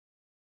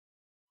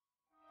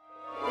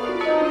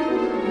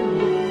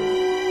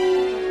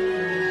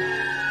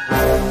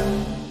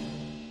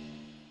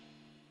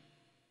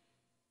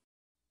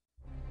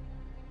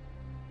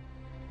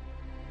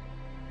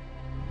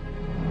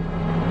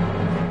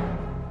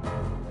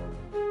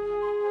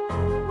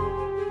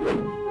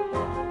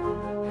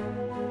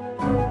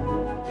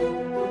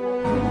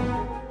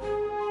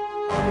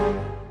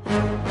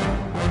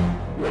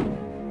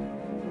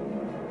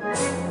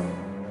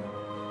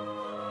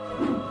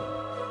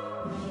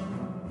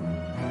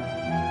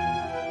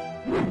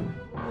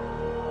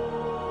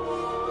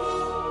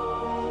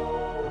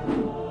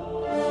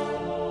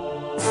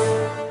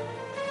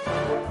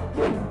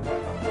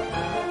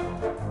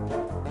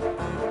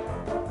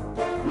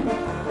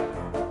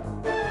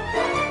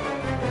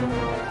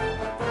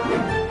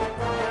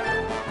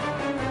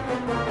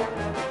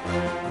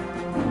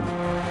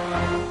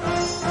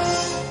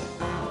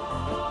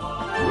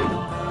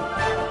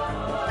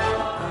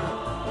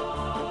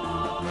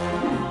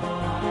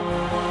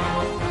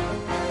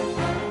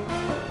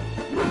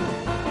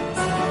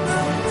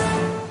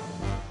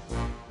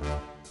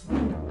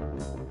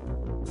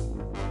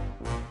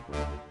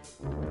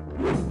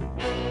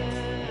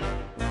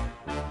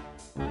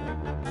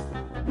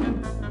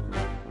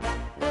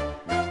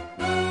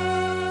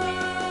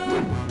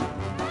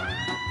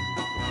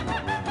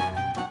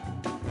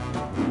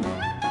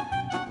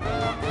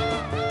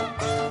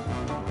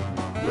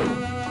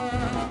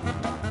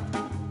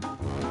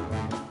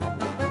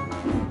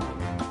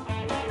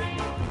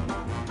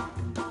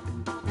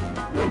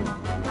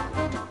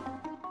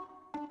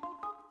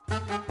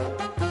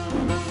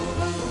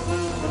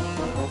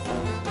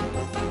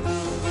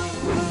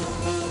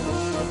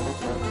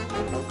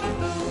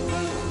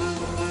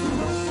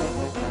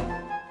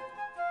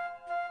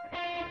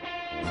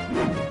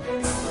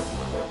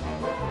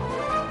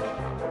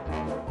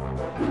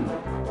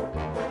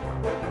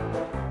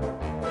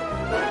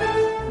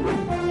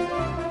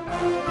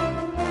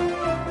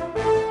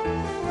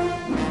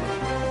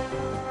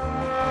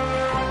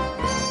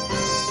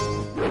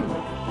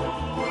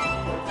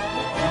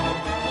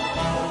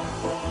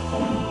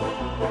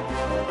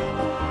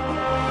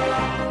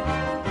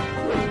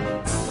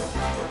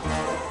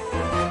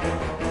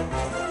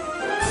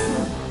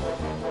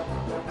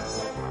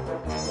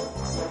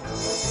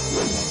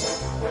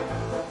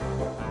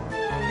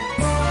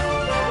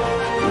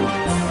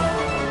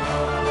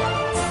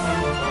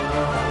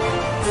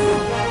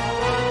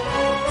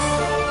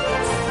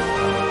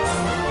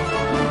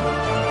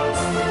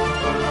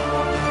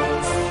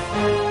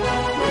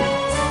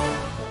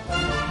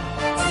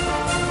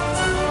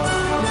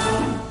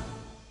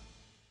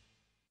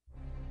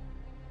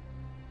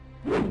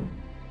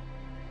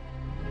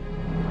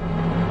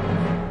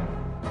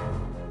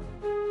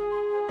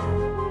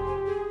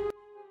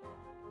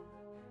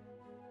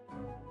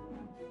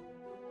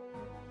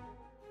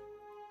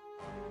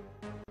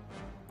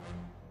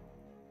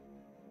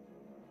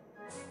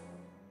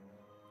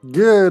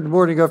Good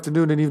morning,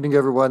 afternoon, and evening,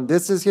 everyone.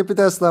 This is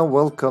HippyTesla, and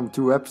welcome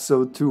to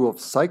episode 2 of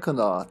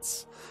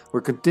Psychonauts.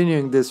 We're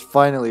continuing this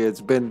finally.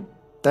 It's been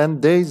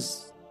 10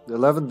 days,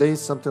 11 days,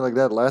 something like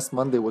that. Last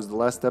Monday was the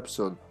last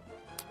episode.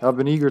 I've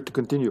been eager to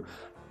continue.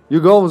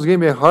 You almost gave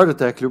me a heart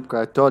attack,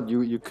 Lupka. I thought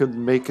you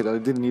couldn't make it. I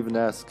didn't even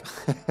ask.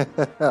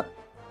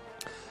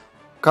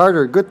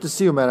 Carter, good to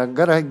see you, man.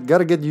 I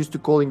gotta get used to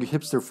calling you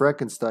Hipster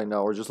Frankenstein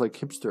now, or just like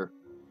Hipster.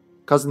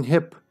 Cousin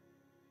Hip.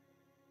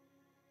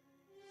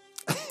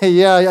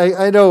 Yeah,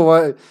 I know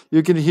why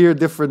you can hear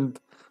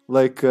different,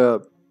 like,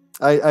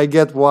 I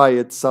get why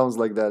it sounds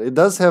like that. It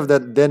does have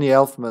that Danny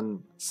Elfman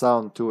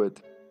sound to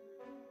it.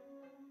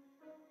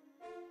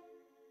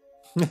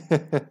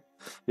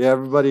 Yeah,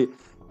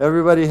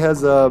 everybody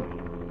has a,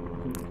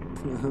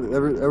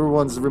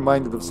 everyone's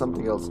reminded of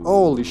something else.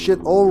 Holy shit,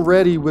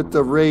 already with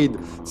the raid,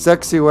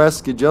 Sexy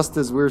Wesky, just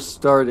as we're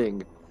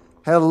starting.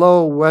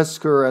 Hello,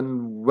 Wesker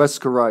and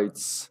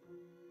Weskerites.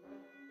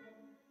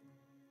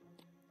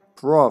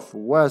 Prof,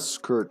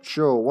 Wesker,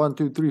 Cho, 1,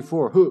 2, 3,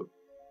 4. Huh.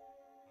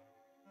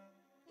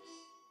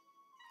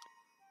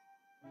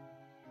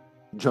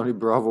 Johnny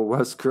Bravo,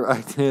 Wesker,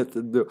 I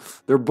did.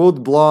 They're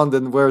both blonde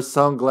and wear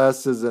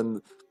sunglasses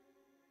and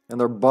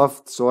are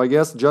buffed. So I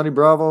guess Johnny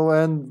Bravo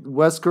and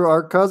Wesker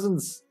are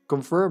cousins.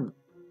 Confirmed.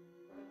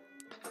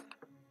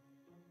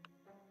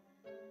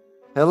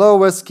 Hello,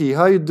 Wesky.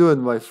 How you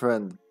doing, my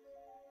friend?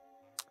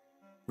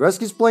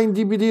 Resky's playing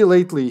DBD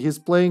lately. He's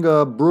playing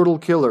a brutal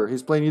killer.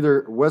 He's playing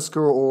either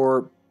Wesker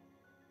or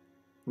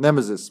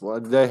Nemesis.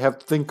 Well, I have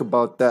to think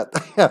about that.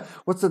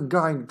 What's that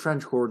guy in the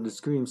trench coat that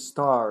screams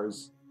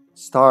stars?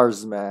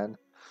 Stars, man.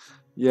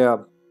 Yeah,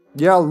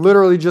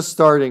 literally just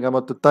starting. I'm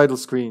at the title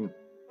screen.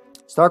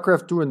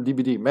 StarCraft 2 and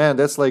DBD. Man,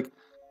 that's like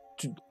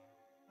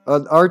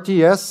an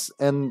RTS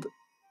and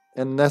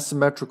an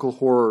asymmetrical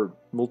horror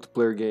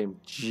multiplayer game.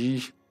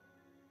 Gee.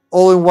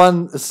 All in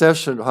one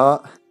session,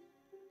 huh?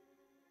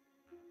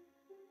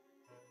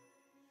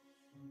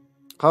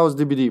 How's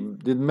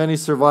DBD? Did many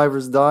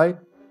survivors die?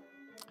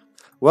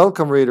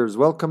 Welcome, Raiders.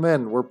 Welcome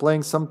in. We're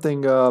playing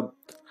something, well,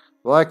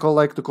 I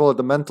like to call it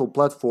a mental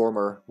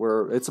platformer,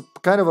 where it's a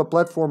kind of a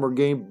platformer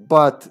game,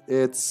 but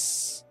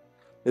it's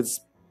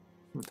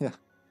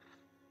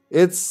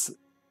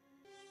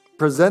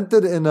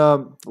presented in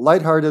a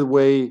lighthearted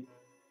way,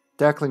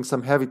 tackling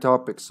some heavy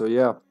topics. So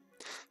yeah,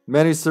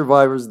 many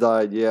survivors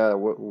died. Yeah,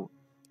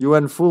 you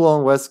went full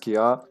on Wesky,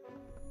 huh?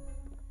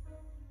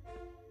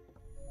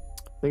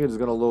 I think it's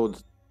gonna load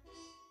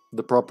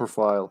the proper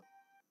file.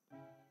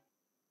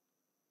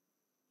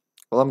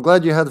 Well, I'm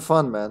glad you had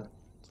fun, man.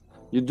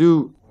 You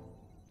do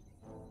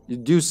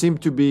seem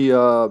to be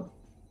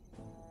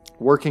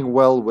working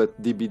well with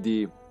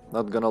DBD,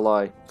 not gonna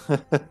lie.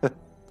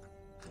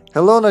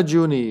 Hello,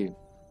 Najuni.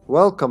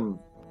 Welcome,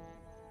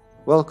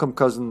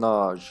 cousin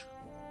Naj.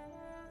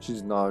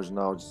 She's Naj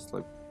now, just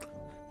like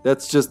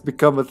that's just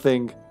become a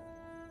thing.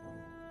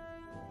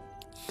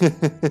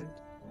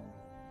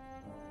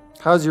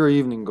 How's your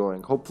evening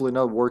going? Hopefully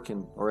not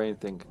working or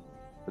anything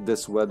with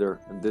this weather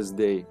and this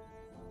day.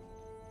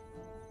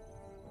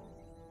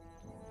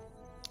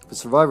 If a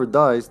survivor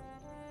dies,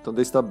 don't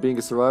they stop being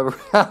a survivor?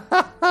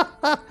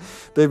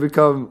 They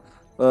become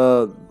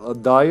a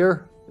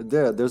dyer?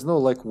 There's no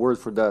like word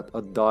for that.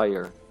 A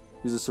dyer.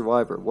 He's a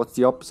survivor. What's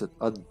the opposite?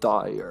 A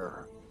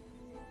dyer.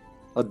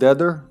 A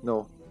deader?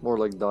 No, more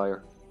like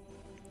dyer.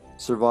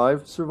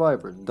 Survive,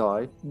 survivor.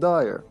 Die,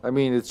 dyer. I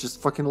mean, it's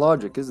just fucking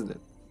logic, isn't it?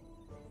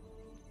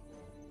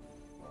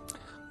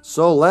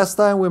 So, last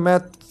time we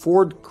met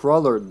Ford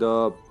Cruller,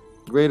 the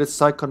greatest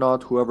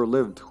psychonaut who ever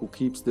lived, who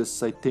keeps this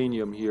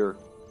Titanium here,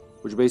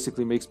 which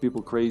basically makes people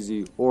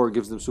crazy or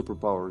gives them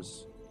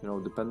superpowers, you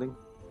know, depending.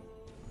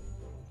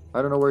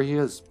 I don't know where he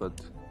is, but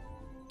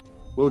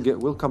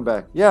we'll come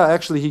back. Yeah,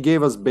 actually he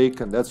gave us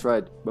bacon, that's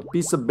right. A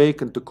piece of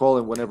bacon to call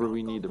him whenever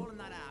we need him.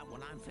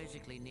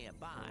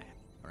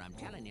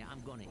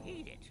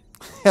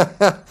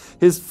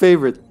 His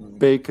favorite,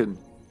 bacon.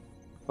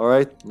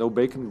 Alright, no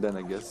bacon then,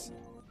 I guess.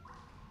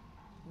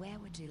 Where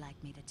would you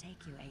like me to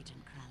take you,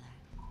 Agent Cruller?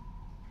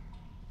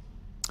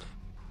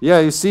 Yeah,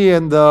 you see,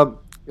 and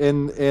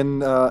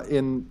in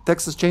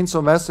Texas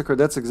Chainsaw Massacre,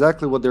 that's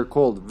exactly what they're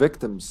called,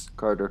 victims,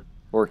 Carter,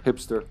 or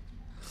hipster.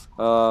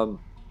 Um,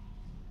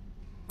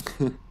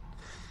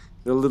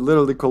 they're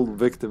literally called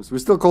victims. We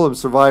still call them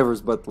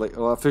survivors, but like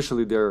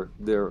officially they're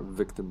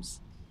victims.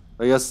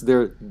 I guess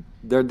their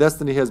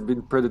destiny has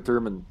been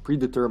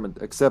predetermined,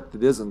 except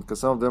it isn't, because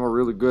some of them are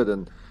really good,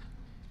 and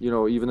you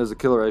know, even as a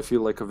killer, I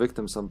feel like a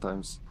victim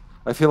sometimes.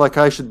 I feel like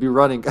I should be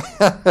running.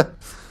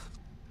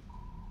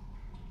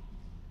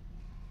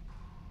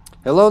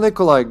 Hello,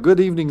 Nikolai. Good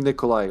evening,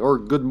 Nikolai. Or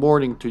good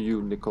morning to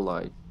you,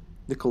 Nikolai.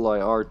 Nikolai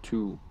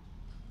R2.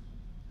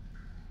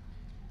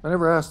 I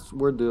never asked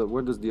where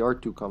does the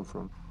R2 come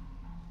from.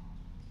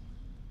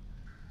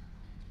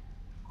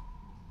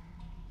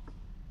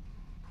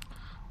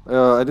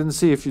 I didn't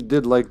see if you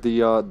did like the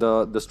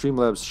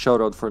Streamlabs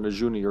shout out for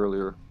Najuni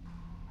earlier.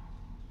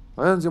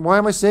 Why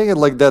am I saying it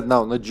like that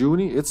now?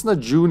 Najuni? It's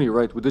Najuni,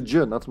 right? With the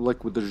J, not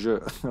like with the J.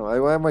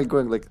 Why am I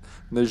going like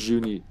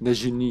Najuni?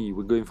 Najuni.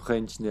 We're going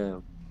French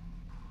now.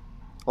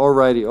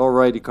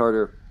 Alrighty,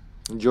 Carter.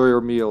 Enjoy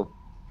your meal.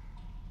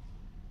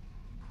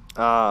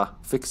 Ah,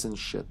 fixing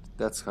shit.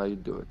 That's how you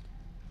do it.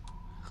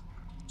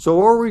 So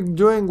what are we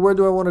doing? Where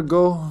do I want to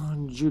go?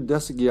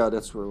 Geodesic. Yeah,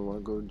 that's where I want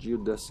to go.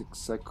 Geodesic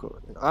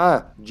psycho.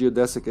 Ah,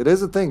 geodesic. It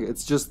is a thing.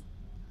 It's just...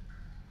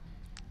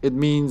 It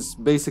means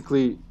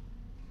basically...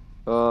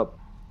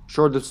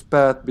 shortest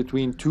path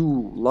between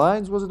two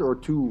lines, was it? Or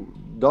two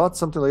dots?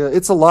 Something like that.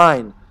 It's a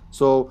line.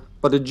 So,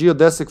 but the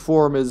geodesic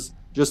form is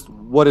just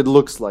what it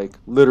looks like.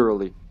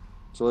 Literally.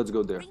 So let's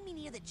go there. Bring me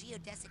near the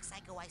geodesic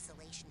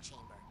psycho-isolation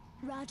chamber.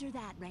 Roger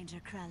that,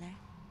 Ranger Cruller.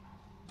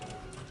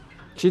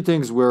 She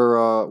thinks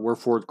we're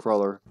Fort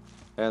Cruller,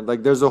 and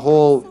like there's a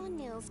whole. I saw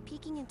Nils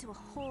peeking into a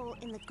hole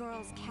in the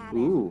girl's cabin.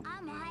 Ooh.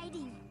 I'm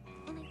hiding,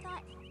 and I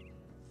thought.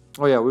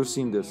 Oh yeah, we've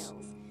seen this.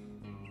 Nils,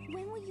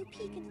 when will you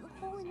peek into the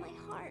hole in my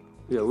heart?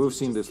 Yeah, we've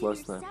seen this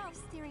last time.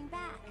 Staring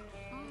back.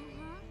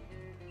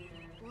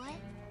 What?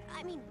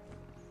 I mean,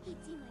 he'd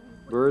see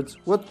my Birds.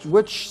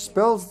 Which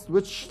spells?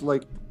 Which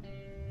like?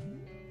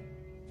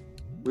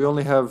 We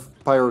only have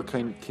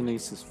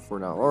pyrokinesis for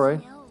now. All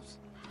right.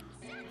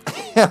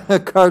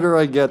 Carter,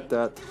 I get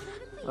that.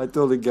 I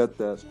totally get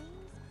that.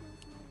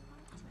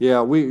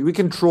 Yeah, we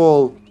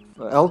control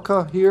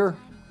Elka here.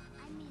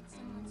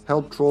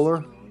 Help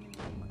Troller.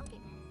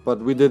 But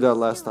we did that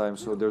last time,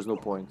 so there's no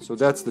point. So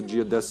that's the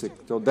geodesic.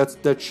 So that's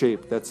that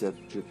shape. That's it.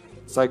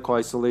 Psycho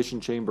isolation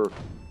chamber.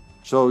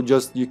 So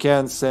just you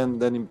can't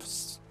send any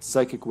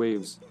psychic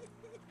waves.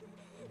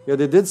 Yeah,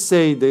 they did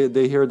say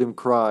they heard him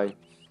cry.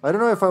 I don't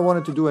know if I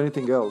wanted to do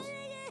anything else.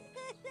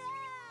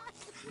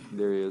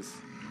 There he is.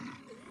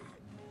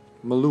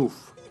 Maloof.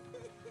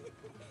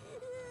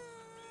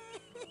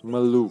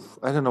 Maloof.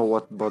 I don't know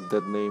what about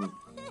that name.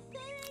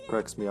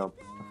 Cracks me up.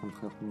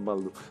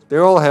 Maloof. They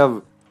all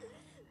have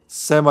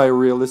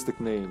semi-realistic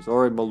names.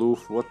 Alright,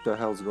 Maloof, what the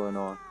hell's going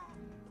on?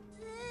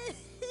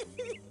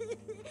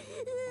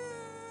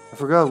 I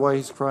forgot why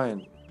he's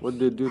crying. What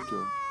did they do to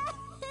him?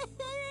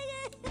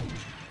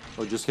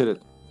 Oh, just hit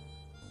it.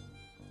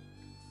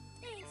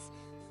 Thanks.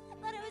 I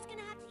thought I was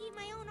gonna have to eat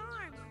my own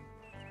arm.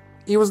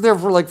 He was there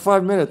for like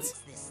 5 minutes.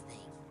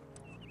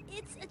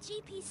 It's a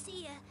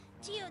GPC, a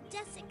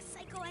geodesic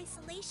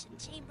psycho-isolation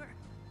chamber.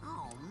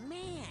 Oh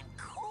man,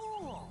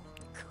 cool.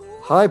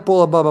 Cool. Hi,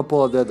 Pola Baba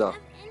Pola Deda.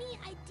 Have any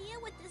idea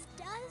what this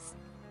does?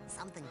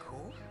 Something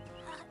cool?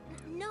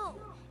 No.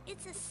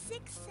 It's a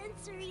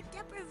 6-sensory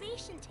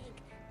deprivation tank,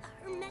 a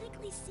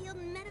hermetically sealed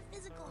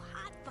metaphysical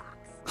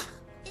hotbox.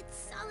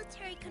 It's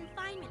solitary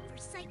confinement for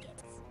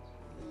psychics.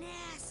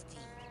 Nasty.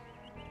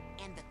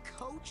 And the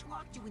coach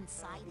locked you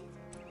inside it?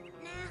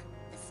 Nah,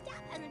 the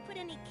staff hasn't put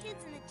any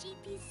kids in the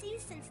GPC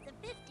since the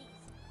 50s.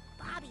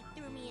 Bobby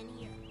threw me in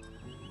here.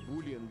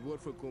 Boolean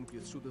warfare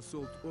complex should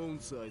assault own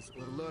size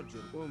or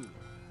larger only.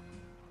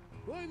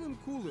 Or even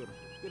cooler,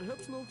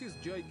 perhaps notice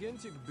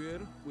gigantic bear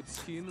with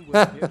skin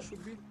where hair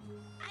should be?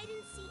 I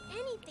didn't see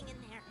anything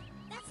in there.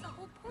 That's the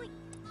whole point.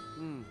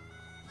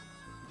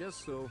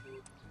 Just so.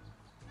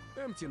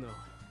 Empty now.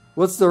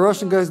 What's the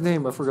Russian guy's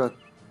name? I forgot.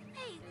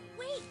 Hey,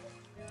 wait!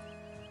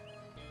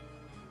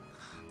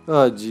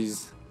 Ah,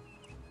 jeez.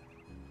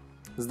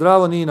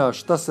 Zdravo, Nina,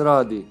 šta se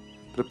radi?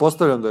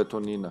 Pretpostavljam da je to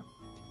Nina.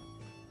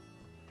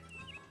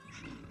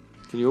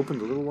 Can you open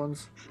the little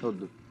ones? No,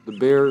 the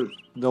bear,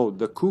 no,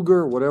 the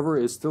cougar, whatever,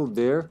 is still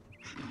there.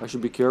 I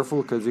should be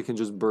careful because it can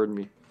just burn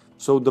me.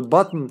 So the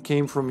button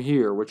came from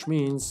here, which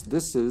means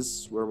this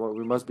is where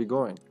we must be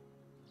going.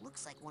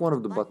 Looks like One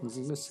of the buttons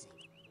is missing.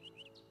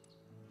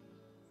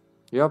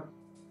 Yep.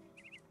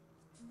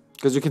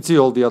 Because you can see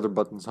all the other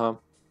buttons, huh?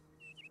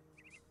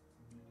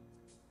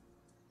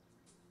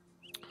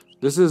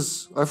 This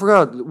is... I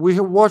forgot. We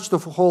watched the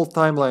whole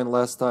timeline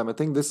last time. I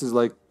think this is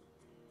like...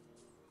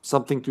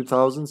 something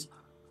 2000s.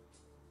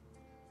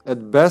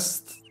 At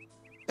best,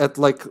 at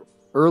like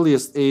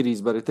earliest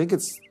 80s. But I think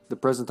it's the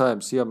present time.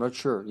 See, I'm not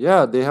sure.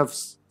 Yeah, they have...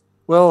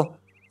 Well,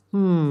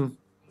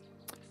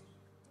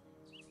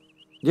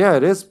 yeah,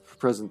 it is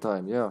present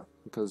time, yeah.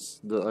 Because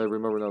I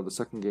remember now the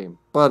second game.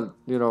 But,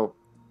 you know...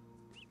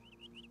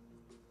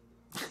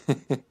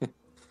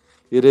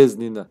 It is,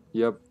 Nina.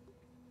 Yep.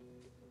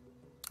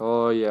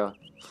 Oh, yeah.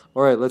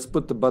 Alright, let's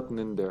put the button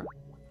in there.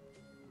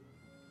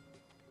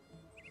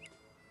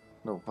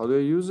 No, how do I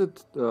use it?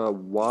 This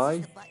Y?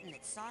 is the button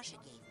that Sasha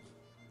gave me.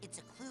 It's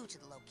a clue to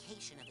the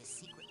location of his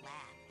secret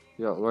lab.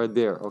 Yeah, right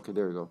there. Okay,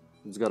 there you go.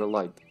 It's got a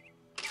light.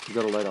 It's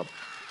got to light up.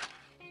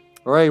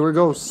 Alright, here we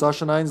go.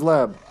 Sasha 9's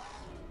lab.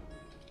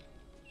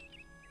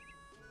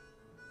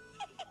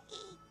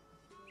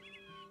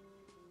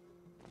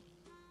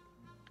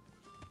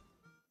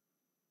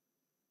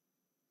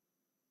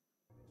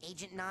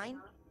 Agent 9,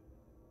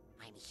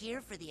 I'm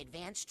here for the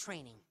advanced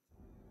training.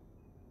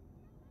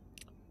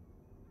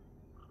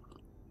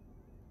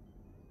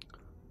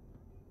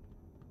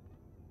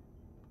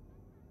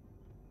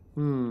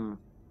 Is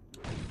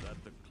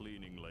that the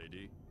cleaning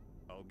lady?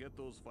 I'll get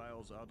those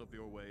files out of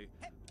your way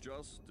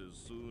just as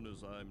soon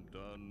as I'm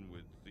done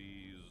with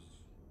these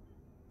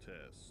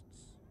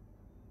tests.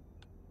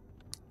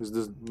 Is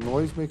this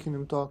noise making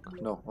him talk?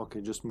 No.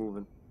 Okay, just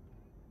moving.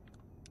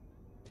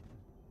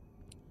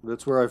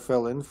 That's where I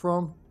fell in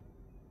from?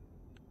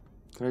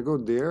 Can I go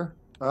there?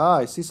 Ah,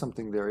 I see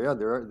something there. Yeah,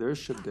 there is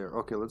shit there.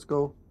 Okay, let's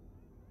go.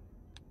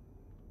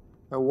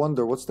 I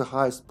wonder what's the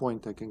highest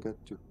point I can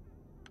get to.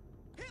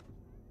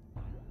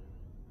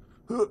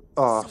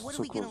 Ah, So what so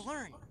are we close. gonna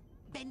learn?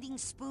 Bending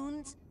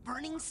spoons?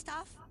 Burning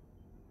stuff?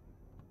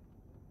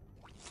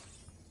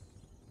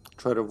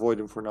 Try to avoid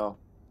him for now.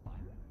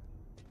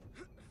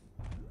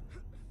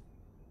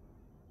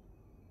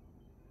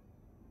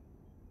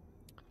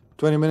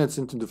 "20 minutes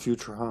into the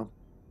future, huh?"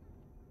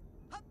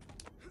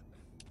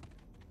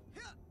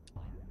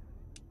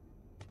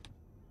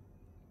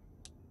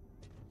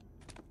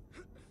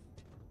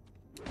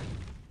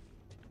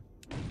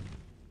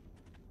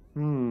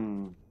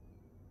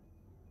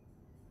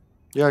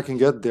 Yeah, I can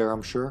get there,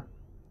 I'm sure.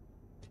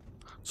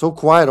 So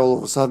quiet all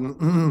of a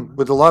sudden,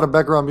 with a lot of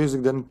background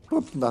music, then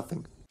boop,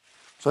 nothing.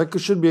 So I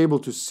should be able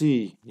to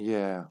see,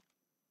 yeah,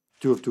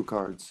 2 of 2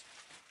 cards.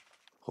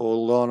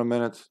 Hold on a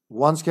minute.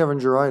 1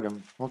 scavenger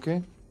item,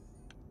 okay.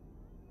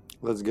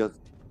 Let's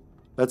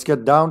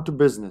get down to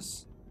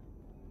business.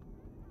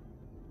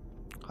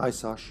 Hi,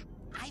 Sash.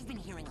 I've been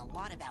hearing a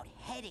lot about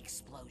head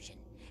explosion,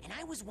 and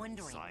I was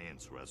wondering...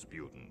 Science,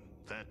 Razputin.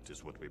 That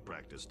is what we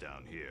practice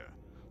down here,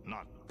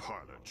 not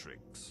parlor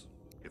tricks.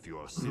 If you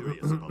are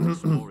serious about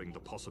exploring the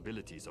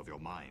possibilities of your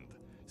mind,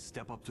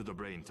 step up to the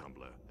brain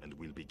tumbler and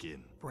we'll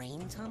begin.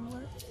 Brain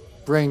tumbler?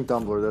 Brain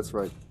tumbler, that's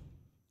right.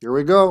 Here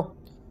we go.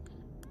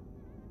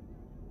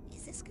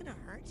 Is this gonna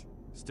hurt?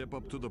 Step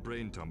up to the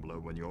brain tumbler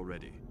when you're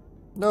ready.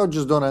 No,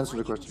 just don't answer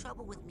Will the I get in question.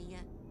 trouble with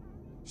Milla?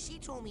 She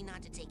told me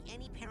not to take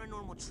any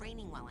paranormal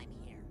training while I'm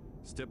here.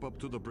 Step up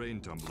to the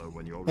brain tumbler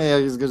when you're ready.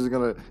 Hey, he's just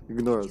gonna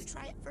ignore Could you us.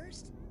 try it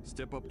first?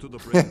 Step up to the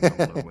brain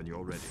tumbler when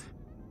you're ready.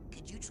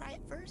 Could you try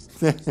it first?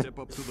 Step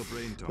up to the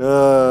brain tumbler.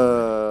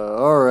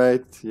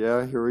 Alright.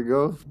 Yeah, here we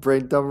go.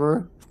 Brain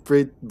tumbler.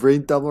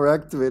 Brain tumbler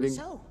activating.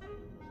 So,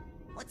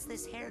 what's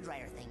this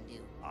hairdryer thing do?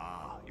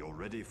 Ah, you're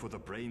ready for the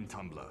brain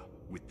tumbler.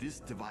 With this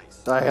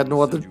device, I had no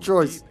we'll other send you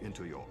choice. deep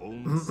into your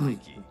own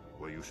psyche,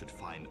 where you should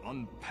find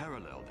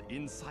unparalleled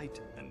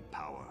insight and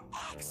power.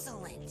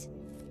 Excellent!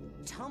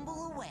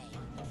 Tumble away.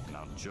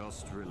 Now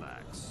just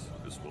relax.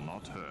 This will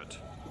not hurt.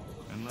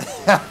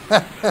 Unless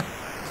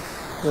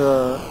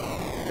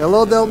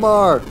Hello,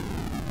 Delmar.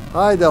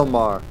 Hi,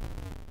 Delmar.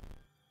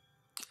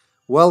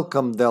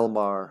 Welcome,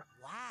 Delmar.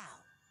 Wow.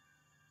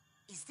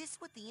 Is this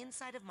what the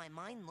inside of my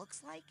mind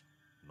looks like?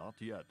 not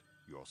yet.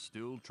 You're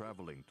still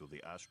traveling to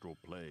the astral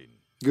plane.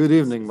 Good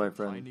evening, This is my a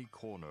friend. tiny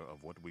corner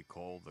of what we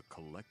call the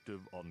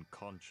collective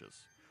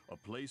unconscious, a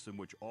place in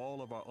which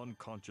all of our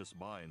unconscious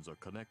minds are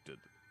connected.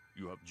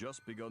 You have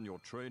just begun your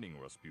training,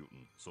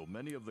 Razputin, so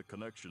many of the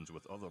connections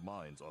with other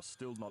minds are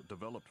still not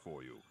developed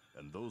for you,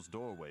 and those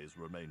doorways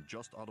remain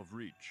just out of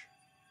reach.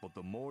 But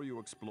the more you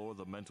explore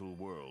the mental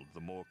world,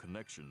 the more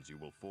connections you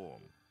will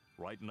form.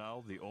 Right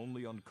now, the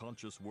only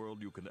unconscious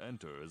world you can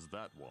enter is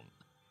that one,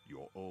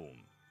 your own.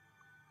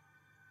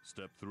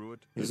 Step through it.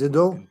 Is and it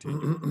we'll though?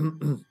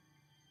 continue.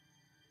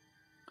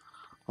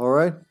 All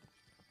right.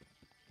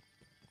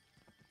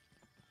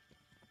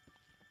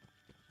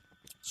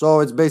 So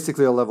it's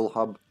basically a level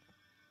hub.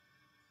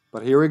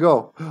 But here we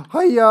go.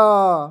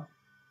 Hiya!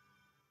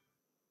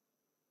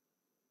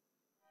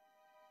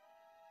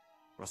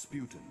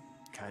 Razputin,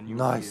 can you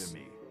Nice.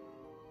 hear me?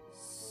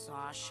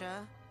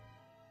 Sasha?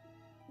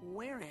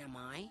 Where am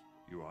I?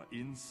 You are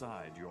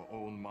inside your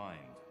own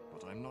mind,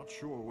 but I'm not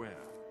sure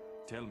where.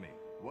 Tell me,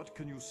 what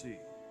can you see?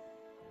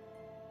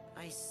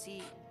 I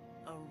see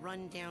a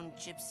rundown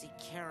gypsy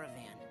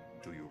caravan.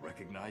 Do you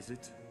recognize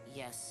it?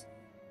 Yes.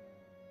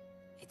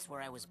 It's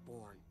where I was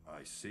born.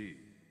 I see.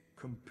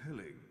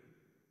 Compelling.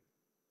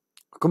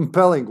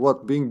 Compelling.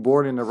 What? Being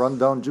born in a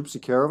rundown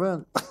gypsy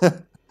caravan?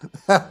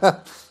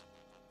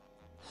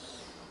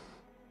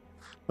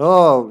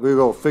 Oh, we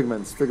go.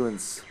 Figments.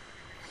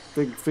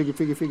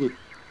 Figgy.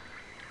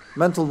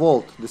 Mental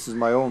vault. This is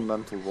my own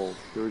mental vault.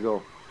 Here we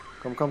go.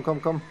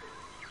 Come.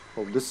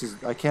 Oh, this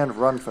is... I can't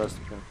run fast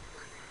again.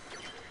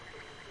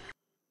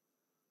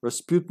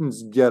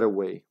 Rasputin's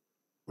getaway.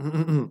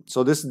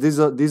 So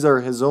these are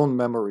his own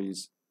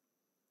memories.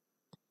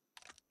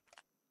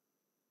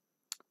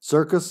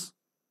 Circus.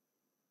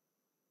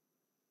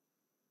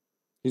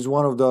 He's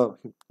one of the...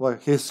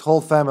 Like, his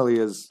whole family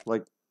is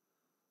like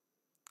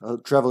a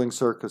traveling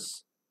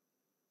circus.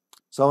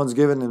 Someone's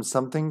given him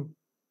something.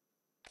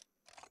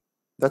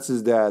 That's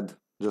his dad.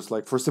 Just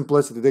like for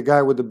simplicity, the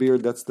guy with the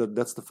beard, that's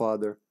the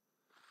father.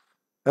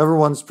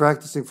 Everyone's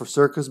practicing for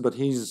circus, but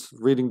he's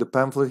reading the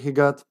pamphlet he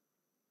got.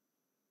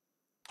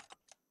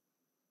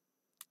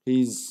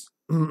 He's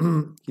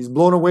he's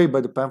blown away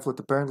by the pamphlet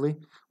apparently,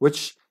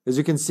 which, as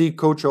you can see,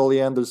 Coach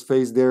Oleander's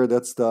face there.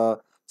 That's the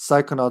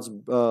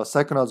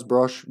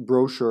Psychonauts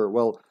brochure.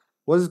 Well,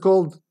 what is it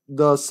called?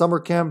 The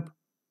summer camp?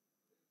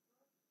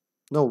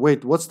 No,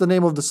 wait. What's the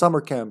name of the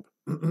summer camp?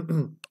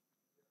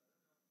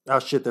 Ah,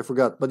 shit, I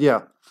forgot. But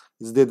yeah,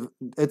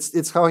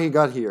 it's how he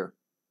got here.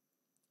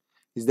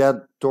 His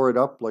dad tore it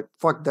up like,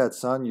 fuck that,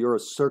 son. You're a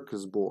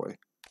circus boy.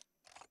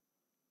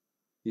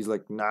 He's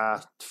like, nah,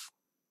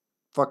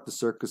 fuck the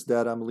circus,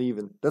 dad. I'm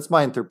leaving. That's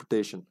my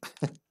interpretation.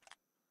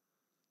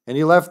 And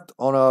he left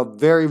on a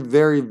very,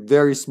 very,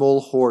 very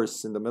small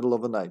horse in the middle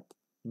of the night.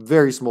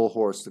 Very small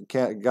horse.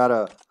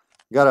 Gotta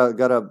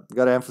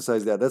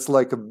emphasize that.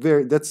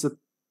 That's a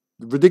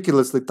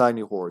ridiculously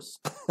tiny horse.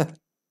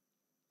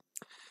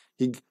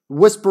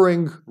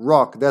 Whispering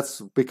rock.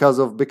 That's because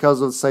of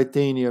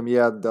Psychonium.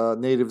 Yeah, the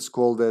natives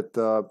called it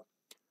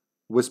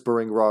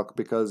whispering rock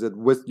because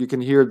you can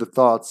hear the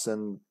thoughts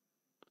and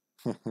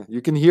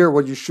you can hear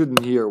what you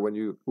shouldn't hear when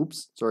you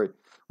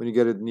when you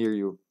get it near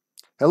you.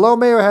 Hello,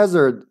 Mayor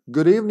Hazard.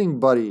 Good evening,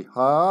 buddy.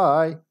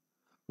 Hi,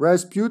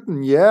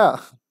 Razputin. Yeah,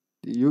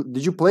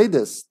 did you play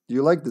this? Do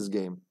you like this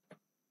game?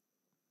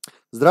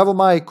 Zdravo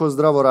Majko,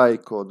 zdravo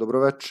Rajko.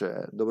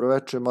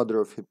 Dobroveče, mother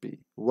of hippie.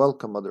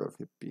 Welcome, mother of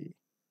hippie.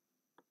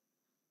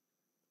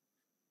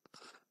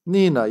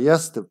 Nina,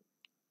 jeste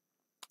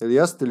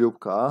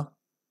Ljubka, a?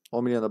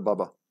 Omiljena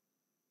baba.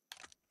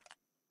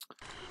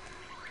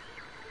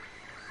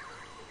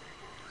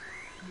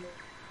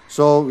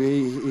 So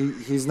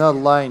he's not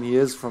lying. He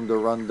is from the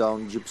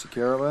rundown gypsy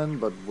caravan,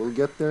 but we'll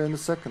get there in a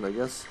second, I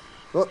guess.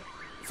 Oh,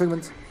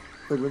 figments,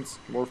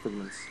 more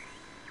figments,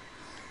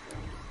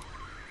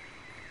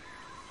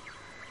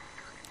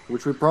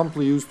 which we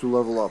promptly use to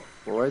level up.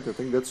 All right, I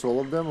think that's all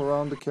of them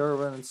around the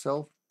caravan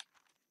itself.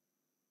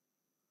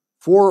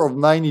 4 of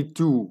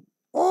 92.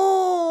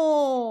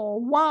 Oh,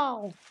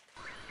 wow.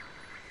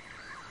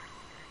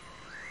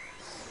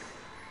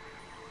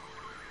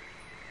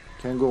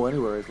 Can't go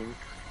anywhere, I think.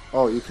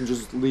 Oh, you can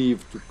just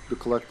leave to the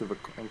collective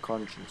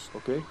unconscious.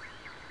 Okay.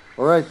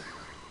 All right.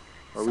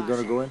 Are we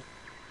gonna go in?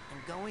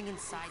 I'm going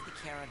inside the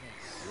caravan.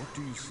 What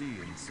do you see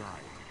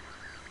inside?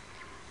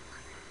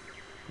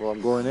 Well, I'm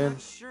going in.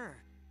 Not sure.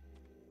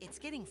 It's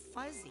getting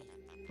fuzzy.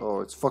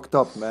 Oh, it's fucked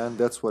up, man.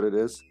 That's what it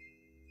is.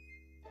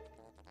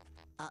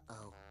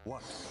 Uh-oh.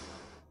 What?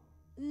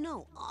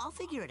 No, I'll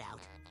figure it out.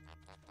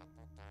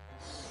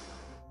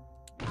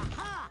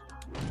 Aha!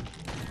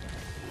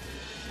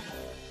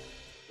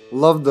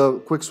 Love the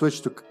quick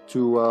switch to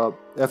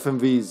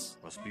FMVs.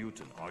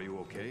 Rasputin, are you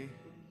okay?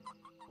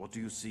 What do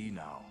you see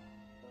now?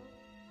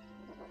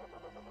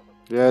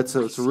 Yeah, it's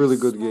a really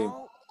good game.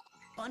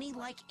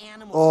 Bunny-like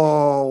animal.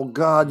 Oh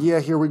God, yeah,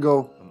 here we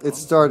go. It's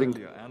starting.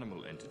 An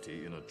animal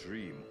entity in a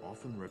dream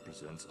often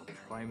represents a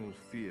primal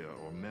fear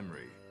or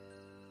memory.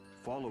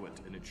 Follow it,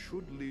 and it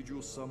should lead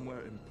you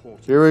somewhere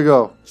important. Here we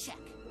go. Check.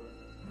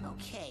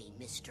 Okay,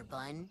 Mr.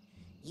 Bun.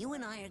 You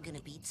and I are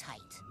gonna be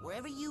tight.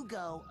 Wherever you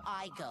go,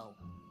 I go.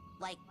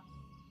 Like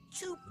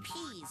 2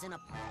 peas in a...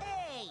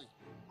 Hey!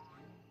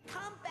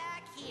 Come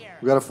back here!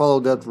 We gotta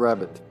follow that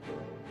rabbit.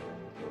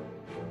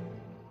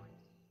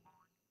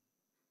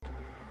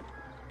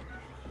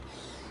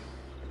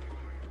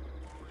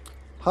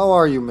 How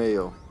are you,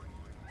 Mayo?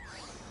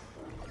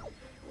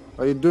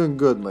 Are you doing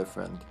good, my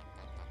friend?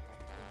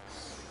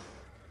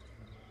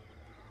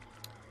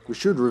 We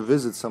should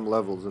revisit some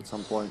levels at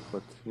some point,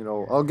 but, you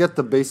know, I'll get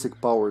the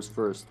basic powers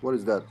first. What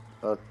is that?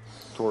 A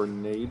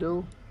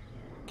tornado?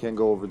 Can't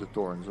go over the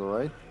thorns,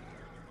 alright?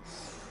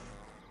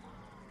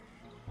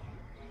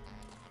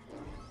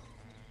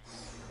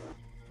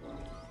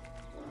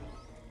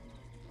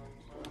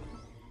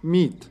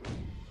 Meat.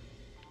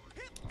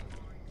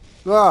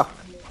 Ah!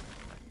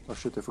 Oh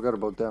shit, I forgot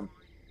about them.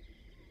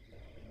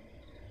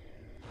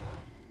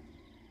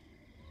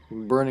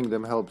 Burning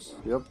them helps,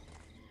 yep.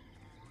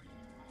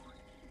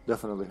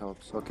 Definitely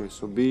helps. Okay,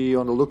 so be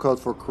on the lookout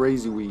for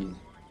crazy weed.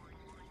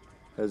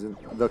 As in,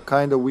 the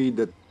kind of weed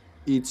that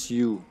eats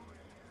you.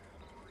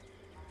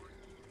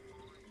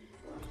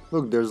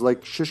 Look, there's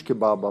like shish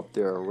kebab up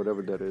there, or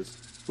whatever that is.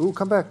 Ooh,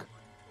 come back.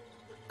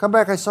 Come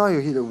back, I saw you.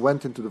 He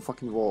went into the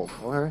fucking wall.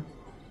 Okay.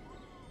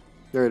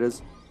 There it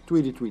is.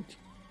 Tweety tweet.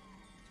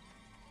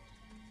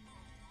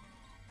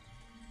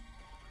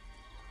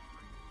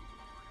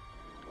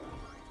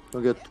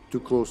 Don't get too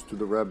close to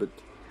the rabbit.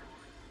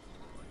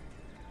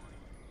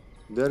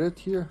 That it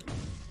here?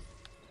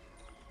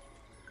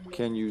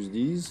 Can use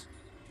these.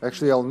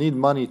 Actually, I'll need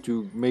money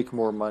to make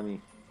more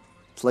money.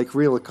 It's like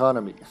real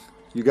economy.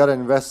 You gotta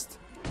invest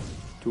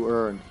to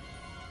earn.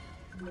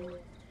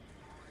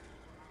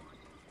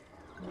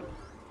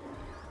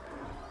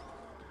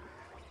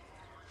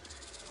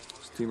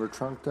 Steamer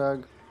trunk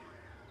tag.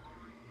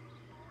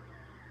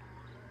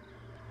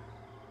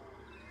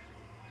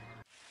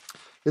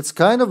 It's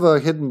kind of a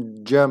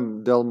hidden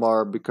gem,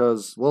 Delmar,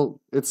 because, well,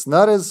 it's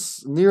not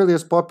as nearly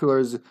as popular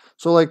as...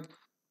 So, like,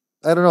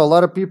 I don't know, a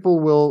lot of people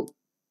will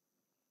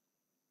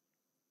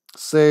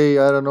say,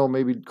 I don't know,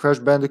 maybe Crash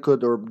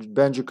Bandicoot or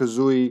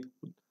Banjo-Kazooie,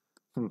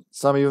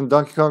 some even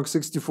Donkey Kong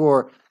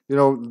 64, you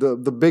know,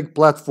 the big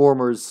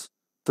platformers,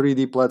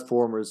 3D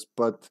platformers,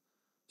 but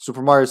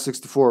Super Mario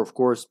 64, of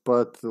course,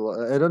 but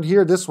I don't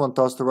hear this one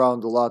tossed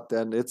around a lot,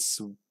 and it's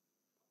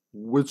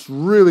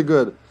really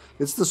good.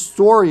 It's the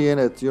story in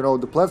it, you know,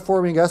 the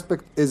platforming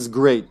aspect is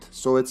great,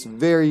 so it's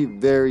very,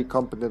 very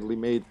competently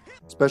made,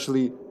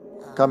 especially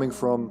coming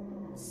from...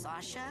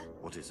 Sasha?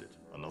 What is it?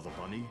 Another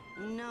bunny?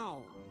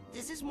 No.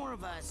 This is more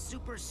of a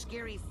super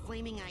scary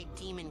flaming-eyed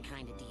demon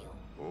kind of deal.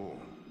 Oh.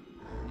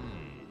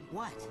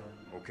 What?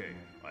 Okay,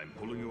 I'm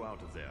pulling you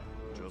out of there.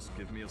 Just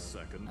give me a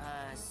second.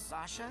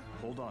 Sasha?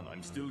 Hold on,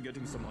 I'm still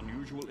getting some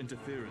unusual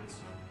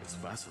interference. It's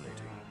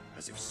fascinating,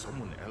 as if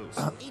someone else...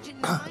 Agent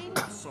 9?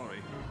 Sorry,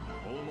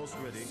 almost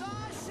ready.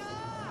 Sasha!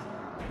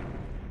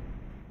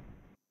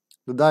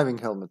 The diving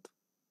helmet.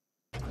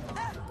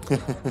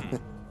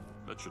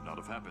 That should not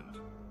have happened.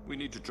 We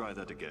need to try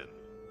that again.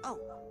 Oh,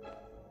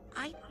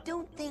 I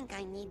don't think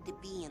I need to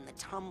be in the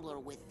tumbler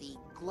with the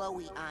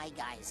glowy eye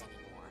guys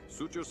anymore.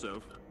 Suit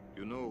yourself.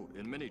 You know,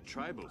 in many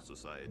tribal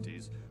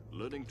societies,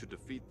 learning to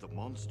defeat the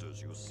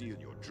monsters you see in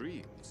your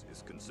dreams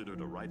is considered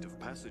a rite of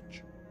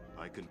passage.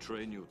 I can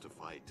train you to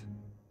fight.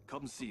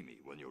 Come see me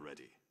when you're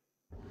ready.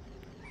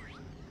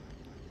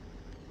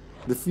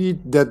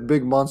 Defeat that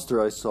big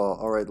monster I saw.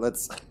 Alright,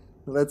 let's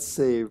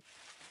save.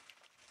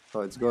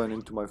 Oh, it's going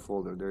into my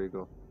folder. There you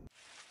go.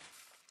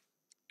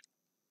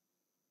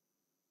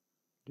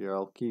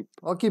 Yeah,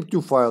 I'll keep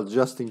 2 files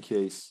just in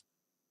case.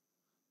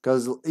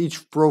 Because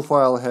each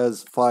profile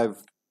has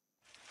 5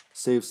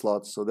 save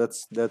slots, so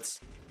that's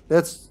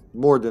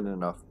more than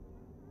enough.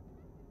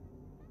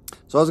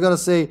 So I was gonna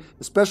say,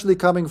 especially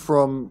coming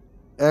from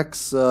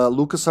ex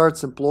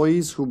LucasArts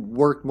employees who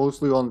worked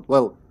mostly on,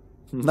 well,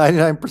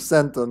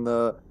 99% on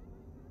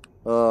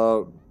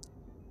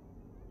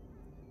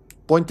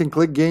point and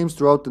click games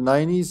throughout the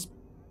 90s.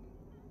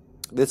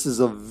 This is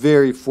a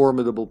very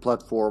formidable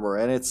platformer,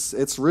 and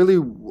it's really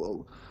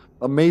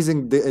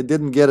amazing it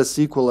didn't get a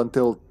sequel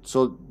until...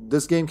 So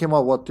this game came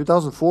out, what,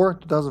 2004,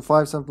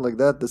 2005, something like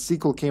that. The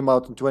sequel came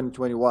out in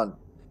 2021,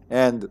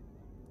 and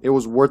it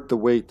was worth the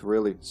wait,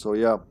 really. So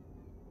yeah.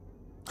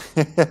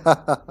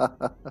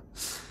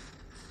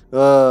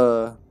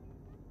 But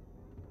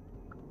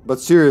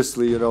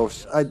seriously, you know,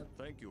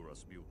 Thank you,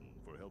 Razputin,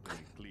 for helping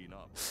me clean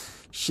up.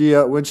 she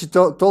when she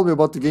told me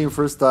about the game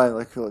first time,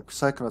 like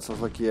Psychonauts, I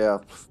was like, yeah,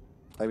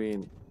 I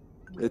mean,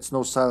 it's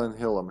no Silent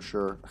Hill, I'm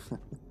sure.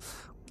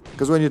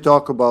 Because when you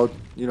talk about,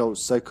 you know,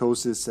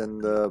 psychosis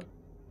and that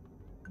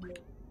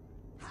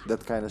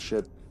kind of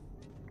shit,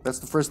 that's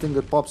the first thing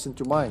that pops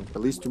into mind,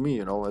 at least to me,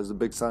 you know, as a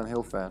big Silent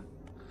Hill fan.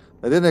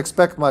 I didn't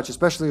expect much,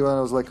 especially when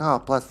I was like,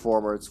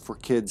 platformer, it's for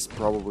kids,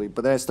 probably.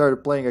 But then I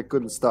started playing, I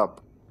couldn't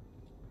stop.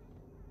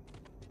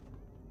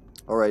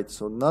 Alright,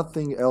 so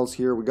nothing else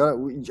here.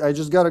 I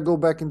just gotta go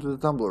back into the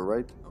tumbler,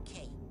 right?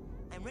 Okay,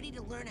 I'm ready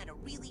to learn how to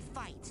really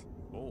fight.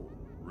 Oh,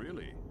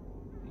 really?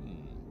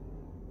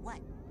 What?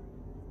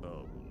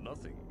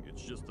 Nothing.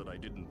 It's just that I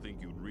didn't think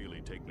you'd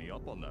really take me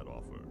up on that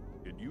offer.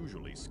 It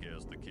usually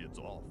scares the kids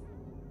off.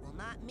 Well,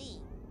 not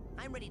me.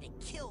 I'm ready to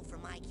kill for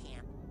my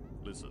camp.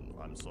 Listen,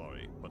 I'm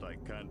sorry, but I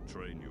can't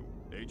train you.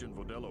 Agent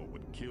Vodello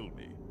would kill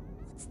me.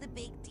 What's the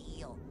big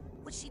deal?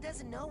 What she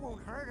doesn't know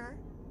won't hurt her.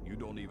 You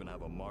don't even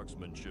have a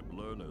marksmanship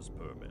learner's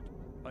permit.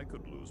 I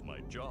could lose my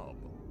job.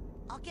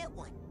 I'll get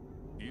one.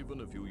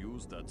 Even if you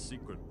used that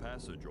secret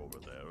passage over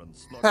there and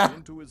snuck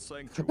into his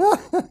sanctuary,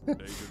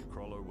 Agent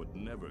Cruller would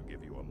never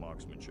give you a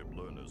marksmanship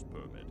learner's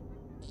permit.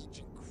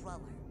 Agent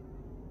Cruller.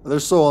 They're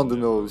so on the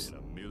Never nose. in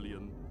a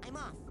million. I'm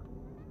off.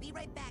 Be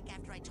right back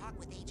after I talk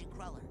with Agent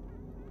Cruller.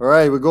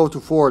 Alright, we go to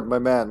Ford, my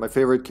man, my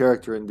favorite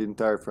character in the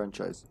entire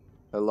franchise.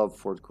 I love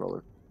Ford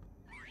Cruller.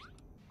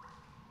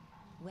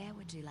 Where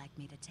would you like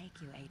me to take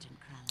you, Agent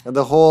Cruller? And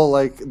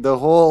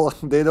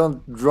they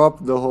don't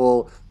drop the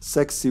whole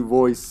sexy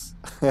voice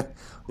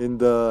in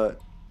the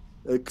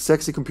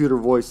sexy computer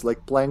voice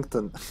like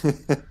Plankton.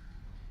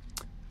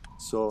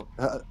 So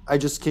I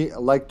just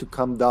like to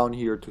come down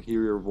here to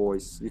hear your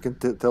voice. You can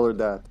tell her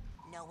that.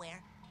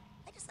 Nowhere.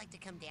 I just like to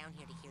come down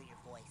here to hear your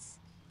voice.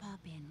 Pop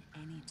in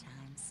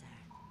anytime, sir.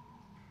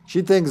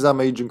 She thinks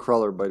I'm Agent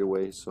Cruller, by the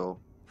way, so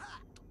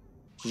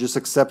she just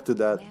accepted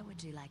that. Where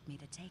would you like me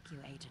to take you,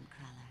 Agent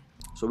Cruller?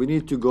 So we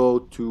need to go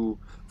to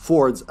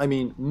Ford's,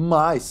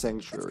 my Let's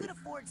sanctuary. go to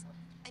Ford's,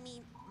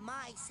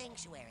 my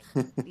sanctuary.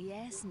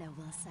 Yes,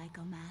 noble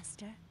Psycho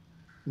Master.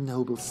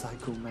 Noble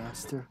Psycho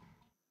Master.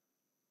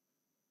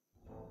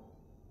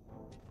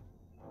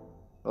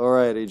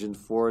 Alright, Agent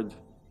Ford.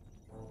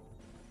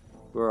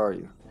 Where are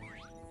you?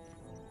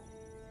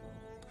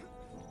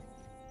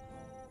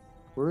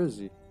 Where is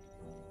he?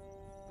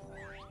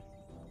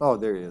 Oh,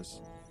 there he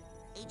is.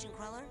 Agent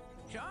Cruller?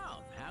 So,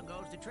 how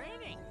goes the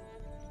training?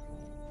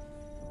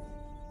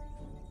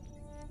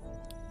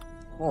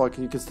 Oh,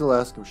 you can still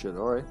ask him shit,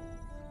 alright.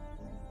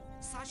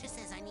 Sasha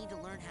says I need to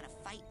learn how to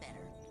fight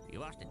better. He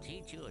wants to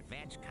teach you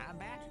advanced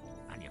combat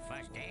on your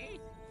first day?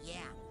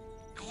 Yeah,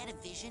 I had a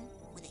vision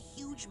with a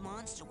huge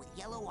monster with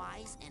yellow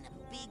eyes and a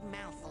big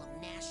mouth full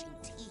of gnashing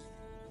teeth.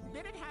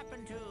 Did it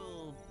happen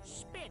to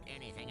spit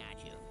anything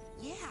at you?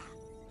 Yeah,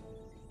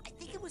 I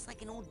think it was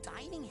like an old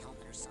diving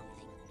helmet or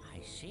something.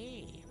 I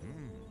see.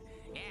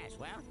 Yes,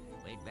 well,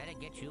 we'd better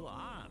get you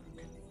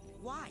armed.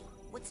 Why?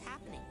 What's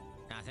happening?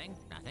 Nothing,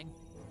 nothing.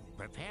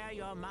 Prepare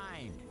your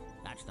mind.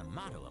 That's the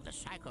motto of the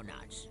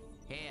Psychonauts.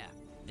 Here,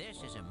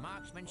 this is a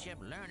marksmanship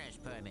learner's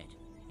permit.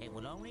 It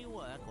will only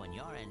work when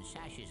you're in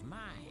Sasha's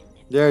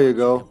mind. There you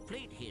go. To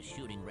complete his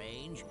shooting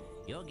range,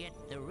 you'll get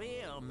the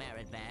real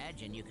merit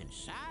badge and you can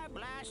side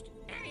blast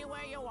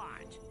anywhere you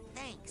want.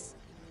 Thanks.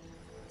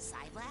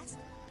 Side blast?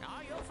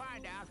 Oh, you'll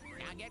find out.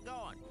 Now get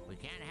going. We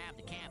can't have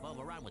the camp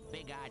overrun with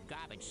big-eyed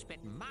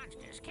garbage-spitting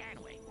monsters, can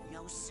we?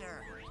 No,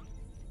 sir.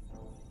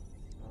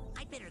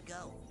 I'd better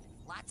go.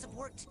 Lots of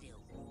work to do.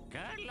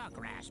 Good luck,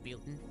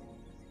 Razputin.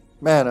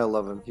 Man, I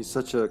love him. He's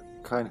such a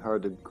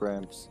kind-hearted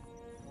Gramps.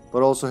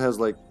 But also has,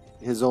 like,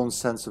 his own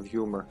sense of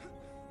humor.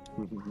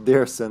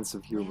 Their sense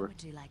of Where humor.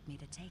 would you like me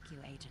to take you,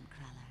 Agent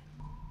Cruller?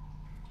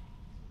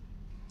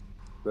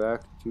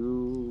 Back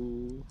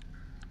to...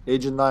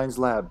 Agent 9's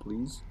lab,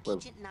 please. Well,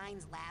 Agent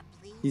 9's lab,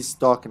 please. he's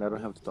talking, I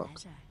don't have to talk.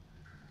 Pleasure.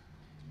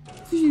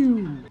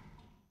 Phew.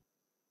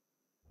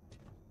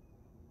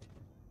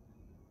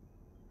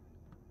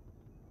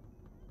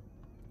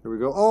 Here we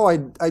go. Oh, I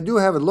do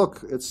have it.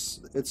 Look, it's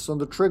on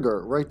the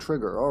trigger, right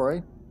trigger. All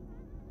right.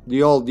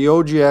 The OG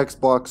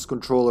Xbox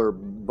controller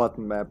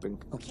button mapping.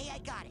 Okay, I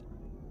got it.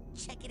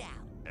 Check it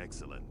out.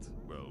 Excellent.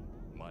 Well,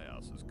 my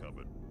ass is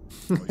covered.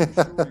 Are you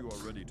sure you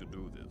are ready to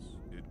do this?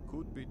 It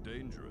could be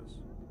dangerous.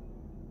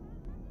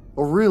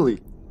 Oh,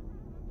 really?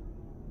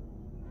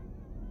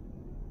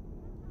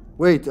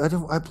 Wait, I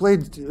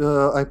played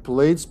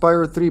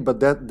Spyro 3,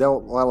 but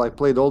well, I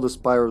played all the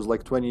Spyros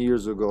like 20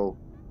 years ago.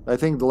 I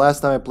think the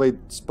last time I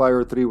played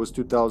Spyro 3 was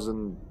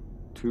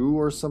 2002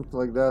 or something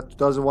like that.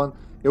 2001.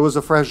 It was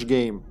a fresh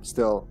game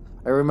still.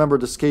 I remember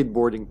the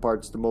skateboarding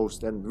parts the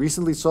most, and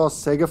recently saw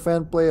Sega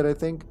Fan play it, I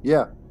think.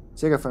 Yeah,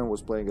 Sega Fan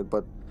was playing it,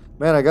 but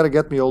man, I gotta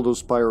get me all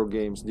those Spyro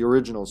games, the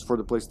originals for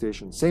the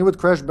PlayStation. Same with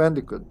Crash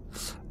Bandicoot.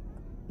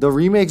 The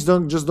remakes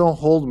don't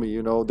hold me,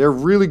 you know. They're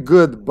really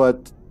good,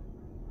 but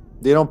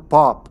they don't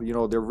pop, you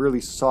know. They're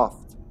really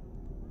soft.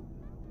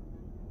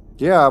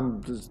 Yeah,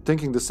 I'm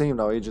thinking the same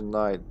now, Agent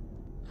 9.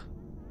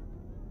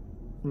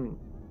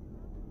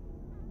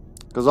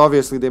 Because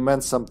obviously they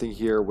meant something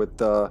here with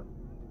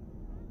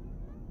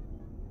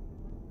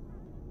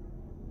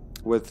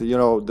you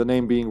know, the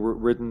name being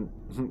written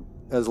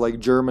as like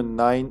German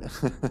 9.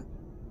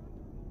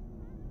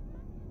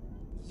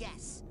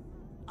 Yes.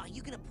 Are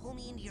you gonna pull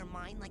me into your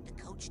mind like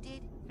the coach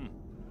did?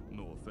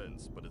 No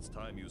offense, but it's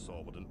time you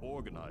saw what an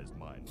organized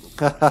mind looks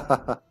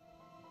like.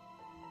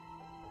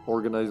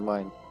 Organized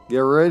mind. Get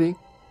ready.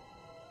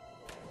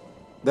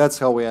 That's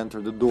how we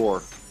enter the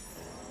door.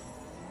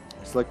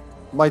 It's like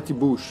Mighty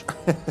Boosh.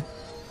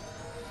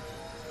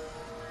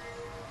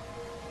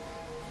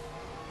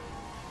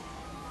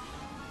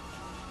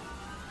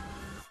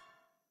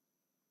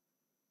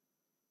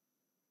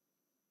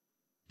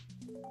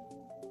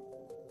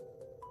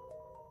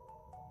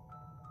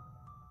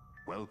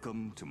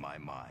 Welcome to my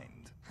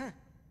mind.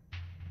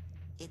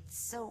 It's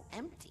so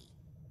empty.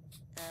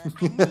 I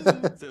mean,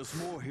 There's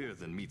more here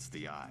than meets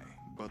the eye,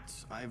 but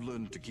I've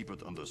learned to keep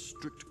it under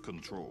strict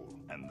control,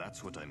 and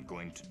that's what I'm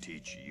going to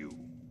teach you.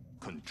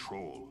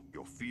 Control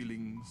your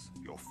feelings,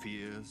 your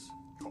fears,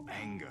 your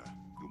anger.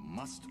 You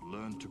must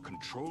learn to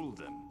control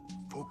them,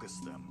 focus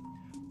them,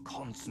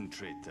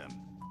 concentrate them,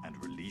 and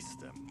release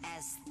them.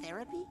 as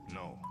therapy?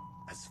 No,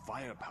 as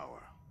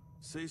firepower.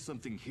 Say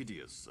something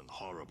hideous and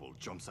horrible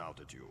jumps out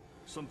at you.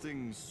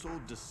 Something so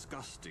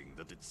disgusting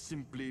that it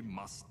simply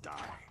must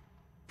die.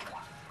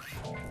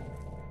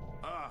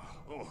 I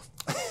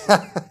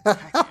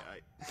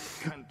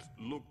can't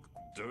look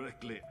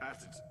directly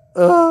at it.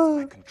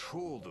 I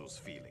control those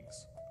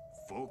feelings,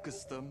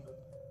 focus them,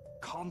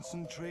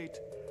 concentrate,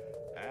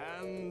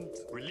 and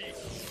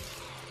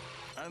release.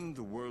 And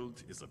the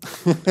world is a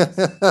better place.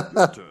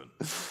 Your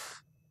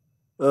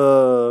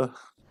turn.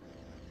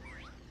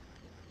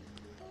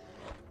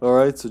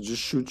 Alright, so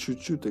just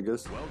shoot, I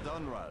guess. Well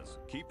done, Raz.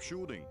 Keep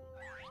shooting.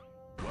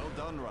 Well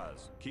done,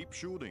 Raz. Keep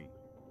shooting.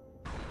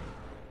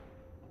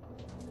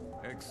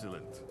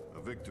 Excellent.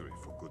 A victory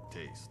for good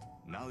taste.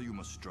 Now you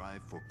must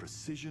strive for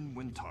precision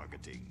when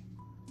targeting.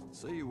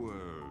 Say you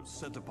were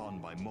set upon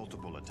by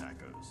multiple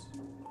attackers.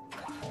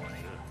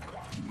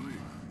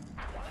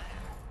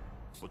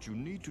 but you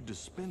need to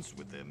dispense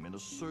with them in a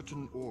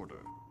certain order.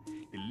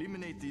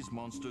 Eliminate these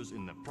monsters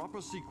in the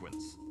proper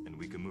sequence, and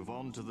we can move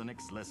on to the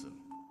next lesson.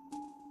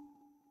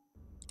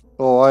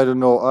 Oh, I don't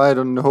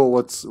know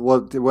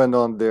what went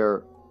on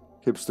there,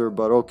 hipster,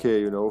 but okay,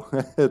 you know,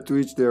 to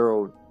each their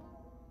own.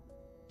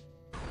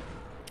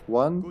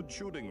 One. Good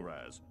shooting,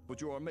 Raz,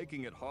 but you are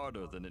making it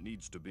harder than it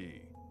needs to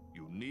be.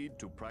 You need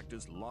to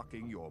practice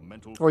locking your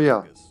mental focus. Oh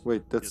yeah,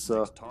 wait, that's It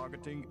makes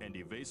targeting and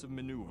evasive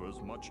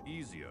maneuvers much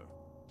easier.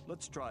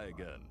 Let's try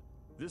again.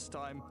 This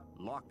time,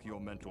 lock your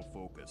mental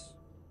focus.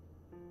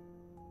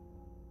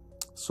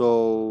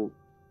 So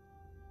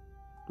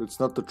it's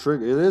not the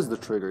trigger. It is the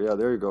trigger. Yeah,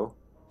 there you go.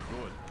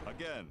 Good.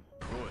 Again.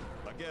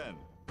 Good. Again.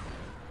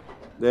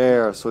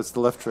 There. So it's the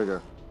left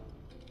trigger.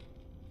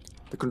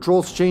 The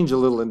controls change a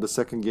little in the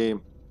second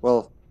game.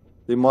 Well,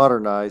 they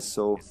modernize.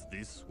 So. Is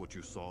this what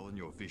you saw in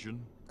your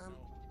vision?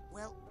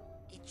 Well,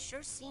 it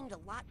sure seemed a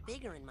lot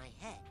bigger in my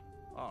head.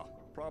 Ah,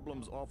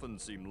 problems often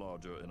seem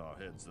larger in our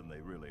heads than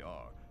they really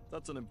are.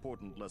 That's an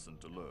important lesson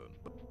to learn.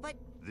 But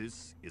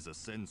This is a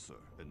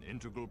sensor, an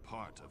integral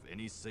part of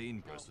any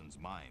sane person's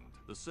mind.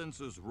 The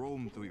sensors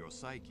roam through your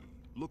psyche,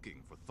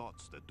 looking for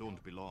thoughts that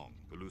don't belong,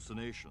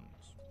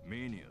 hallucinations,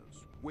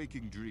 manias,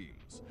 waking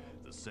dreams.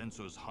 The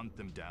sensors hunt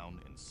them down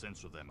and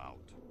censor them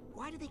out.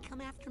 why do they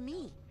come after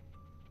me?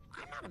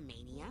 I'm not a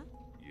mania.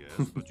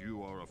 Yes, but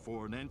you are a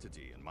foreign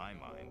entity in my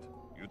mind.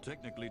 You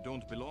technically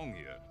don't belong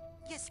here.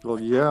 Yes, Well,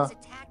 but yeah. I was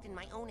attacked in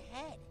my own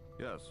head.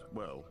 Yes,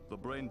 well, the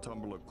brain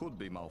tumbler could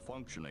be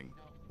malfunctioning,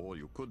 or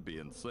you could be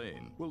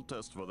insane. We'll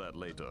test for that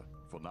later.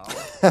 For now,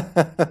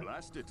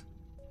 blast it.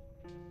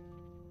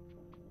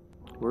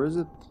 Where is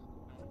it?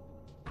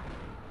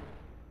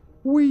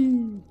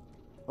 Whee!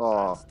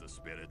 Aw. That's the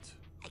spirit.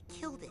 I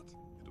killed it.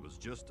 It was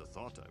just a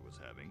thought I was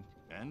having,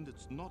 and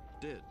it's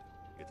not dead.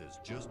 It has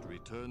just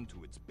returned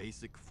to its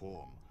basic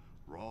form,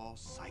 raw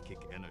psychic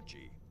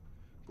energy.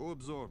 Go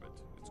absorb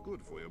it. It's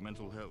good for your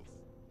mental health.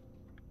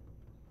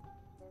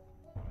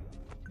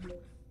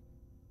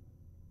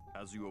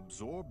 As you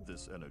absorb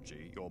this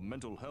energy, your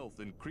mental health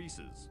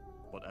increases.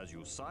 But as you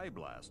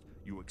Psyblast,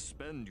 you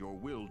expend your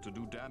will to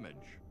do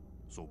damage.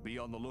 So be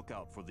on the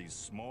lookout for these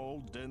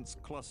small, dense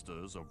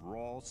clusters of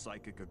raw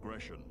psychic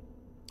aggression.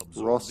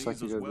 Absorb Raw these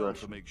psychic as well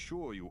aggression. to make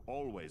sure you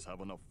always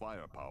have enough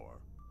firepower.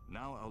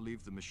 Now I'll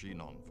leave the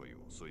machine on for you,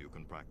 so you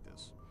can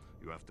practice.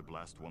 You have to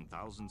blast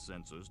 1,000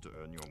 sensors to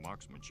earn your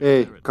marksmanship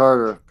Hey, merit.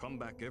 Carter. Come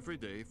back every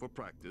day for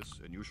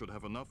practice, and you should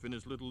have enough in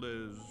as little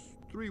as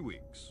 3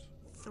 weeks.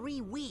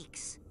 3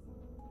 weeks?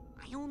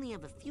 I only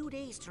have a few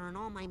days to earn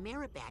all my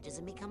merit badges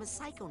and become a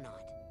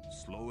Psychonaut.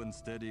 Slow and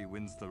steady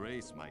wins the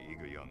race, my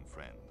eager young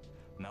friend.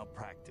 Now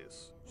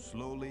practice,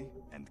 slowly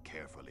and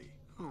carefully.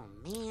 Oh,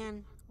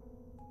 man.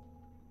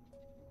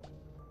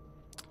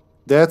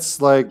 That's...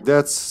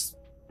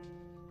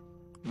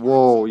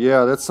 Whoa,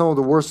 yeah, that's some of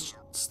the worst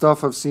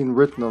stuff I've seen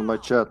written on my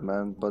chat,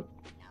 man, but...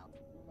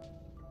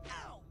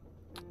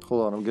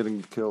 Hold on, I'm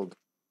getting killed.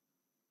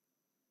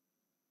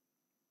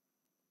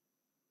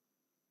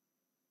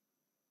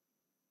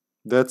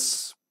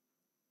 That's...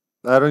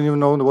 I don't even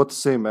know what to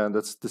say, man.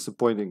 That's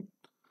disappointing.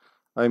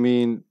 I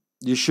mean,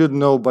 you should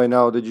know by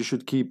now that you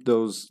should keep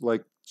those,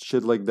 like,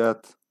 shit like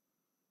that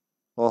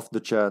off the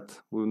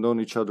chat. We've known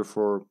each other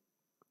for,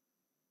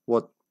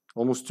 what,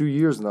 almost 2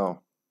 years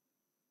now.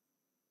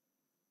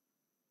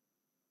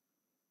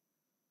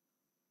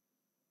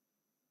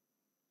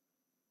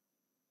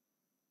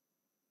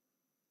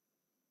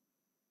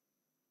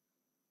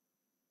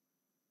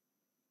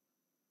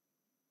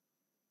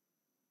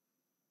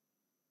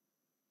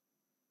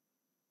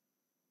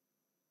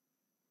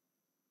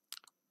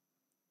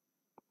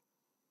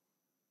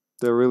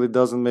 That really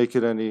doesn't make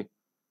it any...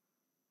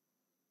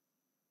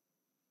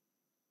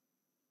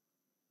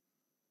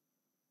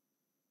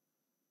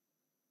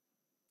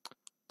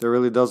 That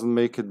really doesn't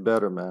make it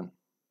better, man.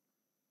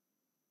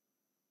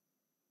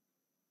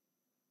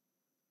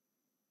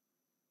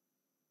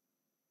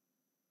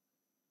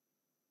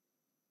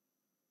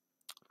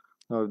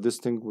 Now, if this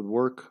thing would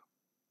work...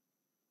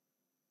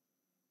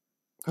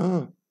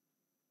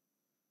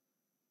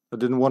 I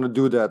didn't want to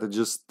do that.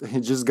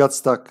 It just got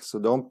stuck. So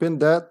don't pin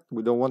that.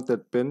 We don't want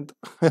that pinned.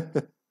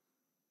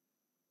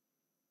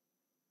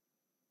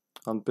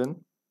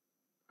 Unpin.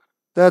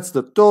 That's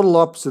the total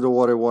opposite of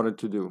what I wanted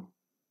to do.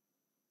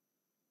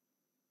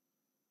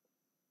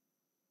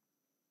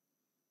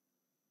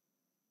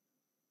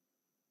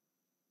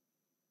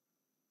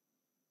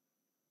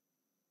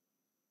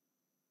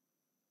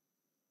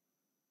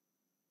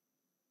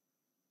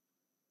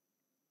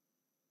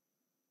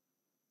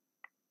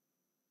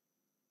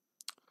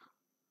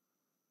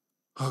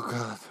 Oh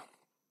God.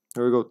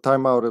 There we go.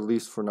 Timeout at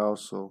least for now,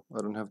 so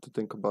I don't have to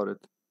think about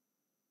it.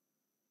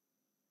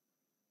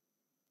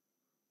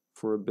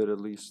 For a bit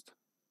at least.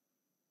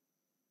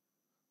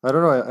 I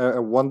don't know. I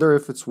wonder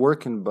if it's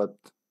working, but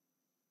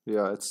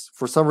yeah, it's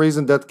for some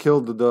reason that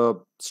killed the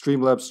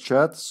Streamlabs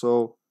chat.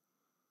 So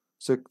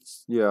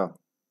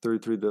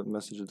 33 the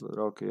messages.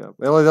 Okay, yeah.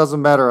 Well, it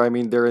doesn't matter. I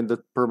mean, they're in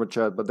the perma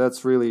chat, but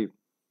that's really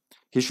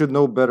He should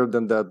know better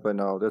than that by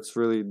now. That's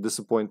really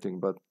disappointing,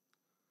 but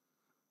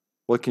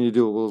what can you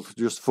do? We'll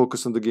just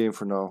focus on the game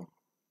for now.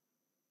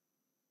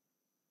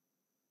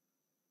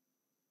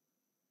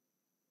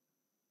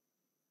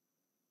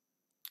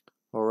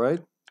 All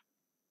right.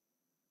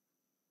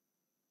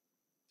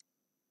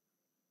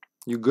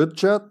 You good,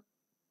 chat?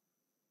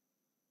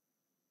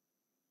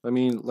 I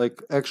mean,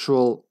 like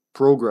actual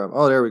program.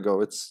 Oh, there we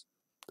go. It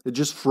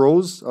just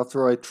froze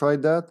after I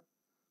tried that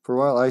for a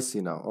while. I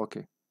see now.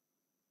 Okay.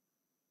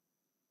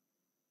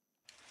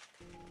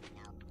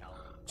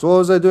 So what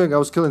was I doing? I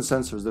was killing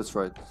sensors. That's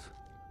right.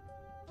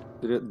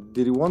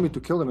 Did he want me to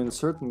kill them in a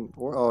certain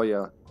or? Oh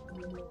yeah.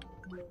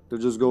 They'll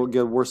just go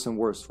get worse and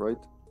worse, right?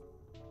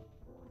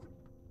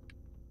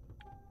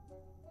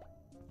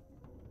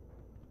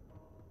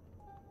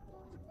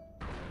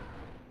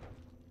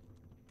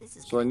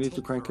 So I need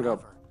to crank it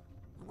up.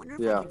 I wonder if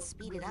Yeah. I can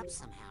speed it up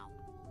somehow.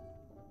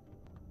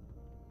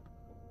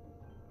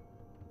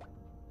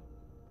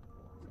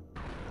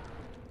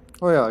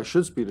 Oh yeah, I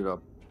should speed it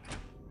up.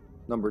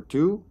 Number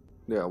 2.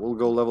 Yeah, we'll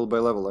go level by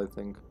level, I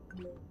think.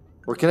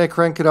 Or can I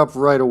crank it up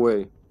right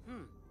away?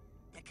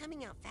 They're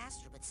coming out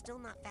faster, but still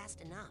not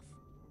fast enough.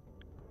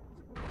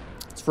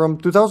 It's from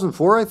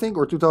 2004, I think,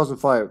 or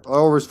 2005. I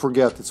always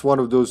forget. It's one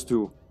of those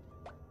two.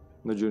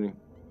 Najuni.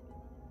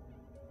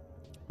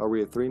 Are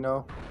we at 3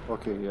 now?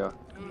 Okay, yeah.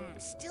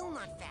 Still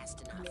not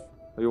fast enough.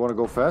 You want to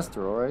go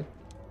faster, alright?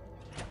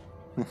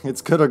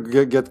 It's gonna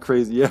get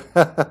crazy, yeah.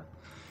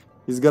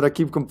 He's gotta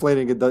keep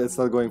complaining it's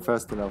not going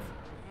fast enough.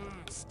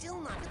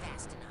 Still not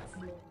fast enough.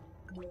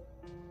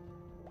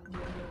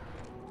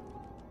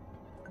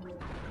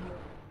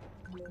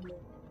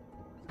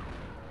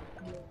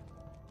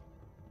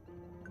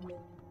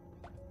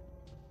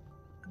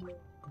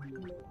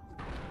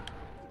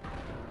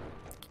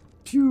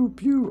 Pew,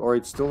 pew.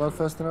 Alright, still not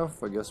fast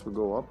enough. I guess we'll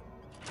go up.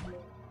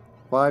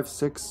 5,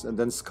 6, and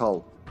then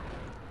skull.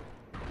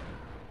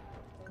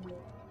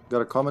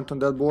 Got a comment on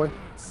that, boy?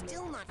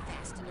 Still not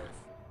fast enough.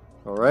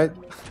 Alright.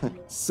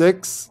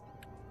 6.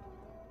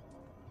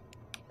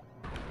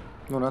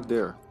 No, not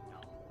there.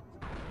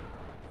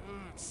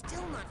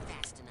 Still not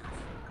fast enough.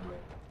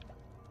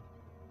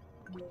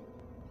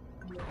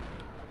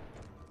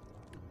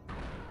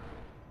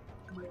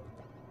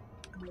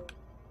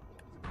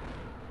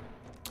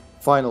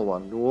 Final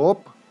one.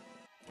 Whoop.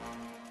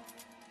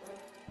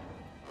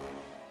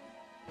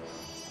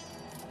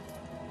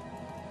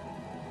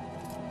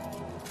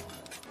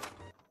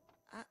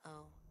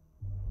 Uh-oh.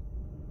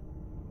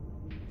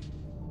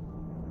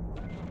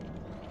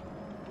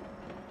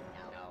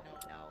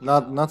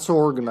 Not so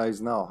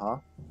organized now, huh?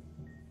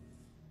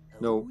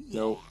 No, Yeah,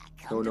 no,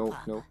 come to no,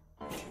 Papa. no.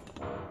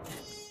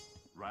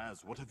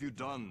 Raz, what have you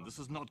done? This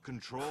is not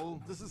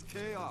control. This is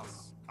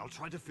chaos. I'll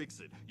try to fix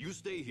it. You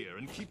stay here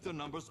and keep the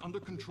numbers under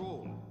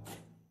control.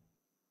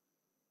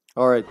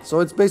 Alright, so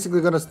it's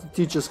basically gonna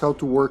teach us how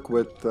to work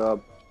with,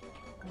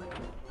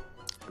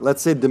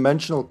 let's say,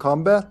 dimensional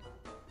combat.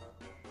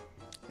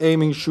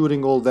 Aiming,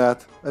 shooting, all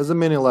that, as a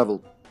mini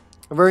level.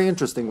 A very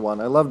interesting one.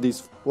 I love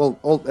these.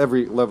 Well,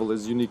 every level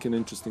is unique and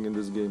interesting in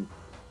this game.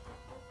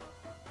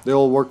 They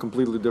all work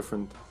completely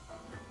different.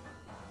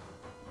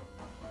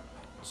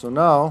 So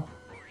now,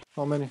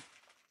 how many?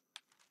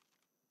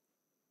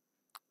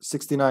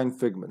 69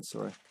 figments,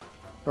 alright.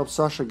 Help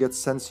Sasha get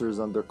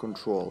sensors under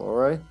control,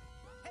 alright?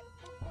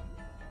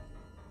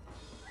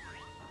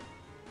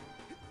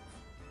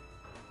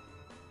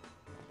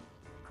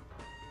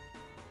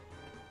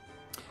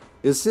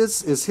 Is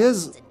his... It's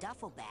a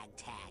duffel bag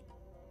tag.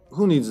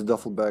 Who needs a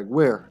duffel bag?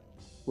 Where?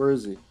 Where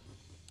is he?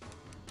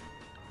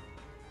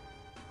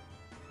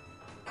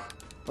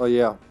 Oh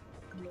yeah.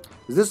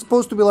 Is this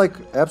supposed to be like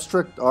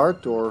abstract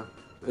art or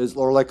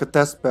like a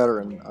test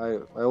pattern? I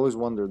always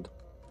wondered.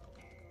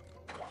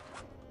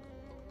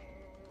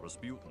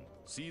 Razputin,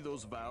 see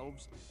those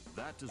valves?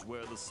 That is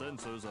where the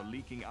sensors are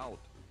leaking out.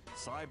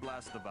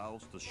 Psy-blast the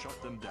valves to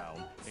shut them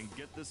down and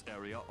get this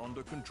area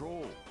under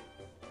control.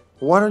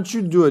 Why don't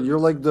you do it? You're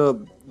like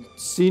the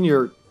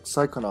senior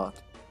Psychonaut.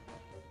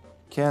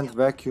 Can't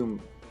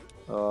vacuum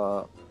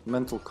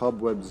mental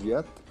cobwebs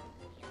yet.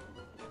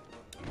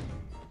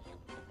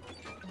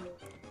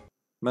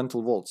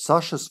 Mental Vault.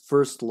 Sasha's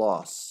first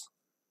loss.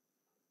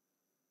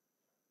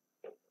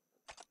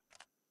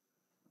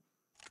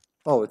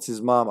 Oh, it's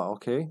his mama.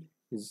 Okay,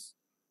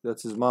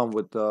 that's his mom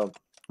with a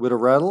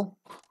rattle.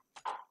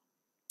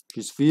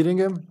 She's feeding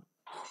him.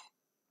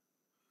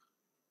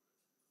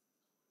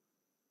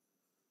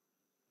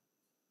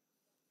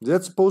 Is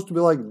that supposed to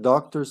be like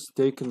doctor's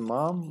taken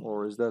mom,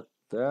 or is that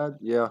dad?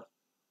 Yeah.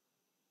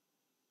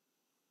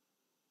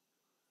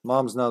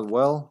 Mom's not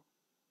well.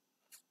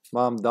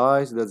 Mom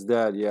dies. That's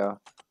dad. Yeah.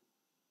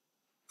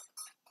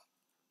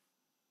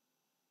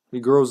 He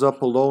grows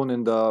up alone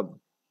in the,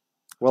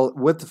 well,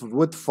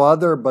 with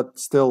father, but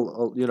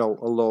still, you know,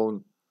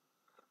 alone.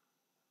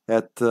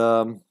 At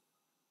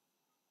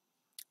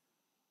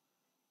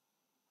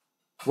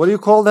what do you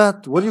call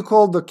that? What do you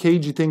call the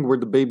cagey thing where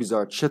the babies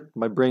are? Shit,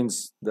 my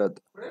brain's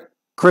dead.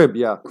 Crib,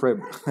 yeah, crib.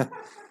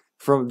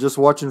 From just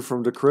watching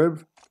from the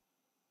crib.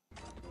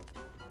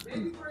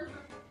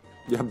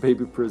 Yeah,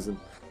 baby prison.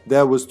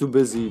 Dad was too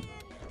busy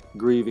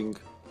grieving.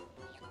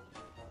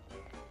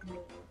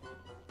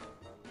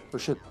 Oh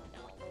shit.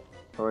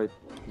 Alright,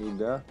 need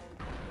that.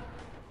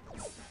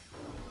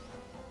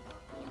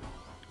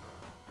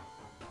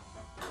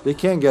 They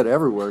can't get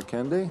everywhere,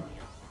 can they?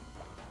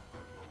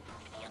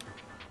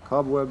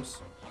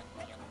 Cobwebs.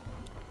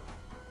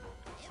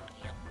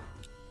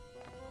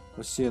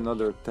 Let's see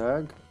another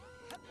tag.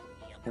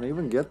 Can I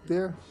even get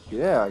there?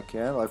 Yeah, I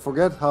can. I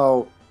forget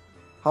how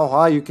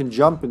high you can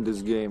jump in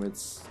this game.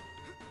 It's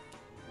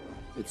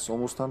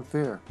almost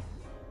unfair.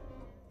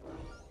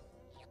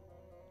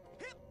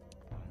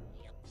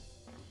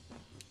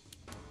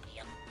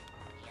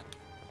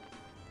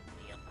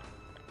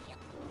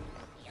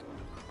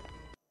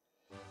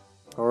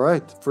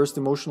 Alright, first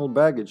emotional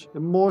baggage.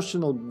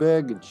 Emotional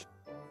baggage.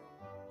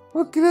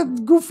 Look at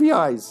that goofy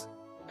eyes.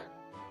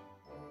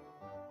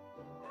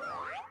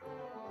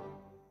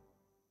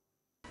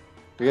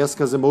 I guess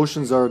because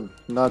emotions are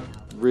not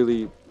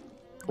really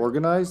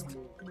organized.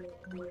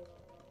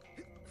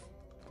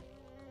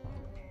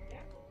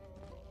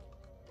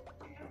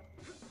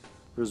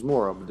 There's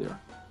more up there.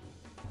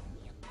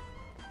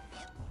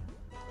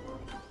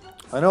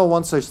 I know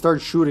once I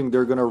start shooting,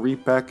 they're gonna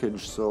repackage,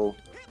 so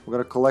I'm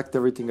gonna collect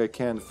everything I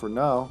can for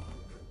now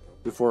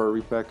before I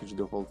repackage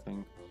the whole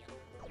thing.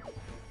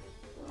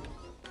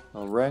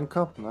 I'll rank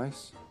up,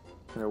 nice.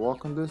 Can I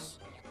walk on this?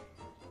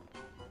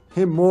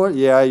 Him more?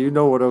 Yeah, you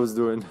know what I was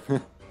doing.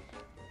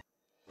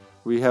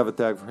 We have a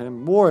tag for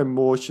him. More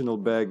emotional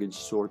baggage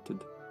sorted.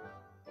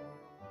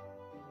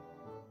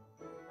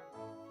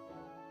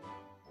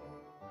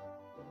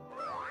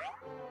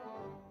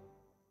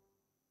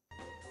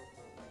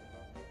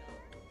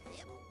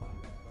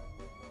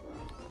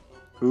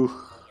 Ooh.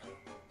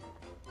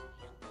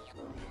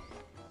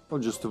 I'll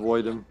just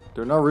avoid them.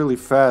 They're not really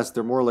fast,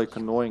 they're more like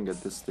annoying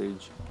at this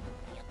stage.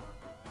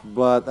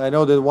 But I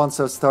know that once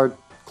I start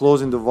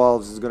closing the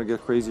valves, it's gonna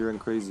get crazier and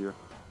crazier.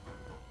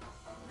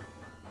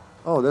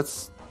 Oh,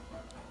 that's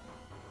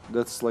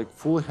like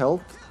full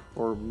health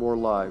or more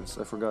lives,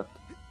 I forgot.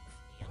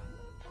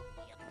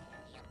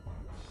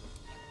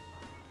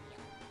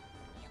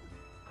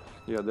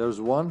 Yeah, there's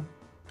one.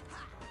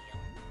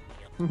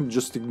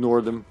 Just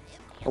ignore them.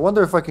 I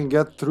wonder if I can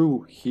get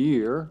through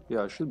here.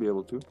 Yeah, I should be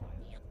able to.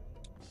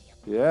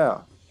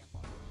 Yeah.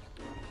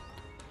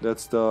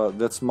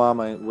 That's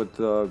Mama with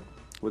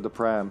the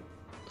pram.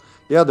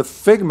 Yeah, the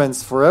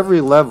figments for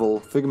every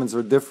level, figments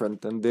are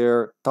different and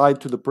they're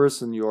tied to the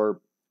person you're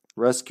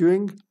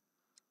rescuing.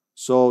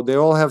 So they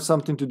all have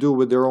something to do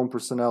with their own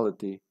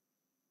personality.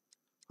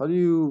 How do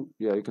you...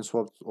 Yeah, you can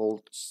swap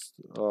all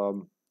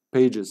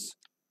pages.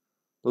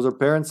 Those are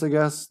parents, I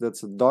guess.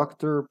 That's a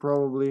doctor,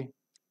 probably.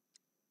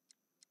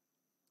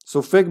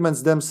 So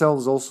figments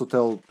themselves also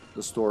tell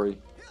the story.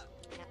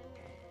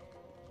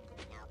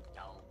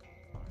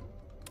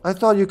 I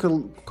thought you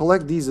could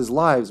collect these as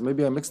lives.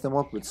 Maybe I mixed them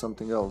up with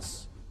something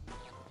else.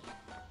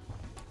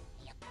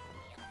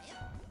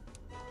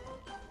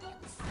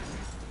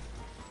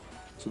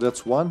 So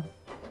that's one.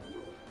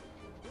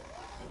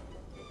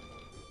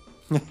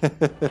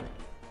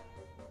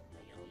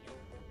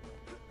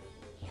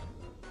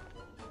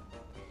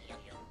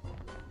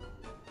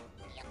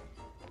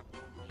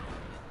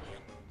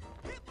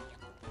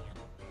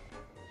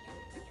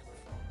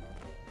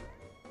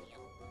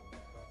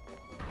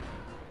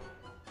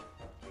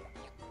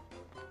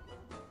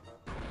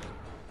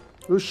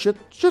 Oh shit,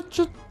 shit,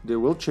 shit. They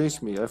will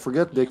chase me. I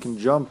forget they can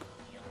jump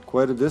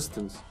quite a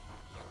distance.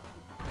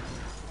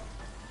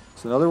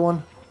 It's another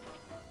one.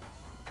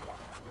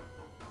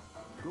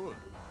 Good.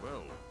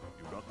 Well,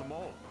 you got them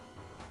all.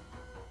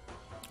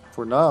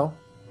 For now.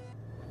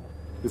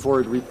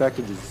 Before it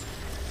repackages.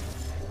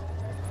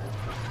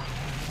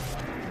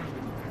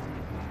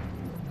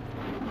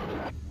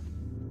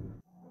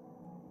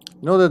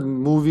 You know that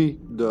movie,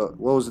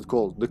 what was it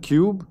called? The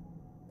Cube?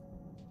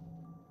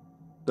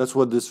 That's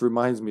what this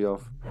reminds me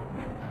of.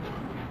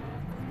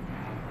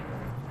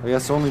 I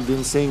guess only the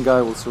insane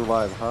guy will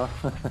survive, huh?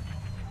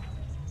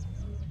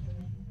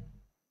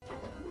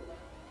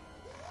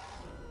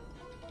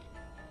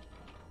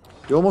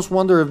 You almost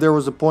wonder if there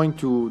was a point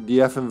to the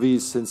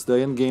FMVs since the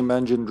in-game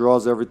engine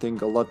draws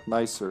everything a lot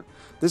nicer.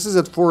 This is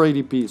at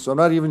 480p, so I'm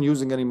not even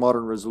using any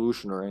modern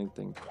resolution or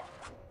anything.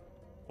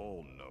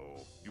 Oh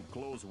no. You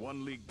close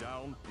one leak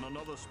down and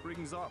another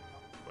springs up.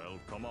 Well,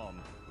 come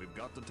on. We've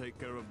got to take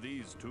care of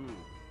these too.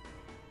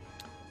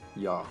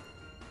 Yeah.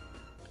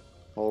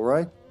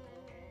 Alright.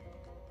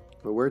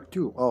 But where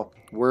to? Oh,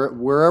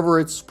 wherever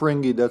it's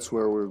springy, that's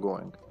where we're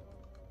going.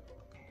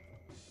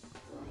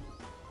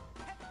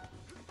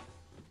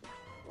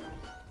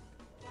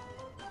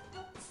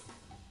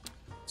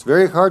 It's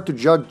very hard to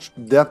judge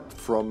depth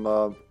from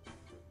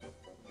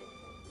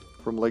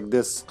like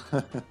this.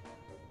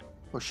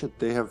 Oh shit,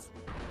 they have...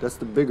 That's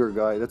the bigger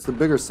guy. That's the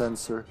bigger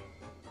sensor.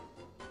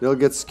 They'll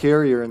get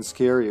scarier and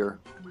scarier.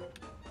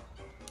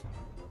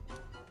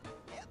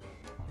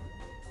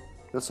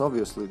 That's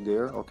obviously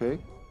there, okay.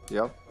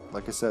 Yep,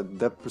 like I said,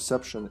 depth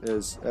perception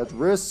is at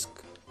risk.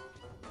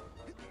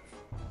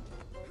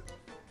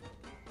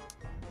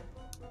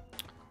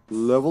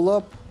 Level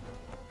up.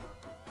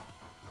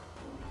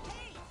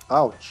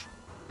 Ouch.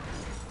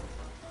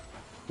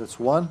 That's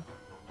one.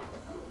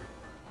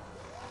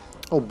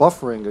 Oh,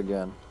 buffering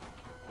again.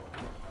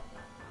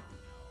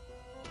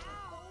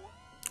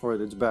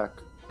 Alright, it's back.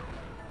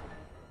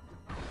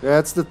 Yeah,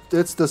 it's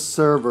the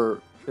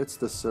server. It's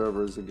the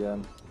servers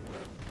again.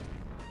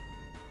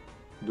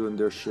 Doing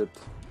their shit.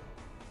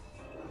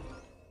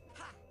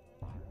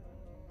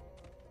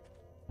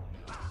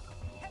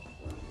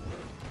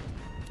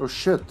 Oh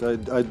shit,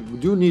 I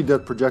do need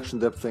that projection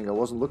depth thing. I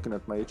wasn't looking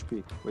at my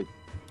HP. Wait,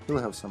 he'll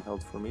have some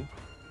health for me.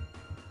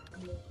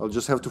 I'll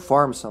just have to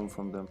farm some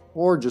from them.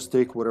 Or just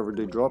take whatever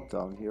they drop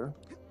down here.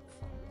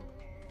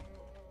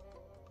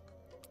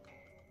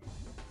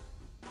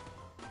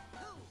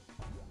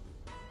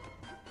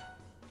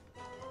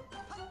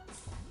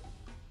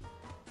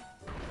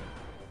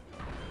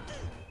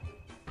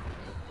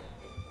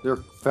 They're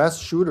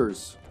fast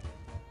shooters.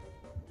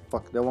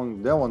 Fuck, that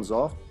one's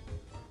off.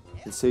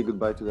 Let's say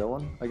goodbye to that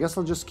one. I guess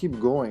I'll just keep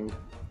going.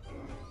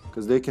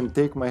 Because they can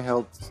take my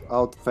health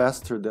out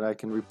faster than I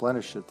can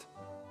replenish it.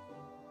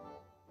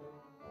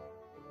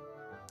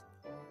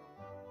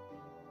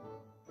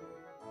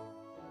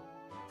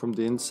 From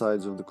the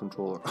insides of the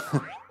controller.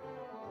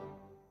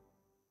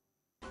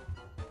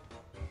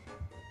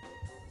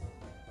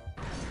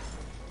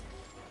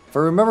 If I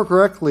remember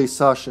correctly,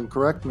 Sasha, and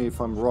correct me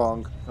if I'm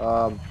wrong,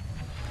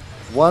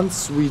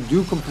 once we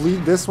do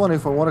complete this one,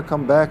 if I want to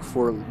come back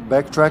for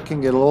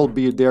backtracking, it'll all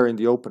be there in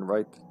the open,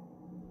 right?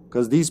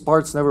 Because these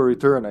parts never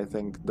return, I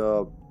think,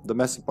 the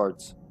messy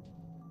parts.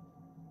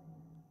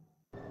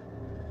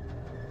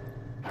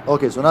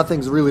 Okay, so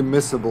nothing's really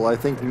missable. I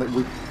think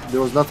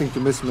there was nothing to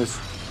miss.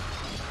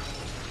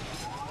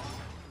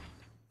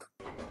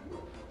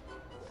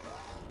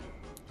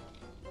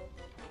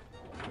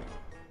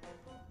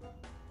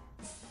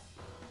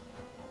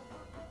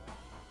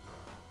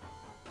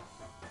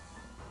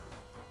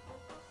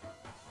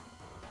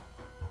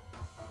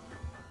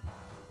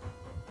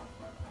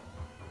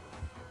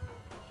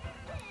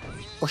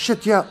 Oh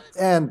shit, yeah,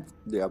 and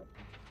yeah.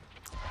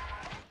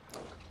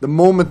 The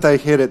moment I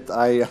hit it,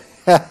 I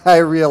I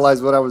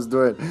realized what I was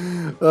doing.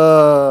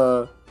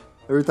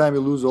 Every time you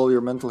lose all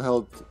your mental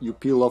health, you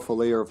peel off a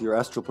layer of your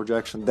astral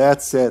projection.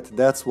 That's it.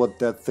 That's what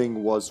that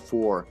thing was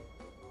for.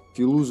 If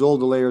you lose all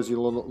the layers, you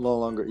no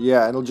longer...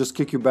 Yeah, and it'll just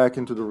kick you back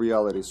into the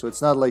reality. So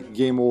it's not like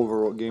game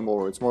over or game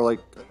over. It's more like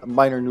a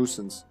minor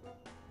nuisance.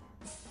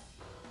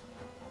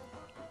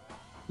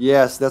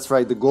 Yes, that's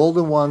right. The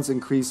golden ones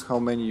increase how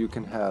many you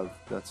can have.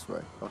 That's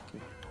right. Okay.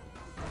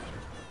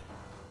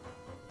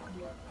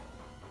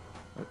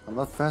 I'm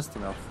not fast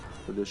enough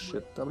for this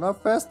shit. I'm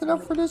not fast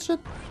enough for this shit.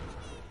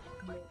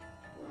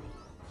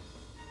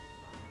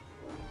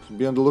 So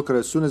be on the lookout.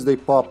 As soon as they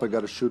pop, I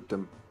gotta shoot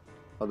them.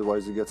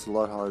 Otherwise, it gets a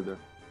lot harder.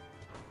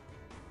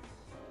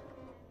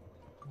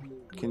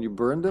 Can you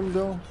burn them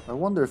though? I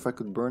wonder if I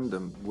could burn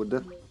them. Would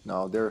that?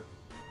 No, they're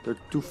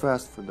too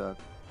fast for that.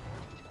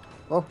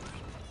 Oh.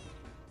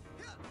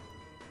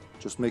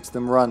 Just makes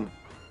them run.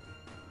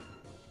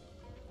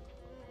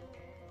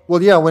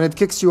 Well, yeah, when it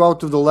kicks you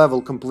out of the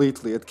level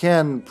completely, it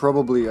can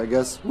probably, I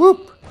guess,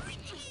 whoop!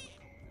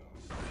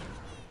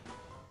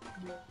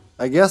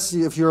 I guess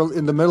if you're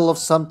in the middle of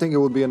something, it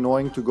would be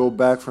annoying to go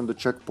back from the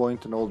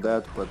checkpoint and all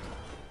that, but...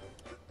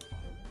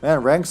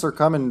 Man, ranks are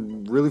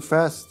coming really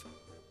fast.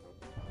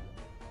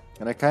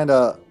 And I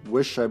kinda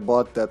wish I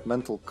bought that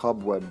mental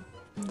cobweb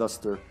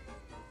duster.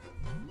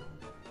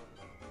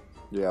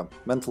 Yeah,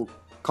 mental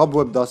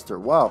cobweb duster.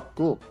 Wow,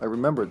 cool. I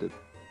remembered it.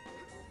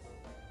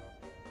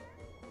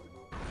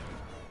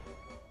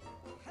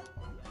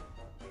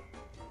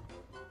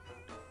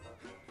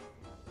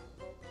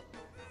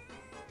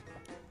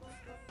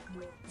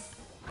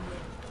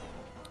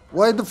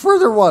 Why the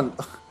further one?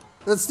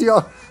 That's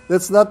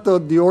not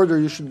the order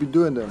you should be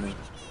doing them.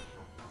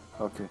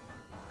 Okay.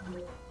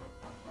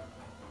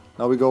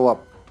 Now we go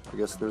up. I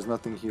guess there's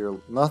nothing here.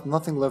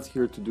 Nothing left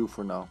here to do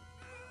for now.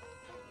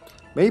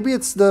 Maybe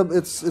it's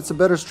a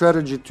better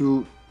strategy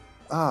to...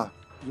 Ah,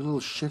 you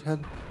little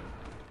shithead.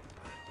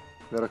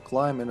 Gotta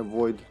climb and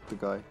avoid the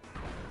guy.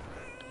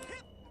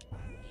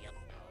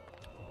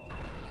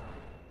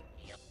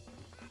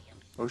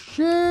 Oh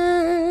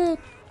shit!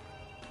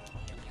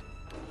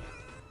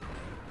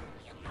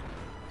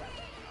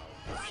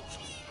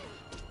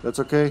 That's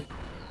okay.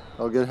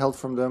 I'll get help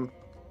from them,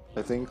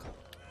 I think.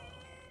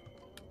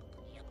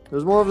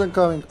 There's more of them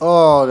coming.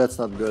 Oh, that's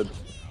not good.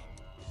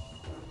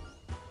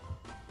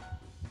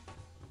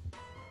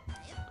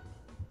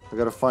 I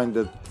gotta find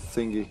that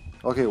thingy.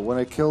 Okay, when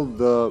I killed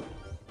the...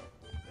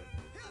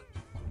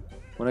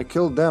 When I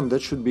killed them,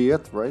 that should be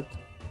it, right?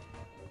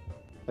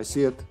 I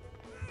see it.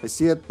 I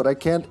see it, but I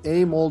can't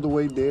aim all the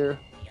way there.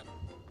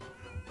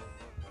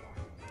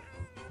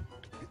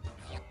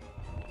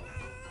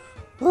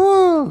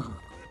 Oh.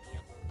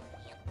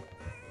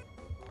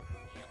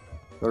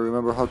 I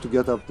remember how to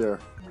get up there.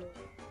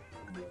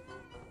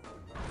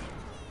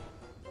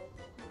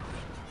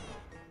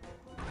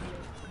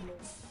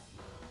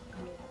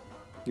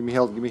 Give me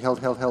health,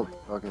 health.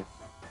 Okay.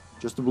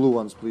 Just the blue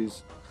ones,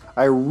 please.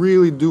 I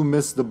really do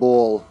miss the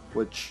ball,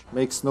 which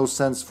makes no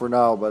sense for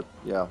now, but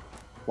yeah.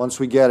 Once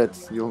we get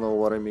it, you'll know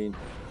what I mean.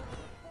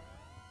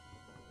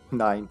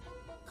 9.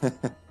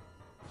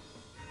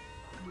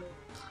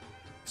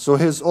 So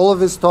all of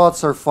his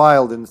thoughts are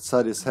filed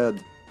inside his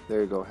head.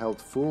 There you go,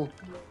 health full.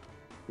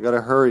 You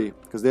gotta hurry,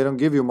 because they don't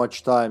give you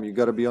much time. You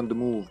gotta be on the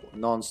move,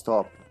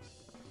 non-stop.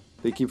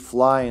 They keep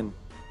flying.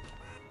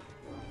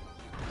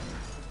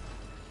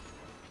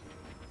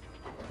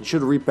 You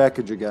should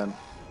repackage again.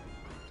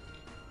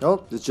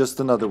 Nope, it's just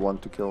another one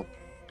to kill.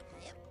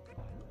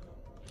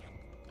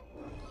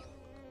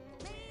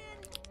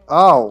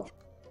 Ow!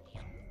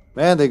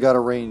 Man, they got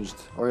arranged.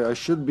 Or I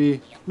should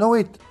be... No,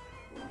 wait!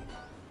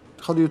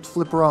 How do you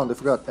flip around? I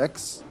forgot.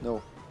 X?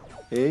 No.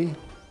 A?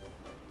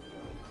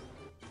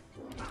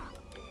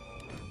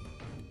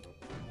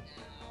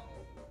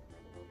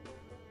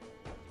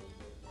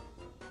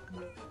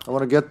 I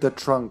want to get that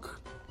trunk.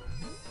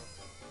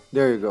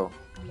 There you go.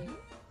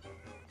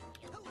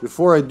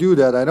 Before I do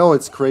that, I know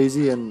it's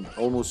crazy and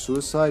almost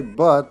suicide,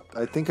 but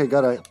I think I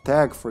got a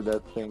tag for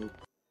that thing.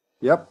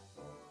 Yep.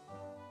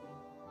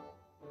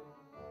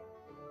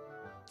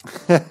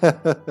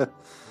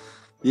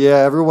 Yeah,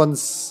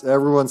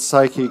 everyone's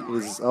psychic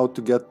is out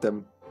to get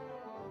them.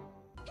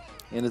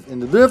 In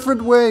a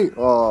different way.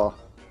 Oh.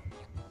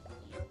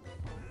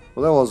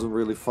 Well, that wasn't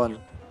really fun.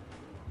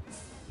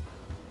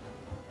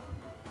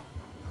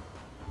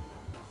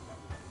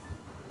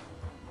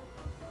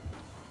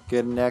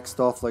 Getting axed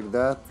off like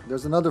that.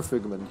 There's another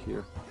figment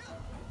here.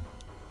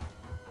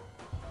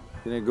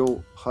 Can I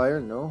go higher?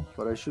 No,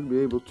 but I should be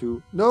able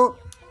to. No!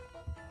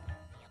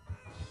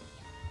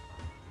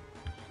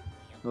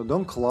 No,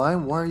 don't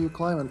climb. Why are you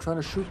climbing? I'm trying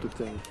to shoot the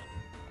thing.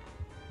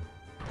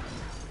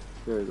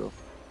 There you go.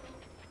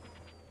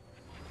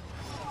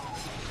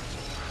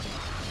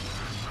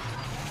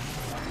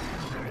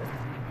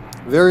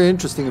 Very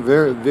interesting,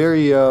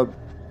 very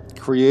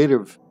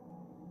creative.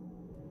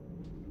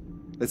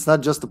 It's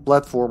not just a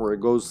platformer, it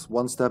goes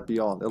one step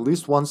beyond. At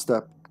least one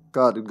step.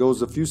 God, it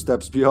goes a few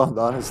steps beyond,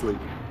 honestly.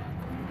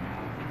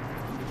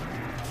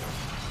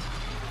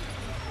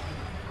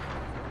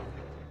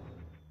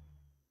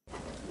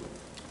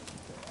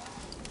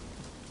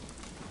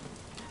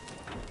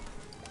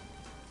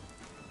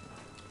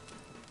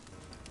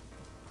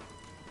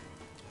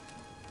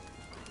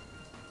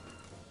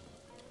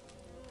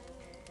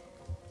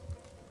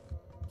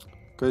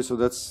 Okay, so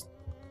that's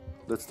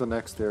the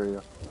next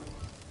area.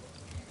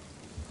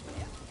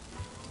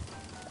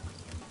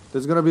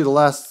 That's gonna be the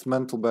last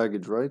mental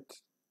baggage, right?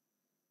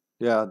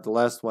 Yeah, the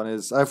last one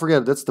is... I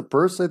forget, that's the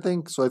purse, I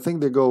think. So I think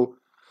they go...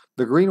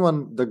 The green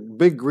one, the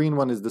big green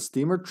one is the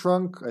steamer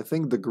trunk. I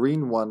think the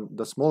green one,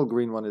 the small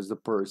green one is the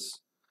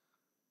purse.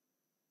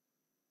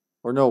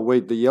 Or no,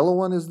 wait, the yellow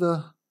one is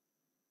the...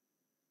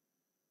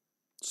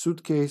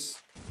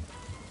 suitcase.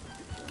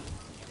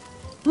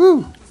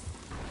 Woo!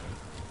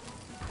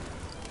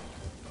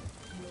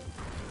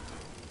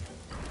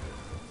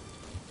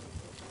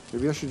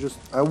 Maybe I should just...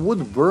 I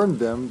would burn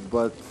them,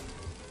 but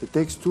it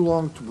takes too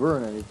long to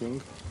burn anything.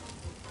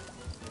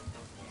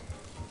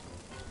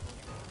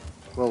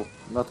 Well,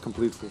 not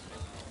completely.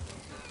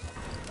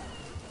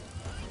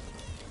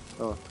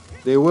 Oh,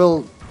 they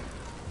will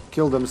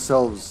kill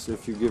themselves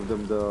if you give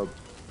them the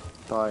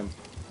time.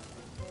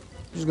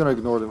 I'm just gonna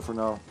ignore them for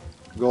now.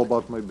 Go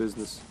about my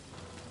business.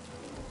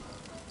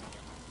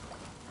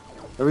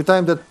 Every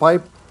time that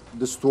pipe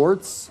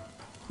distorts,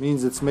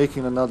 means it's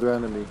making another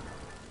enemy.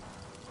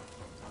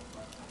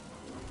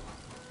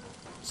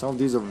 Some of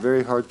these are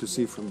very hard to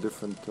see from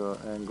different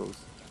angles.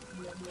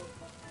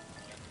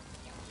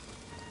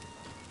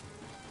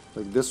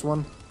 Like this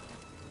one.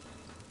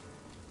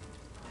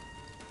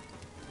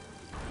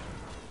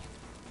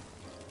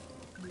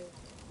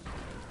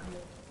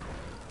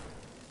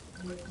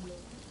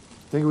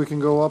 Think we can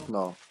go up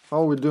now.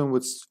 How are we doing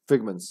with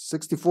figments?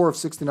 64 of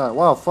 69.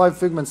 Wow, 5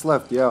 figments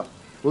left. Yeah,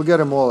 we'll get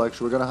them all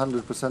actually. We're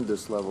gonna 100%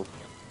 this level.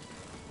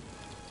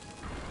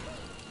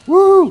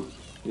 Woo!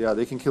 Yeah,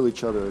 they can kill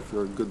each other if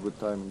you're good with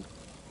timing.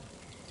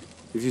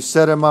 If you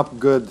set them up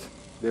good,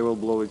 they will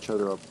blow each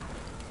other up.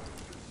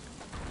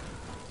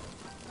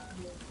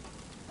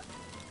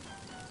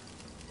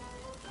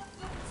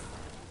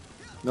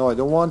 No, I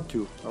don't want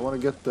to. I want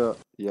to get the...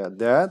 Yeah,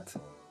 that.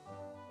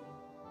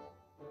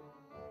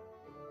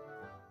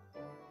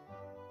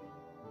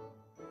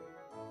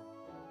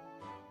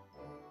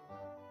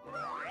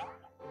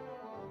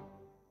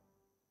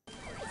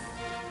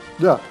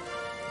 Yeah.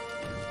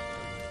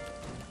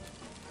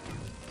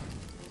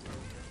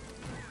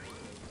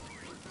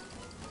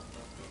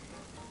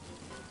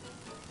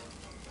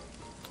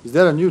 Is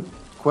that a new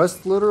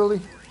quest, literally?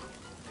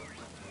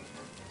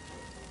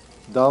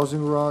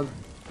 Dowsing rod.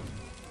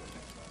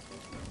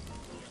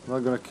 I'm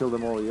not gonna kill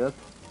them all yet,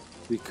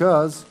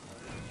 because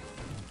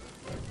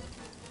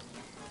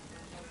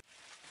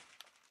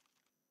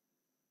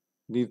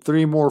need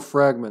 3 more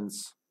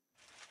fragments.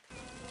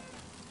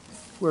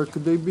 Where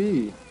could they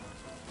be?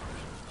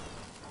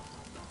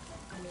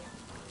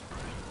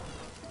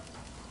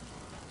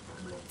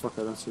 Fuck,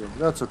 I don't see them.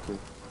 That's okay.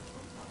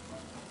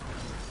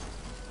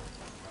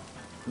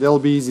 they'll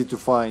be easy to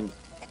find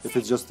if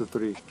it's just the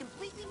 3. I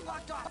completely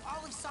blocked off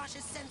all of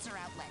Sasha's sensor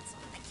outlets.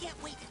 I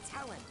can't wait to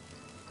tell him.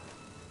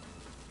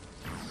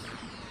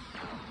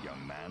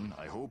 Young man,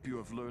 I hope you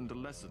have learned a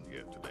lesson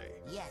here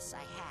today. Yes,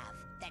 I have.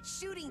 That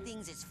shooting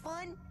things is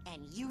fun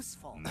and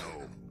useful.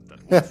 No,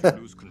 that once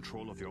you lose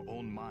control of your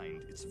own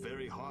mind, it's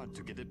very hard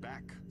to get it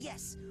back.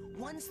 Yes,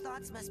 one's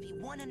thoughts must be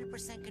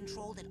 100%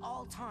 controlled at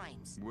all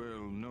times.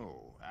 Well,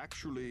 no.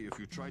 Actually, if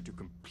you try to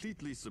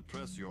completely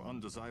suppress your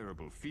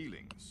undesirable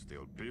feelings,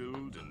 they'll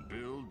build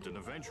and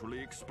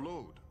eventually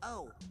explode.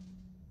 Oh,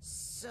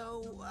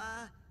 so,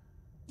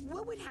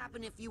 what would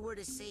happen if you were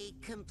to, say,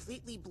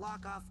 completely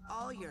block off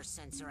all your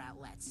sensor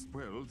outlets?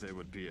 Well, there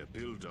would be a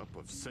buildup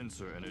of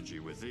sensor energy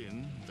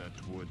within that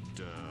would,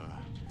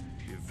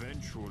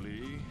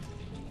 eventually...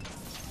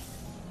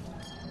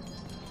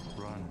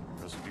 Run,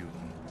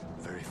 Razputin.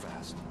 Very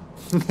fast.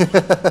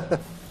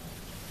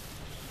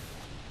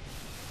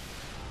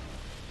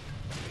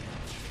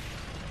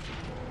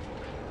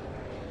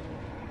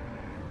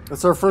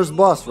 That's our first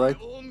boss, right?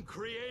 My own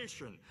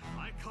creation.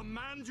 I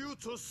command you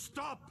to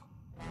stop.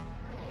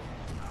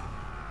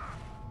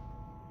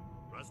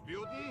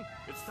 Razputin,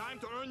 it's time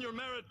to earn your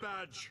merit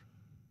badge.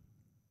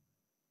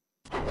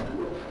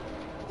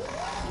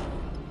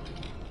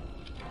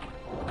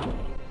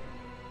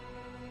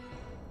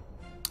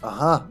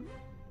 Aha.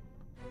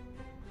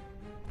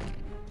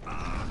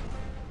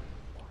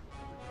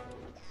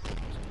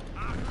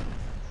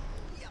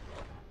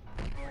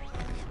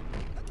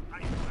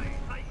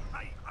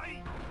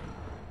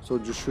 So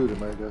just shoot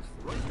him, I guess.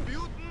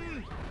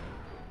 Razputin!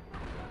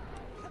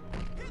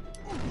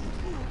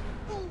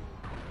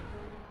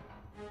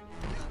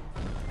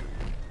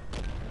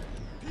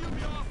 Peel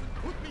me off and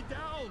put me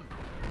down.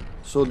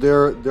 So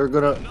they're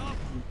gonna,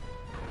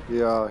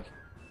 yeah,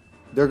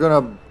 they're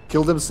gonna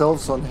kill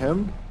themselves on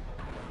him,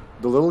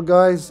 the little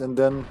guys, and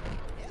then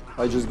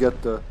I just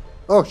get the.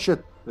 Oh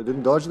shit! They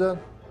didn't dodge that.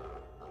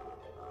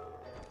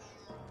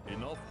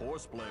 Enough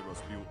horseplay,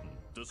 Razputin.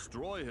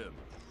 Destroy him.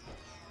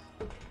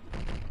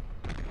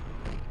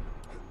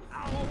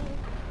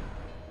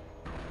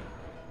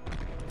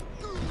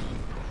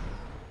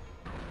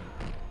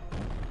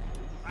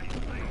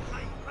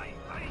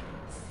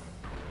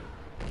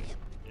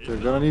 They're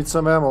gonna need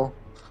some ammo.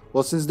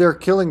 Well, since they're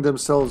killing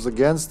themselves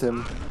against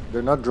him,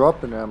 they're not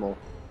dropping ammo,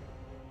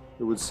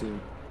 it would seem.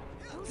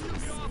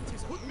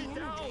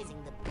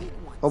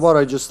 How about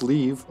I just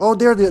leave? Oh,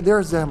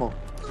 there's ammo.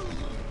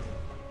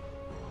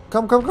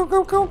 Come.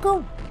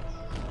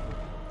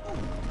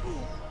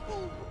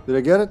 Did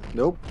I get it?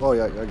 Nope. Oh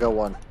yeah, I got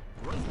one.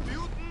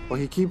 Oh,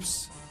 he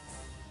keeps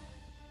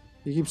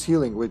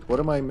healing. Wait, what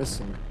am I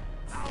missing?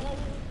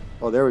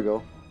 Oh, there we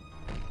go.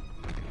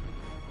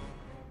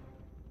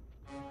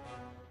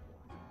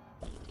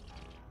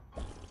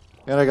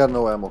 And I got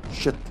no ammo.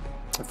 Shit.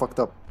 I fucked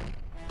up.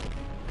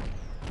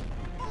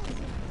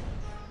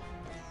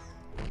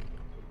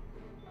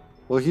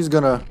 Well, he's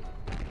gonna...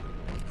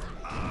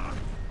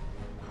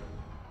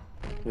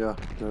 Yeah,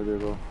 there you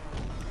go.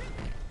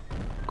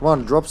 Come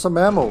on, drop some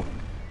ammo.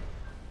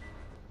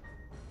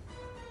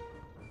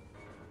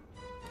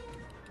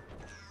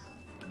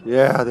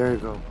 Yeah, there you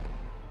go.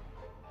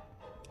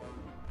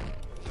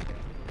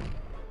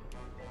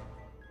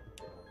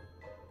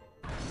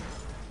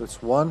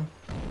 That's one.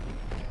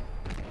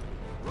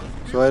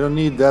 So I don't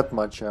need that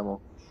much ammo.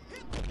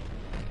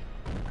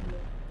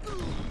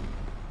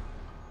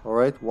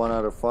 Alright, 1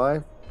 out of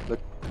 5.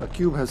 A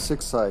cube has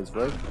 6 sides,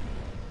 right?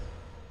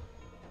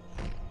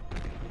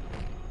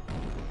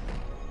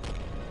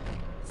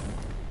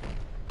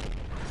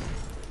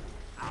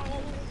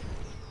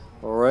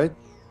 Alright,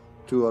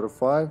 2 out of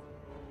 5.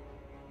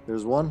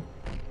 There's one.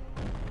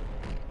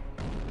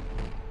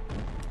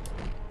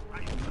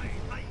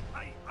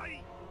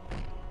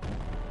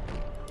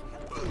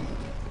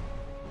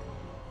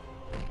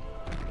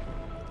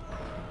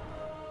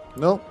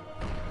 No.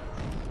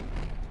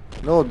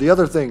 No, the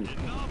other thing.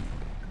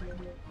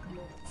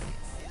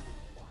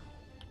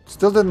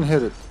 Still didn't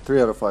hit it.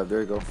 3 out of 5.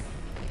 There you go.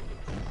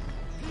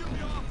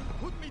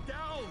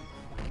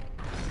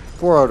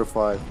 4 out of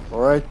 5.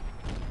 Alright.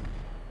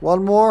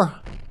 One more.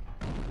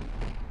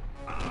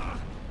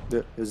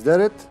 Is that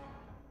it?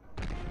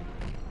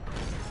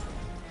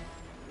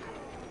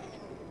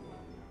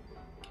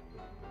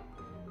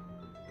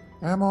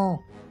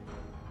 Ammo.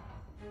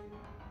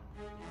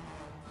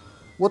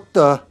 What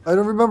the? I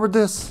don't remember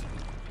this.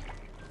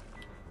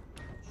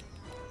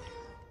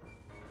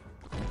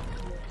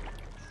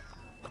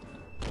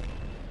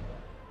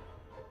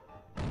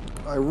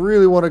 I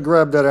really want to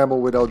grab that ammo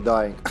without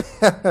dying.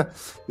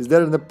 Is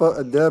that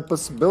a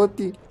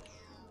possibility?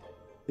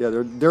 Yeah,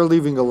 they're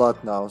leaving a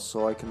lot now,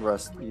 so I can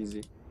rest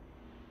easy.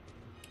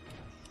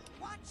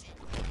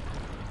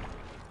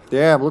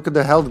 Damn, look at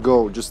the health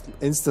go just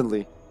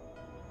instantly.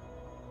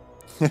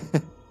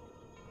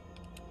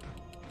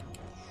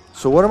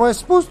 So what am I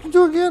supposed to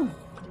do again?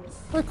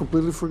 I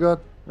completely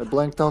forgot. I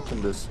blanked out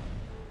on this.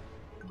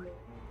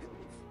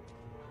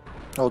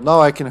 Oh,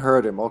 now I can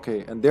hurt him.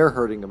 Okay, and they're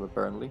hurting him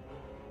apparently.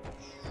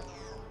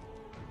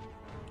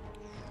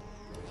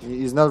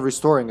 He's not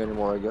restoring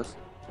anymore, I guess.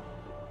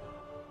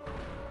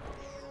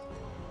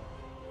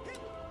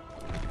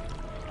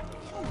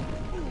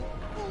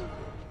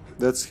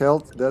 That's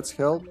health, that's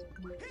health.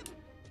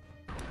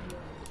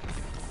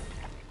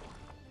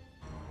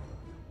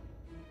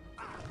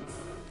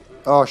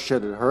 Oh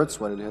shit, it hurts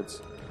when it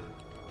hits.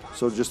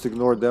 So just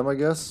ignore them, I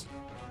guess.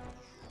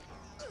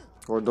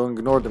 Or don't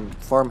ignore them,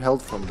 farm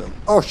health from them.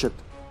 Oh shit!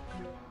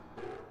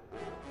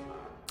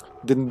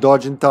 Didn't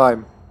dodge in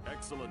time.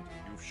 Excellent.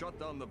 You've shut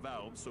down the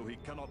valve so he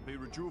cannot be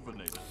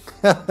rejuvenated.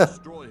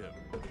 Destroy him.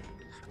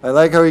 I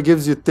like how he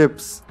gives you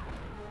tips.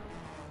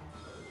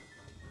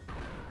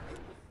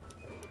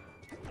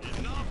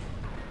 Enough.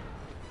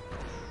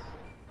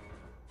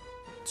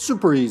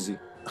 Super easy.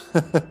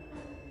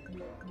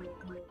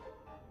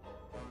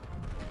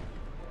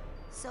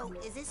 So,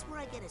 is this where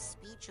I get a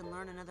speech and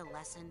learn another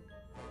lesson?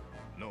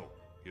 No.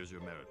 Here's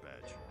your merit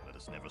badge. Let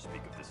us never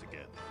speak of this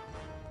again.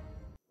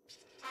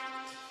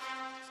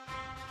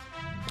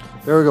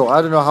 There we go.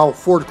 I don't know how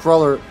Ford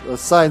Cruller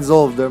assigns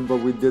all of them, but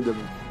we did them.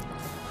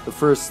 The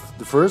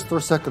first or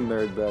second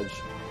merit badge.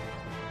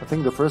 I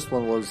think the first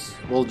one was,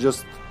 well,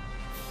 just,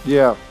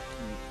 yeah,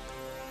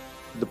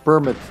 the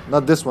permit.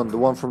 Not this one, the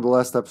one from the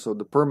last episode.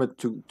 The permit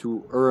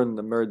to earn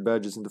the merit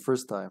badges in the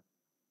first time.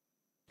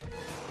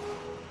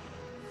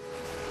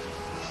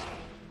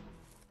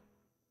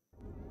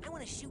 I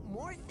want to shoot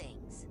more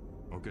things.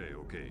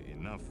 Okay,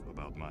 enough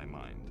about my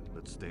mind.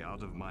 Let's stay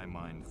out of my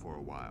mind for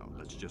a while.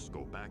 Let's just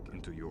go back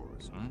into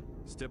yours, huh?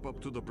 Step up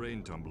to the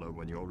brain tumbler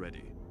when you're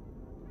ready.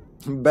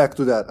 Back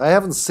to that. I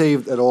haven't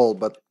saved at all,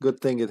 but good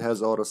thing it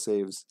has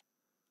autosaves.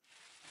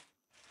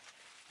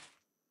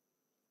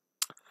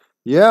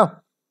 Yeah.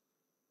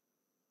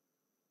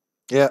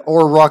 Yeah,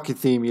 or Rocky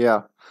theme,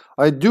 yeah.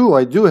 I do,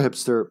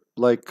 hipster.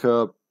 Like,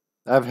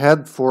 I've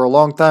had for a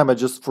long time. I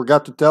just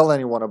forgot to tell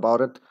anyone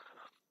about it.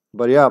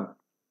 But yeah,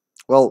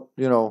 well,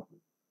 you know,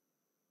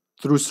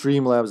 through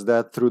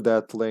Streamlabs, through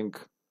that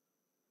link.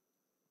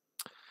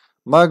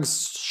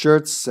 Mugs,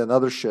 shirts, and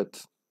other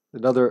shit.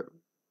 Another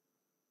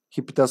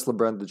HippyTesla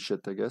branded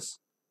shit, I guess.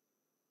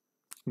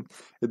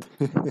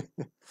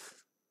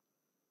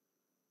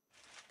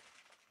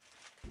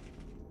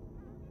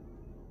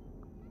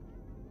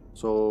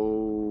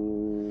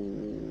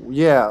 So,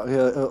 yeah,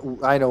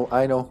 I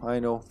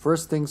know.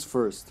 First things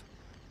first.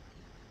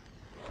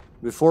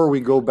 Before we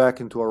go back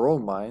into our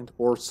own mind,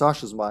 or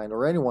Sasha's mind,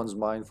 or anyone's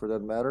mind for that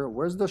matter,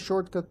 where's the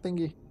shortcut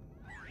thingy?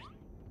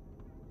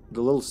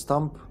 The little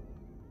stump?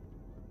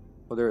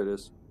 Oh, there it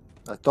is.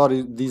 I thought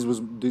these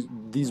were boxes.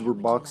 Where would you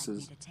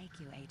like me to take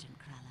you, Agent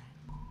Cruller?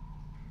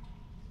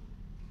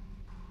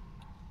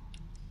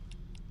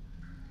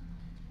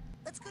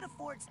 Let's go to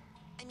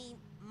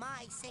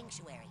my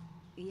sanctuary.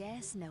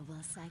 Yes, noble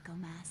Psycho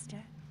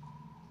Master.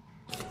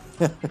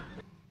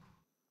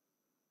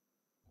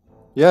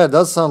 Yeah, it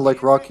does sound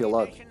like Rocky a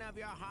lot. Of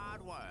your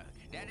hard work,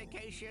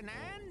 dedication,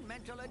 and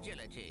mental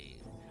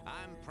agility,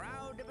 I'm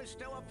proud to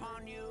bestow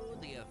upon you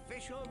the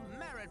official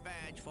merit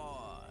badge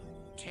for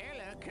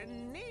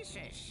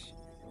telekinesis.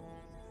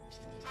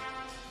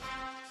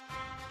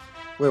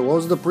 Wait, what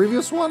was the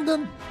previous one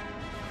then?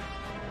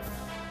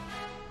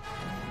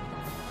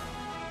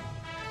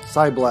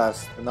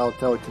 Psyblast, and now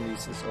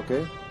telekinesis,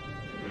 okay?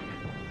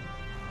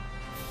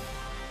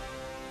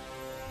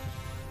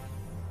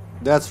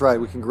 That's right,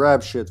 we can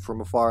grab shit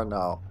from afar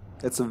now.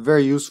 It's a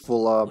very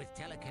useful, With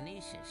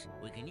telekinesis,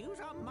 we can use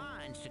our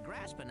minds to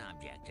grasp an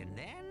object and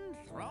then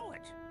throw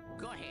it.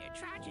 Go ahead,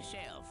 try it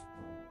yourself.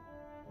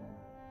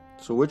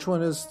 So which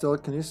one is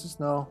telekinesis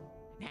now?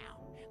 Now,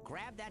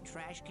 grab that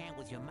trash can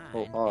with your mind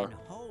Oh, R. and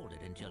hold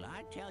it until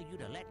I tell you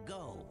to let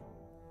go.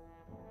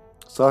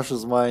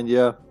 Sasha's mind,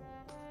 yeah.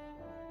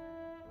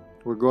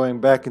 We're going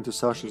back into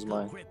Sasha's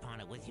mind. Grip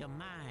on it with your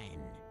mind.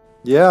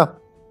 Yeah,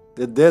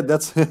 it did.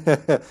 That's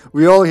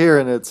we all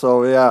hearing it.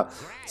 So yeah,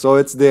 so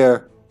it's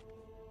there.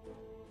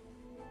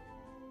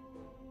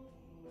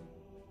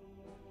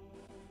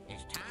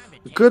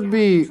 It could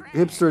be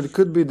hipster. It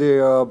could be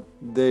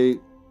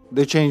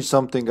they changed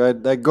something.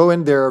 I go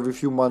in there every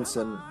few months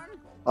and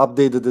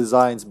update the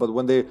designs. But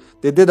when they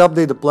did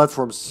update the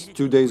platforms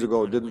 2 days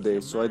ago, didn't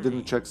they? So I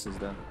didn't check since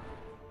then.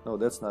 No,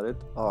 that's not it.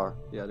 R.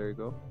 Yeah, there you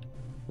go.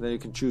 And then you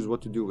can choose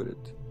what to do with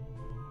it.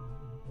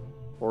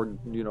 Or,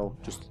 you know,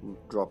 just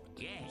drop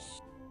it.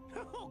 Yes.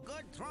 Oh,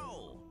 good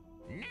throw.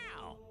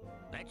 Now,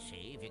 let's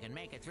see if you can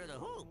make it through the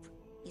hoop.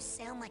 You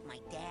sound like my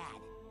dad.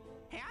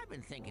 Hey, I've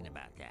been thinking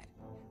about that.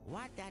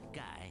 Why'd that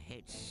guy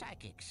hate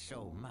psychics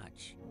so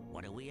much?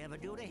 What did we ever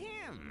do to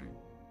him?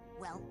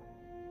 Well,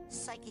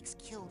 psychics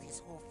killed his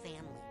whole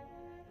family.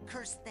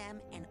 Cursed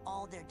them and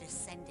all their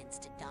descendants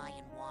to die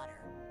in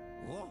water.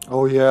 Whoa.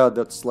 Oh yeah,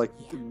 that's like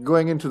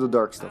going into the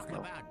dark stuff Talk now.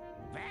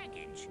 about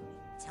baggage.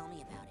 Tell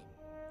me about it.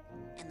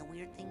 And the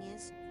weird thing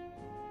is,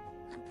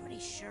 I'm pretty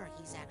sure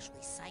he's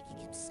actually psychic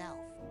himself.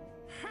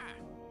 Ha!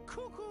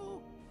 Cuckoo!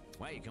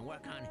 Well, you can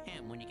work on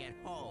him when you get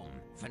home.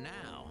 For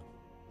now.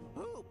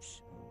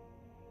 Oops.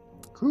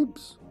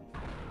 Oops.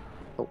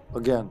 Oh,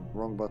 again,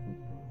 wrong button.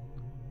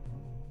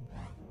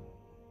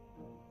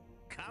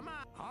 Come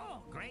on.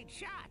 Oh, great. Great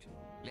shot.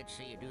 Let's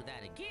see you do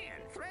that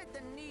again. Thread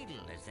the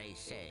needle, as they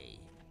say.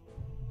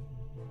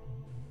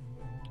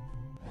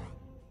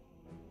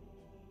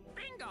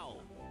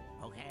 Bingo.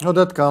 Okay. Oh,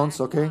 that counts,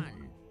 last okay.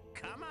 one.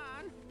 Come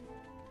on.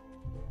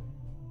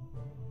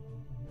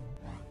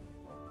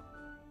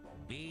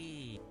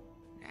 B.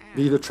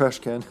 Be the trash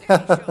can.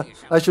 Let me show you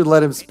I should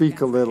let him something. speak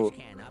Pick a that little.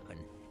 trash can up and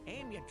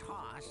aim your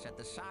toss at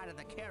the side of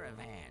the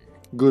caravan.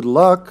 Good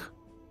luck.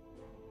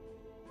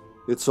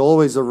 It's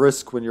always a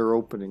risk when you're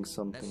opening The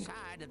something.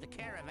 side of the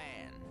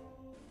caravan.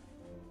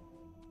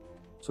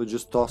 So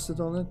just toss it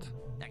on it.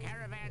 The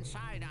caravan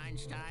side,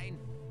 Einstein.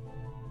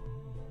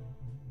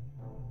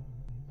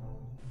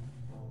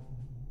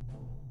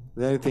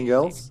 Anything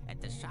else?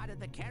 At the side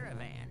of the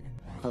caravan.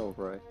 Oh,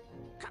 right.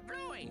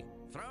 Kablooey!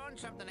 Throwing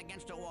something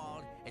against a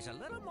wall is a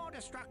little more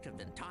destructive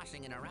than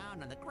tossing it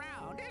around on the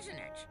ground, isn't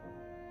it?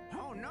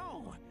 Oh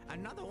no!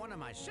 Another one of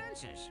my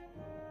sensors!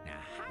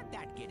 Now how'd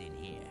that get in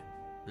here?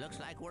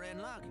 Looks like we're in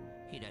luck.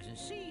 He doesn't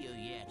see you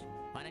yet.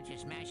 Why don't you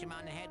smash him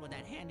on the head with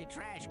that handy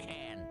trash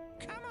can?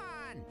 Come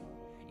on!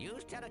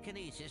 Use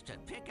telekinesis to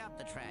pick up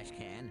the trash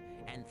can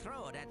and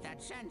throw it at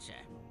that sensor.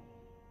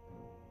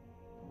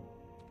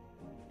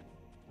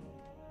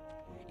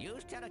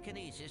 Use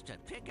telekinesis to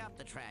pick up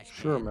the trash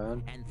can Sure,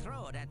 man. and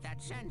throw it at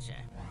that sensor.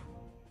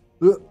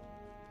 Ugh.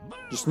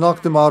 Just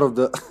knocked him out of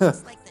the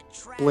It's like the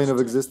trash plane of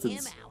took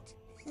existence. him out.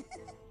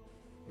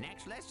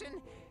 Next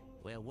lesson,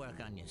 we'll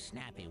work on your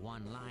snappy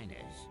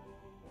one-liners.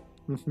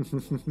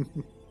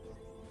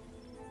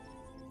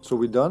 So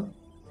we done?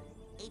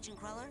 Agent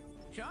Cruller,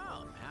 So,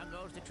 how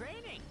goes the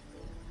training?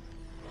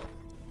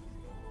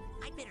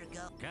 I better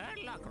go.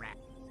 Good luck, Rat.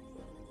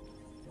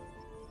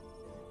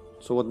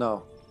 So what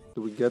now?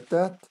 Do we get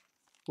that?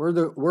 Where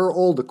are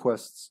all the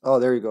quests? Oh,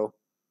 there you go.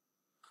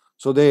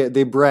 So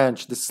they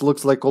branch. This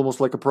looks like almost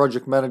like a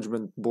project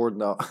management board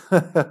now.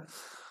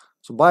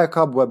 So buy a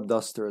cobweb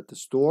duster at the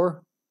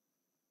store.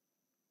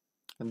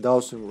 And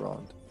dowsing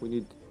rod. We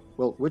need...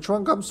 Well, which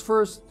one comes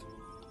first?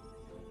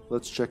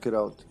 Let's check it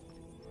out.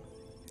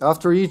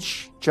 After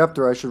each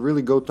chapter, I should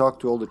really go talk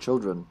to all the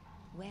children.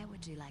 Where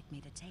would you like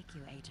me to take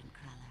you, Agent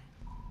Cruller?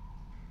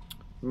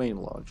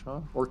 Main lodge,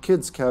 huh? Or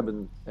kids'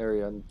 cabin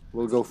area, and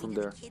we'll go from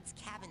there. Kids'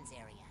 cabins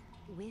area.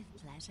 With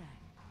pleasure.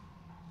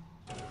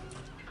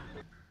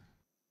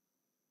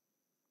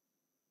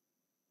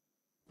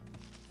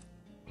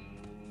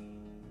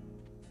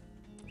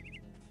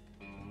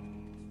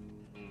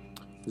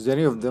 Is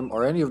any of them,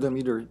 are any of them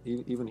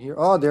even here?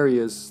 Oh, there he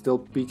is, still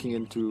peeking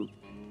into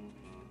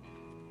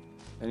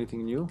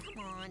anything new?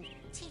 Come on,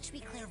 teach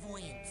me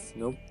clairvoyance.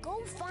 Nope.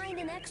 Go find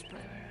an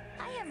expert.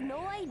 I have no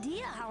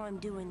idea how I'm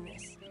doing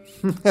this.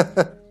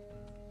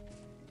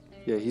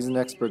 Yeah, he's an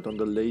expert on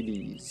the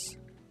ladies.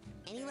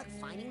 Any luck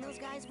finding those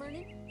guys,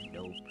 Vernon?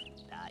 Nope,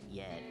 not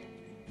yet.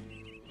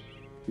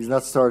 He's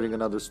not starting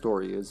another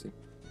story, is he?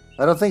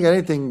 I don't think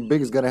anything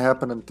big is gonna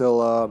happen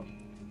until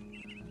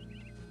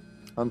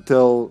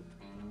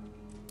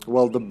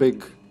well, the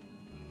big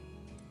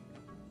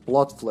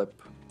plot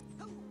flip.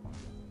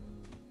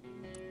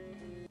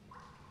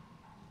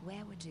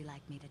 Where would you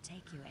like me to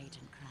take you,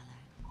 Agent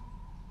Cruller?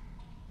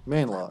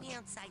 Main I'll lodge. be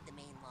outside the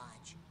main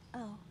lodge.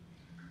 Oh,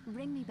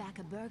 bring me back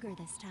a burger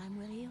this time,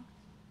 will you?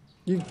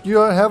 You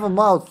don't have a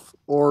mouth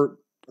or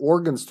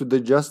organs to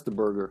digest the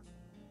burger.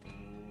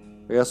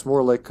 I guess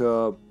more like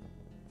a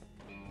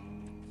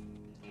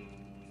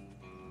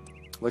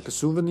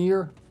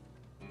souvenir.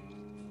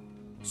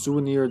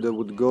 Souvenir that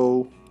would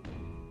go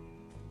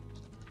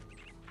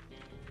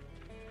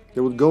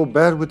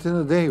bad within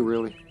a day,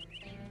 really.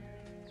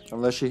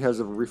 Unless she has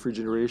a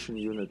refrigeration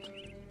unit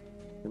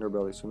in her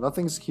belly. So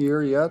nothing's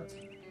here yet.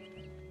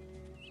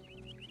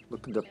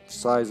 Look at the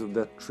size of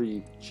that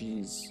tree.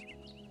 Jeez.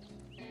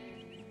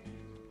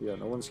 Yeah,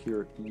 no one's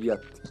here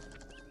yet.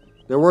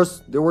 There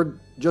were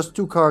just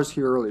 2 cars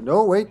here earlier.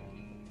 No, wait.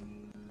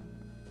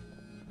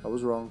 I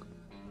was wrong.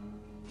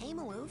 Hey,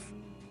 Maloof.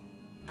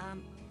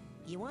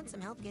 You want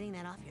some help getting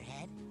that off your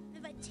head?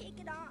 If I take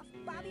it off,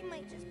 Bobby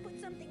might just put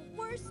something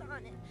worse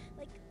on it,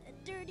 like a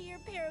dirtier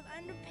pair of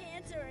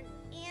underpants or an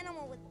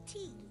animal with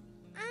teeth.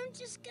 I'm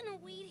just gonna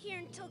wait here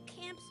until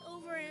camp's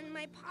over and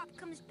my pop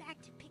comes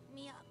back to pick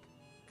me up.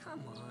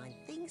 Come on,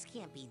 things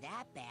can't be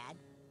that bad.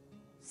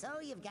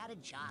 So you've got a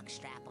jock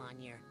strap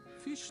on your...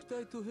 Fish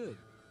tied to head.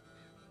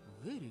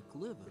 Very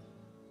clever.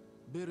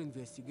 Bear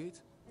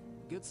investigates,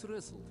 gets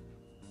wrestled.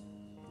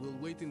 We'll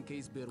wait in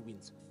case Bear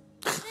wins.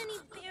 If any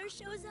bear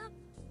shows up,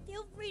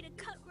 feel free to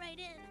cut right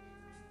in.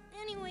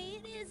 Anyway,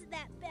 it is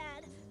that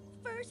bad.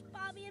 First,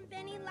 Bobby and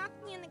Benny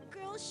locked me in the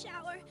girls'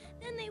 shower.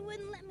 Then they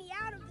wouldn't let me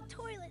out of the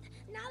toilet.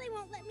 Now they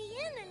won't let me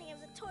in any of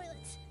the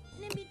toilets.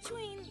 And in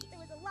between, there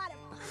was a lot of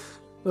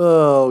punching.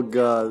 Oh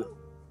God.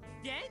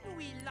 Then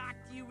we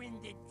locked you in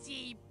the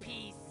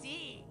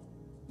TPC.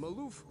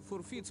 Maloof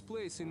forfeits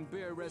place in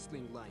Bear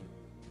wrestling line.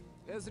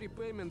 As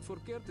repayment for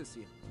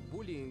courtesy,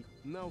 bullying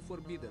now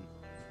forbidden.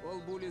 All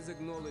bullies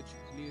acknowledge,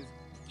 please.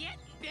 Get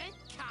bent,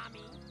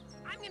 Tommy.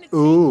 I'm gonna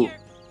Ooh. take your...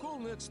 Call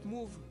next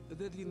move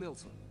Deadly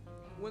Nelson.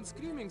 When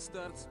screaming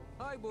starts,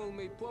 eyeball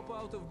may pop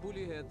out of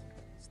bully head.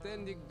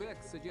 Standing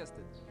back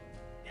suggested.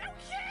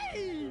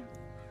 Okay!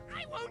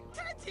 I won't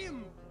touch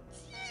him!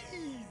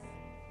 Jeez!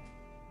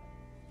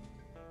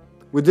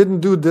 We didn't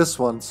do this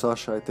one,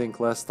 Sasha, I think,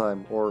 last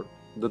time, or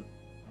the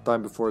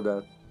time before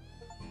that.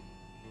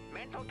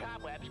 Mental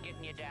cobwebs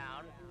getting you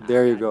down.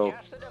 There you I've go. got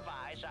just the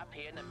device up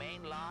here in the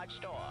main lodge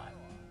store.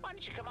 Why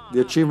don't you come on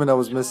The up achievement and I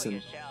was enjoy missing.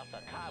 yourself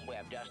a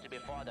cobweb duster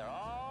before they're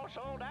all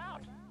sold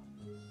out.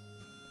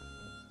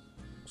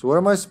 So what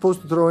am I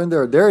supposed to throw in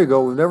there? There you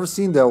go. We've never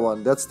seen that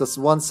one. That's the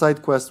one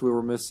side quest we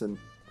were missing.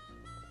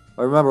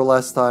 I remember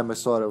last time I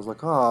saw it, I was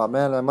like, oh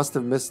man, I must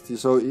have missed you.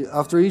 So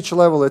after each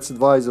level, it's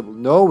advisable.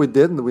 No, we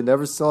didn't. We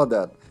never saw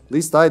that. At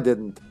least I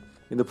didn't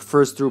in the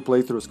first 2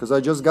 playthroughs, because I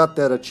just got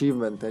that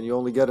achievement, and you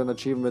only get an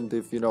achievement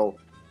if, you know,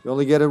 you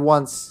only get it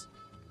once.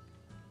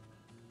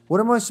 What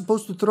am I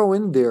supposed to throw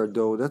in there,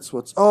 though? That's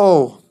what's...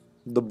 Oh,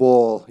 the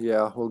ball.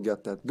 Yeah, we'll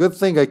get that. Good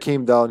thing I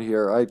came down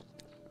here.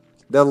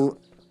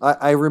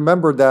 I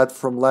remember that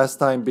from last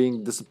time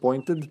being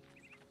disappointed.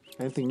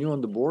 Anything new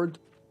on the board?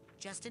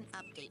 Just an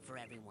update for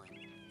everyone.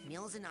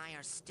 Mills and I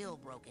are still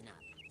broken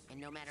up,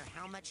 and no matter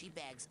how much he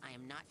begs, I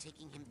am not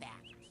taking him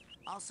back.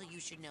 Also, you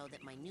should know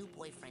that my new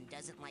boyfriend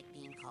doesn't like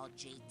being called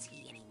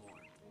JT anymore.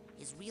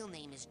 His real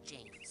name is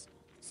James.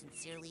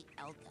 Sincerely,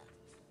 Elka.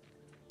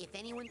 If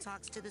anyone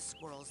talks to the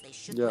squirrels, they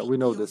should Yeah, we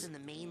know deals this. in the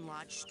main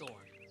lodge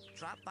store.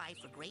 Drop by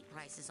for great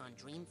prices on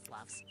Dream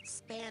Fluffs.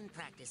 Span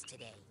practice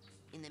today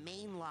in the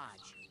main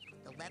lodge.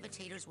 The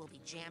levitators will be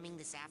jamming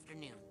this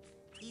afternoon.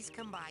 Please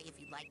come by if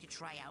you'd like to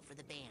try out for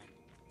the band.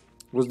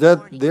 Was that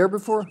Warning, there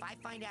before? If I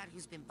find out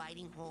who's been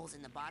biting holes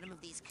in the bottom of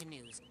these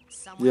canoes,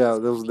 someone Yeah, is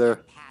that was holding there. a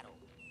paddle.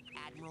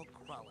 Admiral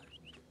Cruller.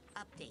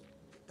 Update.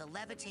 The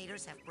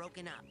levitators have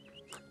broken up.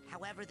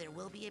 However, there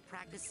will be a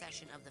practice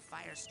session of the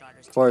fire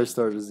starters. Fire today.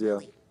 starters, yeah.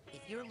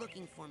 If you're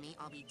looking for me,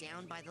 I'll be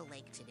down by the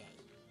lake today.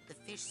 The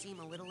fish seem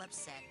a little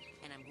upset,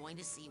 and I'm going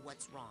to see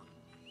what's wrong.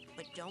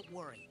 But don't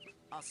worry.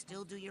 I'll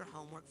still do your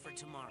homework for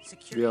tomorrow.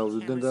 Security Yeah, we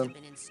did cameras that. have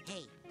been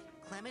hey,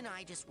 Clem and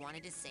I just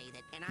wanted to say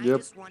that, and I Yep.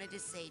 just wanted to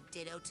say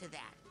ditto to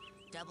that.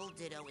 Double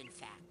ditto, in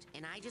fact.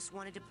 And I just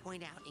wanted to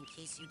point out, in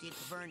case you did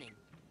Vernon,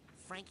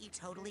 Frankie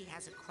totally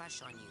has a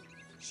crush on you.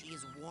 She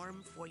is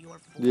warm for your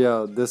form.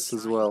 Yeah, this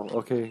as well.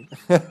 Okay.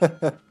 On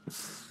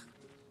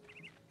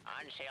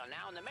sale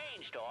now in the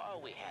main store,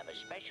 we have a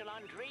special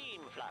on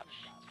Dream Fluffs.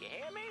 You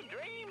hear me?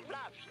 Dream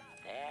Fluffs.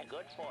 They're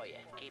good for you.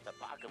 Keep a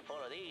pocket full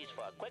of these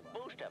for a quick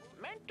boost of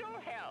mental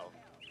health.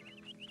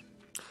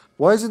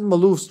 Why is it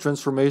Malouf's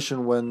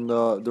transformation when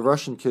the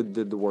Russian kid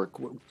did the work?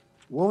 What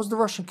was the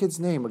Russian kid's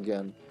name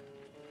again?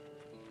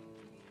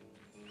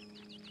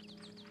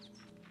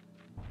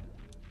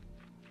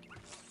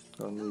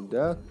 Don't need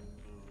that.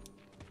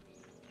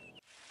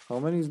 How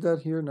many is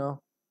that here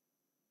now?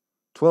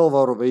 12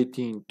 out of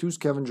 18. 2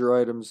 scavenger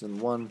items and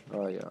 1.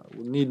 Oh yeah,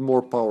 we need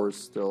more powers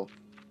still.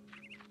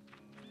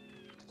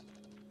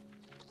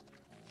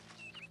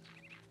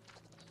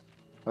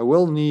 I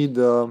will need...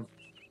 can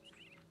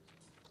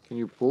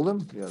you pull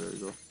them? Yeah, there you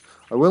go.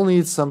 I will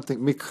need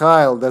something.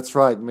 Mikhail, that's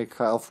right,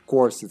 Mikhail. Of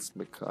course it's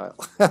Mikhail.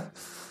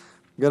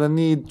 Gonna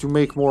need to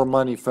make more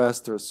money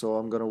faster, so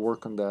I'm gonna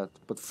work on that.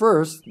 But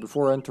first,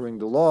 before entering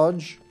the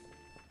lodge...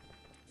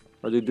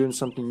 Are they doing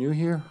something new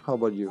here? How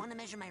about you? Want to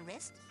measure my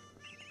wrist?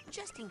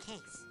 Just in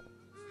case.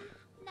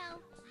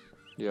 No.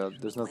 Yeah,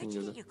 there's nothing Where'd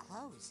you new get there. your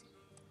clothes?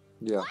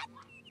 Yeah.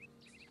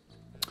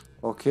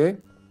 Okay.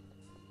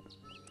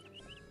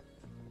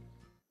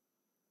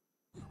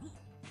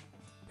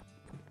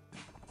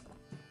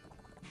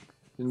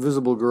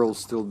 Invisible girl's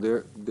still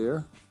there,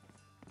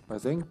 I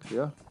think,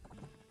 yeah.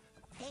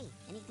 Hey,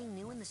 anything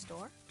new in the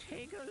store?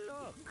 Take a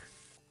look.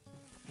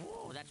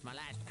 Whoa, that's my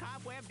last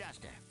cobweb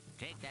duster.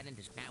 Take that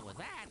into span with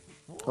that.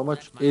 Whoa, How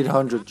much? that's my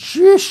 800.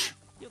 Sheesh!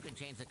 You can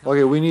change the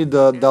Okay, we need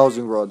the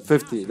dowsing rod.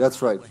 50,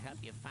 that's right. Will help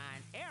you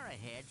find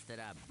arrowheads that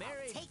are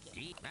buried take it.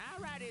 deep.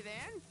 Alrighty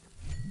then.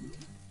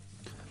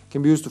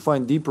 Can be used to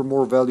find deeper,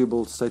 more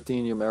valuable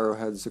titanium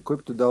arrowheads.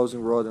 Equip the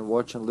dowsing rod and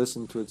watch and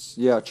listen to its,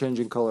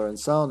 changing color and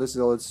sound. This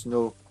lets you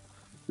know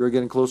you're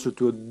getting closer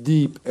to a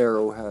deep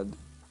arrowhead.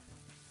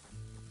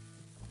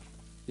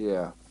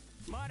 Yeah.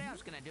 What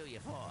else can I do you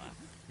for?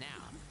 Now,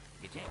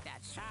 you take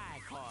that side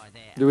core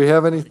there. Do we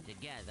have any? Put it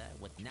together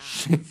with 9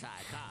 side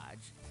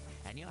cards,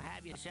 and you'll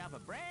have yourself a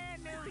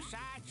brand new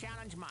side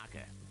challenge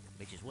marker,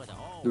 which is worth a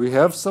whole. Do we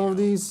have some of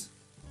these?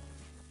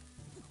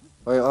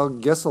 I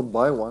guess I'll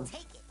buy one.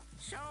 Take it.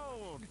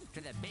 Sold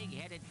to the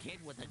big-headed kid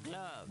with the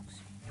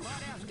gloves. What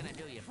else can I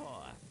do you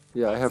for?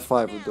 Yeah, I have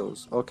 5 of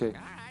those. Okay. All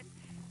right,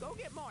 go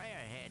get more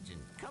airheads and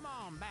come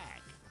on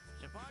back.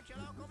 Support your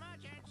local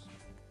merchants.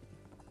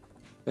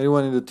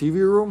 Anyone in the TV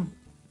room?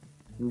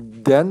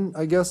 Den,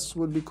 I guess,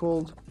 would be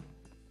called.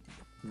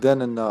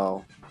 Then and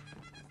now.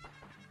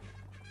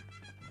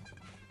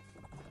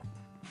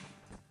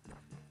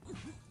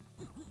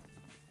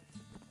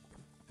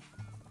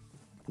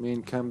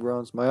 Main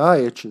campgrounds. My eye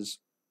itches.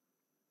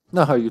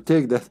 No, you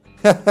take that.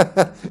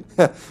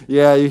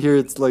 Yeah, you hear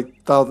it's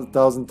like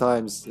thousand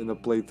times in a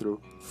playthrough.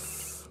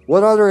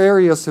 What other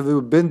areas have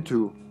you been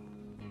to?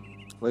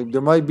 Like,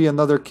 there might be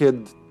another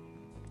kid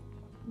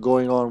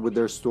going on with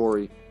their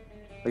story.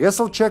 I guess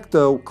I'll check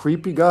the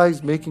creepy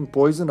guys making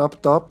poison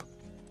up top.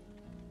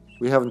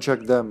 We haven't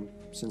checked them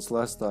since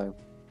last time.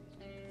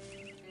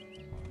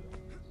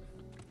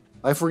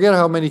 I forget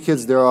how many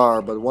kids there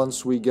are, but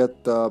once we get,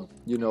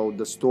 you know,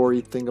 the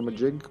story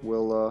thingamajig,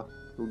 it'll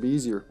be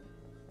easier.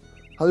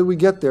 How did we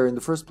get there in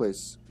the first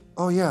place?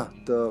 Oh yeah,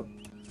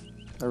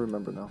 I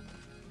remember now.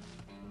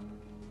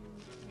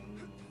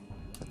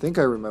 I think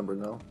I remember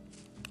now.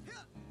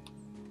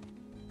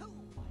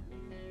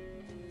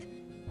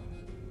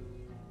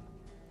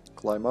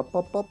 Climb up,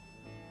 up, up.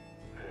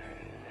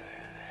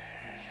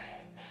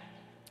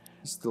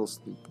 He's still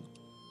sleeping.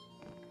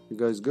 You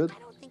guys good? I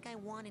don't think I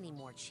want any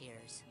more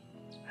cheers.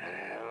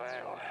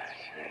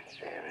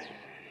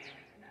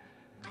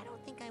 I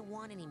don't think I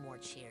want any more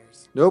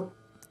cheers. Nope.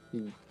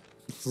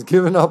 He's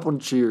given up on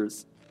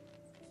cheers.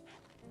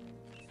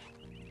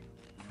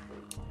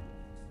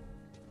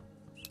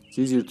 It's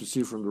easier to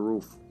see from the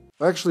roof.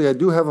 Actually, I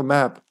do have a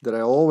map that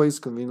I always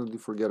conveniently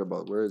forget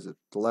about. Where is it?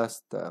 The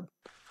last tab.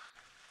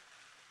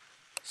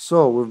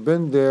 So, we've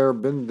been there,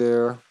 been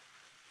there.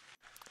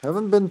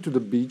 Haven't been to the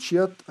beach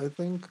yet, I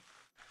think.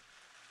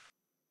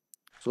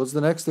 So, what's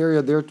the next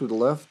area there to the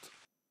left?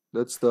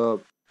 That's the...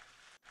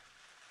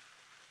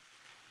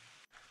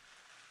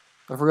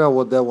 I forgot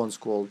what that one's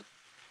called.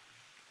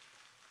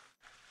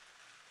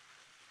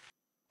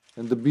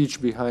 And the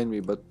beach behind me,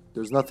 but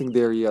there's nothing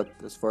there yet,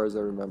 as far as I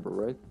remember,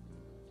 right?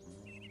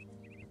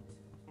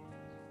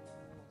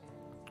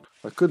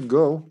 I could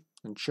go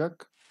and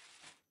check.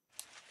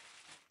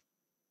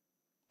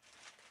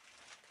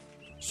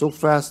 So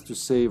fast to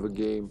save a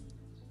game.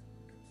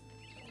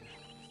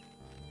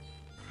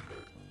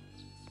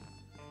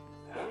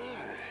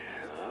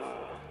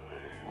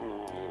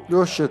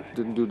 Oh shit,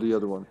 didn't do the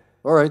other one.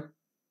 Alright.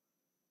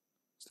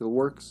 Still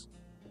works.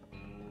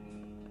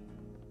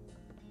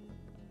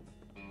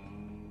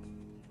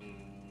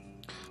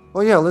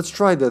 Oh yeah, let's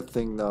try that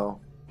thing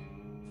now.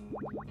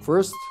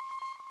 First.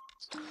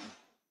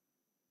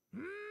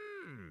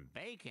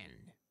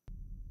 Bacon.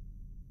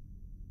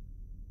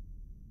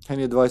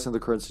 Any advice on the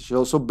current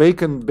situation? So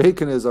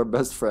bacon is our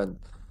best friend.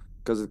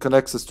 Because it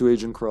connects us to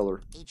Agent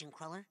Cruller. Agent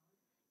Cruller,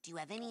 do you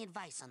have any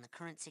advice on the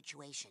current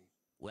situation?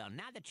 Well,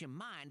 now that your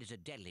mind is a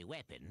deadly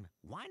weapon,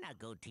 why not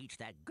go teach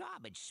that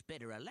garbage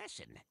spitter a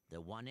lesson? The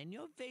one in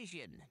your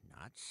vision,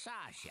 not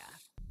Sasha.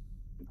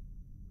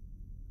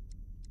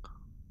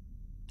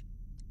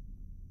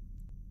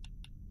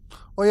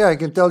 Oh yeah, I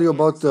can tell you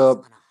about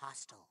the...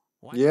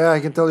 Yeah,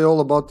 I can tell you all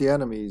about the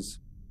enemies.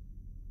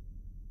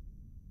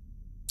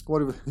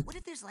 What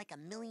if there's like a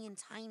million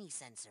tiny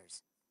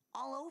sensors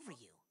all over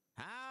you?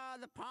 Ah,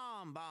 the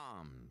palm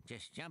bomb.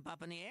 Just jump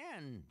up in the air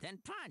and then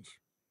punch.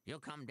 You'll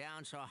come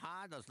down so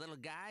hard those little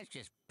guys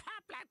just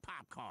pop like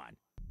popcorn.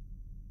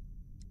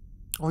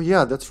 Oh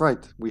yeah, that's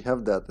right. We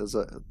have that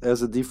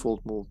as a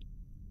default move.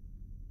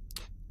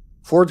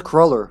 Ford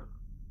Cruller.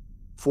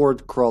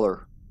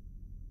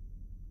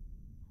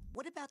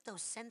 What about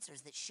those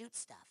sensors that shoot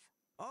stuff?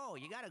 Oh,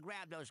 you gotta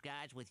grab those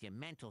guys with your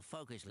mental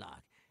focus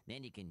lock.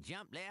 Then you can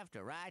jump left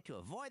or right to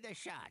avoid their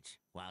shots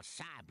while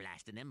side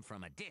blasting them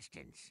from a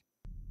distance.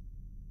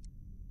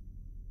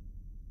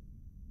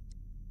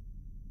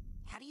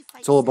 How do you fight?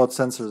 It's all about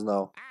sensors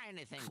now.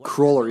 Anything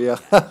Cruller, yeah.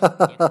 You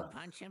can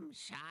punch him,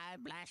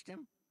 side blast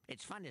him.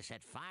 It's fun to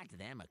set fire to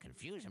them or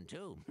confuse them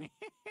too.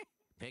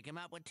 Pick him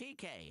up with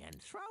TK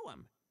and throw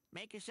him.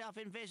 Make yourself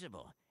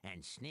invisible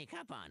and sneak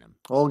up on them.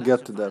 I'll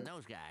get to that.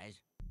 Those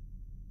guys.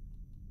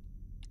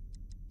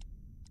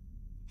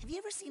 Have you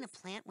ever seen a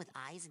plant with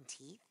eyes and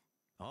teeth?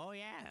 Oh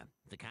yeah,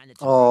 the kind that.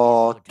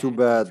 Oh, too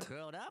bad.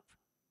 Curled up.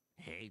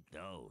 Hate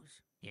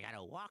those. You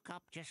gotta walk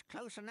up just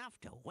close enough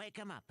to wake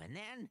them up, and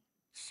then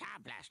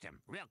side blast them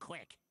real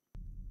quick.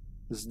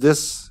 Is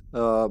this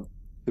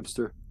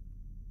hipster?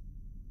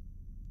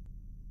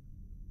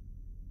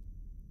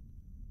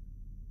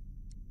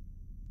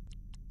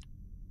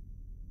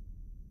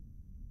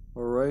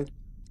 All right.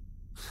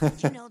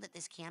 Did you know that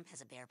this camp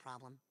has a bear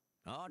problem?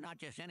 Oh, not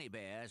just any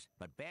bears,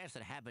 but bears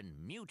that have been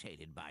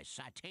mutated by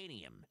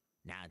Psychonium.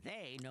 Now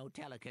they know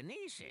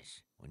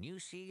telekinesis. When you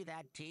see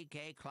that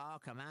TK claw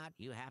come out,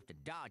 you have to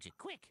dodge it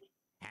quick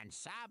and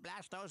side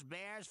blast those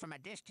bears from a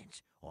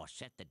distance or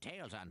set the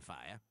tails on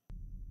fire.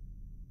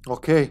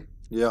 Okay,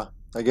 yeah.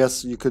 I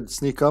guess you could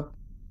sneak up.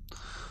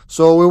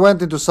 So we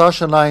went into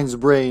Sasha 9's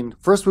brain.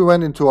 First we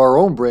went into our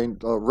own brain,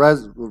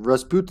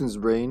 Razputin's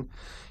brain.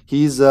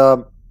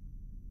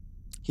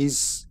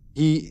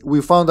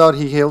 We found out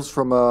he hails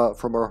from a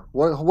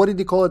what did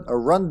he call it? A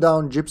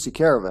rundown gypsy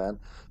caravan.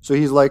 So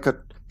he's like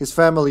his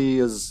family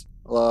is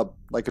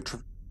like a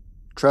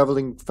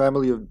traveling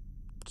family of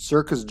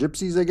circus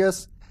gypsies, I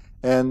guess.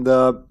 And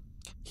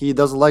he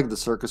doesn't like the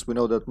circus. We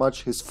know that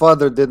much. His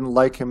father didn't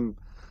like him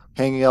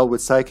hanging out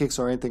with psychics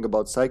or anything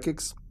about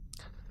psychics.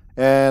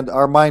 And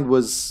our mind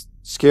was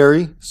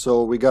scary,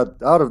 so we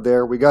got out of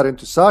there. We got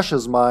into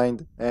Sasha's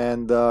mind,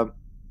 and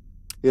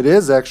it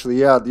is actually,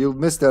 yeah, you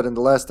missed that in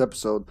the last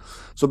episode.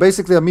 So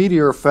basically a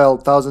meteor fell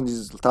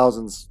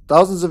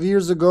thousands of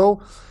years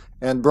ago,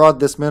 and brought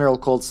this mineral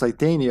called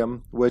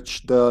titanium,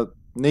 which the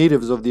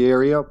natives of the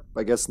area,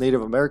 I guess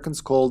Native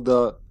Americans, called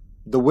the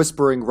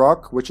Whispering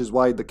Rock, which is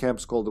why the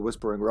camp's called the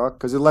Whispering Rock,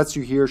 because it lets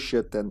you hear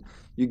shit and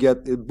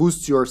it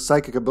boosts your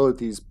psychic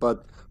abilities,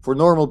 but for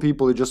normal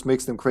people it just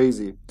makes them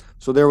crazy.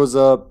 So there was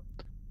a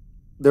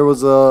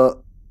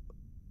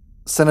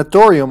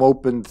sanatorium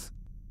opened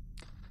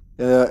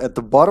at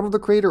the bottom of the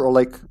crater, or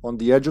like on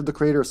the edge of the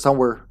crater,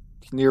 somewhere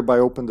nearby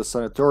opened the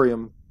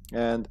sanatorium,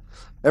 and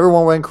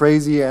everyone went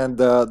crazy. And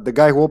the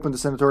guy who opened the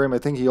sanatorium, I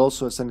think he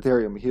also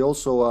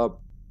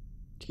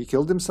he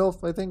killed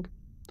himself, I think.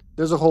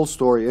 There's a whole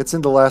story. It's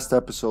in the last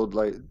episode.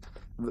 Like,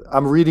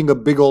 I'm reading a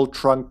big old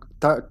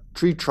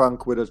tree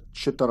trunk with a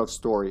shit ton of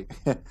story.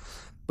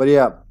 But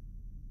yeah,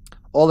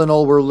 all in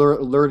all, we're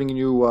learning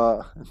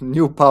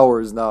new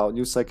powers now,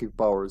 new psychic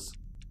powers.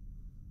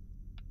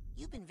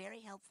 You've been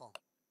very helpful.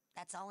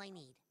 That's all I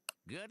need.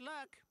 Good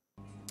luck.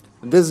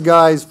 And this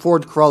guy's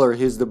Ford Cruller.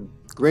 He's the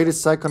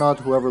greatest psychonaut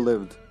who ever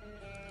lived.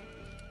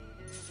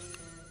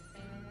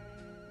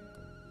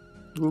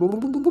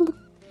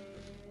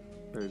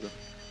 There you go.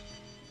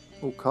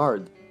 Oh,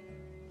 card.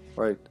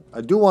 Alright,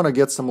 I do want to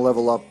get some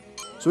level up.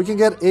 So we can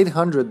get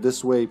 800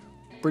 this way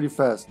pretty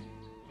fast.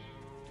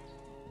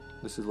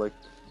 This is like...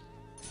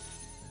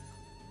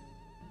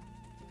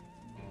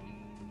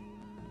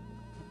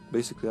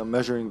 basically, I'm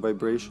measuring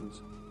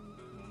vibrations.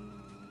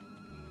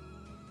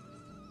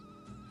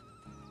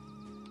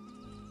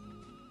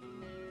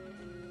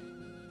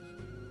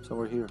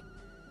 Somewhere here.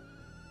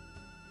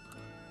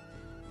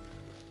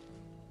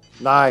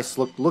 Nice,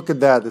 look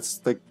at that.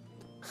 It's like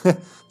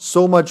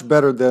so much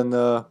better than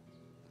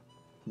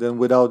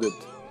without it.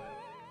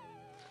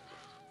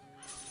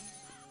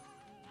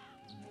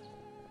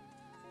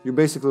 You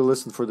basically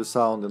listen for the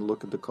sound and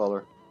look at the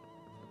color.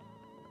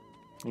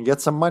 And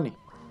get some money.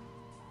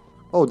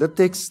 Oh, it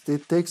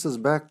takes us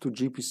back to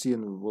GPC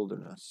in the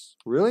wilderness.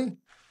 Really?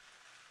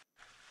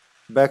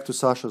 Back to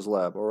Sasha's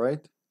lab,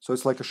 alright? So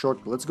it's like a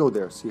shortcut. Let's go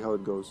there, see how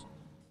it goes.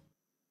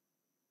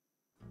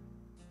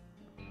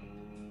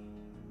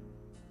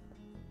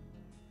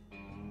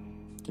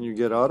 Can you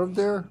get out of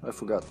there? I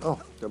forgot. Oh,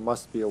 there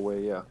must be a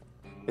way, yeah.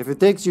 If it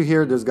takes you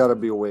here, there's gotta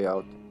be a way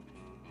out.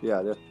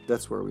 Yeah,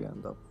 that's where we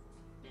end up.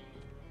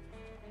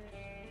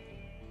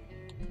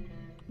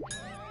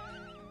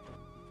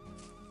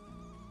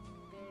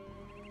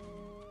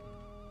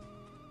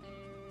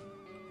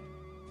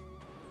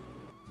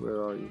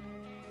 Where are you?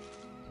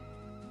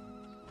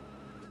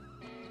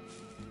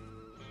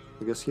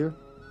 I guess here?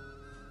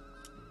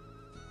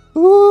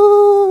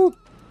 Ooh!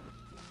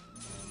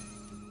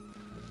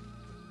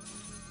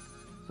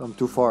 I'm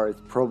too far,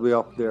 it's probably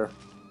up there.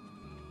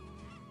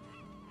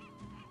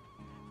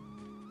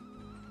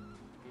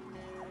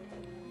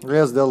 I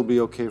guess that'll be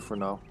okay for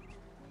now.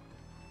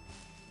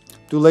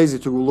 Too lazy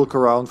to look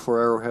around for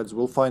arrowheads.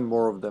 We'll find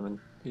more of them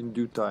in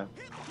due time.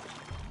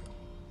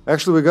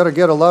 Actually, we gotta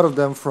get a lot of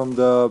them from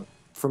the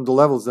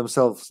levels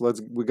themselves.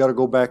 We gotta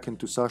go back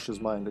into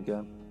Sasha's mind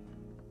again.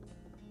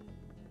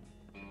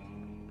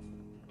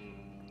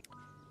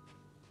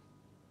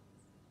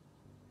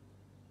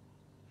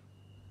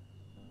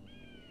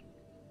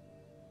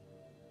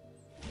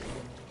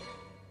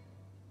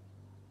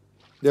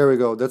 There we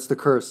go. That's the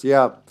curse.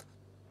 Yeah.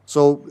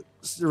 So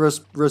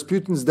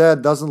Rasputin's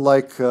dad doesn't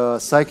like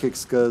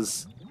psychics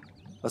because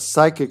a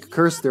psychic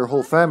cursed their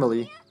whole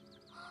family.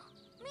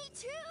 Me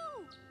too.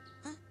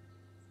 Huh?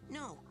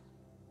 No.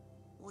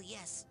 Well,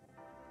 yes.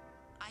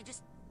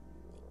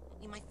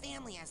 My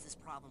family has this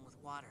problem with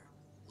water.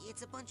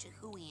 It's a bunch of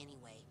hooey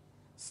anyway.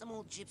 Some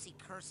old gypsy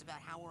curse about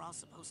how we're all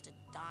supposed to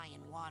die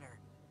in water.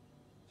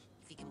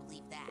 If you can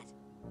believe that.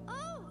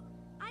 Oh,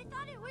 I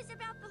thought it was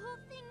about the whole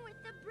thing with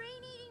the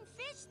brain-eating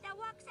fish that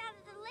walks out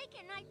of the lake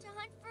at night to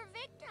hunt for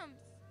victims.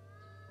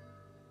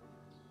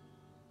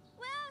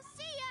 Well,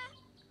 see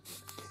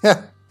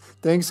ya.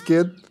 Thanks,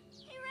 kid.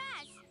 Hey,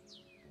 Raz.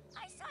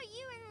 I saw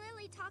you and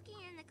Lily talking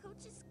in the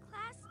coach's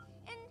class,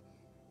 and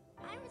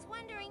I was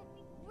wondering,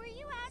 were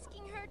you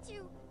asking her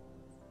to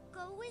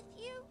go with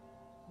you?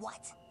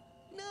 What?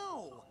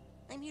 No!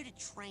 I'm here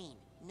to train.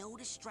 No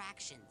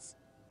distractions.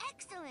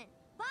 Excellent.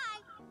 Bye.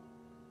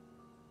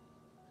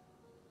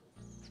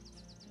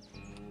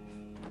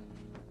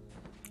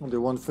 Oh, they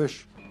want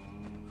fish.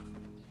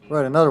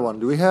 Right, another one.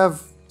 Do we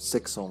have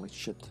 6 only?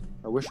 Shit.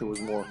 I wish it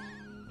was more.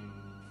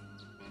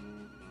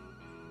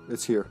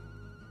 It's here.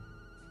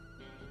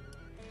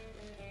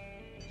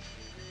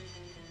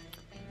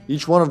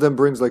 Each one of them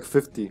brings like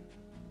 50.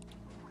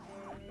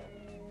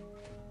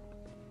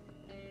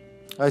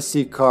 I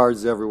see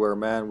cards everywhere,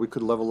 man. We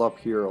could level up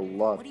here a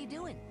lot. What are you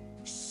doing?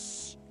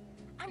 Shh.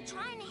 I'm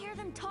trying to hear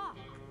them talk.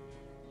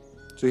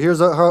 So here's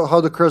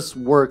how the curse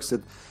works.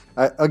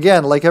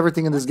 Again, like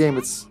everything in this game,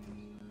 it's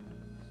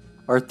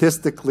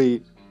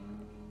artistically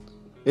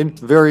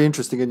very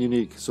interesting and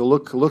unique. So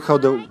look how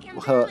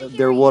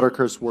their water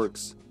curse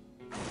works.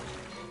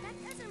 That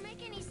doesn't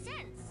make any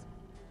sense.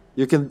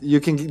 You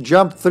can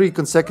jump 3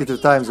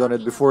 consecutive times on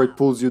it before it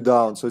pulls you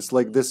down. So it's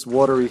like this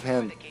watery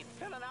hand. Keep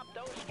filling up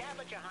those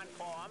scavenger hunt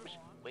forms.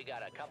 We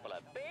got a couple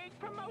of big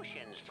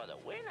promotions for the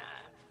winner.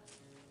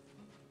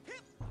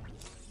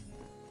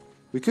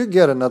 We could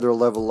get another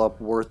level up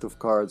worth of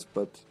cards,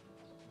 but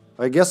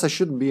I guess I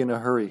shouldn't be in a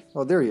hurry.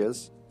 Oh, there he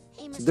is.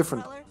 Hey, It's Mr.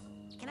 different. Cruller,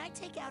 can I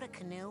take out a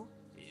canoe?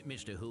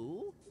 Mr.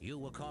 Who? You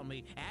will call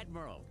me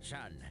Admiral,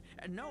 son.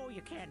 No,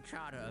 you can't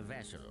charter a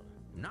vessel.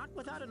 Not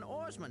without an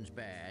oarsman's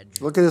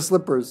badge. Look at his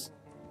slippers.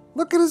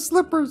 Look at his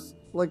slippers.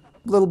 Like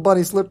little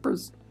bunny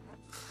slippers.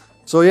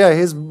 So yeah,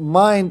 his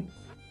mind...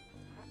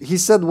 He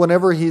said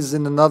whenever he's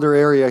in another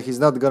area, he's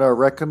not gonna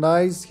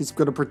recognize. He's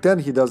gonna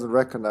pretend he doesn't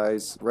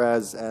recognize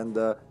Raz, and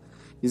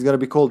he's gonna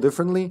be called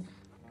differently.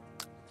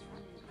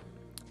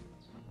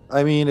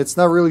 I mean, it's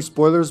not really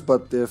spoilers,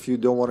 but if you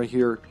don't want to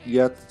hear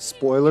yet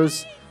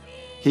spoilers,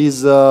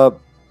 his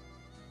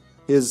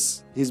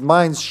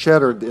mind's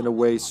shattered in a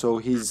way, so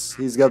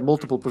he's got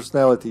multiple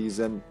personalities,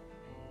 and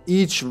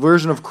each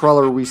version of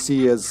Cruller we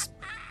see as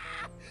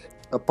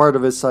a part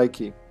of his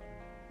psyche.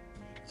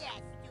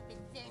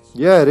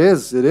 Yeah, it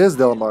is,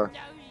 Delmar. No,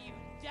 you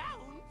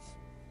don't.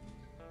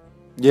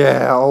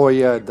 Yeah, oh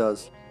yeah, it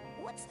does.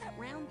 What's that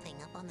round thing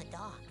up on the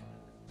dock?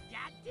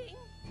 That thing?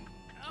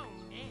 Oh,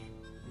 man.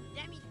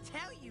 Let me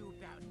tell you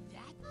about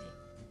that thing.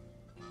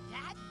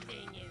 That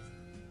thing is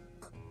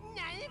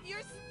none of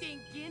your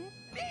stinking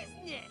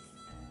business.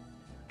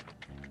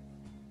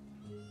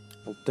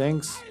 Well,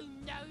 thanks. Oh,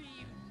 no,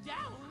 you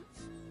don't.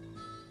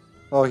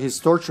 Oh, he's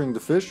torturing the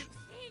fish?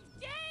 It's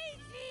Daisy!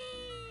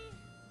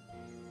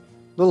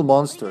 Little What are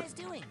monster. you guys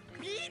doing?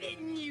 Beat it,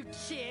 you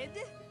kid.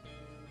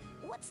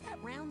 What's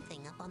that round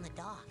thing up on the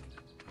dock?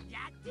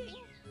 That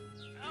thing?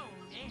 Oh,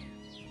 man.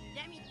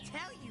 Let me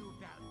tell you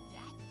about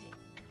that thing.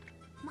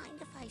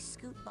 Mind if I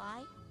scoot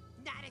by?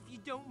 Not if you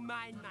don't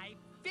mind my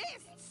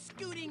fist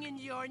scooting in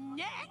your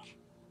neck.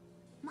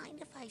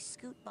 Mind if I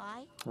scoot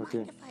by? Okay.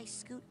 Mind if I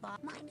scoot by?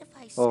 Mind if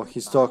I scoot Oh,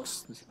 he by?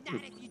 talks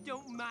Not if you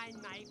don't mind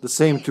my the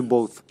same to fist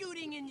both.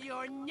 scooting in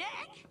your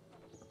neck.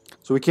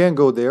 So we can't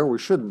go there. We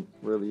shouldn't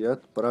really yet,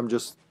 but I'm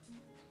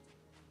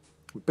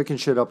picking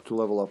shit up to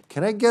level up.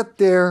 Can I get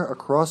there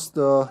across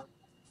the...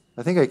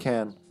 I think I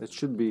can. It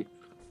should be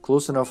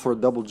close enough for a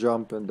double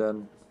jump and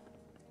then...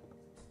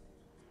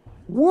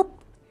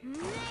 Whoop!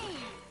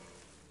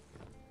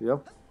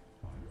 Yep.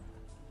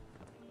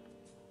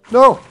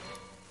 No!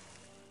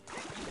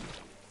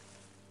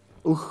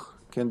 Ugh,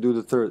 can't do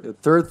the third. The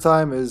third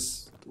time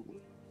is...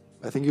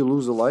 I think you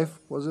lose a life,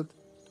 was it?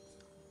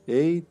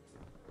 8.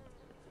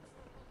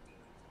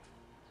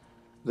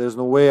 There's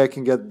no way I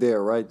can get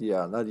there, right?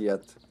 Yeah, not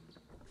yet.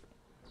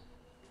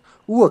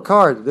 Ooh, a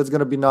card. That's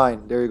gonna be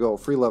 9. There you go.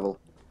 Free level.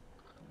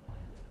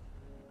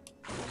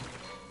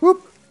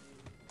 Whoop!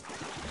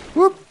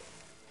 Whoop!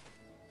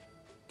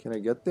 Can I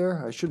get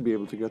there? I should be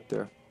able to get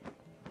there.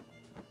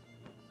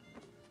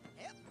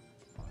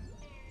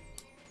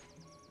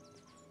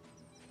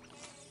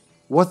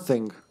 What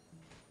thing?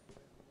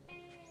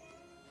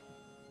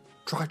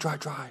 Try.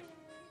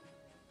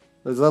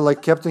 Is that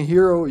like Captain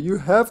Hero? You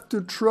have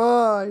to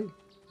try.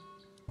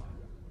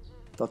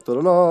 Da da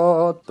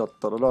da da da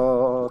da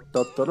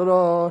da da da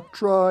da.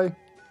 Try.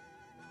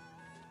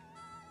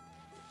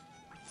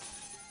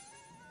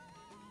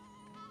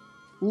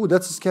 Ooh,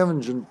 that's a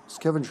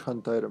scavenge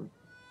hunt item.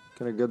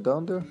 Can I get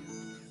down there?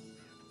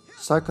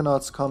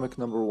 Psychonauts comic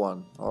number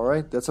 1.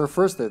 Alright, that's our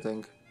first, I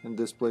think, in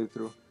this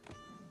playthrough.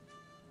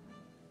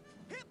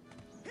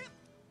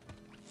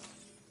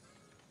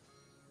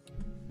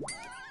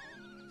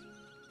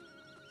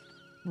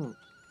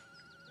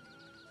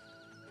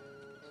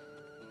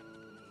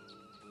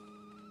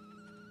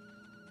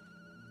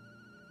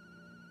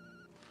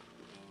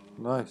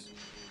 Nice.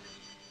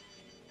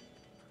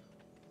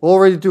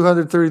 Already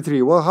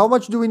 233. Well, how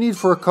much do we need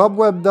for a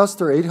cobweb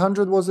duster?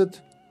 800 was it?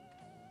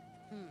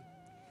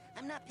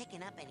 I'm not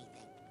picking up anything.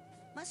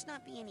 Must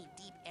not be any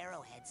deep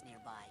arrowheads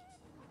nearby.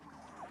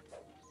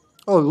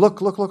 Oh,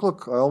 look.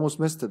 I almost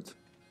missed it.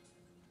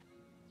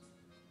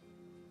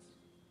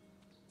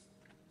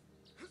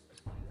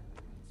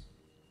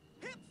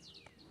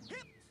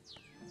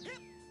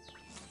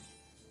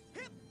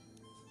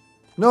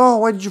 No,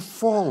 why did you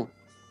fall?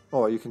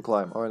 Oh, you can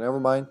climb. Alright,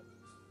 never mind.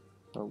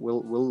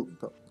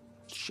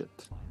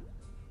 Shit.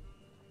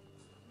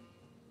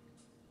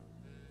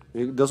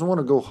 He doesn't want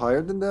to go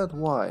higher than that?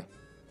 Why?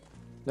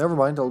 Never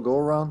mind, I'll go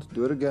around,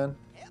 do it again.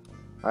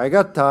 I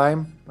got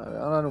time.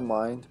 I don't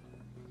mind.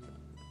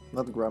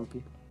 Not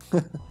grumpy.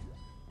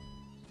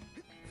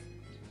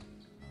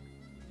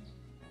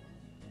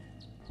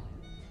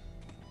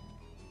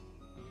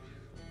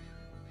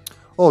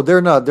 Oh,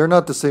 they're not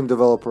the same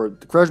developer.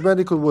 Crash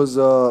Bandicoot was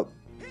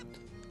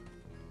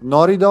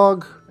Naughty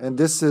Dog, and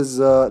this is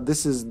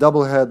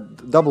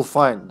Double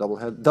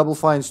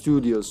Fine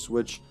Studios,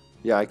 which,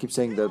 yeah, I keep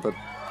saying that, but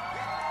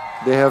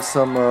they have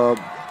some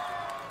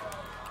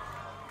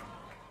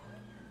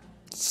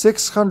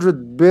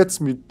 600 bits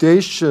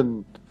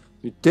mutation,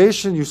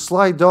 you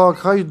sly dog.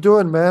 How you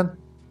doing, man?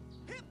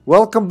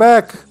 Welcome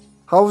back.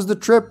 How was the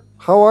trip?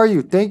 How are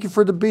you? Thank you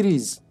for the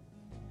biddies.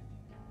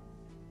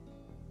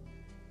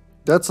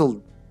 That's a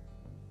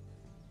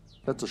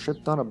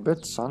shit ton of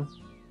bits, son.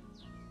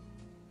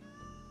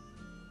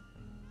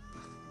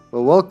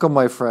 Well, welcome,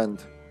 my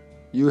friend.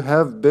 You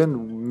have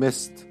been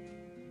missed.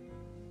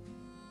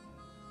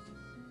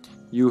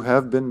 You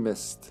have been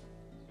missed.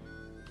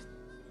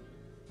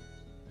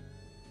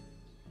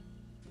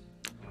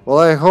 Well,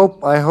 I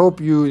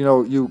hope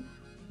you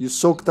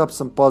soaked up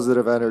some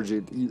positive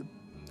energy.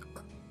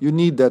 You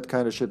need that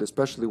kind of shit,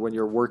 especially when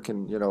you're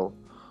working,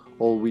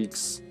 all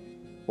weeks.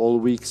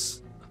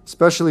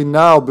 Especially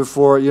now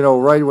before,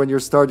 right when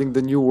you're starting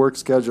the new work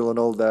schedule and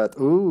all that.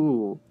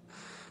 Ooh.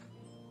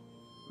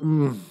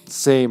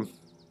 Same,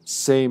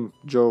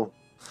 Joe.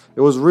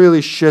 It was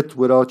really shit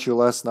without you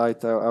last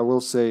night, I will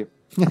say.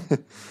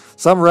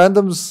 Some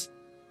randoms,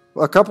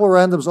 a couple of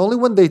randoms, only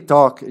when they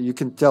talk, you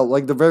can tell.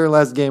 Like the very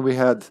last game we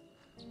had,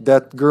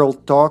 that girl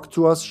talked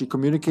to us, she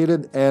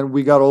communicated, and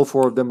we got all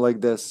four of them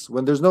like this.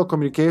 When there's no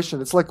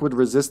communication, it's like with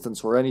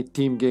Resistance or any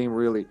team game,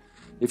 really.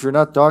 If you're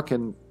not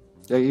talking,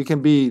 you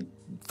can be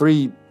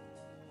 3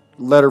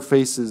 letter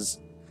faces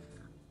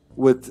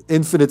with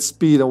infinite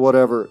speed and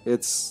whatever.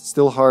 It's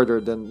still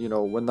harder than,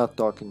 when not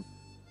talking.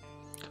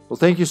 Well,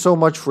 thank you so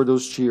much for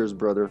those cheers,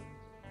 brother.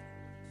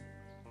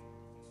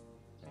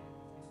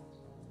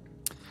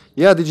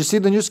 Yeah, did you see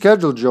the new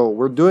schedule, Joe?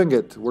 We're doing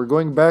it. We're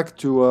going back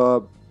to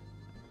our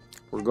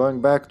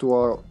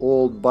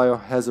old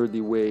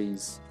biohazardy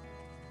ways.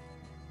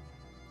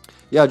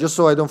 Yeah, just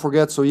so I don't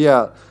forget. So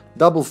yeah,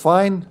 Double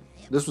Fine.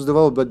 This was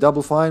developed by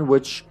Double Fine,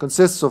 which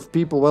consists of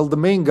people. Well, the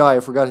main guy, I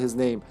forgot his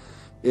name,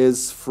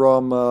 is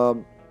from,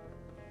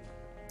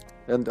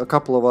 and a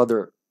couple of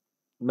other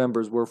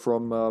members were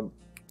from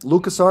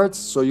LucasArts.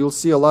 So you'll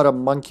see a lot of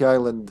Monkey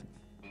Island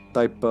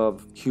type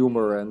of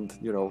humor, and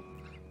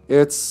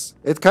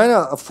it kind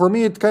of, for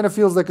me, it kind of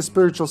feels like a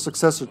spiritual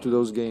successor to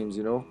those games,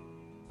 So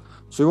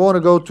we want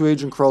to go to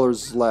Agent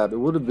Cruller's lab. It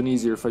would have been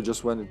easier if I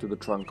just went into the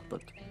trunk,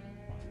 but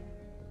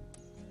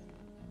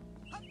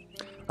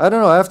I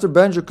don't know. After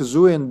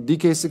Banjo-Kazooie and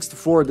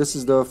DK64,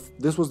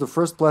 this was the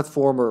first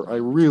platformer I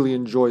really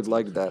enjoyed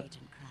like that.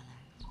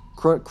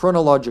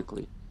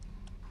 Chronologically.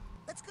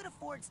 Let's go to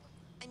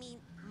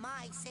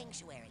my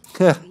sanctuary.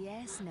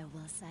 Yes,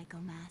 noble Psycho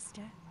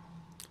Master.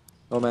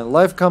 Oh man,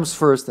 life comes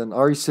first and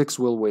RE6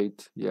 will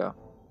wait. Yeah.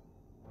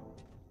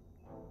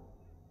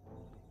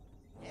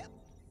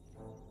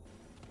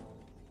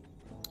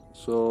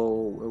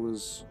 So it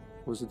was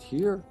it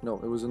here? No,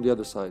 it was on the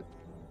other side.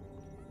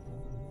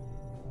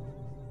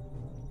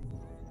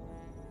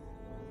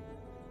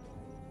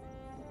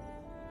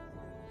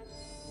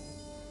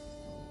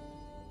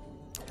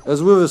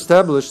 As we've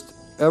established,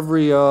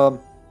 every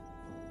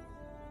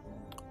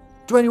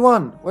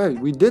 21. Wait,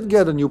 we did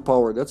get a new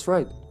power. That's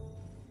right.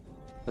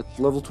 At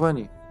level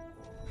 20.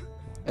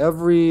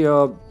 Every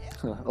a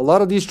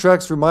lot of these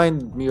tracks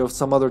remind me of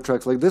some other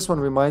tracks. Like this one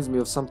reminds me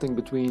of something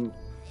between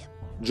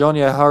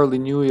Johnny I Hardly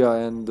Knew Ya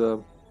and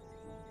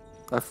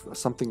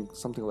something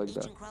like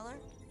that. So, how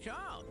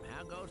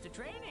goes the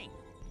training?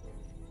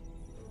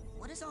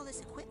 What does all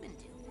this equipment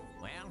do?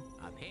 Well,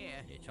 up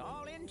here, it's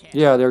all intact.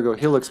 Yeah, there you go.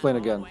 He'll explain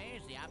again.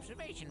 Always the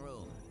observation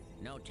room.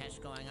 No tests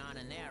going on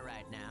in there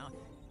right now.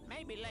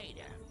 Maybe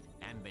later.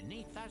 And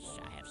beneath us,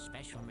 I have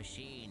special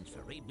machines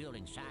for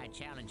rebuilding side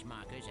challenge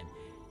markers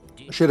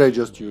and shit I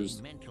just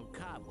used. Mental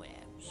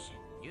cobwebs.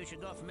 You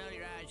should go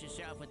familiarize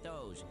yourself with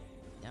those.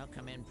 They'll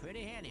come in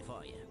pretty handy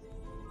for you.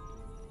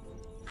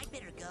 I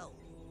better go.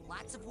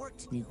 Lots of work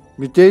to do.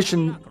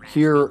 Mutation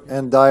here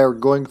and I are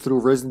going through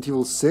Resident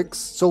Evil 6.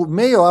 So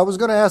Mayo, I was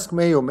gonna ask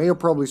Mayo. Mayo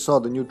probably saw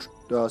the new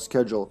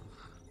schedule.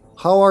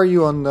 How are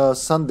you on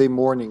Sunday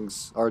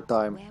mornings, our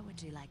time? Where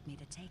would you like me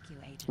to take you,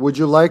 Agent? Would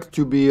you like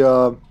to be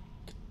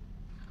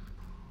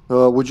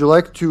would you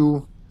like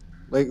to,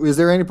 is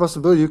there any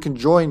possibility you can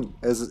join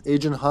as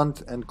Agent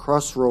Hunt and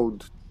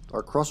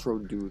our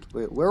Crossroad dude?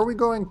 Wait, where are we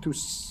going to?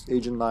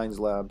 Agent 9's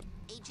lab.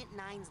 Agent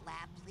 9's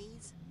lab,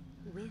 please.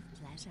 With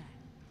pleasure.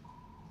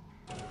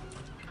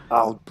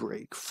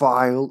 Outbreak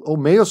file. Oh,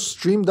 Mayo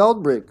streamed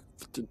Outbreak.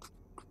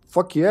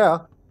 Fuck yeah.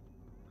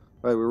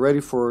 Right, we're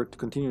ready to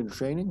continue the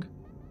training.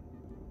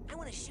 I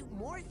want to shoot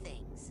more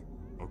things.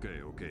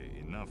 Okay,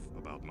 enough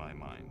about my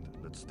mind.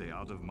 Let's stay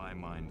out of my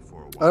mind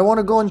for a while. I don't want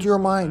to go into your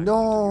mind.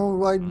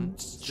 No,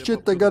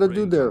 shit I gotta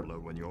do there.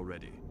 When you're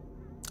ready.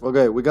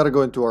 Okay, we gotta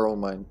go into our own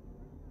mind.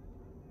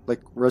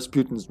 Like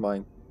Rasputin's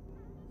mind.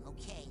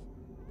 Okay,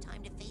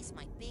 time to face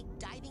my big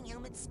diving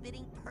helmet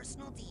spitting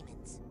personal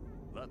demons.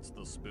 That's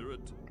the spirit.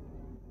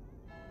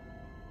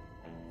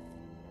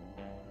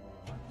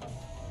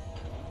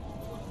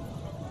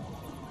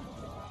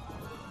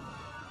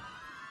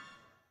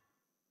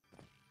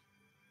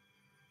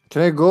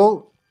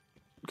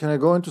 Can I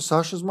go into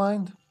Sasha's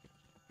mind?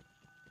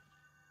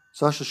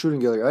 Sasha's shooting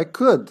gallery. I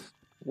could.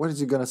 What is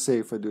he gonna say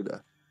if I do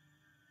that?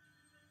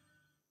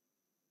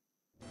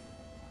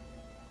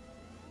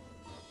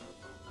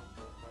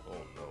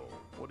 Oh no.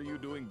 What are you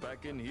doing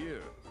back in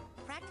here?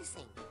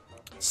 Practicing.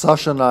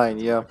 Sasha 9,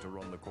 yeah. To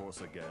run the course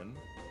again?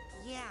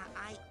 Yeah,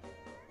 I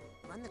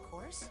run the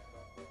course?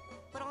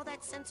 But all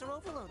that sensor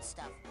overload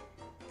stuff,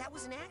 that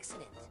was an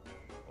accident.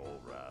 Oh,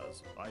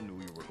 Raz, I knew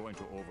you were going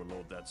to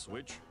overload that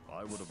switch.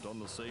 I would have done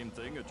the same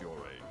thing at your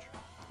age.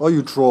 Oh,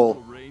 you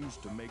troll. Arrange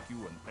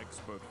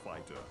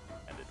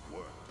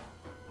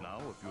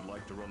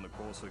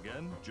course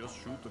again, just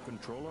shoot the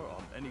controller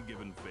on any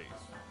given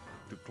face.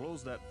 To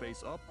close that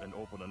face up and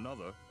open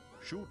another,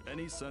 shoot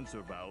any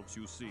sensor valves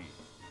you see.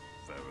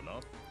 Fair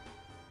enough?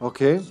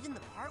 Okay. Even the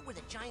part where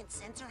the giant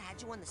sensor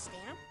had you on the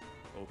stamp?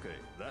 Okay,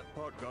 that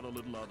part got a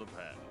little out of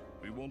hand.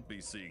 We won't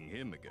be seeing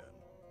him again.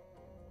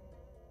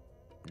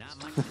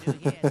 Not much to do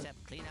here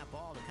except clean up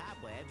all the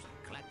cobwebs,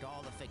 collect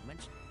all the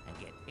figments, and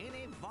get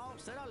any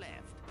vaults that are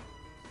left.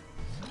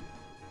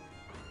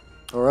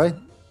 All right.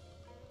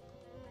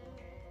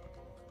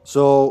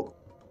 So,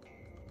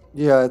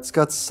 yeah, it's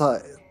got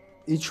side.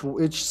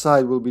 Each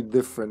side will be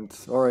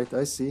different. All right,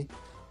 I see.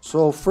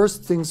 So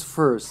first things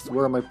first.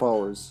 Where are my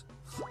powers?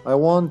 I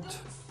want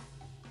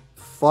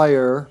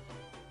fire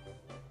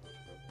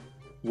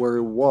where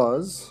it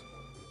was.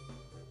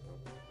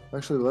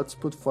 Actually, let's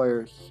put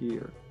fire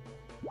here.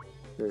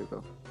 There you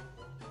go.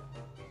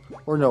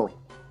 Or no,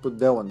 put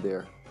that one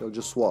there. They'll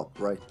just swap.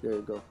 Right, there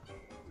you go.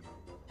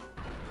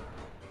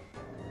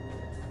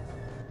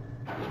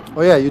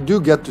 Oh yeah, you do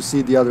get to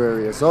see the other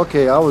areas.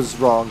 Okay, I was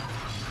wrong.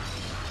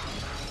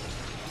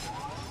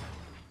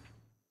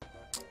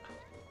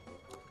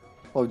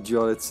 Oh,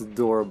 Joe, it's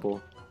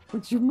adorable.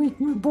 Would you make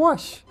me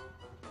blush?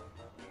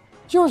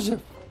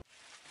 Joseph!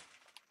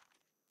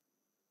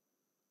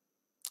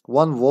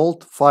 1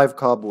 volt, 5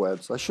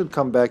 cobwebs. I should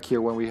come back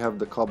here when we have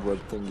the cobweb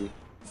thingy.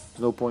 There's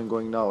no point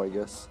going now, I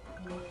guess.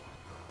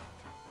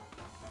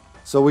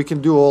 So we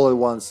can do all at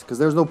once. Because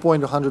there's no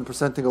point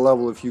 100%ing a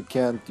level if you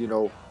can't, you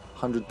know,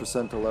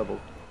 100% a level.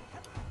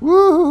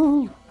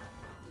 Woo!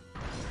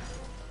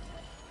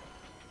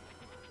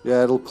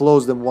 Yeah, it'll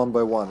close them one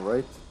by one,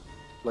 right?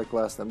 Like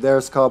last time.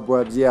 There's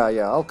cobwebs. Yeah,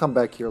 I'll come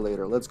back here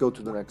later. Let's go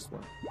to the next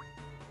one.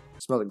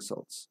 Smelling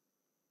salts.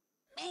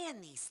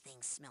 Man, these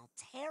things smell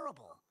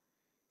terrible.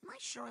 Am I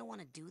sure I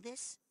want to do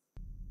this?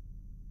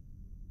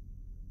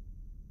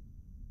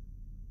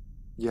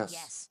 Yes.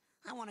 Yes,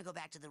 I want to go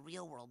back to the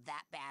real world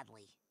that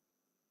badly.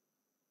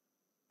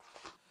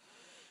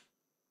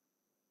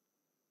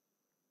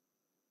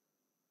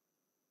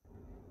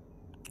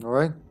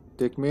 Alright,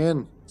 take me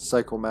in,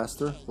 Psycho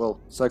Master. Well,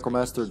 Psycho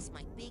Master. He's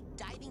my big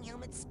diving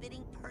helmet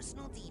spitting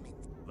personal demon.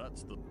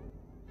 That's the...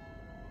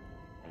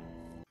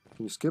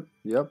 Can you skip?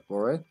 Yep,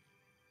 alright.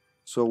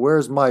 So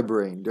where's my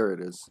brain? There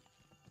it is.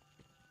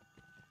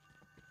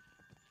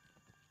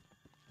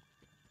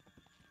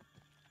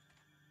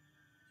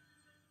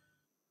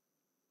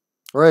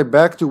 Alright,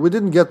 back to... We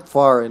didn't get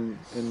far in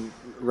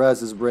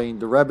Raz's brain.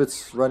 The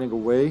rabbit's running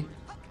away.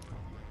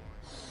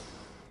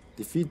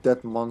 Defeat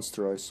that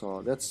monster I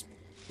saw. That's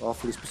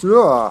awfully specific.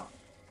 Ah!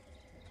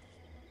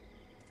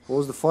 What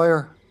was the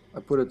fire?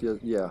 I put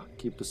it... Yeah,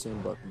 keep the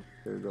same button.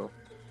 There you go.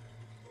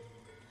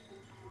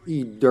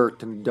 Eat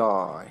dirt and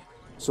die.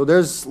 So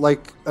there's,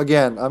 like,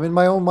 again, I'm in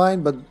my own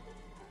mind, but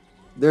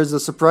there's a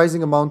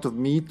surprising amount of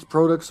meat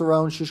products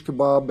around, shish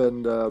kebab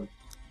and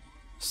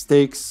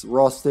steaks,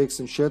 raw steaks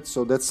and shit.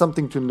 So that's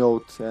something to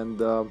note. And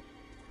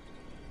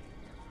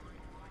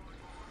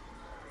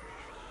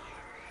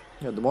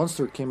yeah, the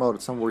monster came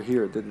out somewhere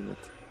here, didn't it?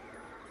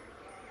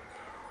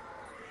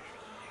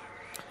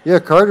 Yeah,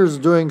 Carter's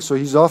doing, so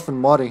he's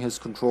often modding his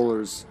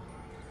controllers.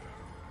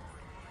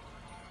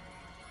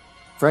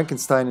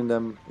 Frankensteining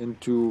them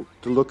to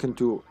look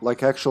into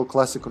like actual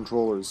classic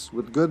controllers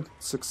with good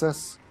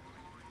success.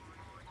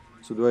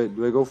 So do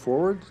I go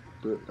forward?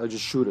 I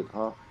just shoot it,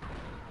 huh?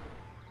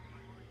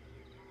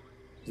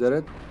 Is that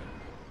it?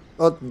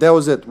 Oh, that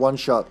was it. One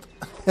shot.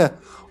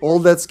 All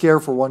that scare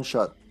for one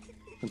shot.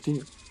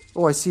 Continue.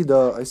 Oh, I see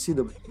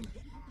the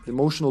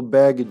emotional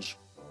baggage.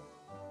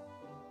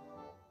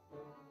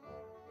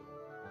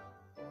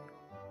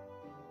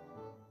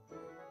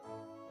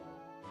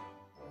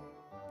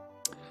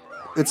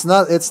 It's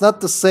not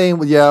the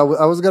same. Yeah,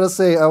 I was gonna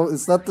say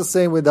it's not the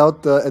same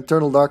without the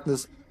Eternal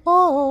Darkness.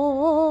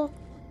 Oh.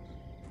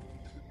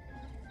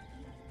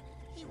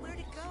 Hey, where'd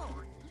it go?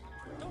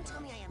 Don't tell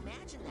me I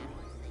imagined that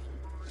whole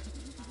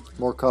thing.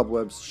 More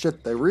cobwebs. Shit,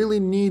 I really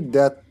need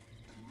that.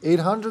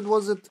 800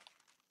 was it?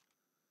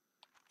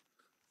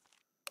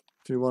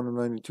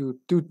 392,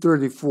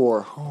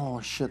 234.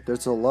 Oh shit,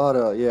 there's a lot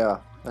of, yeah.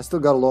 I still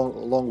got a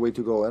long way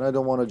to go, and I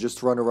don't want to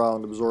just run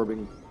around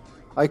absorbing.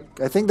 I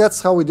think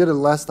that's how we did it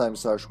last time,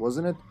 Sasha,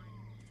 wasn't it?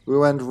 We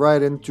went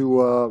right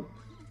into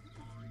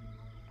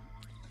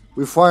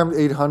we farmed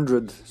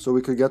 800 so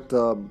we could get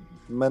the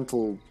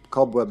mental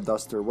cobweb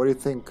duster. What do you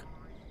think?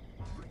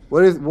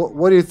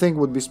 What do you think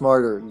would be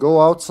smarter? Go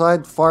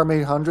outside, farm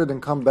 800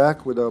 and come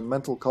back with a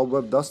mental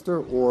cobweb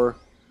duster, or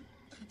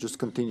just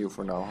continue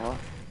for now, huh?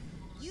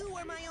 You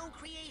are my own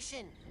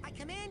creation. I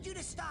command you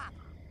to stop.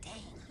 Dang.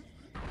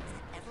 Does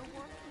that ever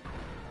work?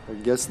 I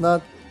guess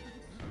not.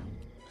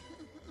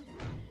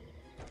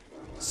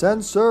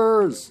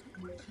 Sensors!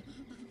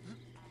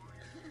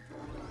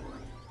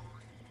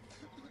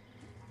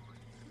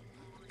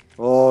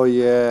 Oh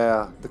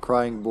yeah, the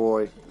crying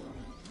boy.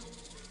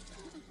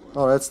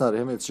 Oh, that's not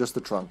him, it's just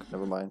the trunk.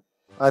 Never mind.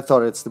 I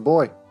thought it's the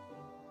boy.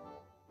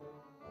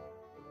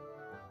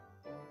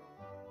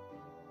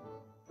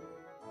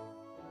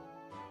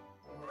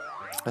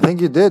 I think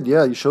you did,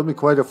 yeah, you showed me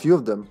quite a few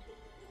of them.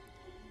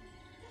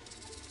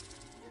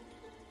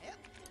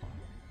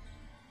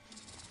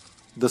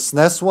 The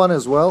SNES one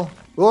as well.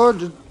 Oh,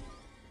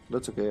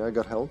 that's okay. I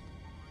got help.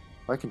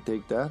 I can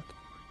take that.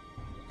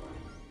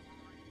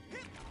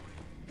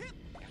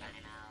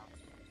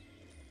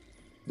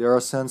 There are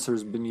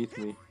sensors beneath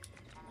me.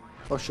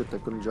 Oh shit, I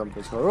couldn't jump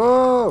as hard.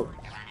 Oh!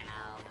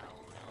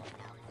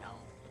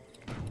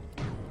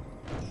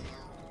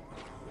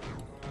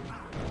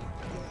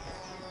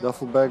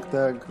 Duffel bag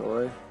tag,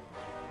 alright.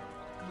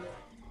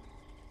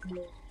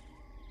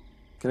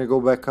 Can I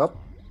go back up?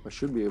 I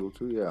should be able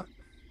to, yeah.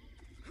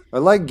 I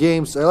like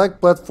games, I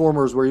like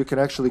platformers where you can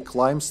actually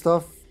climb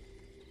stuff.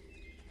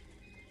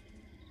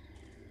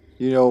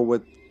 You know,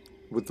 with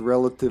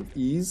relative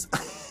ease.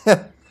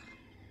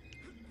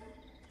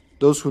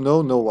 Those who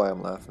know why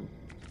I'm laughing.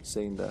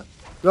 Saying that.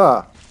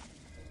 Ah!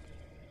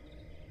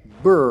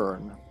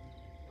 Burn.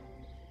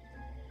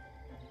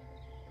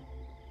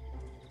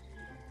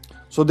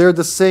 So they're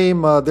the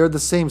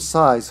same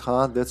size,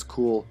 huh? That's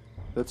cool.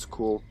 That's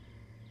cool.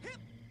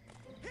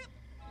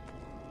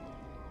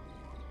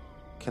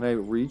 Can I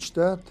reach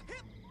that?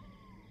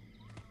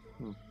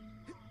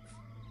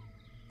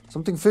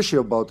 Something fishy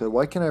about it.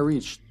 Why can't I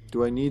reach?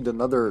 Do I need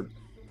another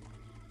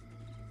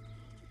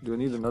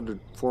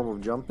form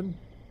of jumping?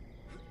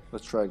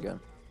 Let's try again.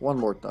 One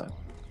more time.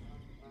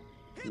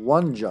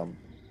 One jump.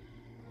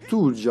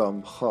 Two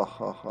jump. Ha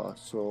ha ha.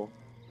 So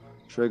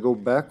should I go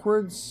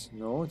backwards?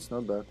 No, it's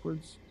not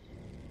backwards.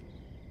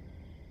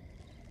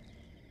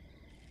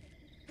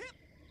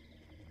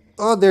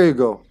 Oh, there you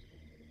go.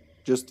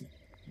 Just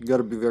you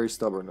gotta be very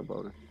stubborn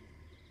about it.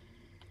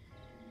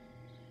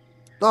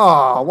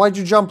 Ah, oh, why'd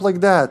you jump like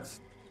that?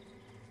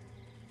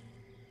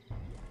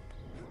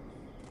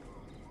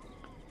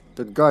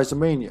 That guy's a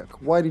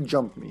maniac. Why'd he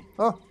jump me?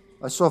 Oh,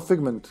 I saw a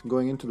figment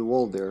going into the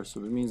wall there, so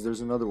that means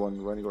there's another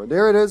one running around.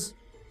 There it is.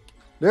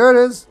 There it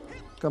is.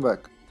 Come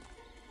back.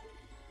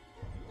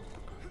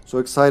 So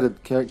excited,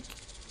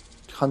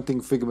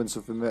 hunting figments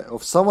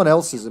of someone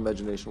else's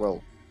imagination.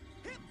 Well,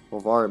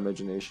 of our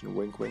imagination.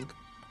 Wink, wink.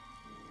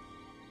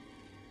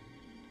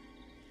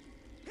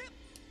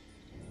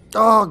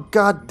 Oh,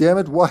 god damn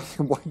it. Why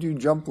do you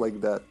jump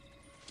like that?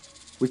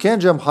 We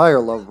can't jump higher,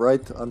 love,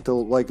 right?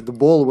 Until, like, the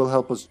ball will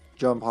help us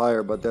jump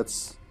higher, but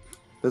that's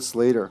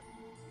later.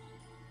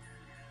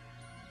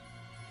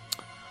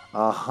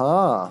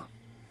 Aha.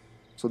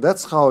 So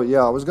that's how,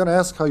 yeah, I was gonna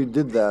ask how you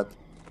did that.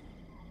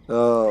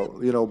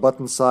 You know,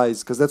 button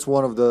size, because that's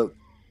one of the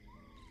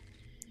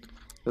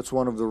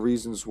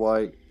reasons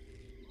why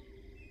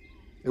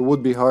it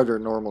would be harder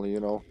normally, you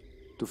know,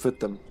 to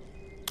fit them.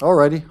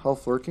 Alrighty,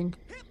 half working.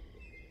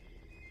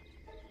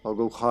 I'll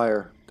go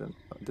higher than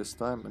this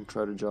time and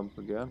try to jump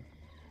again.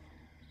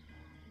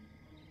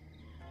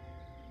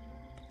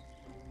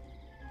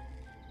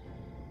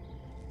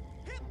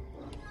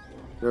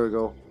 There we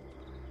go.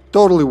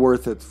 Totally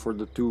worth it for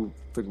the two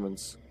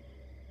figments.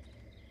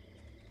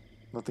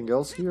 Nothing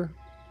else here?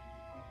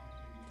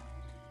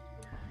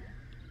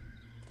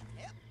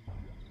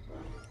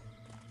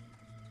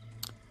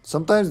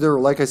 Sometimes they're,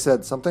 like I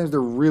said, sometimes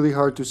they're really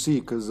hard to see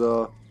because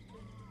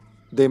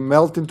they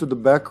melt into the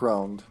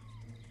background.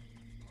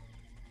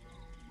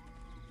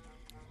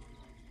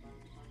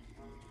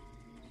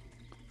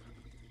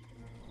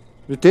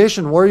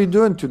 Mutation, what are you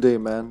doing today,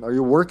 man? Are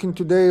you working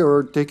today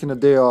or taking a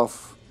day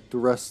off to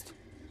rest?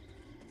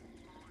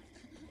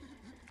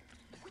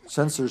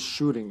 Sensors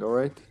shooting,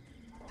 alright?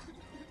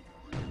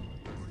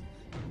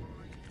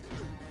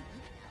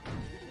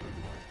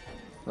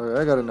 Alright,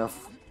 I got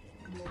enough.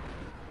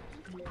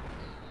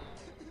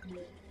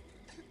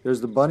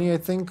 There's the bunny, I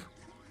think.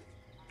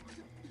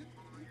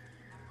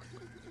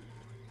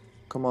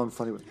 Come on,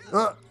 funny.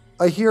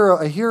 I hear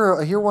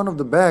one of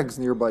the bags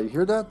nearby. You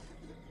hear that?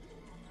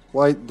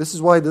 Why? This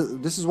is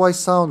why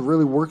sound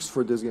really works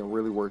for this game.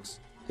 Really works.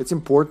 It's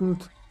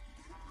important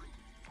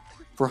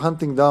for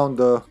hunting down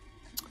the.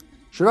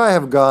 Should I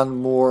have gone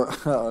more?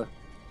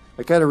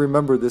 I kind of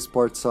remember this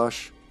part,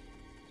 Sash.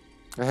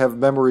 I have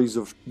memories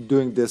of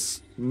doing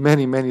this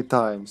many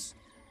times.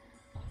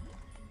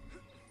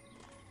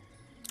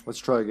 Let's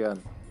try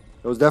again.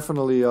 There was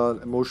definitely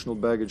emotional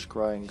baggage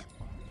crying.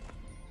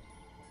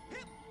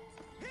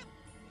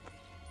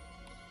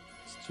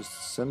 Let's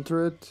just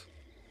center it.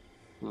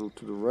 A little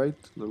to the right,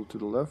 a little to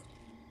the left.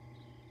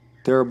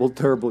 Terrible,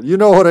 terrible. You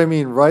know what I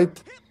mean,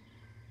 right?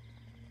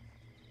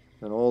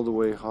 And all the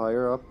way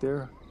higher up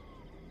there.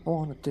 I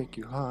wanna take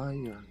you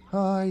higher,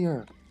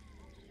 higher.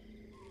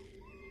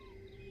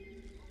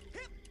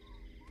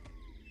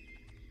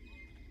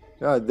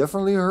 Yeah, I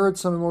definitely heard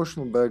some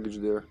emotional baggage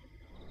there.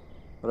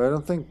 But I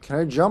don't think... Can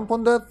I jump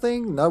on that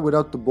thing? Not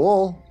without the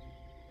ball.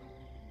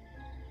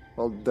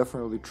 I'll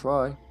definitely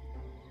try.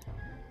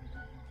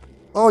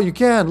 Oh, you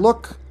can!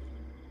 Look!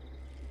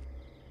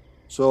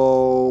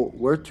 So,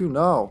 where to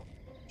now?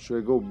 Should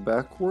I go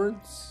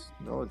backwards?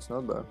 No, it's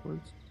not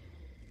backwards.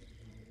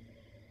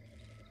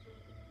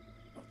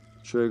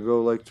 Should I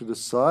go like to the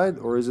side?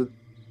 Or is it...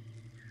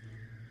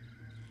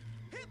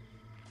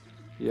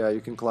 Yeah,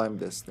 you can climb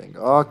this thing.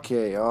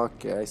 Okay,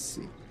 okay, I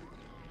see.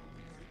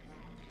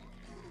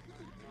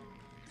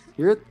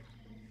 Hear it?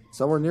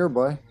 Somewhere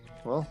nearby.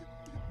 Well,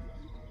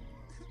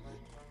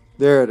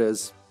 There it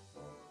is.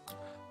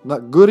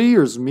 Not good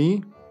ears,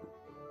 me.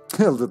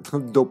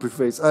 The dopey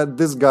face.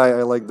 This guy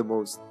I like the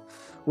most.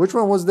 Which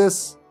one was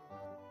this?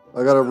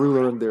 I got a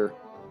ruler in there.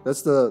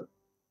 That's the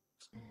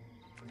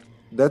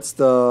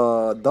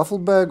duffel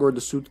bag or the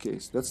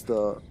suitcase? That's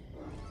the...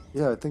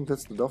 Yeah, I think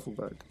that's the duffel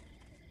bag.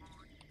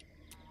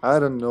 I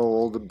don't know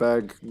all the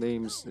bag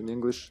names in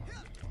English.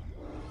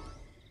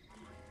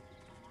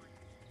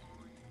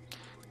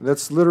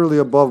 That's literally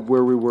above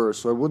where we were,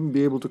 so I wouldn't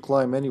be able to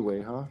climb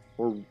anyway, huh?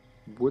 Or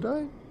would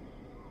I?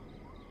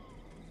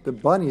 The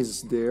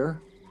bunny's there.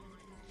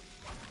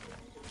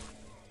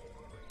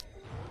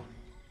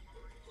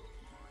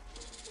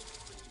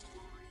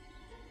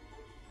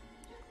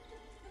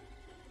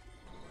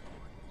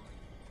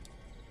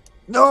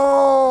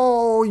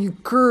 No, you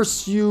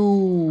curse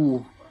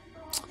you.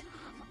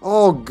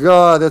 Oh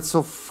god, that's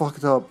so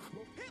fucked up.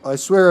 I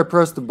swear I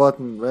pressed the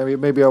button.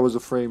 Maybe I was a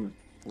frame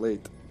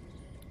late.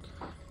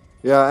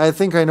 Yeah, I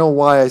think I know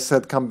why I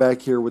said come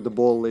back here with the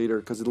ball later,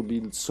 because it'll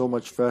be so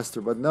much faster.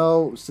 But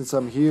now, since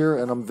I'm here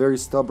and I'm very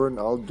stubborn,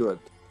 I'll do it.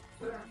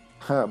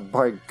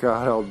 By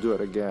god, I'll do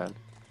it again.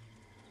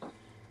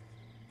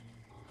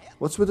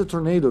 What's with the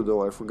tornado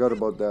though? I forgot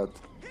about that.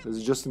 Is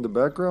it just in the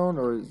background,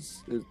 or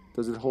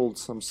does it hold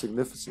some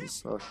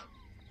significance, Sasha?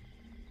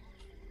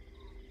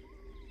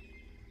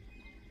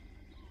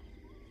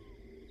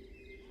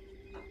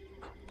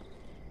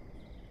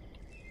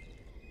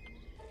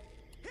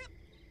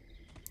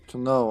 So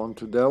now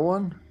onto that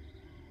one.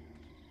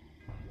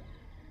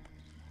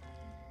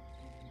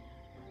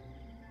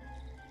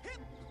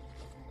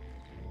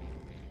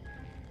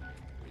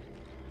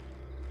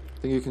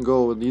 I think you can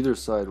go on either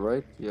side,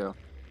 right? Yeah.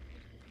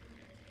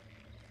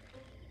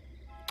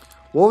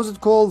 What was it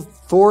called?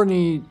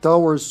 Thorny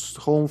Towers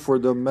Home for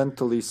the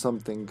Mentally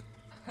something.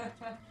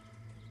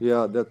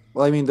 Yeah, that...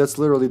 I mean, that's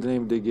literally the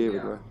name they gave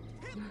it, right?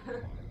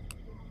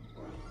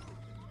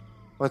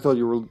 I thought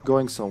you were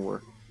going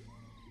somewhere.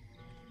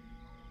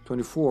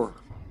 24.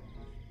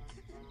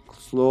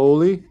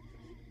 Slowly.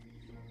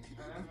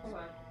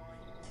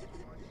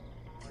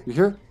 You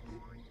hear?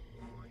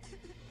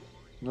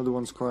 Another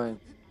one's crying.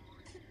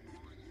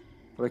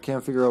 But I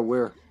can't figure out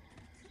where.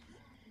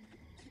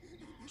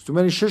 There's too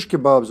many shish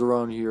kebabs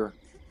around here.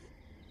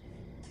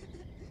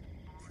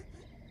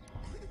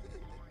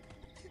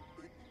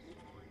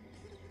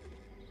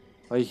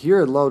 I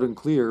hear it loud and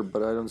clear,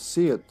 but I don't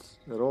see it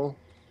at all.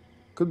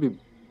 Could be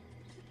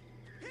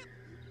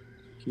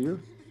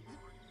here.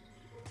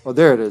 Oh,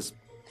 there it is.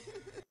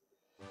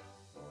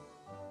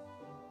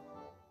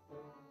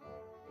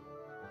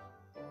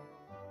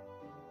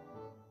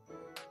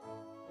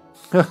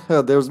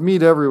 There's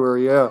meat everywhere,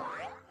 yeah.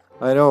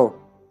 I know.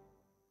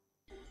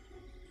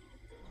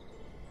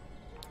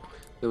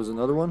 There was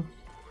another one.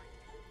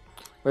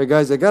 Alright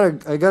guys, I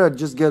gotta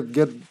just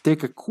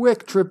take a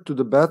quick trip to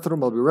the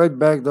bathroom. I'll be right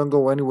back, don't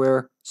go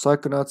anywhere.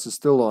 Psychonauts is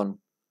still on.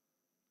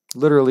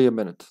 Literally a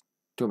minute.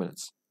 2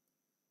 minutes.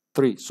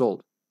 3,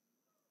 sold.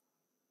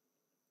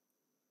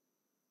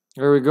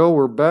 There we go,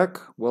 we're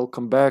back.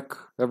 Welcome back,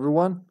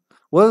 everyone.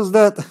 What is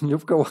that?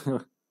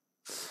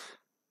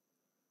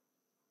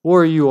 What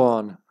are you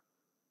on?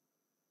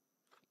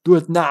 Do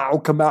it now,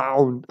 come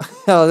on.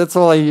 That's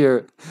all I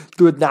hear.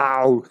 Do it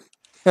now.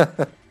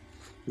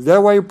 Is that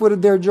why you put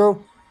it there,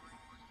 Joe?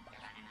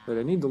 But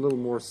I need a little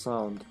more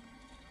sound.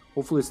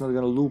 Hopefully it's not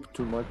gonna loop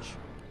too much.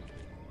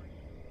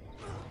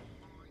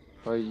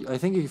 I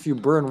think if you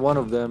burn one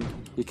of them,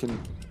 you can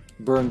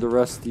burn the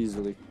rest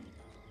easily.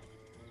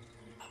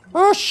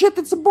 Oh shit,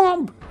 it's a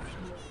bomb!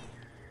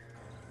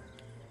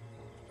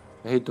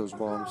 I hate those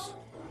bombs.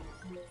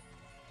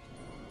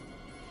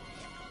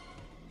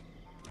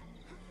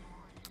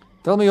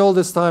 Tell me all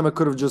this time I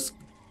could have just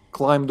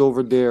climbed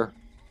over there.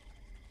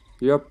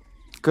 Yep,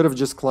 could have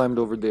just climbed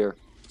over there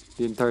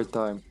the entire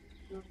time.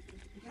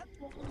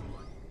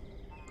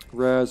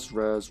 Raz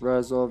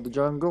of the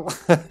jungle.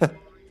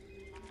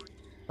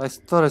 I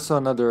thought I saw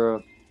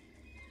another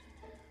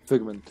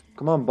figment.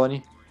 Come on,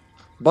 Bunny.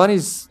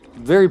 Bunny's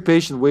very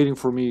patient waiting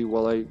for me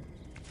while I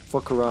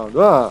fuck around.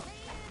 Ah!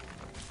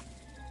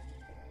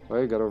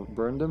 Alright, gotta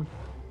burn them.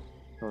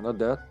 No, not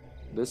that.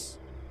 This.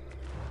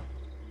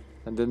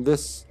 And then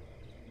this.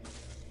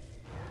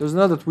 There's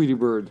another Tweety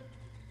bird.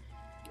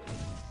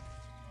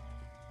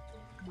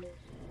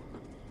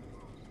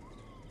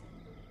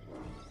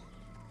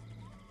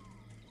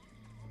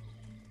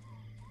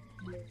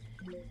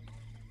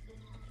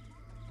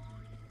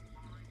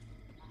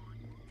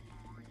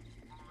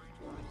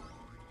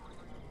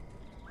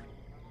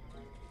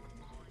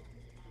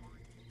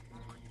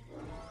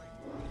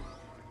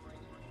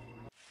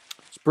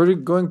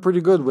 Going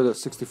pretty good with a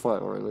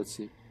 65. Alright, let's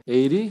see.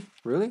 80?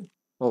 Really?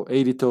 Oh,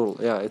 80 total.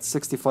 Yeah, it's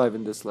 65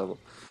 in this level.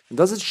 And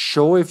does it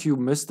show if you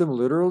missed them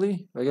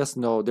literally? I guess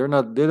no, they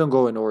don't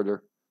go in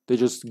order. They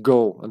just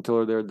go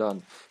until they're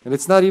done. And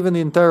it's not even the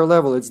entire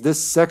level, it's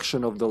this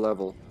section of the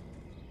level.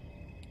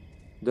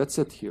 That's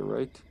it here,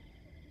 right?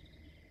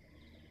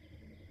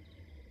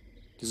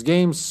 This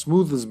game's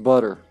smooth as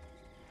butter.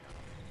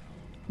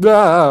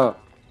 Ah!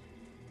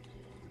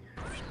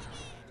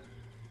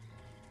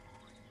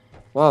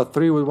 Wow,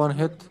 3 with 1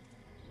 hit.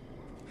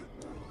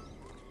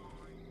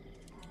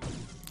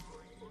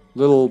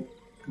 Little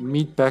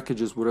meat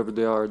packages, whatever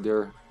they are,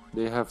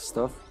 they have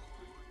stuff.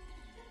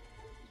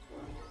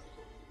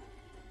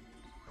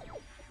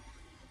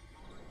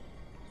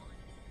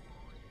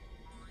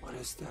 What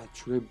is that?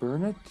 Should I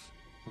burn it?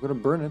 I'm gonna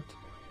burn it.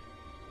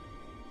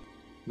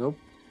 Nope.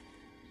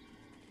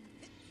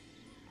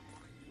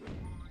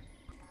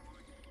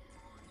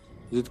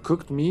 Is it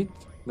cooked meat?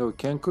 No, we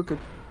can't cook it.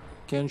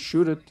 Can't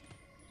shoot it.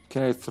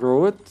 Can I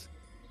throw it?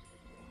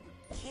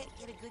 Can't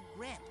get a good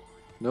grip.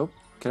 Nope.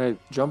 Can I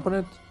jump on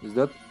it? Is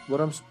that what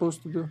I'm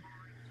supposed to do?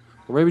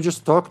 Or maybe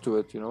just talk to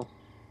it, you know?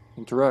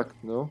 Interact,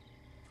 no?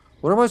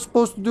 What am I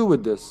supposed to do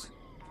with this?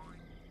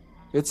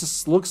 It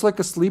looks like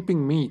a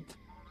sleeping meat.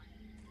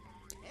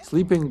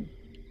 Sleeping...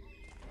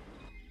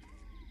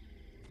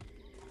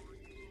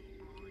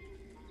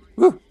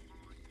 Woo!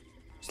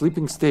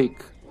 Sleeping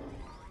steak.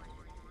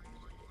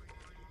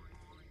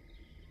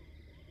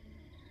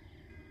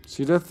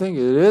 See that thing?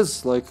 It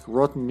is like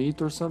rotten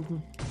meat or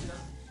something.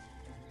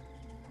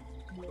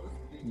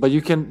 But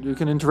you can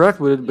interact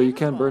with it, but you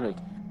can't burn it.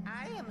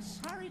 I am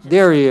sorry to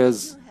There he say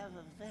is. You have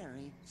a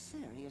very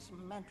serious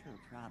mental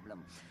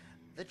problem.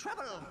 The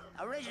trouble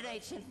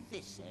originates in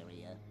this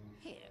area.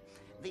 Here.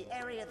 The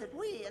area that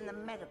we in the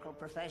medical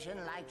profession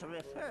like to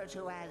refer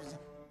to as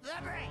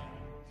the brain.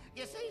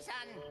 You see,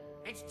 son,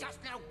 it's just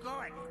no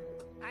good.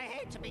 I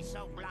hate to be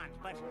so blunt,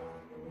 but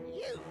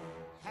you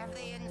have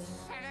the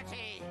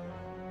insanity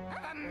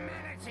of a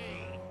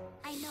manatee.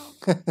 I know.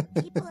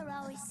 People are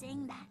always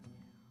saying that.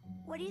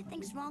 What do you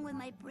think's wrong with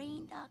my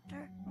brain,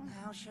 Doctor?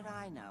 How should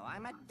I know?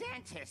 I'm a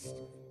dentist.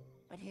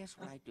 But here's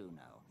what I do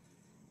know.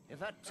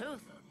 If a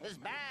tooth is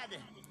bad,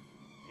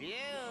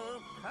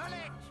 you pull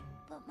it.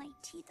 But my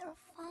teeth are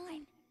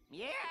fine.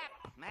 Yep,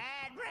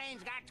 mad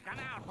brain's got to come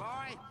out,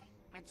 boy.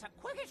 It's the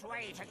quickest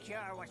way to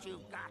cure what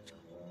you've got.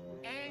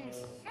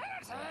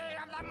 Insanity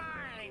of the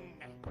mind.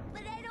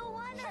 But I don't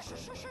want to.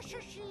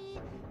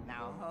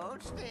 Now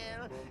hold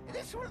still.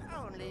 This will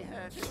only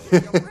hurt if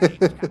your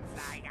brains come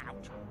flying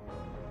out.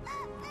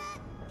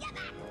 Get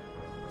back!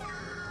 No!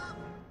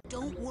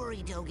 Don't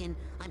worry, Dogen.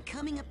 I'm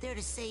coming up there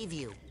to save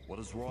you. What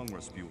is wrong,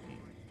 Razputin?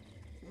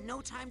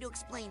 No time to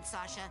explain,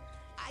 Sasha.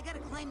 I gotta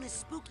climb this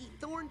spooky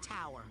thorn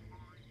tower.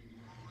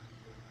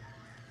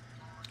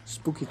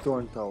 Spooky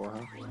thorn tower,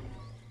 huh?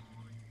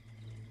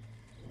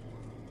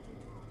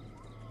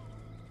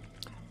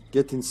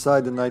 Get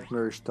inside the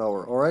nightmarish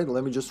tower. Alright,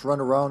 let me just run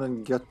around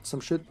and get some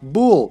shit.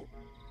 Bull!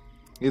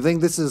 You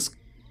think this is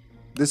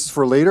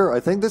for later? I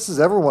think this is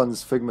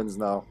everyone's figments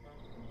now.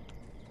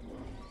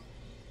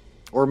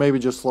 Or maybe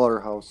just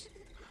Slaughterhouse.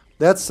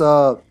 That's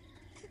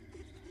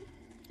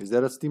is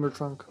that a steamer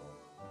trunk?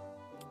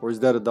 Or is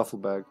that a duffel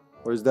bag?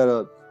 Or is that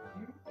a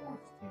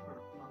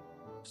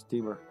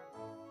steamer?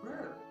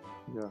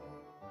 Yeah.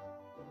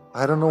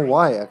 I don't know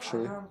why,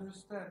 actually. I don't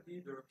understand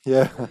either.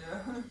 Yeah.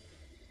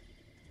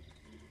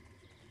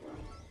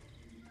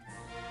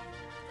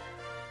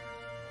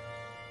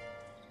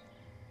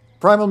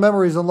 Primal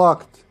memories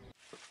unlocked.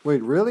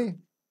 Wait, really?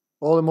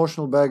 All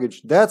emotional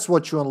baggage. That's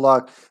what you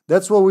unlock.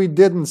 That's what we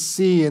didn't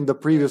see in the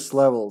previous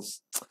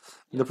levels.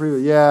 In the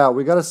previous, yeah,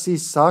 we gotta see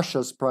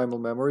Sasha's primal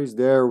memories.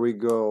 There we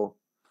go.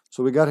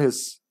 So we got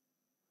his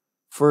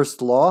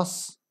first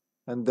loss,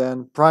 and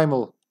then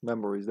primal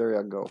memories. There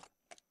you go.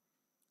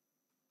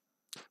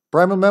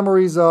 Primal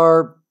memories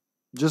are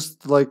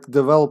just like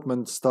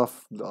development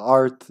stuff, the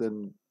art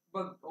and...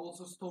 But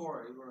also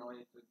story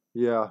related.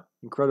 Yeah,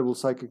 incredible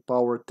psychic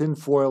power.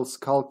 Tinfoil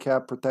skull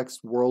cap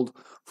protects world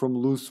from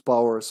loose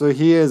power. So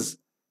he is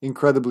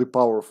incredibly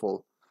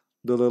powerful.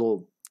 The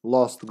little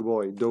lost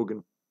boy,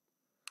 Dogen.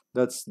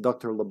 That's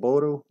Dr.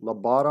 Labara.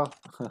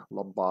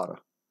 Labara.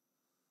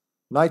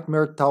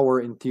 Nightmare Tower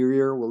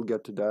interior. We'll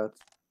get to that.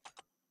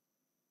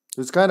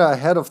 It's kind of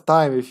ahead of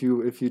time if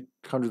you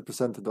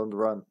 100% it on the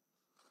run.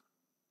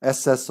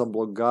 SS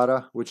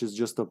Oblongata, which is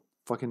just a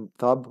fucking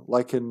tub,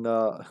 like in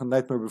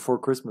Nightmare Before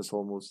Christmas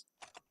almost.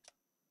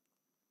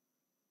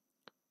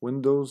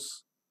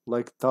 Windows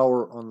like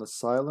tower on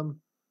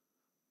asylum.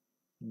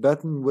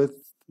 Beaten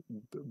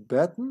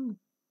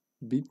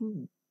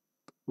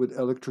with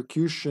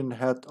electrocution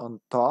hat on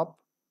top.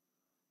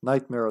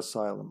 Nightmare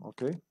asylum.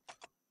 Okay.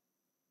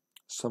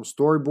 Some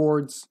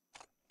storyboards.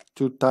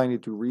 Too tiny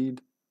to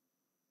read.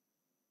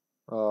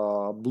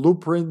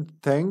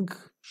 Blueprint tank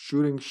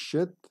shooting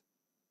shit.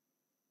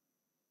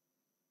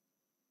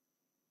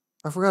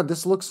 I forgot.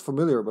 This looks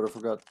familiar, but I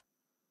forgot.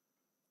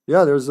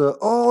 Yeah, there's a...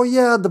 Oh,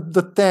 yeah,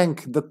 the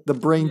tank. The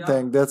brain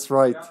tank. That's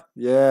right.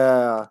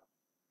 Yeah.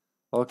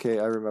 Okay,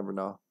 I remember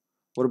now.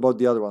 What about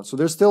the other one? So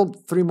there's still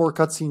 3 more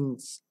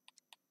cutscenes.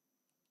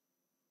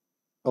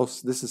 Oh,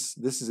 so this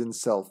is in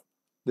Self.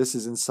 This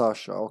is in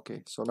Sasha.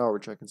 Okay, so now we're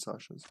checking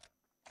Sasha's.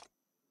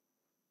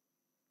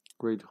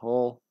 Great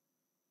Hall.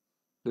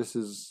 This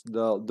is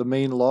the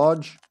main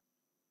lodge.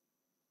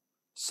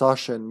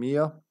 Sasha and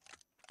Milla.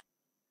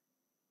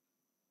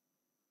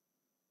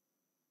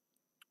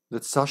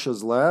 That's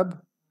Sasha's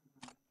lab.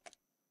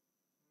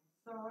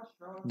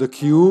 Sasha. The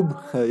Cube.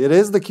 It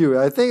is the Cube.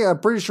 I'm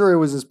pretty sure it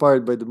was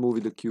inspired by the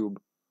movie The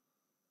Cube.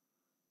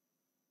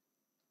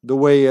 The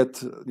way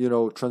it,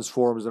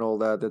 transforms and all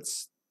that,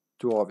 that's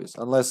too obvious.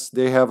 Unless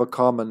they have a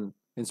common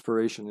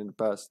inspiration in the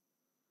past.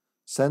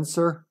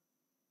 Sensor.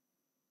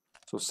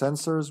 So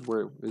sensors,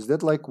 is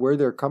that like where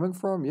they're coming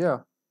from?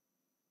 Yeah.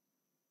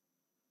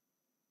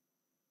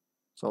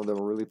 Some of them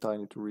are really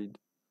tiny to read.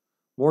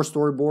 More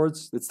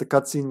storyboards. It's the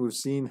cutscene we've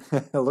seen.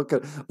 look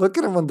at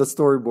him on the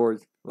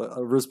storyboard.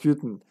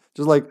 Razputin.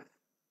 Just like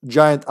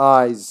giant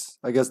eyes.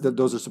 I guess that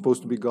those are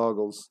supposed to be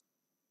goggles.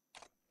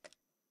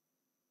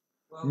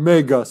 Well,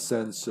 Mega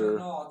sensor.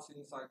 Psychonauts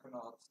in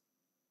Psychonauts.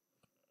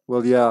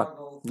 Well, yeah.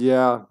 Goggles.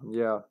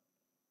 Yeah.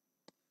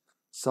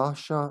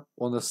 Sasha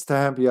on the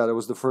stamp. Yeah, that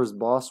was the first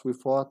boss we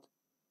fought.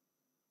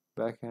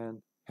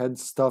 Backhand. Head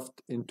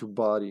stuffed into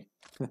body.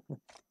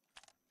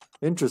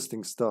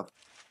 Interesting stuff.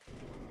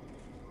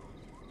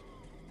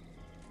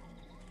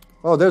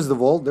 Oh, there's the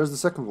vault. There's the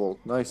second vault.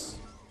 Nice.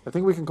 I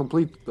think we can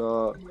complete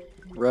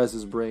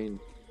Raz's brain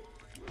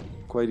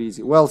quite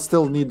easy. Well,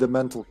 still need the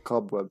mental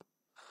cobweb.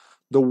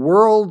 The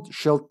world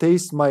shall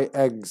taste my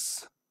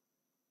eggs.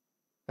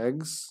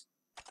 Eggs?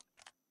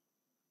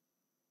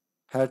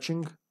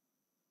 Hatching?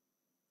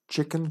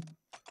 Chicken?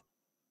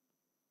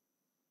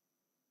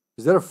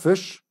 Is that a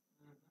fish?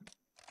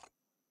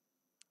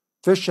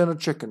 Fish and a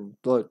chicken.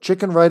 The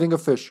chicken riding a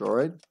fish,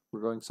 alright?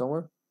 We're going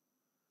somewhere.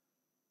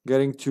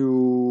 Getting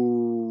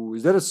to...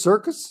 Is that a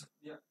circus?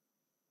 Yeah.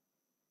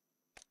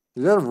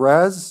 Is that a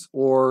Raz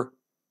or...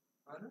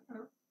 I don't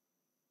know.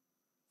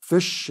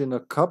 Fish in a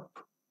cup?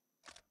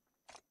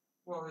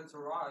 Well, it's a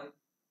ride.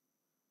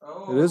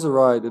 Oh. It is a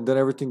ride, and then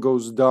everything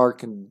goes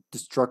dark and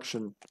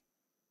destruction.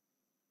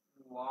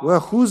 Wow. Well,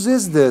 whose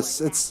is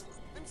this? It's...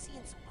 I'm seeing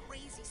some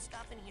crazy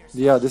stuff in here.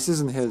 Yeah, this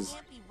isn't his.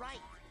 Can't be right.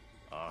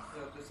 Ah,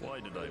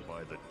 why did I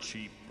buy the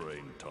cheap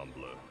brain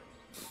tumbler?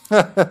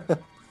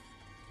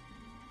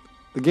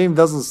 The game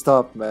doesn't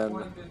stop,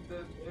 man.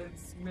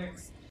 It's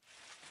mixed.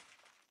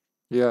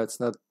 Yeah, it's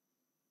not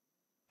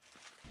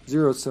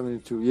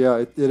 072. Yeah,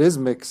 it is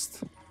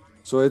mixed.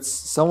 So it's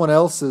someone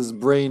else's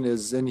brain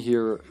is in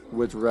here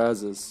with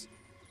Raz's.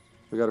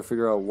 We gotta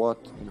figure out what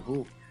and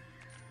who.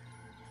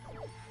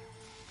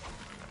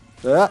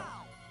 Yeah,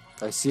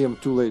 I see him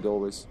too late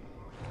always.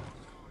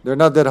 They're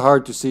not that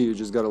hard to see, you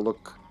just gotta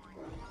look.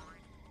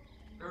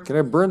 Can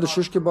I burn the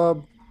shish kebab?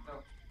 No.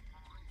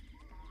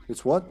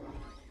 It's what?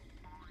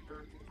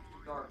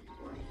 Dark.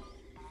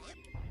 Right.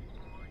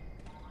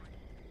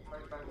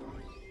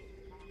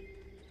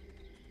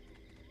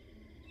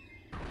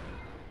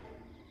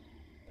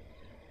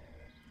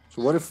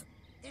 So what if...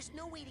 There's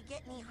no way to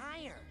get any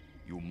higher.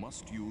 You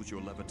must use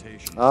your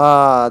levitation.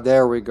 Ah,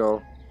 there we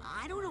go.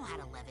 I don't know how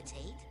to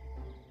levitate.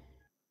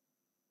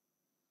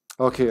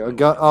 Okay, I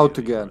got out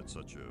again. At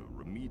such a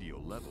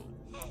remedial level.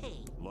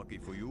 Hey, Lucky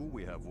for you,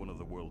 we have one of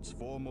the world's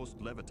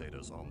foremost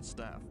levitators on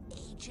staff.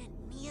 Agent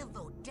Milla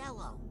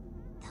Vodello,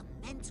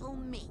 the mental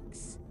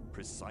minx.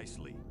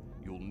 Precisely.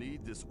 You'll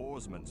need this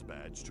oarsman's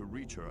badge to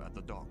reach her at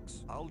the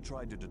docks. I'll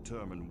try to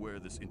determine where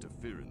this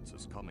interference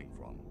is coming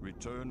from.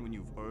 Return when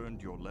you've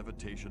earned your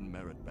levitation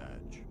merit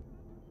badge.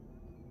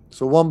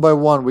 So one by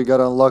one, we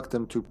gotta unlock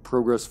them to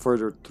progress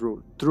further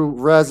through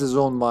Raz's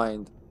own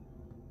mind.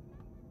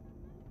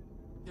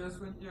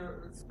 Just when you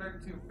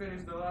expect to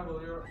finish the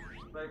level, you're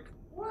like,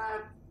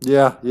 what?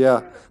 Yeah.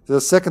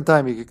 The second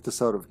time he kicked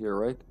us out of here,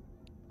 right?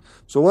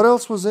 So what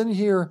else was in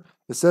here?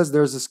 It says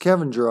there's a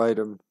scavenger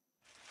item.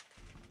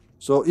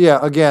 So yeah,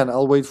 again,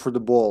 I'll wait for the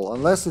ball.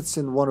 Unless it's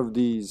in one of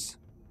these.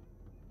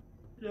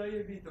 Yeah,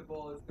 you beat the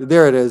ball.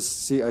 There it is.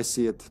 See, I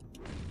see it.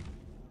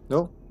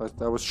 No,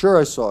 I was sure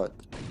I saw it.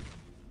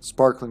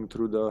 Sparkling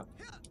through the...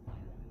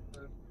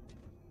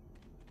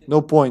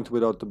 No point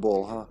without the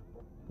ball, huh?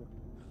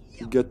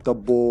 You get the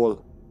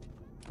ball.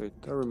 Wait,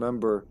 I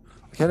remember.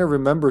 I kind of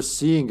remember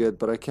seeing it,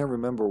 but I can't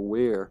remember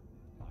where.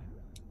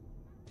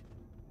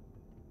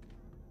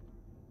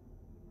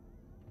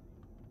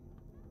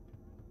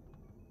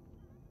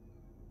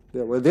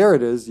 Yeah, well, there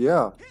it is.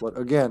 Yeah, but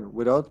again,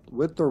 with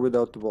or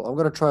without the ball. I'm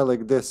gonna try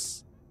like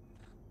this,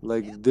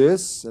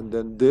 and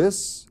then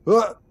this.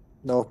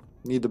 No,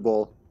 need the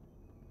ball.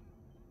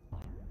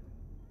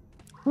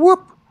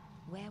 Whoop!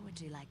 Where would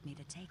you like me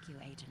to take you,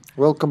 Agent?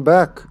 Welcome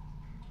back.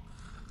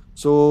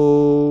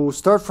 So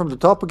start from the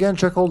top again.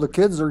 Check all the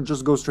kids, or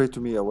just go straight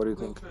to Milla. What do you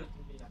think?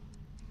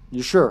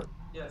 You sure?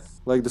 Yes.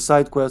 Like the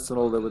side quests and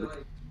all that. With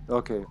the...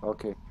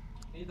 Okay.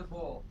 Need the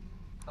ball.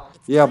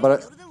 Yeah,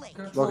 but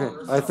okay.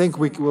 I think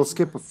we'll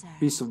skip a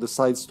piece of the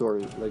side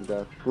story like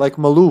that, like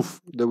Maloof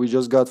that we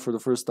just got for the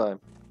first time.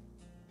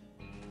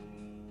 Hey,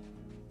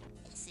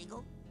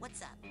 Siegel,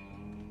 what's up?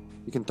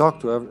 You can talk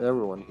to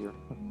everyone here.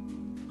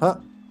 Huh?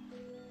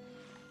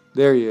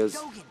 There he is.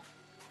 Dogen,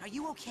 are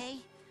you okay?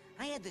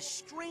 I had the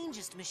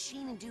strangest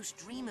machine-induced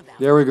dream about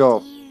There we go.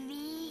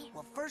 TV.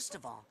 Well, first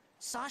of all,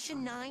 Sasha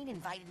 9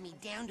 invited me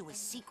down to his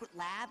secret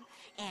lab,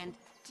 and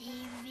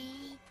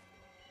TV.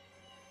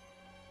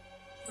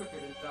 Look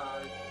at it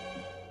die.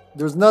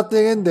 There's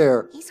nothing in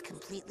there. He's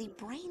completely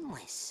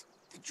brainless.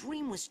 The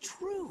dream was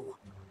true.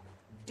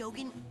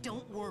 Dogen,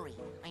 don't worry.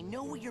 I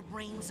know where your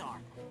brains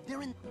are.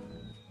 They're in...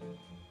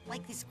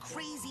 like this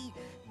crazy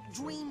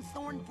dream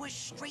thorn bush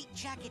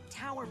straitjacket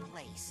tower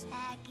place.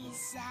 Aggie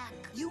Zack.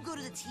 You go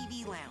to the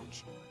TV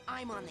lounge.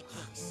 I'm on the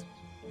case.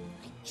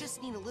 I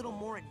just need a little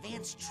more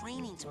advanced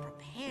training to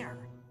prepare.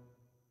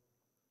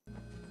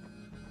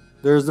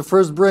 There's the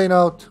first brain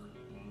out.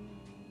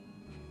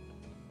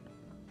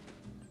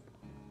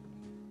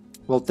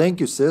 Well, thank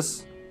you,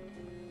 sis.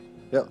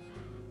 Yeah.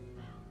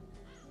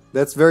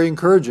 That's very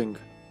encouraging.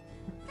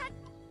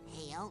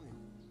 Hey, Elton.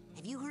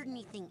 Have you heard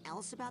anything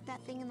else about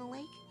that thing in the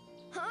lake?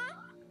 Huh?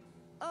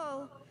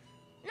 Oh,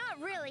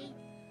 not really.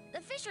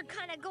 The fish are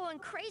kind of going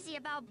crazy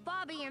about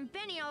Bobby and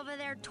Benny over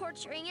there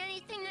torturing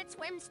anything that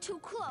swims too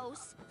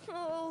close.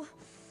 Oh,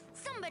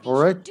 somebody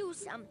should do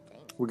something.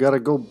 We gotta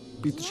go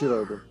beat the shit out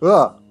of her.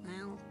 Ah!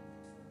 Well,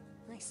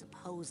 I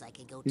suppose I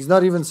could go... He's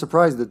not even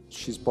surprised that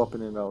she's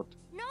popping in and out.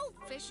 No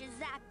fish is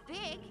that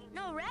big.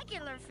 No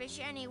regular fish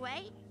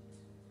anyway.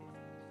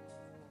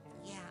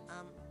 Yeah,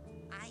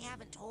 I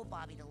haven't told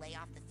Bobby to lay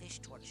off the fish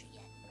torture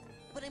yet.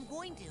 But I'm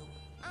going to.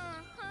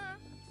 Uh-huh.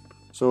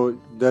 So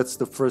that's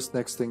the first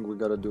next thing we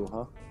gotta do,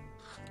 huh?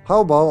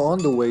 How about on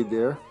the way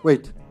there?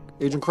 Wait,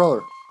 Agent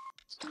Cruller.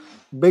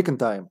 Bacon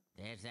time.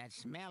 There's that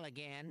smell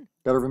again.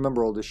 Gotta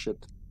remember all this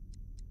shit.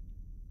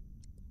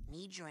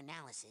 Need your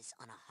analysis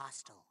on a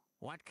hostile.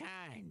 What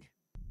kind?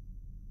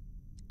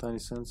 Tiny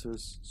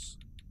sensors.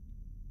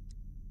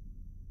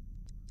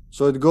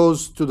 So it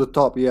goes to the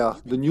top, yeah.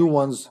 The new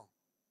ones.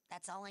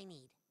 That's all I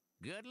need.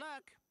 Good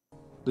luck.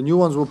 The new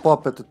ones will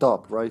pop at the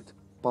top, right?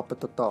 Pop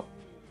at the top.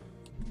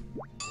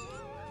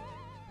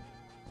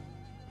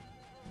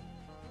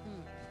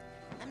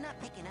 I'm not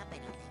picking up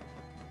anything.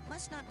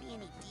 Must not be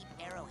any deep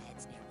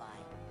arrowheads nearby.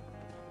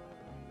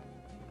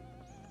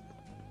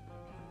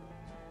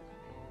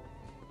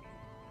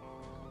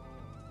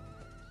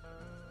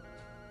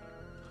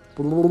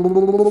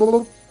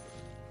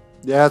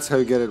 Yeah, that's how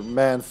you get it.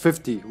 Man,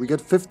 50. We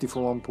get 50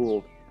 from one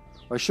pool.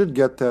 I should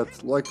get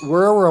that. Like,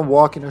 wherever I'm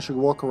walking, I should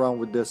walk around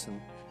with this and,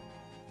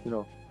 you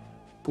know,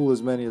 pull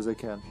as many as I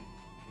can.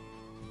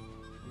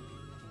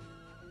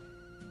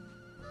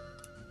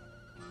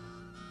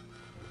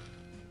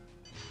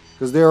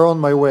 Because they're on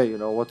my way, you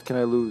know, what can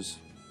I lose?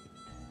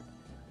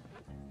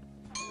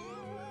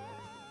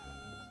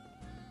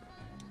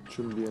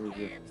 Shouldn't be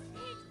anything.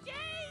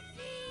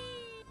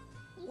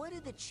 What are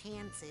the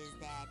chances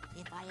that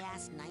if I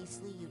ask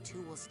nicely, you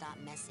two will stop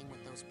messing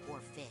with those poor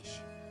fish?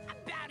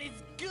 About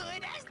as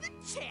good as the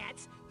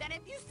chance that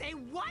if you say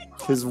one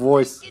His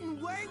voice. freaking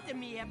word to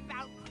me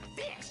about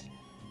fish,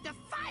 the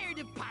fire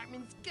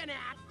department's gonna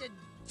have to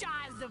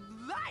jaws of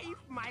life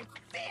my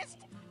fist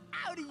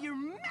out of your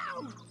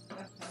mouth.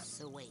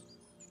 So wait,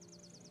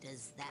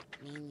 does that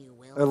mean you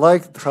will? I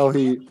like how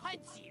he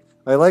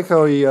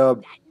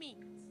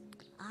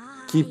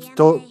keeps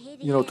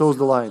toes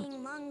the line.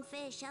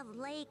 Lungfish of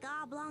Lake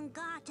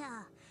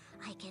Oblongata.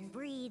 I can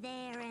breathe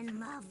air and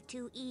love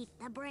to eat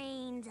the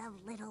brains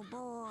of little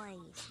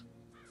boys.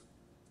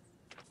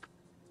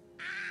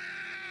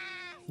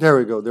 There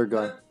we go, they're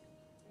gone.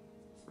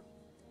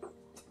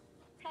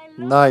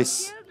 Hello,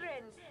 Nice.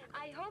 children.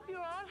 I hope you're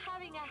all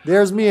having a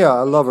There's Mia,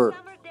 I love her.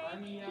 summer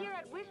day here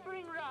at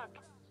Whispering Rock.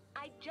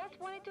 I just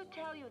wanted to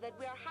tell you that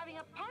we are having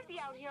a party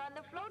out here on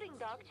the floating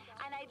dock,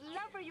 and I'd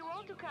love for you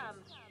all to come.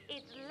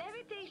 It's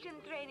levitation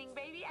training,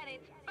 baby, and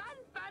it's fun,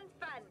 fun,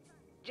 fun.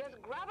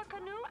 Just grab a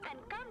canoe and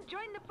come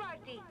join the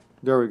party.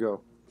 There we go.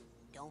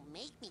 Don't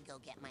make me go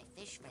get my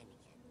fish friend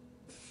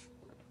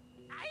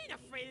again. I ain't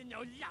afraid of no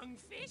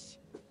lungfish.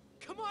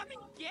 Come on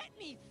and get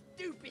me,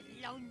 stupid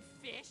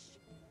lungfish.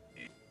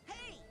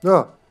 Hey,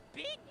 Ah,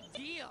 big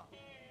deal.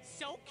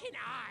 So can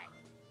I.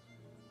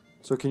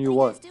 so can you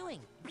what? Doing?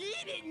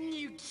 Beat it,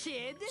 you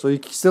kid. So you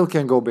still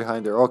can't go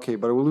behind there. Okay,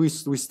 but we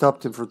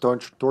stopped him for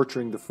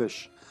torturing the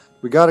fish.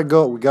 We gotta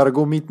go. We gotta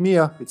go meet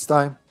Mia. It's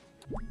time.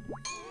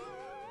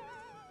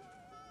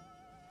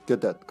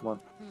 Get that. Come on.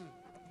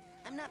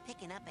 I'm not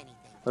picking up anything.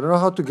 I don't know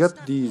how to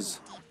get these.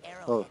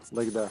 Oh,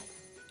 like that.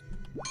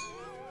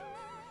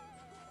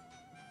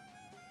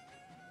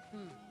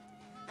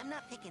 I'm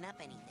not picking up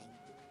anything.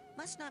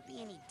 Must not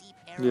be any deep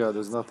Yeah,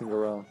 there's nothing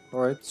around.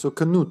 Alright, so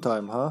canoe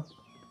time, huh?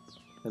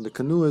 And the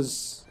canoe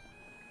is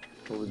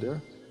over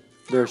there.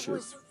 There she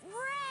is.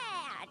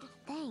 Rad!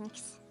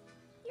 Thanks.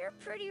 You're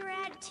pretty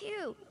rad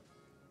too.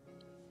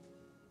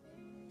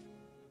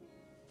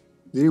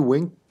 Did he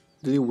wink?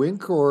 Did he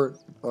wink or...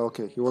 Oh,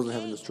 okay, he wasn't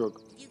having a stroke.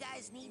 If you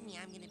guys need me,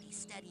 I'm going to be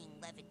studying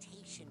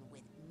levitation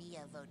with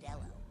Milla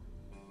Vodello.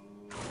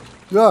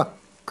 Ah!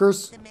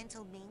 Curse! The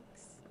mental minx.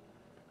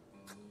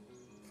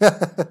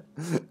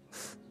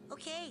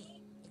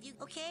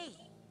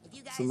 If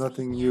you guys So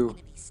nothing need me, new. I'm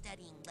going to be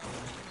studying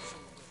levitation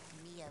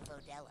with Milla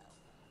Vodello.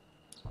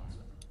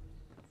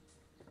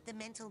 The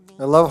mental minx.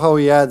 I love how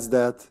he adds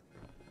that.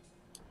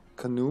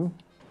 Canoe.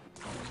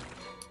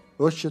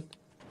 Oh shit.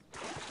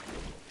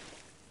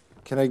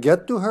 Can I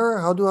get to her?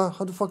 How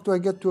the fuck do I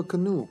get to a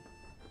canoe?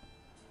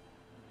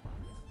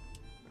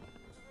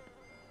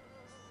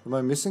 Am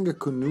I missing a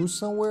canoe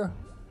somewhere?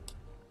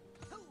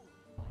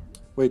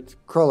 Wait,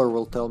 Cruller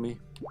will tell me.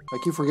 I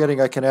keep forgetting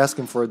I can ask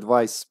him for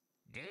advice.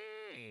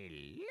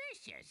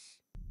 Delicious.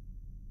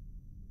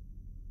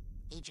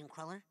 Agent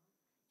Cruller,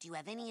 do you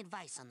have any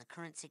advice on the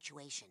current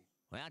situation?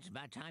 Well, it's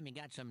about time you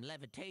got some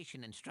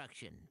levitation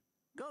instruction.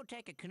 Go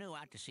take a canoe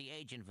out to see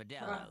Agent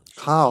Vodello.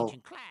 She's How?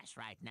 teaching class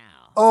right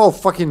now. Oh,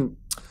 fucking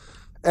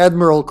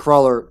Admiral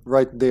Cruller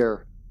right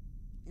there.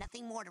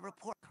 Nothing more to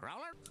report.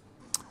 Cruller?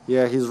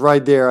 Yeah, he's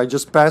right there. I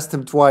just passed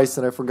him twice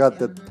and I forgot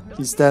that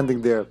he's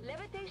standing there.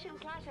 Levitation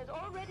class has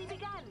already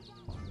begun.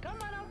 Come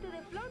on out to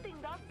the floating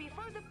dock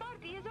before the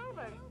party is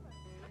over.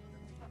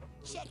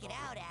 Check it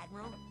out,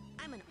 Admiral.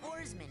 I'm an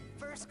oarsman,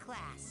 first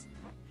class.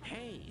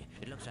 Hey,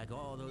 it looks like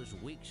all those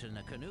weeks in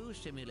the canoe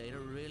simulator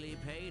really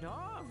paid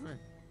off.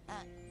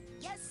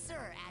 Yes,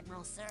 sir,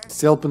 Admiral, sir. He's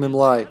helping him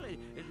lie.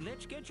 Well,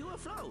 let's get you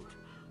afloat.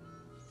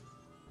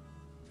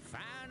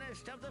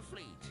 Finest of the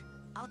fleet.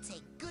 I'll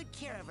take good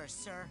care of her,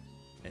 sir.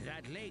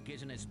 That lake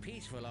isn't as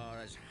peaceful or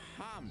as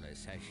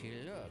harmless as she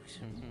looks.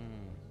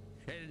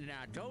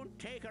 Now, don't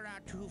take her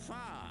out too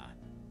far.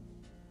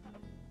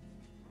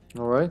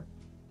 Alright.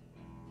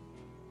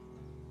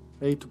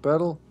 A to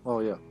paddle? Oh,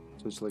 yeah.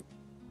 So it's like...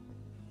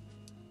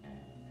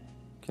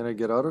 Can I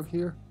get out of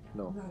here?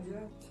 No. Not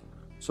yet.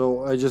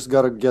 So I just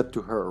gotta get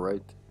to her,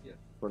 right? Yeah.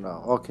 For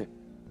now. Okay.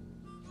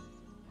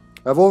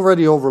 I've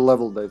already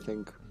over-leveled, I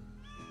think.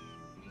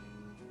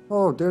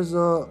 Oh, there's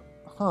a...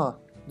 Huh.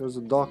 There's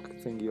a dock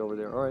thingy over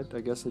there. Alright, I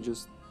guess I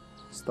just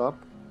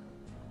stop.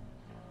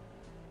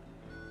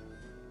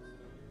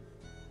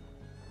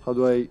 How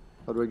do I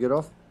get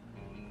off?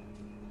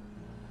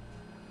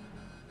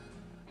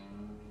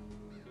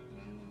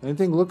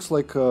 Anything looks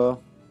like I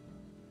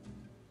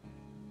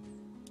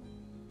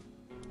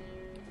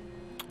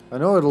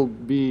know it'll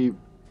be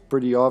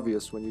pretty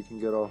obvious when you can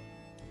get off.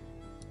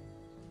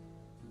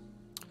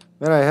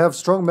 Man, I have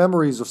strong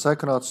memories of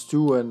Psychonauts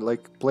 2 and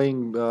like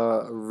playing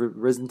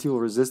Resident Evil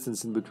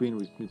Resistance in between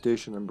with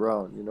Mutation and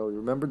Brown. You know, you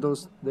remember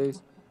those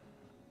days?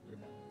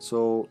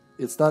 So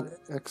it's not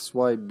X,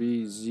 Y,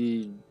 B,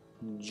 Z,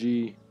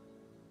 G,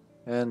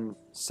 N,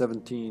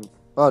 17.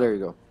 Oh, there you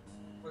go.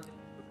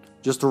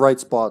 Just the right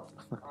spot.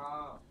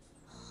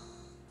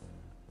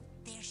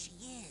 There she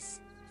is.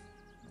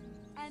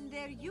 And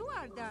there you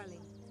are, darling.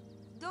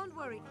 Don't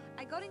worry,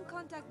 I got in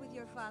contact with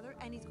your father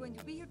and he's going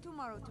to be here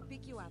tomorrow to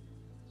pick you up.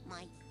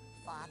 My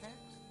father?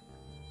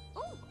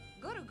 Oh,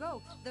 gotta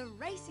go. The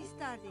race is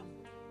starting.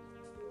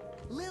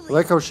 Lily. I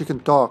like how she can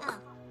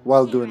talk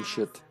while doing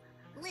shit.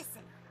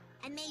 Listen,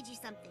 I made you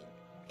something.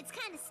 It's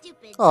kind of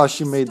stupid. Oh,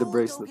 she made the Stole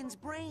bracelet. Dogen's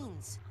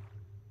brains.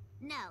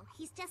 No,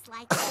 he's just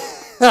like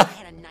I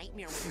had a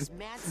nightmare when this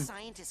mad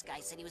scientist guy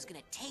said he was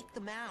gonna take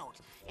them out.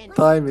 And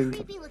Timing.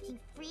 creepy-looking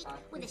freak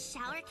with a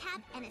shower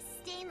cap and a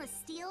stainless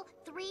steel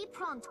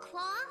three-pronged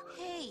claw.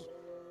 hey,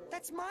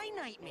 that's my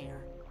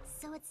nightmare.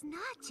 So it's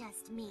not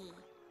just me.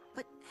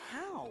 But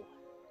how?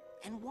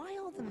 And why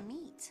all the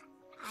meat?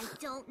 I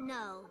don't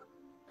know,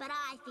 but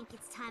I think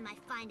it's time I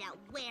find out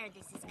where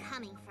this is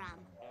coming from.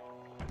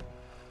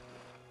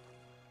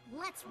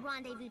 Let's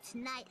rendezvous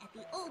tonight at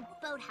the old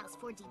boathouse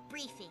for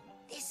debriefing.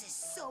 This is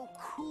so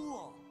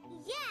cool.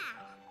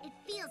 Yeah! It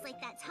feels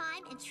like that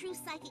time in True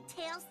Psychic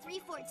Tales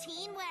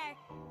 314 where...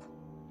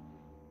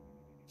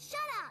 Shut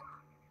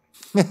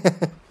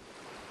up!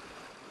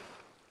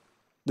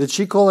 Did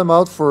she call him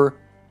out for...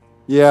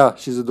 Yeah,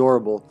 she's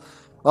adorable.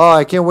 Oh,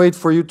 I can't wait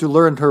for you to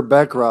learn her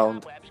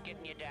background. Cobweb's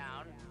getting you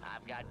down.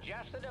 I've got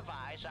just the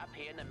device up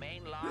here in the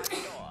main lodge door.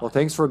 Well,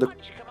 thanks for the... Why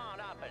don't you come on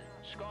up and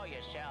score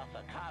yourself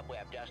a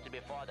cobweb duster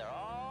before they're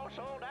all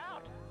sold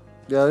out?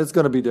 Yeah, it's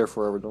gonna be there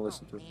forever. Don't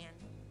listen to it. Man,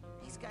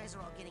 these guys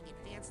are all getting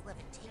advanced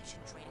levitation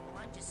training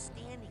while I'm just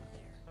standing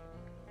here.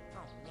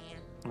 Oh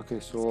man. Okay,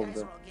 so These all of guys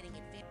them. are all getting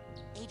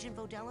advanced. Agent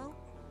Vodello,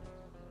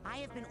 I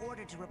have been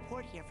ordered to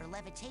report here for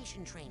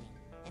levitation training.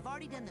 I've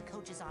already done the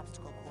coach's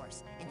obstacle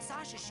course, and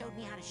Sasha showed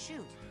me how to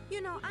shoot.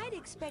 You know, I'd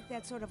expect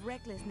that sort of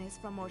recklessness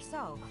from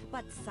Orso,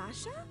 but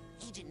Sasha?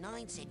 Agent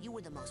 9 said you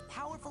were the most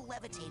powerful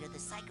levitator the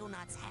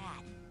Psychonauts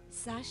had.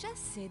 Sasha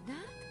said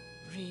that?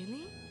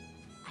 Really?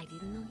 I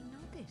didn't know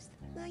he noticed.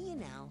 Well, you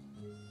know,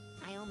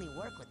 I only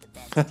work with the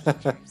best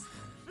teachers.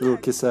 Little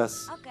kiss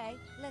ass. Okay,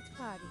 let's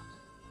party.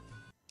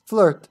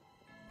 Flirt.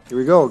 Here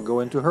we go.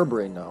 Go into her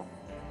brain now.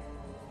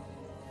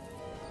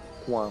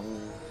 Quang,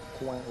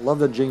 quang. Love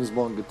that James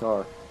Bond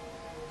guitar.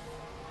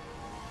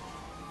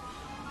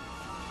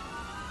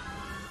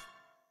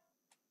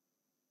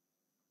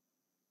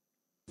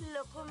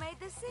 Look who made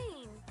the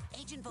scene.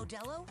 Agent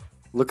Vodello,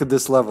 Look at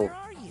this level. where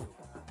are you?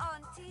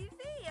 On TV,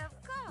 of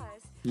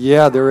course.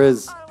 Yeah, there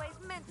is. Always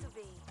meant to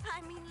be.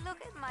 I mean, look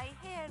at my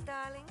hair,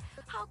 darling.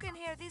 How can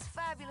hair this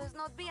fabulous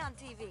not be on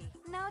TV?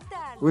 Now,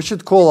 darling. We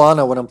should call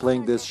Anna when I'm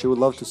playing this. She would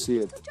love to see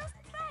it. So just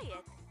try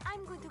it.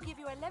 I'm going to give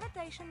you a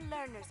levitation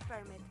learner's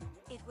permit.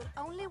 It will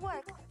only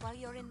work while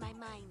you're in my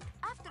mind.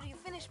 After you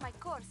finish my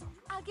course,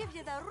 I'll give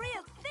you the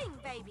real thing,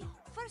 baby.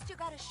 First, you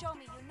gotta show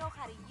me you know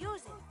how to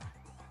use it.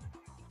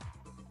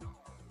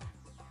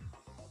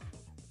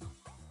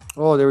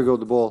 Oh, there we go,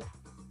 the ball.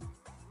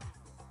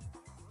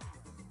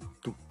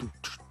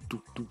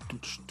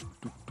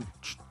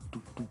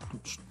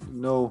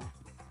 No.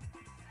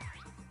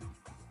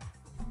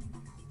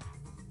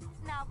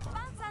 Now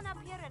bounce on up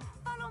here and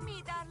follow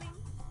me, darling.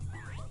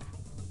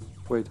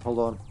 Wait, hold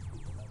on.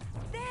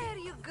 There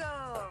you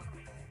go.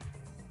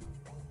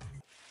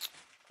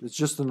 It's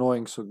just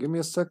annoying, so give me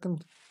a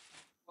second.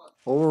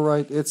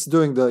 Overwrite. It's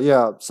doing the...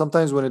 Yeah,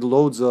 sometimes when it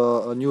loads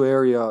a new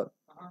area,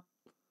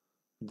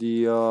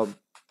 the...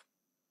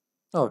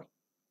 Oh.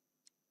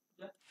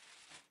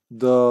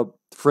 The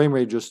frame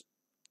rate just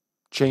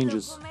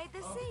changes. Look who made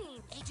the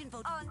scene. Agent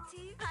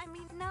Auntie, I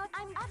mean, now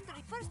I'm after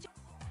it first.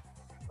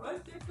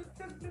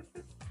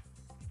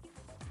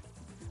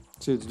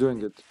 See, it's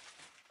doing it.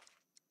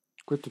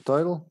 Quit to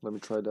title. Let me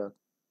try that.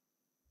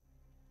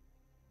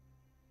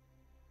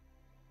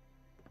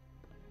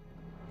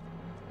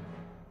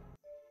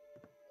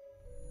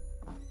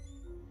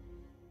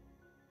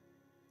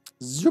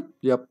 Zoop.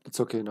 Yep, it's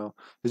okay now.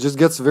 It just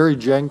gets very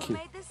janky.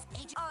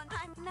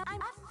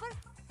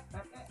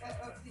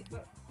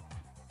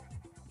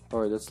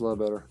 Alright, that's a lot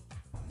better.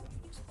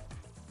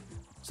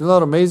 It's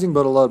not amazing,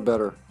 but a lot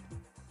better.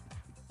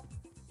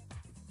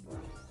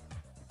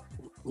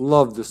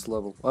 Love this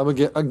level. I'm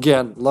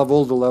again love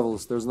all the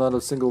levels. There's not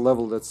a single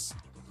level that's...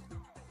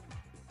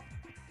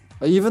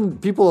 a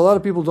lot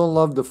of people don't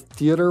love the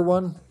theater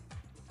one.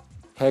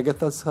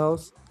 Hagatha's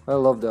house. I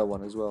love that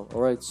one as well.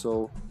 Alright,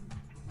 so...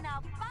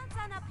 Now bounce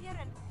on up here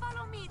and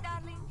follow me,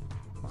 darling.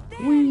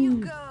 There Whee! you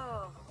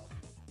go.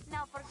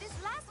 Now for this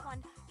last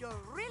one, you're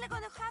really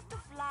gonna have to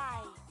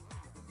fly.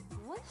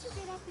 Once you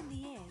get up in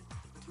the air,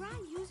 try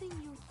using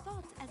your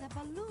thoughts as a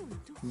balloon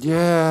to fly.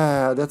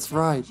 Yeah, that's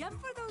right.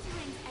 Jump for those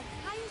rings as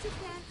high as you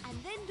can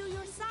and then do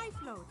your side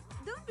float.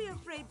 Don't be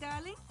afraid,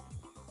 darling.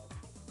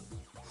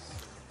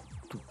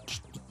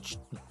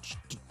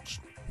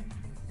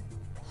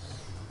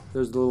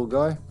 There's the little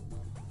guy.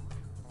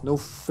 No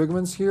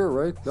figments here,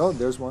 right? Oh,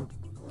 there's one.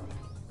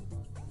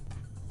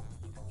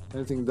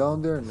 Anything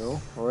down there?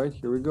 No. Alright,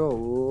 here we go.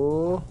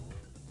 Whoa.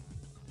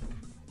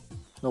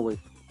 No, wait.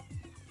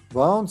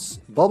 Bounce.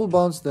 Bubble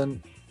bounce,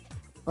 then...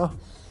 Oh.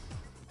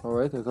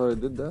 Alright, I thought I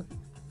did that.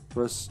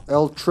 Press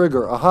L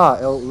trigger. Aha!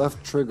 L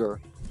left trigger.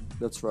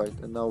 That's right.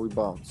 And now we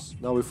bounce.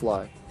 Now we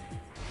fly.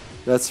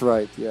 That's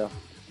right, yeah.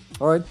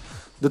 Alright.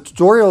 The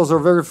tutorials are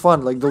very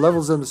fun. Like, the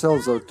levels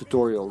themselves are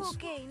tutorials.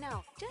 Okay,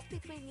 now, just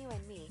between you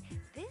and me,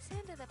 this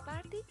end of the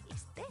party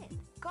is dead.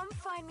 Come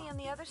find me on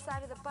the other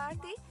side of the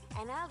party,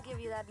 and I'll give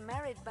you that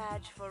merit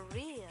badge for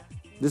real.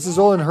 This is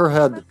all in her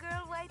head. A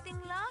girl waiting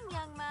long,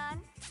 young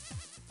man.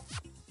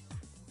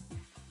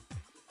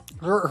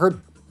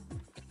 Her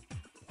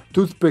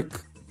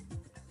toothpick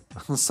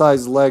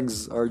size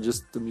legs are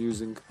just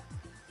amusing.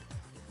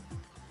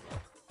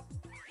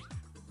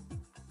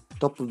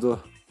 Top of the...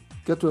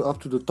 Get up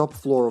to the top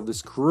floor of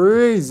this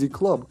crazy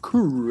club.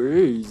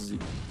 Crazy.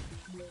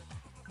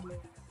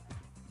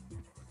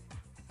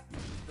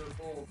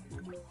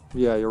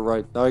 Yeah, you're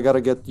right. Now I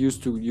gotta get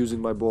used to using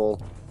my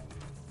ball.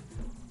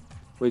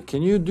 Wait,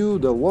 can you do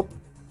the whoop?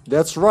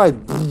 That's right.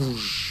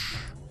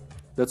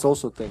 That's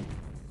also a thing.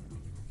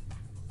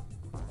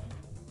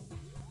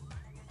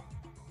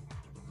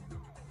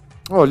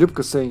 Oh,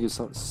 Lyubka's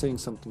saying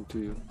something to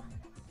you.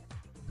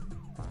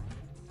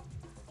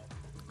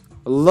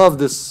 I love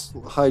this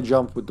high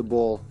jump with the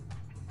ball.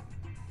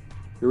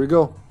 Here we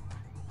go.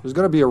 There's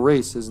gonna be a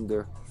race, isn't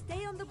there?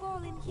 Stay on the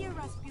ball in here,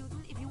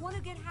 Razputin, if you want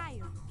to get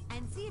higher.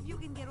 And see if you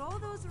can get all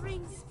those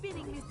rings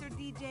spinning, Mr.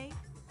 DJ.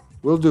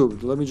 Will do.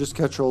 Let me just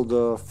catch all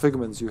the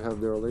figments you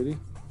have there, lady.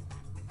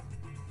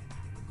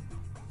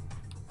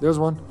 There's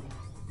one.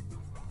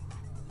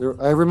 There,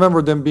 I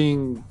remember them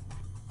being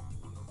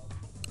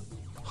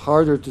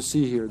harder to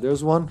see here.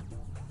 There's one.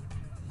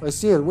 I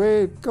see it.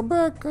 Wait, come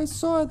back. I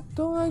saw it.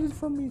 Don't hide it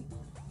from me.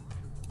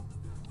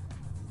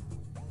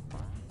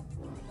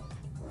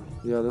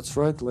 Yeah, that's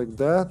right. Like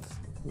that.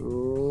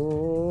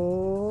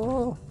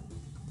 Oh.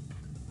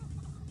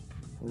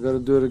 I gotta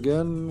do it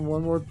again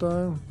one more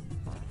time.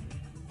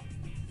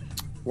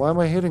 Why am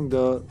I hitting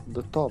the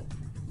top?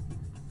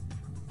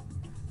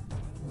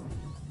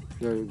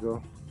 There you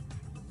go.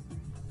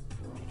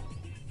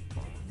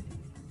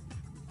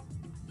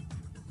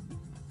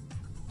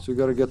 So you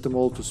gotta get them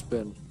all to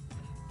spin.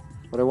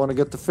 But I want to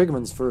get the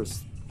figments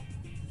first.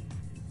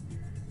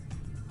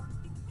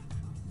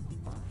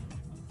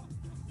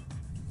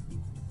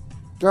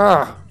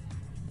 Ah!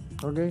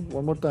 Okay,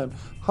 one more time.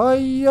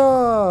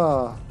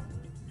 Hiya!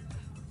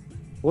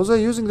 What was I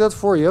using that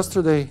for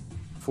yesterday?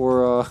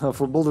 For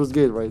for Baldur's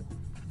Gate, right?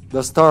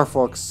 The Star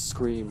Fox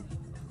scream.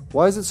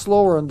 Why is it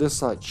slower on this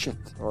side? Shit,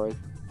 alright.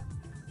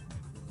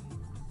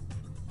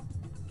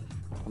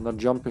 I'm not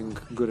jumping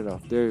good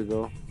enough. There you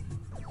go.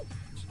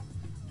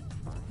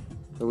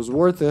 It was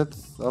worth it,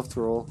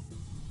 after all.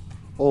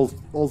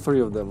 All three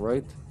of them,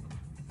 right?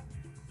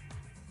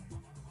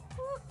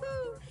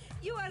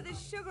 You are the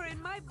sugar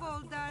in my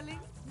bowl, darling.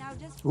 Now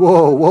just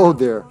Whoa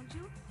there.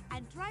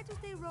 And try to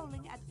stay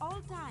rolling at all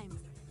times.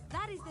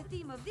 That is the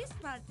theme of this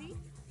party.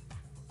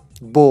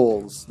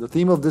 Balls. The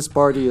theme of this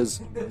party is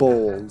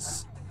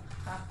balls.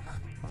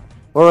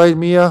 Alright,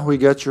 Mia, we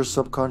get your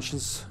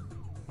subconscious.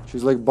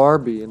 She's like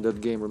Barbie in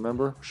that game,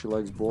 remember? She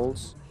likes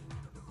balls.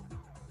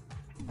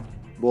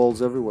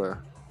 Balls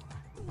everywhere.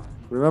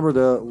 Remember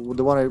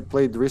the one I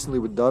played recently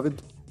with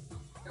David?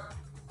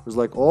 It was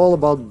like all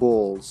about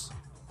balls.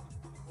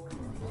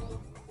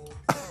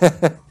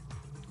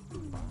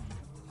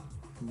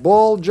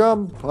 Ball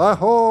jump!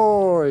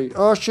 Ahoy!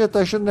 Oh shit,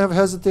 I shouldn't have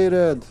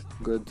hesitated.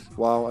 Good.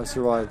 Wow, I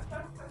survived.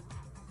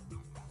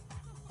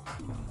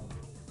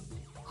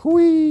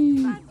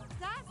 Whee!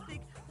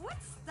 Fantastic! What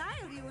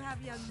style do you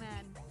have, young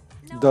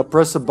man? The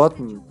press a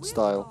button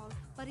style.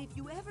 But if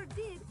you ever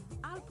did,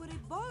 I'll put a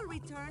ball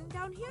return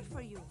down here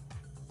for you.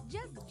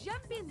 Just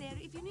jump in there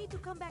if you need to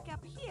come back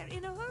up here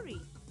in a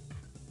hurry.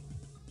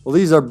 Well,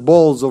 these are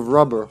balls of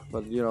rubber,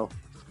 but you know,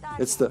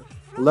 it's the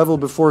level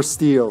before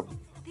steel.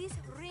 These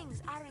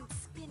rings aren't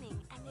spinning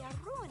and they are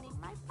ruining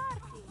my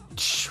party.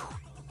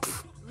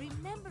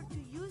 Remember to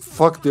use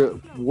Fuck the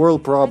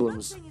world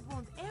problems. I'm not saying it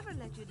won't ever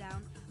let you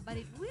down, but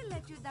it will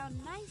let you down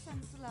nice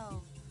and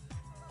slow.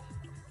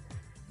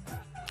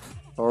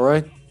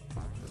 Alright.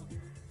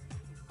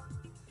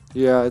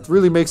 Yeah, it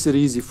really makes it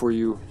easy for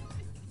you.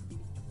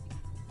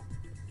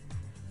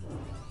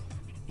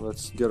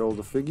 Let's get all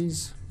the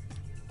figgies.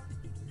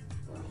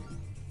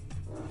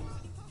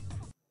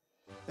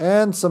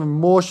 And some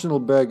emotional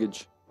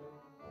baggage.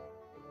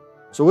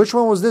 So which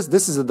one was this?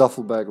 This is a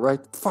duffel bag, right?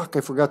 Fuck,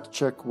 I forgot to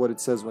check what it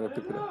says when I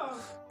pick it up.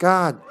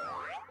 God.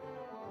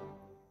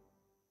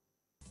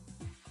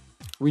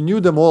 We knew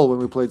them all when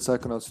we played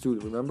Psychonauts 2,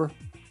 remember?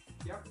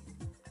 Yep.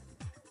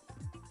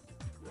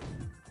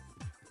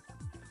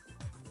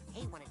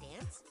 Hey, wanna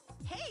dance?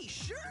 Hey,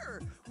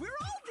 sure. We're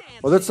all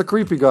dancing. Oh, that's the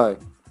creepy guy.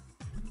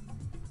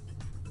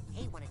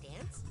 Hey, wanna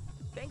dance?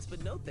 Thanks,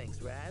 but no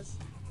thanks, Raz.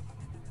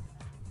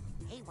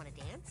 Hey, wanna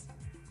dance?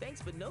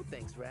 Thanks, but no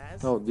thanks,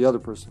 Raz. No, the other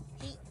person.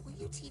 Hey, will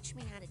you teach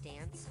me how to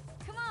dance?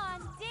 Come on,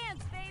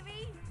 dance,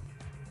 baby.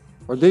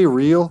 Are they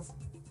real?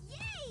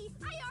 Yay!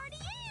 I already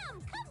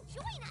am! Come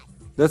join us!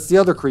 That's the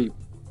other creep.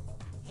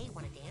 Hey,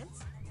 wanna dance?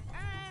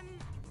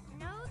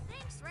 No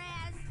thanks,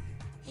 Raz.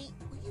 Hey,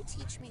 will you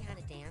teach me how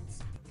to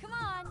dance? Come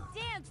on,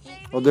 dance,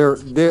 baby. Oh,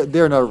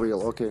 they're not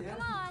real. Okay.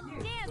 Come on,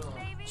 dance,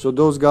 baby. So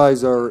those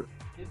guys are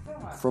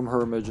from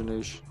her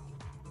imagination.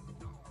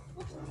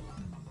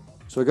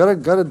 So I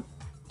gotta.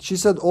 She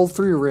said all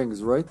 3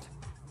 rings, right?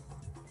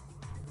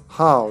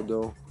 How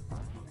though?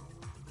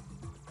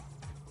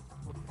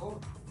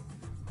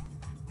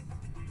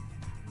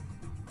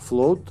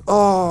 Float?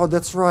 Oh,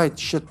 that's right.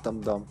 Shit, I'm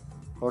dumb.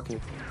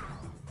 Okay.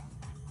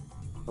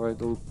 Alright,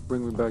 it'll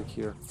bring me back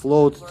here.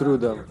 Float through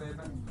them.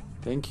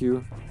 Thank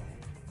you.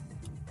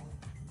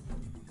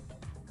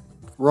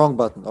 Wrong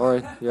button.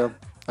 Alright, yeah.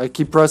 I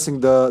keep pressing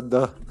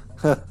the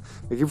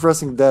I keep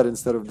pressing that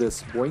instead of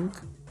this. Boink.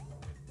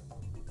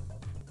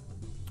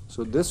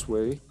 So this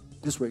way,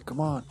 come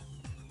on.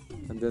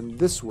 And then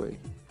this way.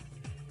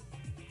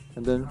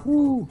 And then,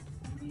 whoo.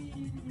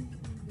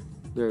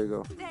 There you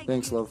go.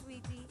 Thanks, you, love.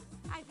 Sweetie.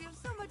 I feel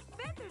so much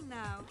better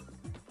now.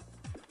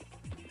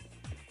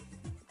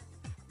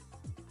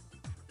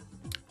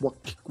 Let's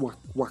take it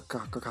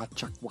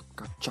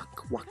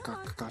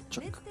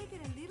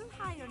a little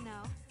higher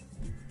now.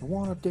 I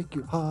wanna take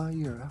you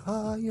higher,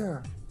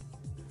 higher.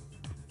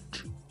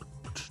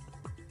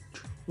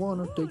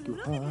 Wanna take you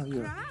Look at the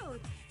higher. crowd.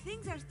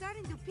 Things are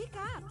starting to pick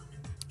up.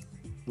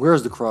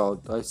 Where's the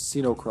crowd? I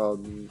see no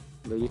crowd,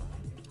 lady.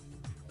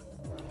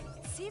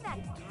 See that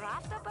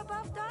draft up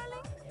above,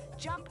 darling?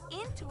 Jump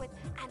into it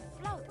and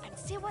float and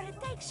see where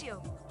it takes you.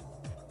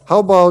 How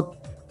about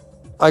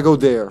I go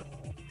there?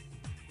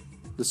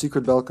 The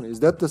secret balcony. Is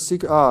that the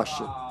secret? Ah,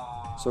 shit.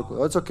 So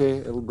that's okay.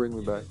 It'll bring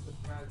me back.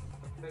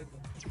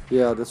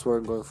 Yeah, that's what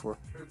I'm going for.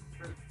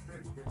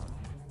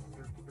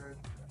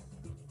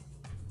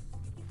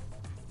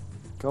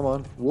 Come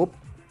on. Whoop.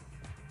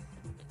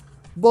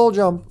 Ball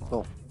jump.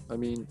 Oh, I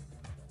mean,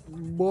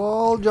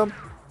 ball jump.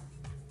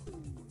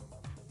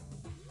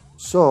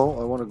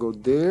 So, I want to go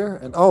there.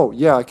 And oh,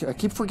 yeah, I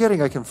keep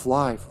forgetting I can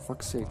fly, for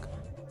fuck's sake.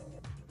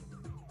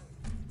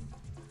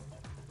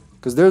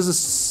 Because there's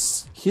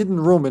this hidden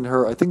room in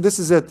her. I think this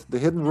is it. The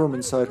hidden room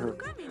inside her.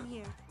 Come in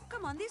here.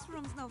 Come on, this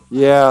room's no fun.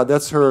 Yeah,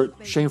 that's her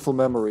shameful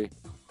memory.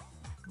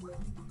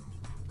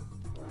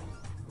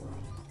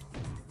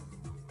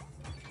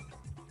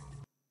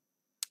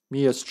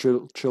 Mia's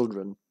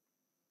children.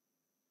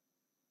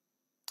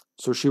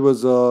 So she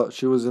was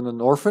in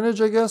an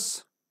orphanage, I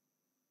guess.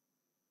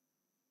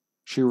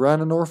 She ran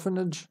an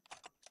orphanage.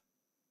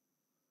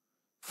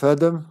 Fed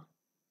them.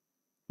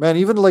 Man,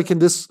 even like in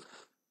this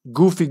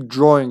goofy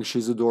drawing,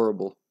 she's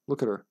adorable.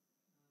 Look at her.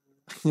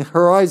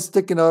 Her eyes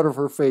sticking out of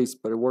her face,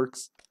 but it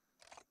works.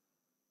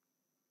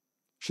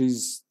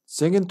 She's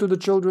singing to the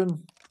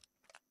children.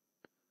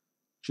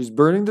 She's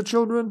burning the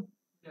children.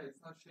 Yeah, it's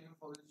not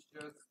shameful, it's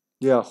just...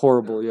 Yeah,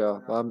 horrible, yeah.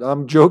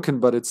 I'm joking,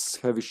 but it's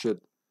heavy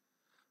shit.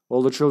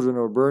 All the children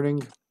are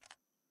burning.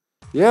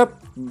 Yep,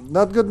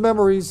 not good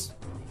memories.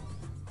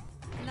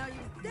 Now you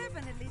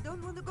definitely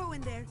don't want to go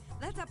in there.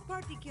 That's a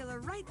party killer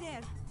right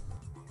there.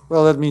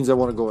 Well, that means I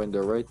want to go in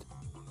there, right?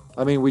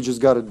 I mean, we just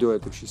gotta do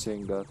it if she's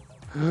saying that.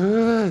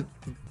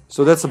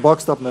 So that's a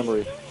boxed up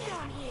memory.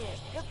 Down here.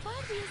 The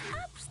party is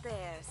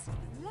upstairs.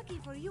 Lucky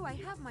for you, I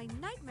have my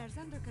nightmares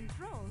under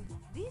control.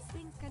 These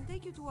things can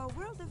take you to a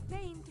world of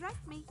pain,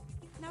 trust me.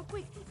 Now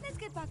quick, let's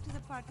get back to the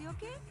party,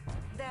 okay?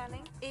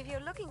 Darling, if you're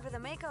looking for the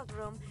makeout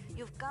room,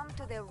 you've come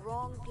to the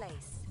wrong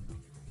place.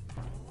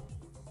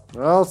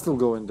 I'll still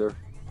go in there.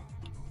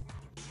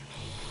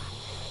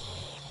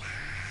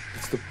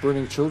 It's the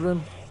burning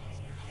children.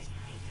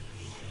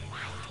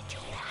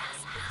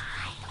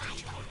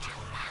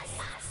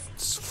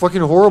 It's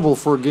fucking horrible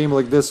for a game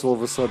like this all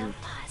of a sudden.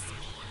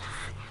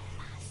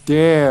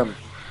 Damn.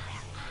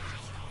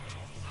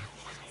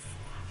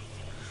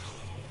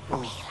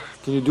 Oh,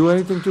 can you do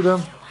anything to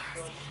them?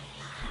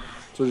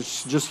 So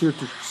it's just here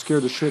to scare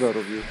the shit out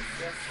of you.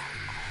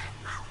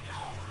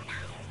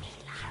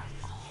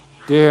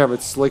 Damn,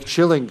 it's like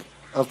chilling.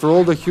 After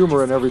all the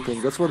humor and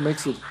everything, that's what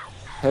makes it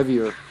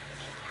heavier.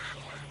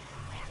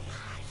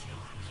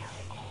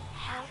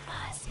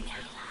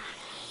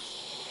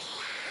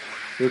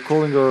 They're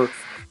calling her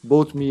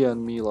both Mia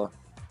and Milla.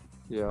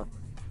 Yeah.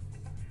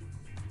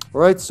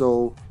 Alright,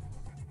 so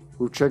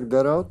we've checked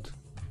that out.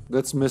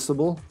 That's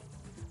missable.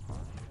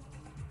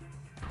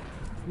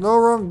 No,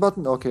 wrong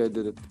button. Okay, I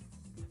did it.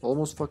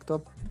 Almost fucked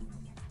up.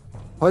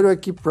 Why do I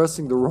keep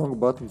pressing the wrong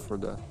button for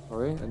that?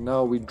 Alright, and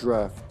now we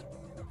draft.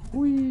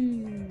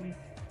 Whee!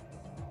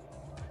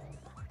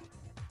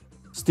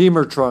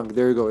 Steamer trunk.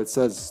 There you go. It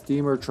says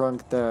steamer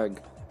trunk tag.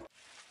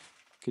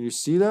 Can you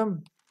see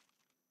them?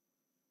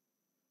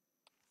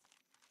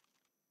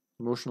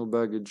 Emotional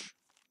baggage.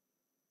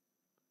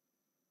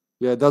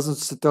 Yeah, it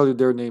doesn't tell you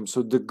their name.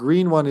 So the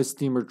green one is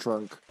steamer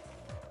trunk.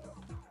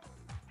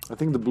 I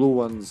think the blue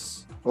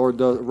one's... or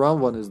the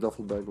round one is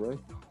duffel bag, right?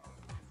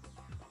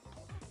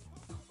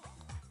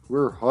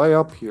 We're high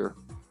up here.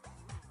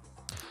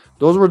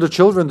 Those were the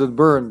children that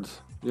burned,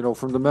 you know,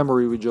 from the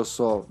memory we just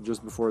saw,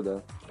 just before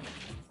that.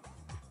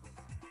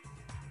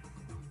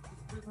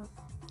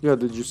 Yeah,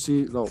 did you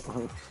see... no,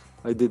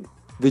 I did.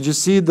 Did you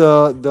see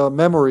the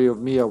memory of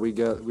Mia we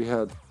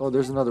had? Oh,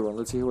 there's another one.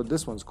 Let's see what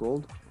this one's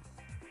called.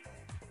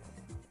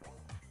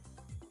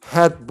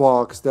 Hat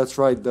box. That's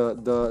right.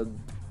 The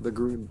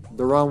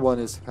round one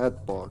is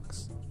hat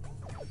box.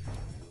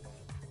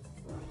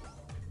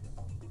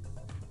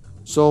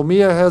 So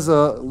Mia has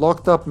a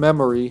locked up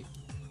memory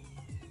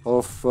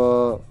of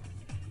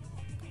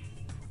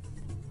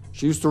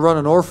she used to run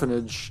an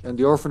orphanage, and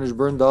the orphanage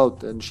burned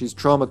out, and she's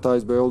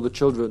traumatized by all the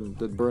children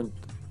that burned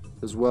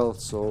as well.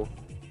 So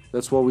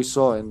that's what we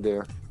saw in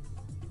there.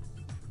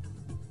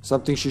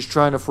 Something she's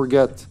trying to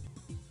forget.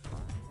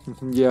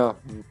 Yeah.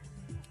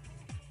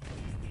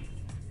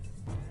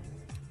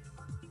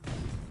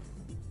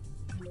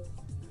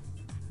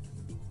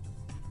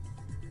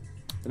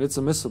 And it's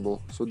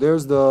unmissable. So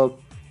there's the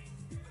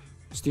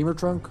steamer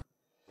trunk.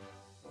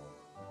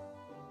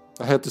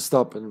 I had to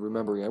stop and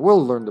remember again.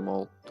 We'll learn them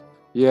all.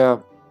 Yeah.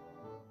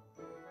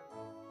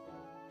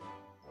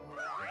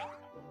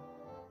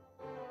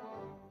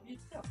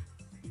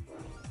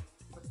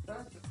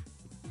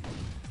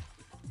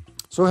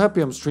 So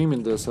happy I'm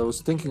streaming this. I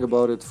was thinking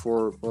about it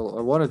for, well,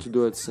 I wanted to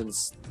do it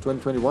since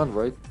 2021,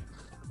 right?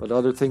 But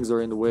other things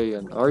are in the way,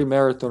 and Ari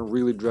Marathon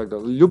really dragged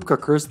out. Ljubka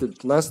cursed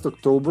it last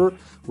October.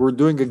 We're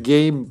doing a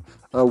game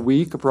a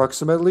week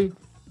approximately.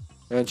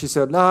 And she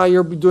said, nah,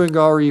 you'll be doing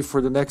Ari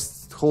for the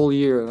next whole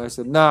year. And I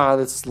said, nah,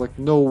 that's like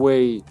no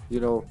way, you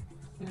know.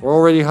 We're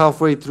already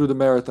halfway through the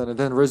marathon. And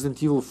then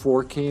Resident Evil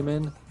 4 came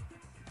in,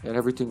 and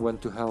everything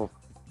went to hell.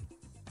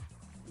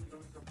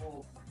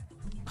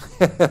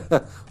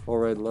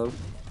 Alright, love.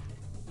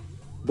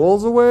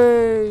 Balls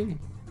away!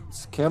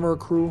 It's camera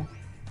crew.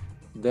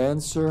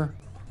 Dancer.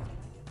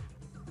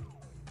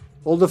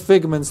 All the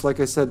figments, like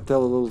I said,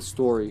 tell a little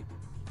story.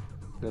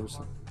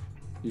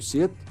 You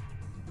see it?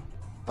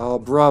 Oh,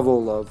 bravo,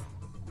 love.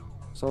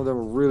 Some of them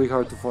are really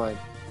hard to find.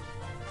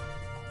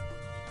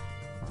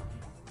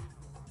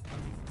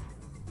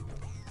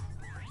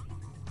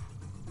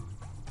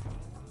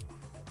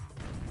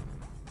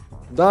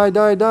 Die,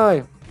 die,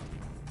 die.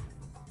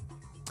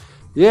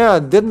 Yeah,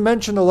 didn't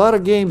mention a lot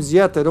of games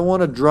yet. I don't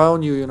want to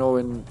drown you, you know,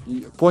 in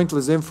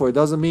pointless info. It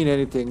doesn't mean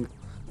anything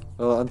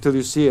until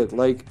you see it.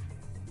 Like,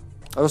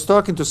 I was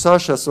talking to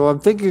Sasha, so I'm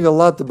thinking a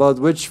lot about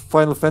which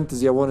Final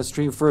Fantasy I want to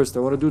stream first. I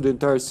want to do the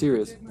entire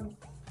series.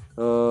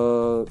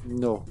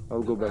 No,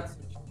 I'll go back.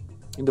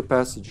 In the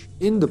passage.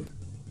 In the...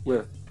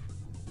 where?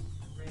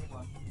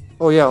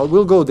 Oh yeah,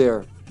 we'll go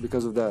there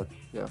because of that.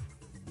 Yeah.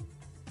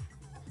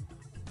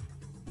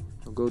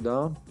 I'll go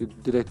down.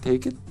 Did I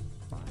take it?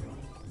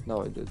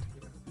 No, I did.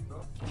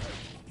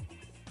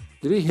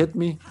 Did he hit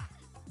me?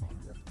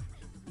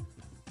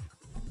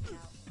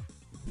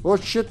 Oh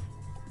shit!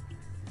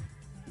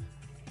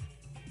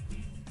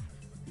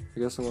 I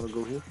guess I want to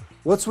go here.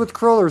 What's with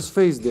Cruller's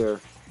face there?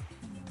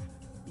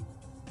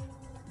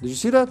 Did you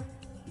see that?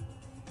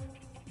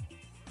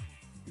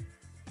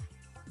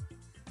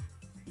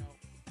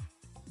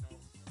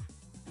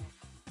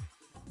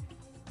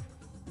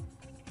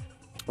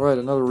 Alright,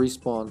 another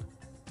respawn.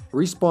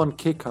 Respawn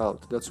kick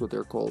out, that's what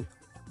they're called.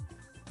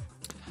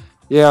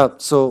 Yeah,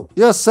 so,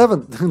 yeah,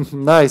 7.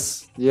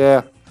 Nice,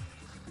 yeah.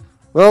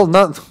 Well,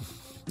 not,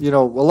 you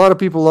know, a lot of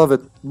people love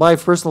it. My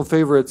personal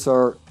favorites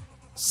are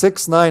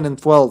 6, 9, and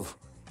 12.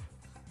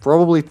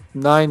 Probably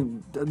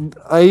 9.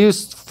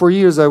 For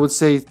years, I would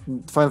say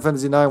Final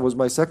Fantasy 9 was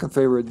my second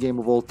favorite game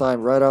of all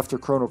time, right after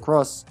Chrono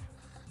Cross.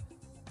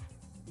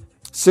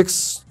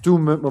 6, too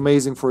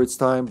amazing for its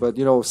time, but,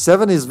 you know,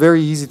 7 is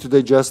very easy to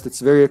digest. It's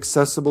very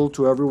accessible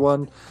to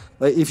everyone.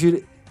 Like,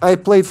 I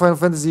played Final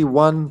Fantasy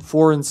 1,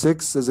 4, and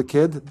 6 as a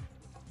kid.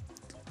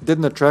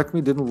 Didn't attract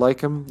me, didn't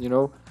like him, you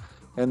know.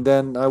 And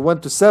then I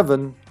went to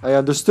 7, I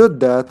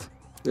understood that,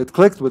 it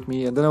clicked with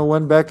me, and then I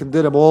went back and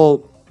did them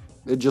all.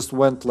 It just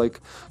went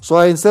like... So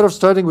instead of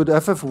starting with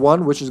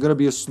FF1, which is going to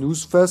be a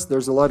snooze fest,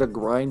 there's a lot of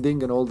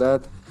grinding and all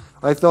that,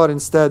 I thought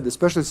instead,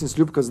 especially since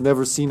Lupica's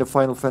never seen a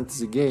Final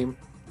Fantasy game,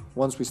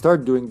 once we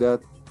start doing that,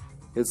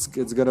 it's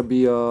going to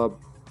be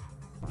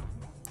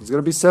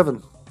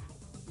 7.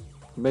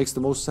 Makes the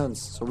most sense.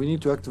 So we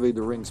need to activate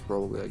the rings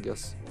probably, I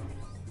guess.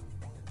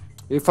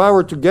 If I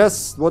were to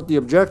guess what the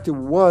objective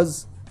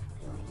was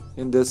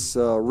in this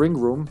ring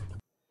room,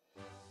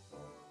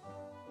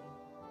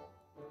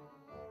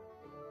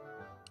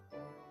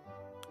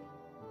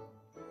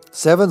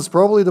 seven's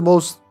probably the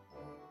most...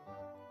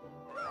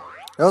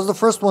 That was the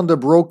first one that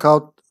broke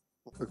out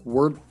like,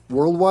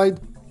 worldwide.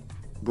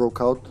 Broke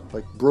out,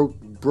 like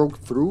broke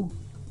through.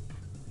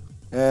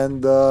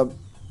 And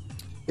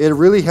it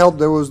really helped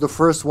that it was the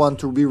first one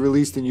to be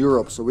released in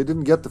Europe, so we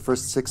didn't get the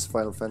first 6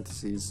 Final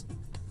Fantasies.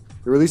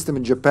 They released them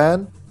in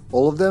Japan,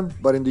 all of them,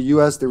 but in the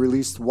US they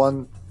released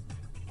 1,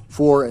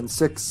 4, and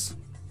 6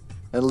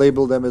 and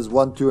labeled them as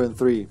 1, 2, and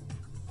 3.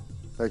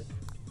 Like,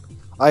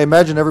 I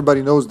imagine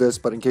everybody knows this,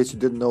 but in case you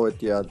didn't know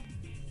it, yeah,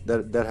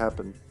 that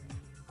happened.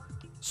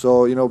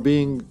 So, you know,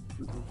 being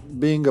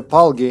a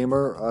PAL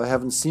gamer, I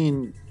haven't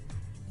seen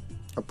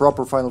a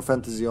proper Final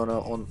Fantasy on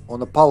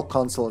a PAL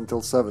console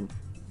until 7.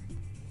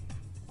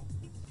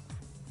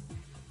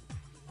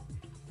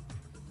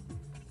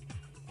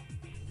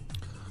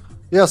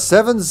 Yeah,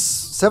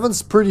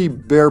 7's pretty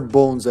bare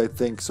bones, I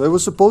think. So it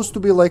was supposed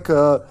to be like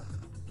a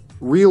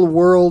real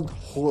world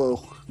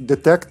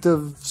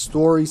detective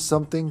story,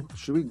 something.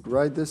 Should we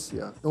ride this?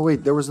 Yeah. Oh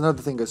wait, there was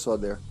another thing I saw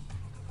there.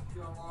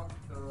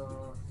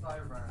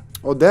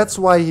 Oh, that's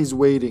why he's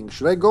waiting.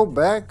 Should I go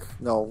back?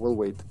 No, we'll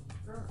wait.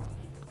 Sure.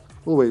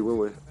 We'll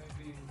wait.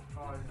 Maybe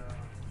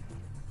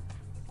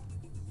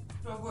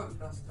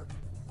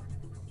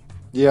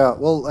Yeah,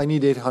 well, I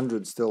need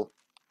 800 still.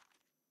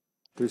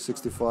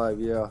 365,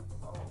 yeah.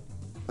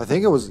 I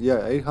think it was,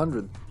 yeah,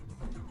 800.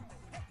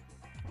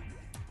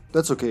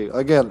 That's okay.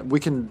 Again, we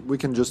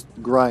can just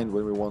grind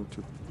when we want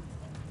to.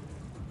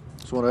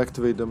 Just want to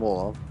activate them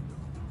all, huh?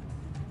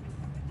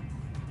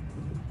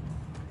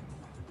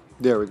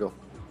 There we go.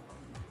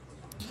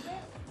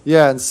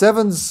 Yeah, and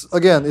 7's,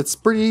 again, it's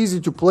pretty easy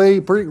to play,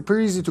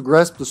 pretty easy to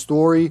grasp the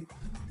story.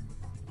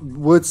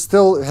 It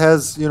still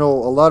has, you know,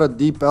 a lot of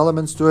deep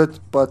elements to it,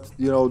 but,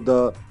 you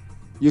know,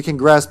 you can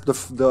grasp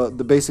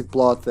the basic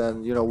plot,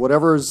 and, you know,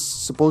 whatever is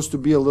supposed to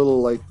be a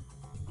little, like,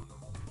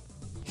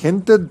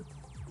 hinted,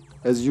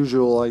 as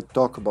usual, I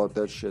talk about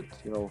that shit,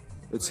 you know.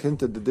 It's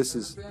hinted that this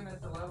is...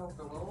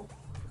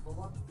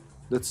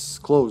 That's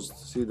closed.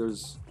 See,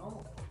 there's...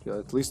 Yeah,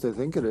 at least I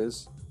think it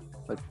is.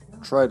 I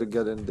try to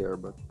get in there,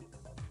 but...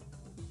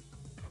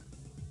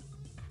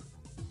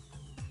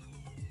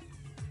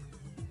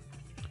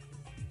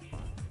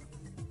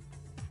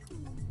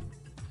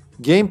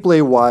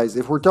 Gameplay-wise,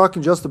 if we're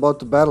talking just about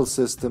the battle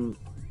system,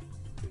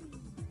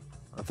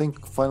 I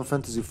think Final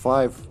Fantasy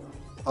V,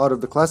 out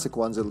of the classic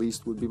ones at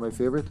least, would be my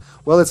favorite.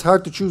 Well, it's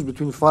hard to choose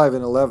between 5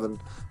 and 11,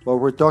 but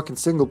we're talking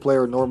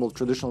single-player, normal,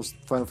 traditional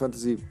Final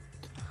Fantasy V.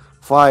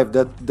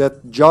 That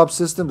job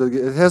system,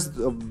 it has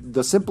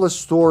the simplest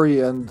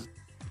story and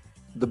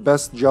the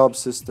best job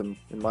system,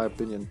 in my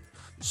opinion.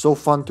 So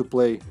fun to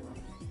play.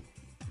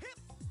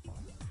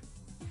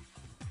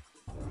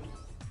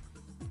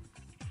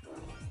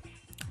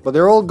 But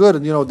they're all good,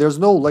 and you know, there's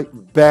no like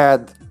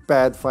bad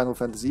Final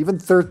Fantasy. Even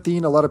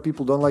 13, a lot of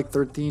people don't like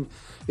 13.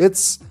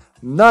 It's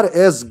not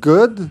as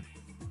good,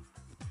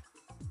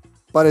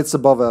 but it's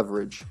above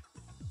average.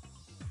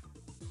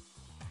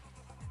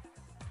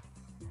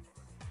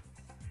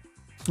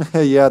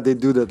 Yeah, they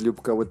do that,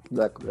 Lupka, with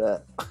like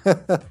that.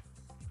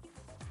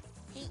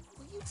 Hey,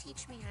 will you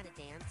teach me how to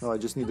dance? Oh, I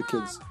just need the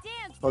kids.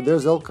 Dance, Oh,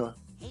 there's baby. Elka.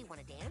 Hey,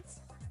 wanna dance?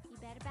 You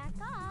better back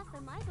off,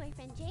 or my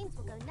boyfriend James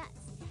will go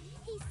nuts.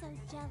 He's so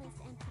jealous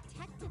and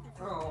protective of me.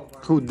 Oh,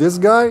 Who, this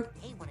guy?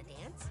 Hey, wanna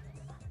dance?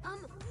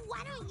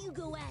 Why don't you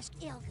go ask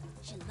Elka?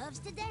 She loves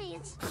to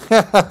dance.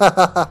 Dance?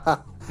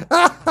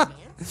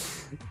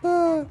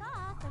 Back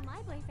off, or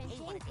my boyfriend Hey,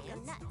 James wanna will go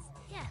dance? nuts.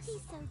 Yes.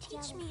 He's so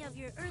jealous. Teach me of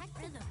your earth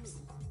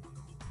rhythms.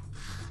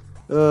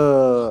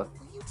 Will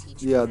you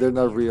teach me Yeah, how they're to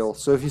not dance? real.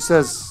 So if he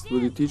says,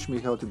 will you teach me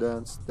how to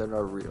dance? They're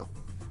not real.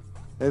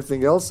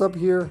 Anything else up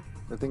here?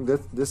 I think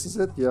that this is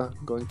it. Yeah,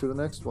 going to the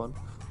next one.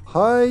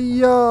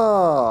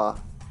 Hiya!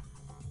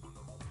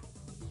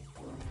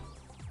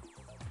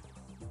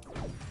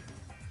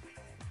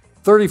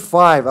 $35.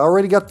 I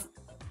already got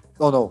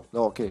Oh no,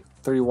 no, okay.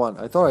 31.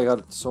 I thought I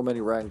got so many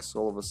ranks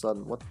all of a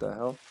sudden. What the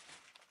hell?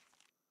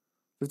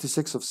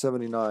 56 of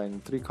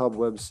 79. 3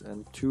 cobwebs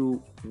and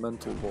 2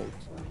 mental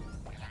bolts.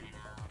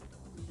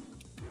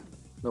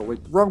 No, wait.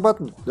 Wrong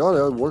button. Oh,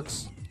 yeah, it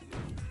works.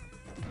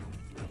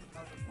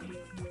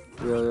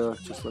 Yeah,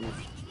 just let me...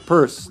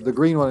 Purse. The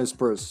green one is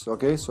purse.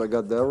 Okay, so I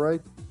got that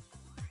right.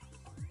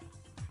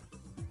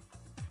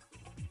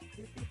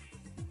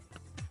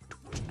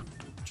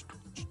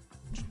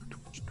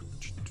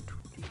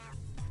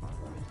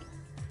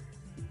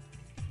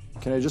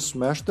 Can I just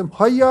smash them?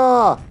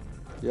 Hiya!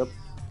 Yep.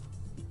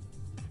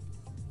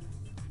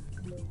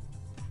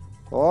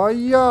 Oh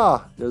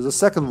yeah! There's a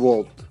second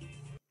vault.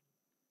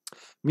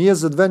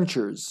 Milla's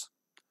Adventures.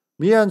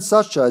 Milla and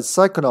Sasha as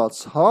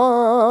Psychonauts.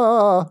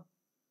 Ha!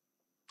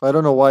 I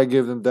don't know why I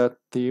gave them that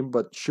theme,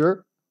 but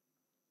sure.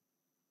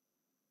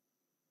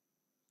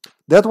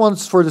 That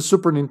one's for the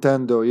Super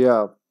Nintendo,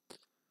 yeah.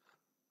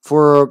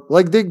 For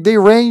like they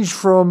range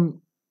from.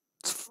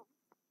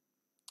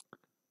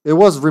 It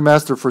was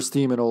remastered for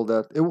Steam and all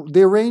that.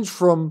 They range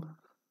from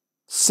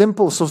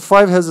simple. So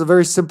 5 has a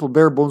very simple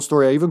bare bone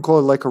story. I even call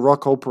it like a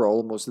rock opera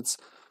almost. It's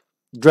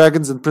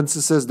dragons and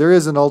princesses. There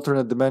is an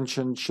alternate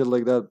dimension, shit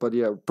like that. But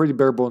yeah, pretty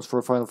bare bones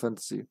for Final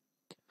Fantasy.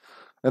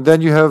 And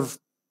then you have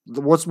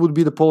what would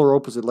be the polar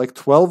opposite, like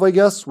 12, I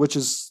guess, which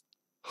is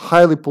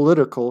highly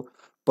political.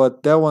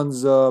 But that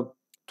one's 12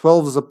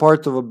 is a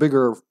part of a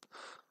bigger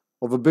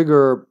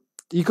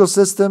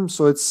ecosystem.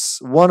 So it's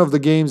one of the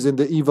games in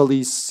the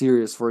Ivalice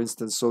series, for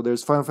instance. So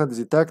there's Final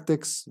Fantasy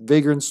Tactics,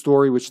 Vagrant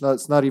Story, which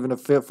it's not even a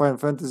Final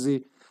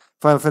Fantasy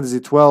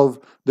 12.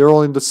 They're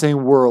all in the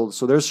same world.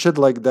 So there's shit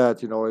like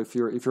that, you know. If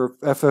you're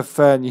FF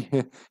fan,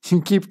 you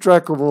keep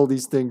track of all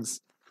these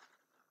things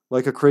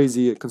like a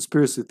crazy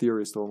conspiracy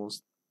theorist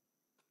almost.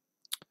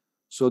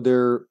 So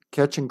they're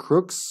catching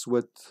crooks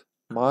with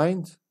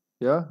mind.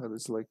 Yeah, and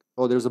it's like,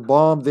 oh, there's a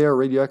bomb there,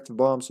 radioactive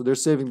bomb. So they're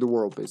saving the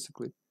world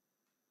basically.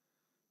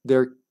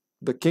 They're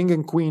the king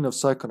and queen of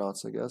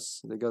Psychonauts, I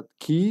guess. They got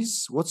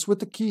keys. What's with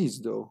the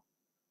keys, though?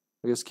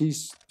 I guess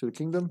keys to the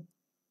kingdom?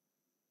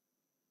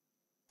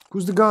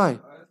 Who's the guy?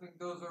 I think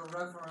those are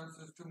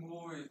references to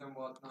movies and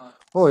whatnot.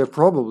 Oh, yeah,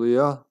 probably,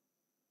 yeah.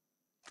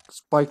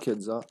 Spy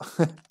Kids, huh?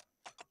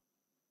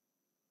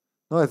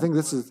 No, I think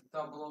this is...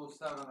 007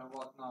 and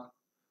whatnot.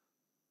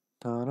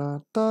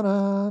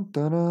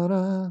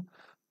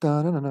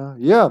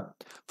 Yeah.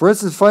 For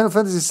instance, Final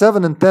Fantasy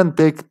 7 and 10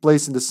 take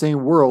place in the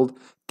same world.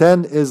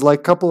 10 is like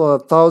a couple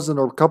of thousand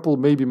or couple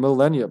maybe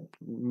millennia,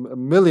 a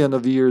million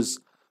of years.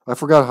 I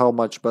forgot how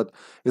much, but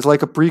it's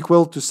like a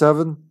prequel to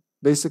 7,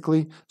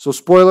 basically. So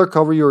spoiler,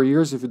 cover your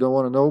ears if you don't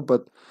want to know.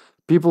 But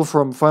people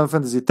from Final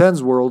Fantasy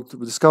X's world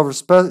discover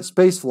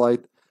space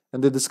flight,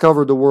 and they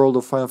discover the world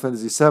of Final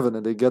Fantasy 7,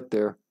 and they get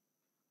there.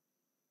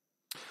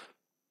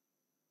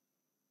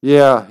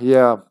 Yeah.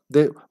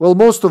 Well,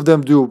 most of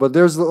them do, but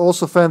there's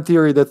also fan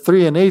theory that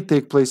 3 and 8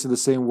 take place in the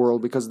same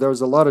world because there's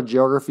a lot of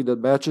geography that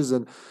matches,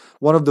 and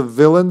one of the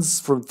villains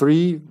from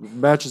 3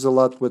 matches a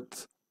lot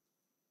with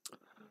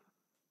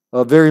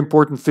a very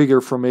important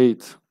figure from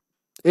 8.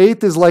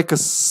 8 is like a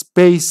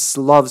space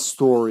love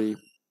story.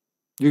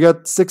 You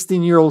got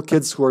 16-year-old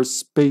kids who are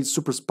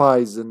super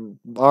spies and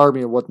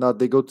army and whatnot.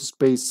 They go to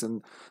space,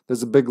 and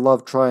there's a big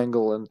love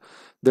triangle, and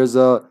there's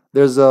a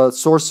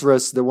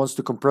sorceress that wants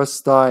to compress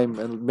time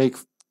and make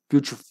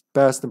future,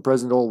 past, and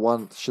present all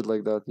one. Shit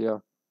like that, yeah.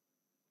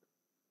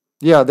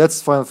 Yeah,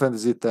 that's Final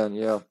Fantasy X,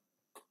 yeah.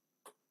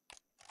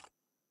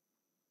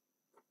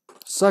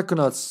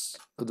 Psychonauts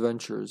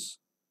Adventures.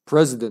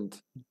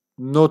 President.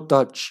 No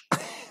touch.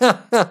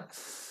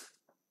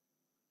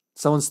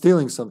 Someone's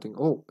stealing something.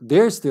 Oh,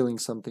 they're stealing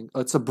something.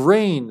 It's a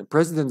brain.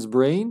 President's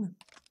brain?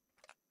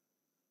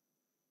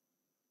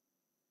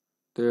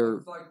 They're...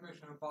 It's like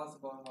Mission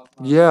Impossible and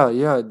whatnot.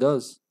 Yeah, it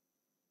does.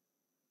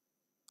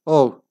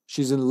 Oh,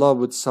 she's in love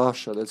with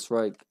Sasha, that's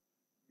right.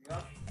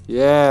 Yep.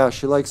 Yeah,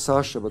 she likes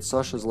Sasha, but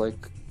Sasha's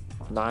like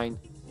 9.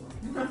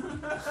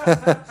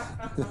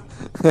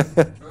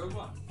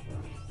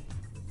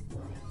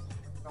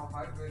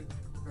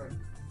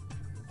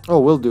 Oh,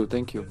 will do,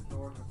 thank you.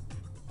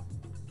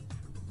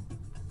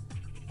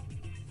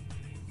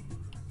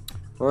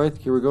 Alright,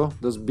 here we go.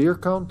 Does beer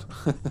count?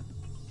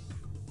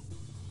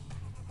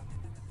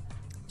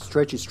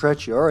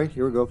 Stretchy. Alright,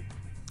 here we go.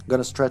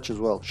 Gonna stretch as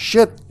well.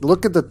 Shit,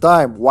 look at the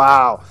time.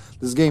 Wow.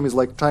 This game is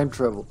like time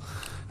travel.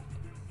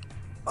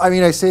 I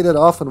mean, I say that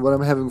often when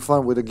I'm having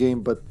fun with a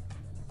game, but...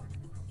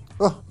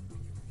 Oh.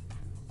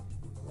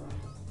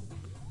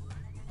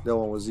 That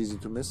one was easy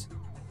to miss.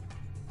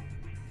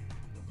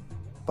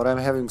 But I'm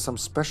having some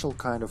special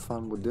kind of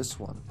fun with this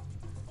one.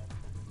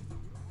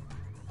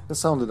 That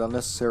sounded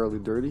unnecessarily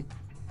dirty.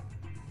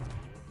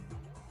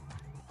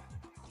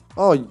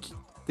 Oh,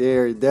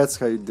 there, that's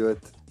how you do it.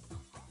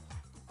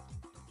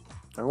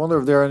 I wonder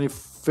if there are any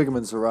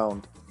figments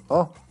around.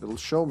 Oh, it'll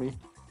show me.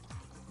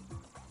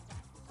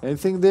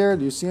 Anything there?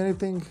 Do you see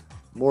anything?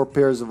 More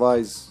pairs of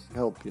eyes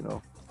help, you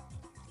know.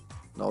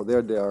 No,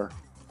 there they are.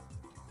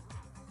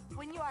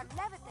 When you are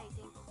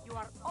levitating, you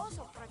are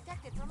also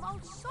protected from all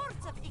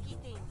sorts of icky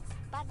things.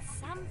 But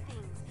some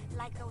things,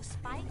 like those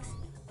spikes,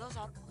 those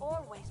are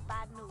always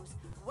bad news,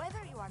 whether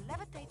you are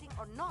levitating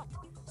or not.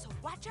 So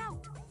watch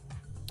out.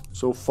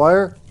 So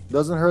fire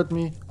doesn't hurt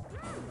me.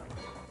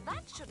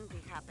 That shouldn't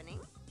be happening.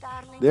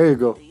 Darling, There you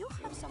go. do you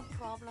have some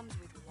problems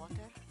with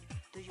water?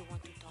 Do you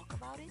want to talk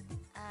about it?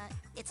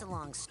 It's a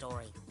long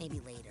story. Maybe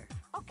later.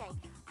 Okay,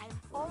 I'm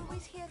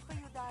always here for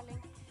you,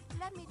 darling.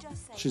 Let me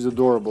just say, She's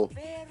adorable. it's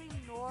very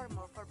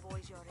normal for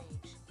boys your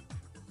age.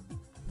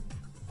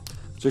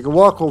 So you can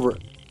walk over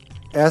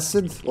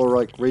acid or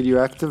like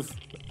radioactive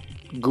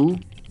goo,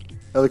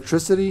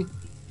 electricity,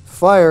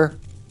 fire,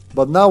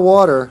 but not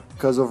water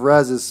because of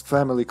Raz's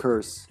family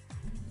curse.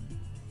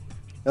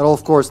 And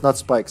of course not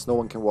spikes. No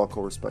one can walk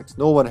over spikes.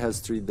 No one has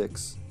 3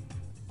 dicks.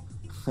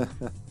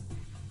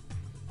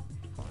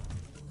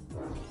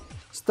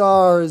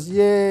 Stars,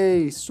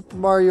 yay! Super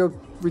Mario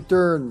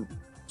Return.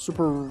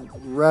 Super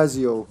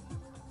Razio.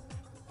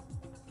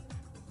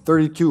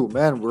 32.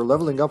 Man, we're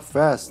leveling up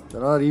fast. They're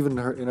not even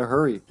in a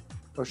hurry.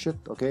 Oh shit.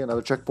 Okay,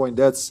 another checkpoint.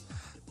 That's...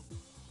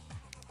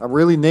 I'm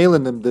really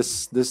nailing them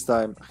this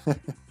time.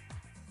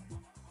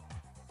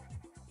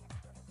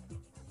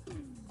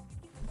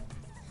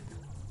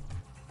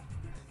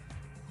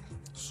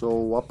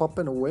 So, up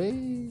and away.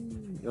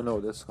 Oh no,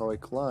 that's how I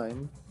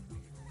climb.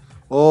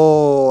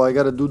 Oh, I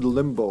gotta do the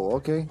limbo.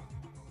 Okay.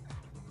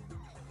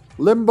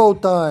 Limbo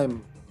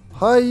time.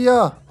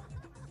 Hiya!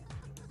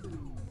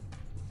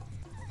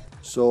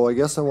 So, I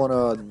guess I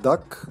wanna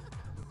duck.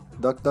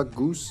 Duck, duck,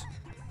 goose.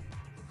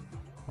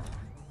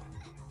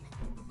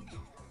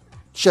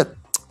 Shit!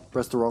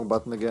 Pressed the wrong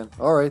button again.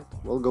 Alright,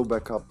 we'll go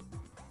back up.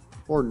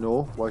 Or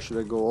no, why should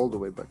I go all the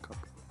way back up?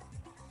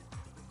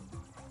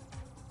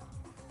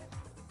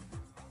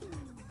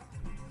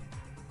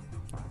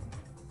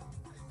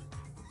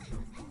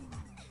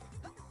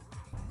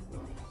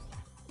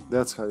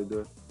 That's how you do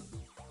it.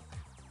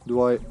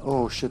 Do I...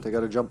 Oh shit, I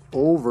gotta jump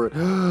over it.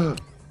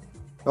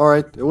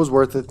 Alright, it was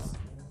worth it.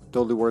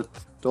 Totally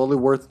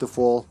worth the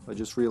fall. I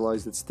just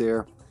realized it's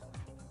there.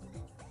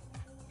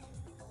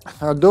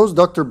 Are those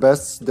Dr.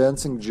 Best's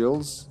dancing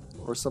Jills?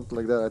 Or something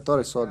like that? I thought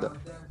I saw that.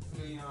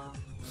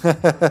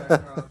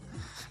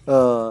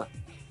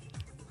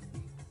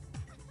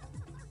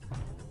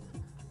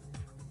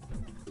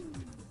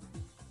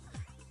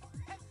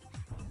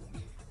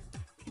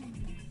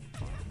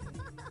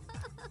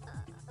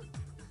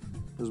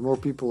 There's more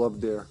people up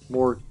there.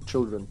 More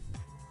children.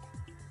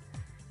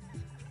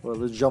 Well,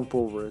 let's jump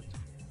over it.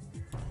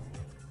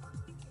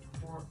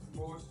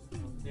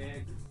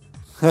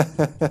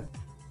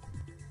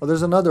 Oh,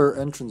 there's another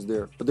entrance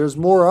there. But there's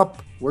more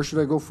up. Where should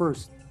I go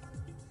first?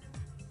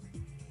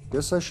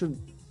 Guess I should...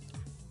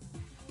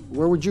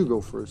 Where would you go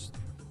first?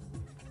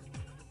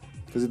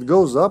 Because it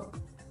goes up.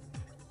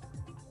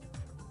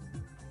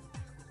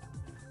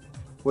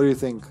 What do you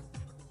think?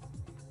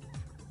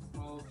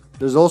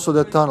 There's also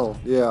that tunnel.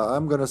 Yeah,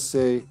 I'm gonna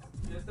say...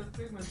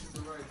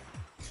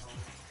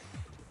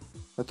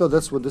 I thought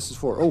that's what this is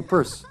for. Oh,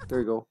 purse. There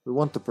you go. We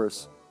want the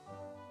purse.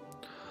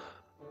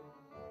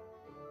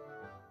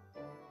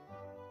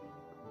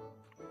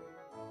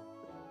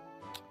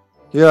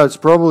 Yeah, it's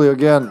probably,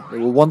 again, a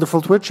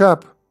wonderful Twitch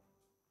app.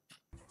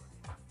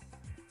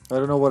 I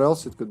don't know what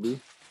else it could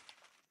be.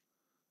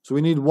 So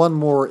we need one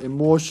more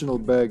emotional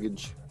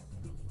baggage.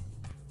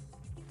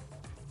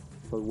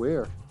 But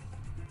where?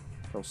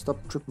 Oh,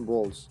 stop tripping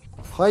balls.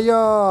 Hiya!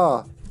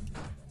 I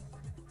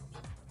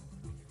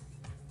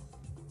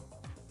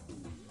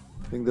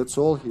think that's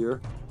all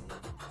here.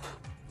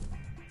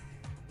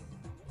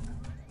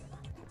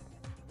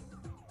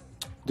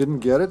 Didn't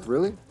get it,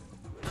 really?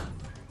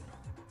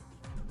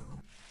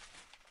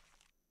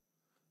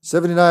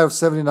 79 out of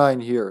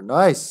 79 here.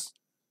 Nice!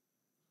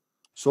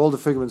 So all the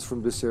figments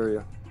from this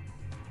area.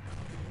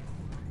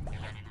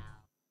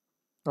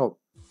 Oh.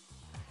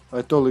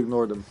 I totally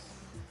ignored them.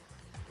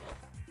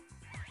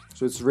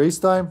 So it's race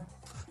time.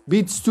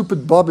 Beat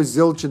stupid Bobby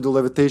Zilch in the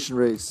levitation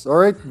race.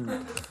 Alright.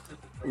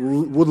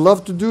 Would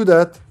love to do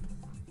that.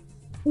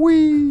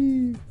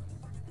 Whee!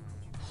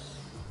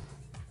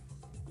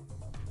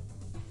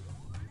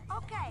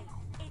 Okay,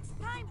 it's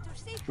time to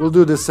see. We'll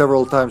do this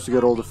several times to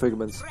get all the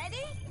figments. Ready?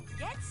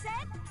 Get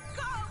set,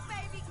 go,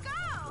 baby,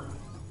 go!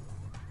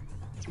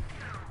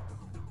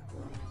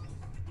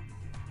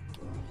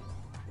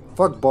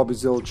 Fuck Bobby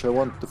Zilch, I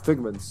want the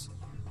figments.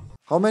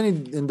 How many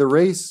in the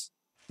race?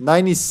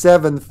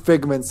 97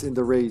 figments in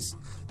the race.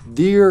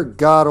 Dear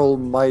God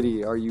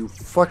Almighty, are you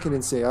fucking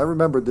insane? I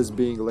remember this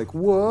being like,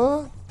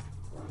 what?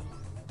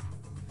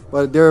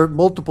 But there are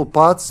multiple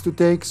pots to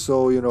take,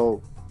 so, you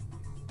know,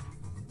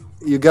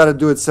 you gotta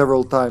do it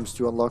several times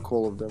to unlock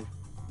all of them.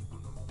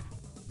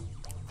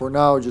 For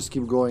now, just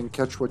keep going,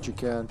 catch what you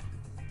can.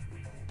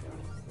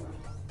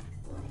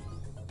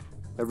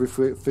 Every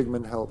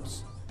figment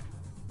helps.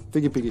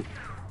 Figgy piggy.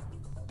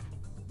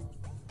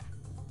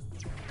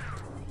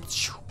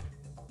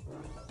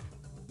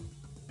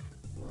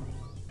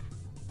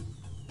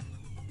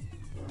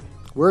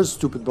 Where's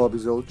stupid Bobby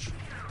Zilch?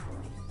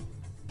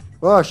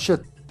 Oh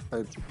shit!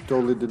 I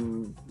totally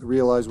didn't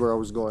realize where I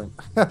was going.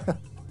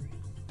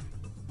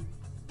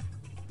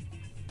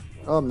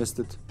 Oh, missed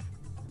it.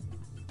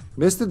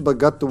 Missed it, but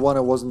got the one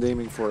I wasn't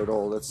aiming for at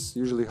all. That's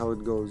usually how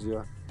it goes,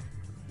 yeah.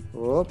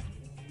 Oh.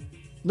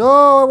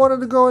 No, I wanted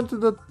to go into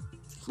the...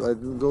 I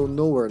didn't go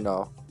nowhere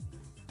now.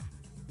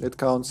 It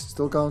counts.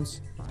 Still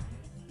counts.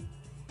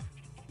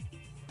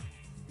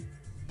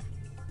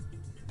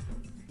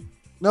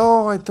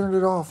 No, I turned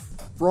it off.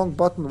 Wrong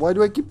button. Why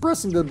do I keep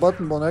pressing that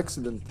button on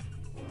accident?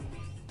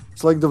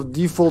 It's like the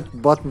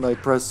default button I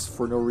press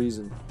for no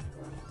reason.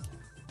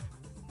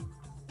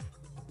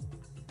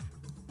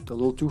 A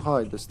little too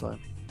high this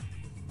time.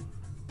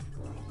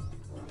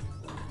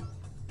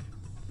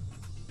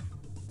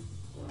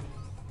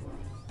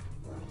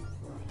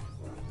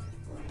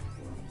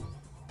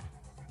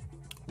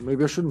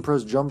 Maybe I shouldn't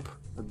press jump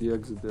at the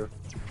exit there.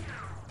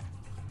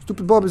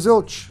 Stupid Bobby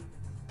Zilch!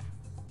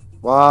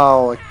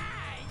 Wow,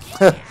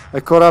 I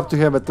caught up to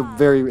him at the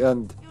very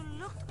end.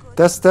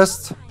 Test,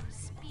 test.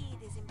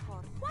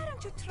 Why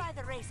don't you try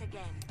the race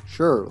again?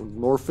 Sure,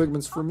 more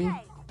figments for me.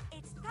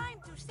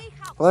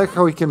 I like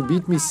how he can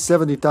beat me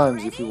 70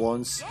 times if he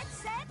wants.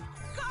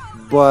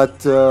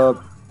 But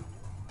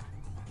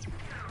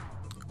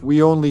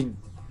we only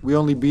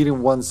beat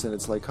him once, and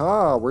it's like,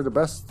 ah, we're the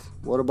best.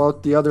 What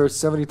about the other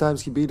 70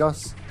 times he beat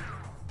us?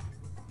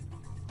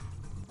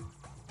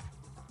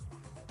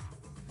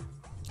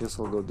 Guess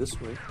I'll go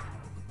this way.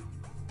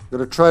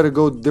 Gonna try to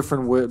go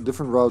different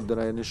route than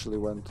I initially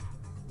went,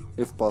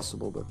 if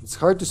possible. But it's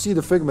hard to see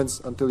the figments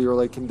until you're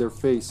like in their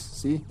face.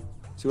 See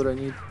what I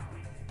need?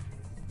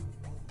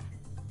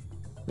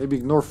 Maybe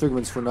ignore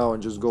figments for now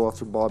and just go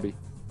after Bobby.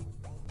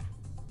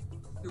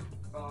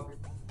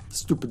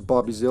 Stupid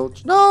Bobby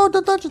Zilch. No,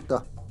 don't touch it.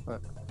 No. Right.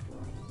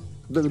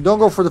 Don't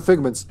go for the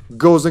figments.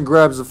 Goes and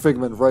grabs the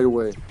figment right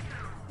away.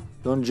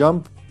 Don't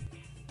jump.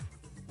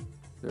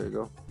 There you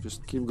go.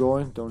 Just keep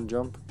going. Don't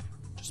jump.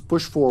 Just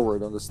push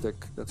forward on the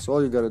stick. That's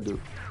all you gotta do.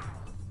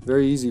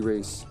 Very easy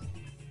race.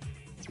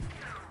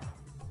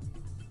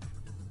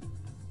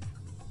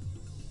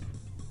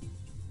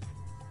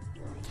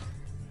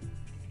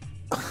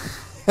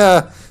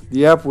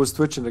 The app was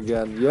twitching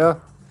again. Yeah.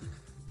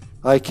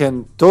 I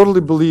can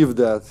totally believe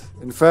that.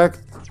 In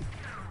fact,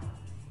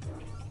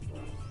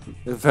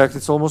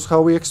 it's almost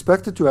how we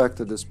expect it to act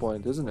at this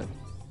point, isn't it?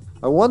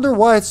 I wonder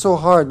why it's so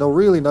hard. No,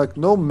 really, like,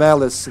 no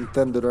malice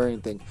intended or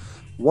anything.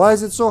 Why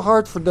is it so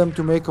hard for them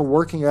to make a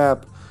working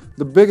app,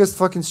 the biggest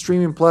fucking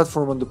streaming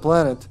platform on the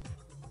planet,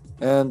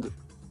 and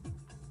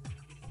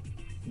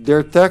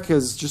their tech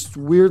is just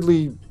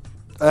weirdly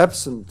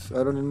absent?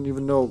 I don't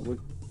even know.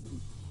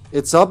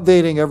 It's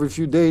updating every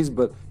few days,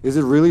 but is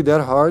it really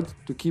that hard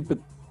to keep it,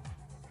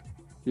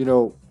 you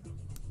know,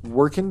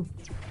 working?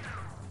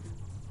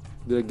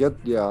 Did I get...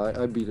 Yeah,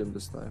 I beat him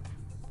this time.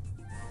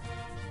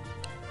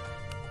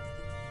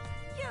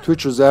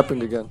 Twitch was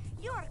zapping again.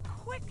 You are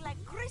quick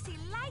like greasy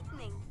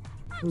lightning.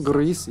 I'm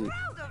Greasy. so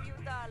proud of you,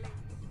 darling.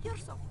 You're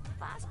so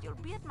fast, you'll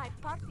be at my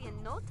party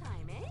in no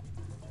time, eh?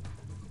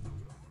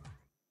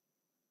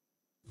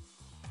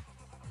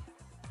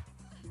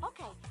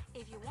 Okay,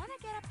 if you want to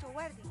get up to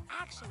where the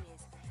action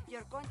is,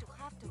 you're going to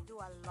have to do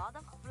a lot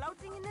of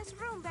floating in this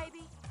room,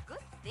 baby.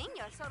 Good thing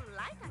you're so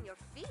light on your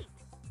feet.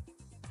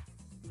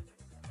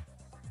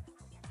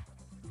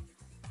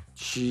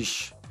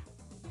 Sheesh.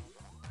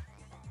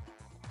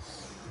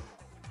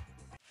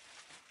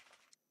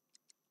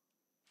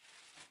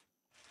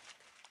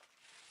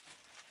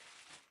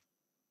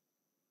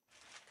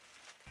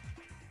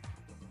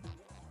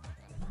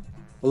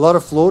 A lot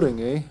of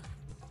floating, eh?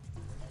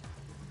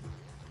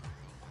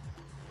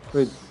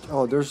 Wait,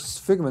 oh, there's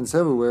figments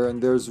everywhere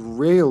and there's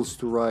rails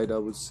to ride, I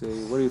would say.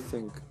 What do you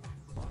think?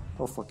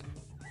 Oh, fuck.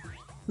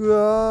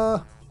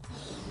 Ah.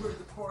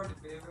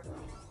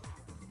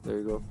 There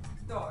you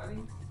go.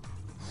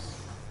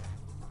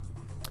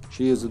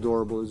 She is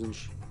adorable, isn't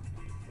she?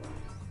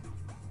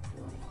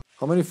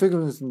 How many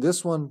figments in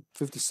this one?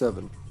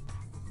 57.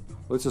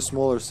 Well, it's a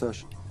smaller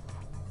session.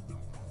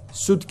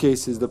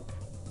 Suitcase is the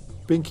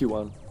pinky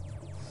one.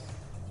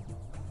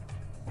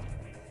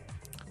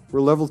 We're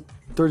level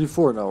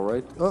 34 now,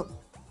 right? Oh,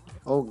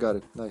 oh, got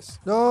it. Nice.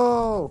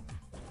 No,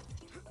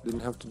 didn't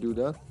have to do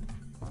that.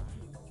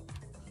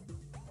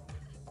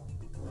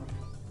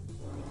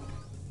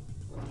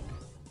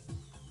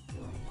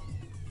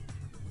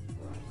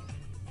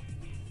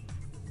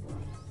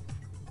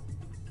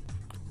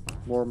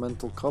 More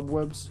mental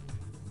cobwebs.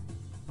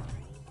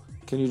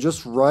 Can you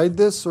just ride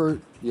this, or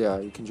yeah,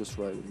 you can just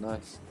ride it.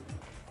 Nice.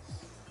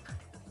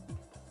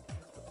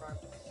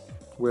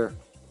 Where?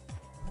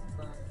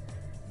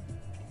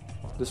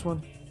 This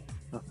one?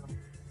 No.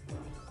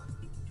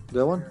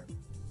 That one?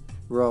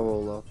 Bravo,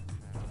 love.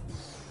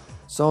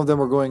 Some of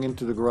them are going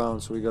into the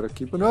ground, so we gotta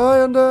keep an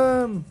eye on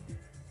them.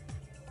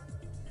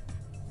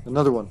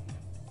 Another one.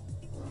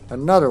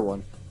 Another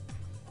one.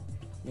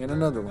 And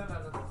another one.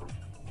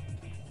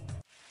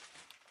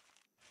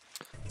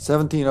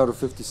 17 out of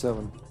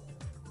 57.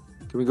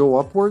 Can we go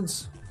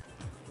upwards?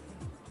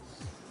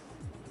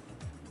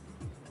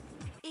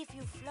 If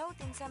you float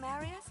in some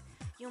areas,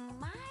 you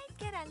might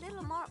get a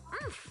little more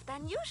oomph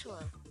than usual.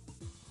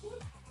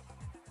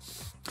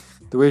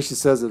 The way she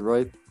says it,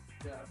 right?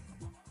 Yeah.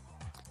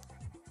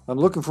 I'm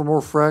looking for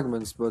more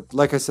fragments, but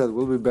like I said,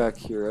 we'll be back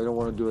here. I don't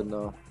want to do it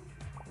now.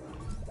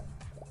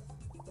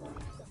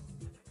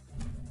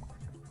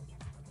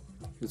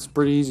 It's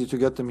pretty easy to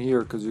get them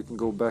here because you can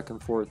go back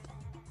and forth.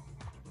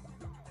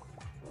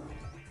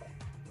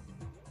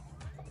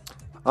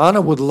 Anna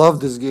would love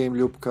this game,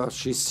 Ljubka.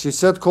 She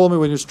said call me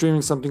when you're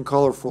streaming something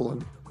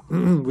colorful,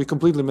 and we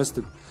completely missed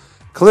it.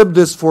 Clip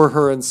this for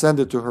her and send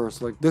it to her.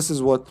 It's like this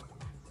is what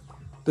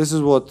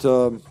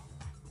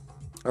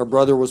our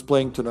brother was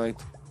playing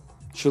tonight.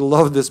 She'll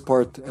love this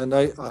part, and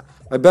I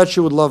bet she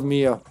would love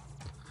Milla.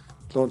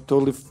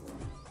 Totally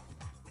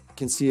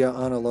can see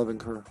Anna loving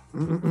her.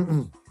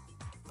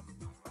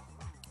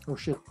 Oh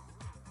shit!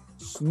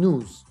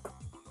 Snooze.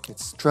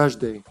 It's trash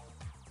day.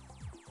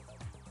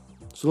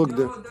 So look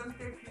there. Don't take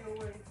me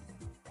away.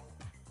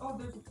 Oh,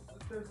 there's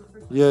a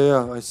picture.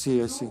 Yeah, I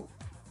see.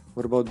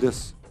 What about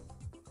this?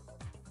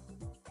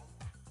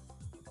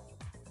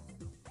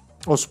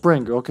 Oh,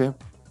 spring. Okay.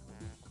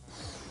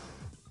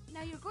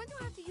 Now you're going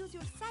to have to use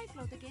your side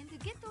float again to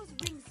get those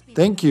rings spinning.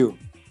 Thank you.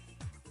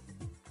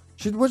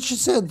 What she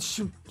said.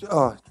 Shit.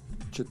 All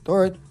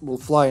right, we'll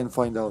fly and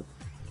find out.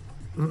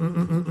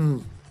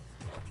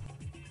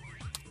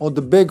 Oh,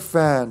 the big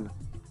fan.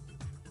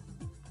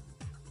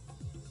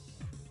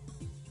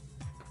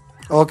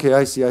 Okay,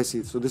 I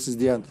see. So this is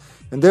the end,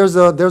 and there's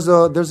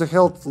a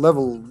health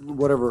level,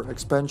 whatever,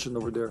 expansion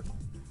over there.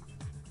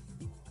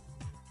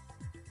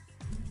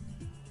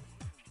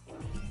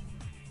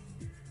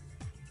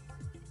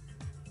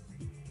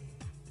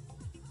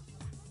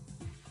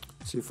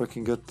 See if I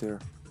can get there.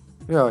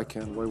 Yeah, I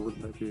can. Why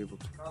wouldn't I be able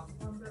to?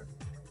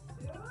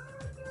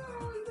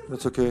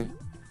 That's okay.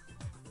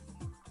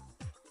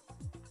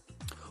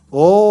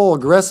 Oh,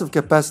 aggressive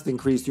capacity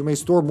increased. You may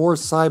store more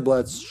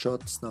Cyblats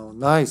shots now.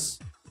 Nice.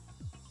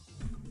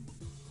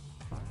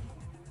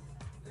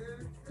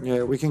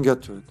 Yeah, we can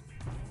get to it.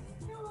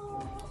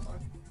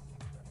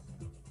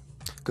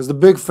 Because the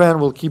big fan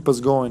will keep us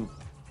going.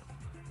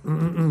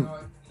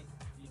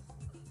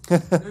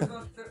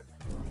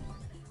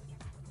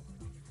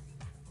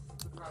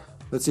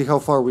 Let's see how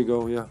far we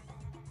go, yeah.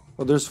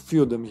 Oh, there's a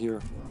few of them here.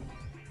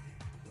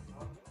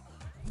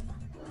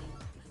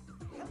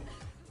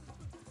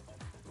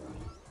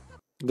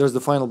 There's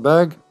the final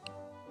bag.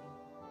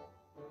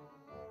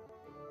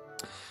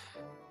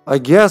 I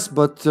guess,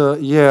 but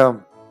yeah.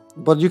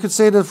 But you could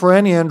say that for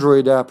any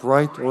Android app,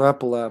 right? Or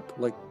Apple app,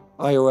 like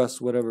iOS,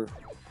 whatever.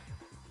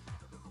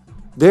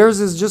 Theirs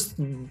is just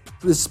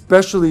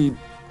especially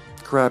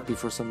crappy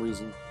for some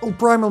reason. Oh,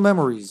 Primal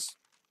Memories.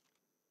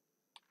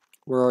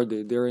 Where are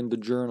they? They're in the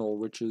journal,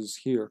 which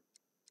is here.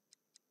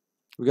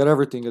 We got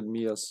everything at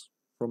Milla's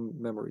from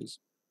Memories.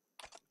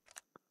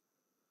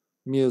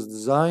 Milla's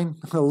design.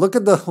 look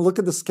at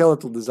the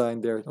skeletal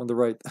design there on the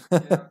right.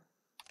 Yeah.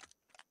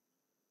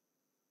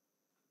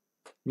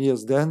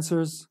 Milla's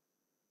dancers.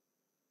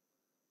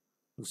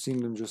 We've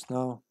seen them just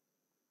now.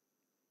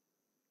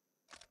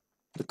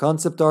 The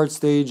concept art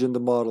stage and the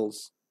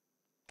models.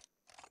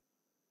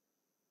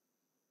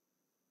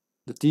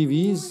 The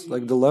TVs,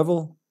 like the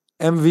level.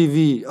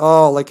 MVV.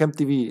 Oh, like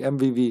MTV.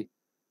 MVV.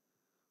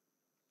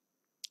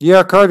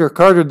 Yeah,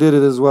 Carter did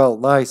it as well.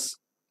 Nice.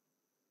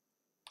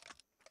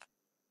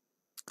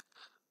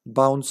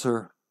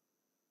 Bouncer.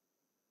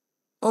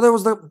 Oh, that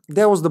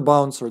was the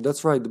bouncer.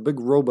 That's right, the big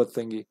robot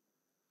thingy.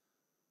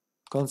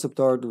 Concept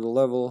art of the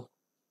level.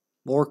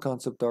 More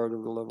concept art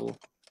of the level.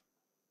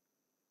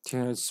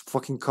 Yeah, it's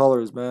fucking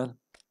colors, man.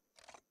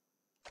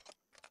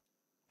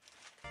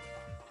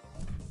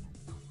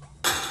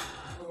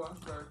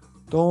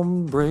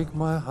 Don't break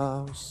my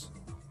house.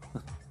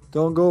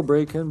 Don't go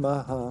breaking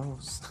my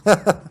house.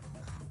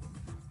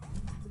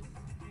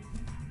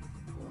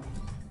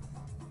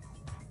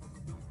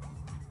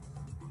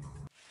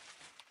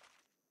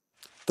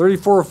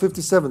 34 or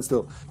 57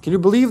 still. Can you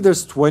believe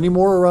there's 20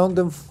 more around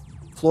them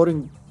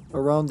floating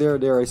around there?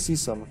 There, I see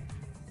some.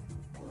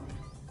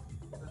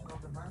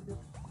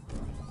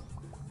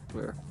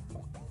 Where?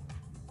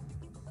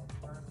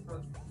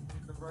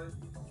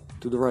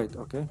 To the right,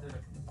 okay.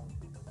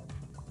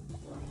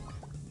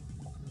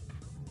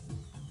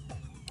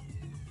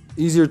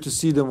 Easier to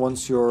see them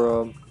once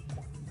you're...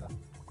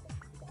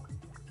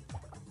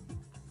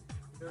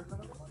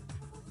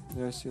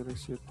 Yeah, I see it.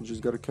 You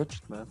just gotta catch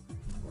it, man.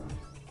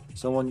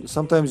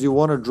 Sometimes you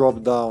want to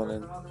drop down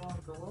and...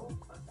 I'll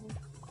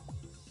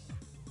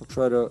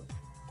try to...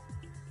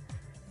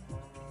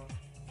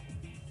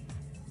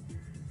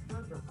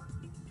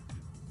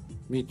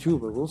 Me too,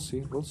 but we'll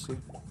see.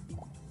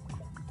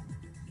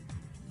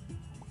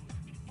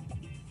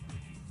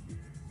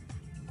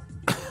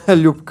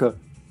 Ljubka.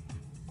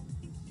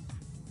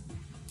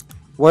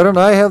 Why don't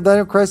I have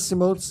Dino Crisis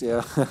emotes?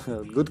 Yeah,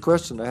 good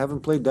question. I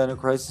haven't played Dino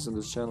Crisis on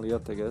this channel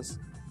yet, I guess.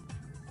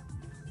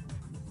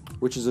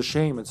 Which is a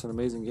shame, it's an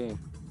amazing game.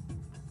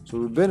 So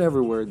we've been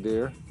everywhere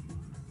there.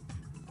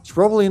 It's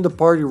probably in the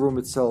party room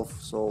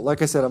itself. So,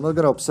 like I said, I'm not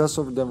gonna obsess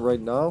over them right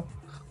now.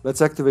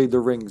 Let's activate the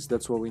rings,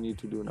 that's what we need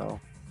to do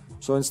now.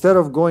 So instead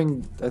of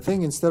going,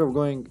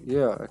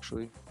 yeah,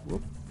 actually.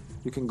 Whoop.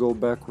 You can go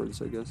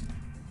backwards, I guess.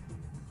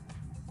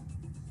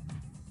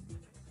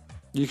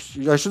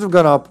 I should have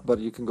gone up, but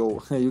you can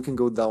go you can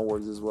go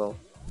downwards as well.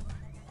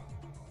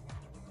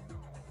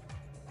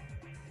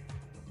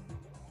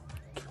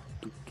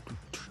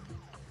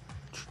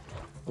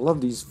 I love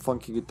these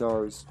funky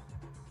guitars.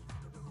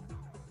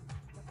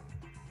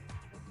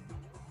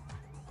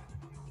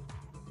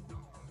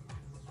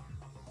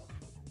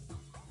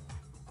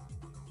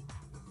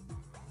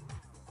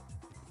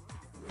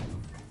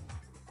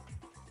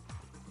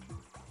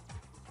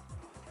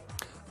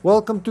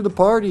 Welcome to the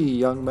party,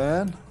 young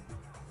man.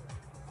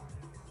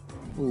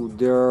 Ooh,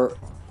 there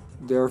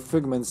are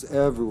figments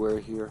everywhere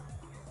here.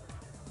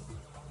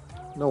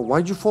 No,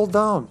 why'd you fall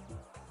down?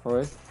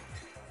 Alright.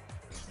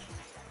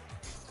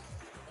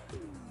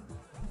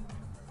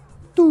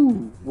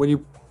 Doo! When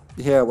you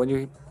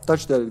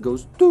touch that, it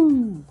goes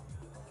doo!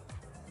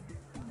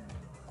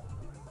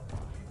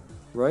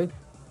 Right?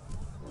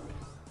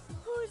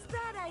 Who's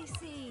that I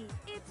see?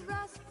 It's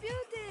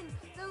Razputin,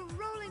 the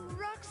rolling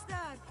rock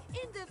star,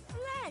 in the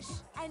flesh!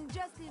 And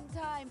just in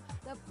time,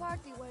 the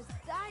party was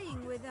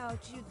dying without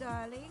you,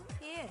 darling.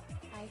 Here,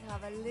 I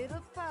have a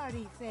little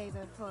party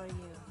favor for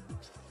you.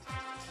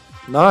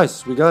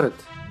 Nice, we got it.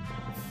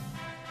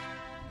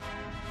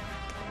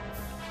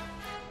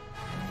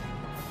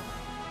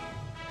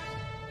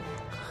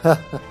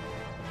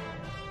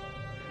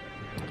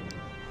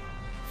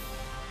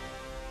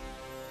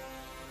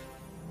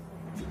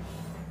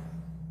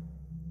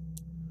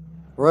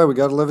 Alright, we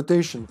got a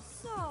levitation.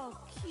 So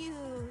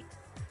cute.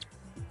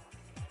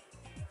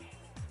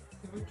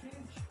 Can we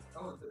change?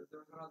 Oh, there's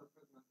another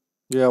figment.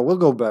 Yeah, we'll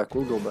go back.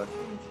 We'll go back.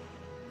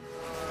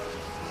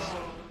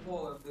 The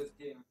wall of this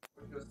game.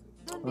 Because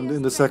And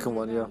in the second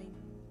one, yeah.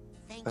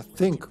 Thank I you,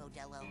 think. Mr.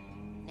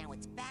 Vodello. Now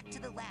it's back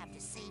to the lab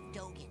to save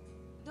Dogen.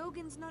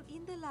 Dogen's not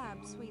in the lab,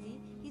 sweetie.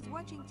 He's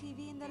watching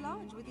TV in the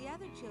lodge with the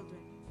other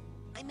children.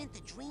 I meant the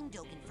dream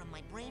Dogen from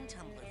my brain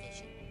tumbler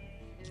vision.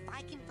 If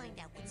I can find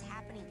out what's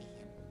happening to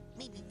him,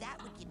 maybe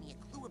that would give me a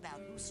clue about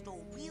who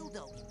stole real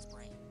Dogen's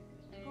brain.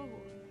 Oh,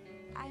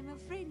 I'm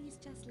afraid he's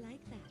just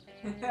like that.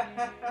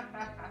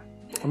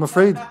 I'm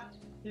afraid.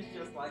 He's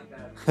just like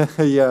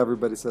that. Yeah,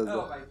 everybody says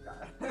Oh that.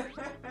 my god.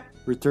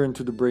 Return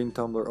to the brain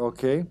tumbler.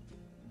 Okay.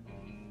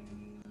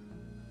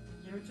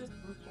 You just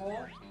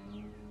recall?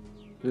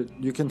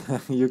 You can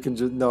you can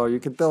just no, you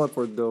can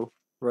teleport though,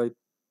 right?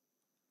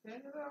 Can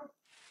you though?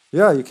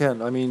 Yeah, you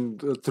can. I mean,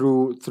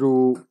 through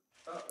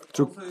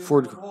Also,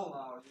 for you can roll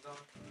now, you don't...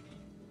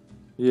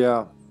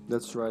 yeah,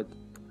 that's right.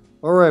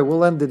 All right,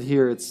 we'll end it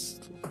here. It's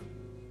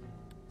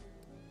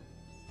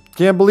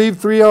can't believe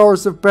 3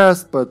 hours have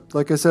passed, but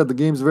like I said, the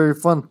game's very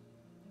fun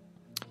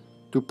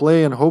to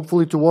play and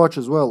hopefully to watch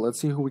as well. Let's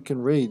see who we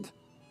can raid.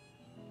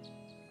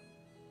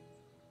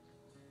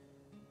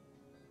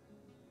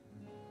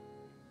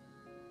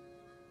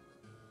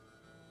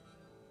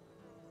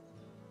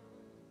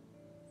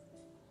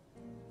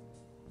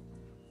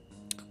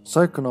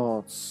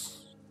 Psychonauts.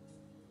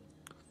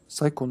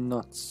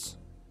 Psychonauts.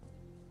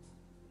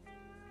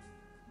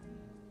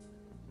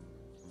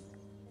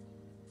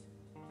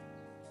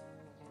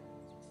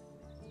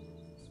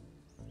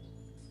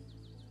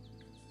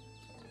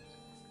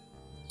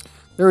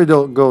 There we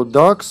go.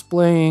 Doc's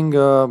playing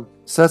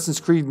Assassin's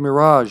Creed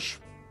Mirage.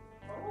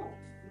 Oh,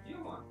 the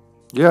new one.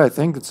 Yeah, I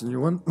think it's a new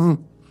one.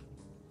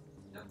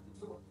 Yep,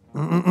 the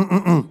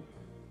new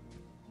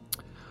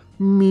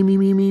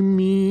one.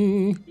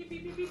 Me.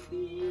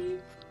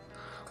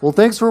 Well,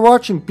 thanks for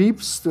watching,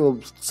 peeps.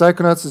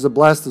 Psychonauts is a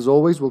blast as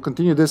always. We'll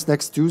continue this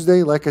next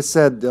Tuesday. Like I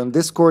said, on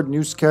Discord,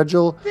 new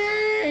schedule.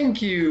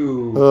 Thank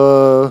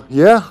you.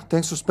 Yeah,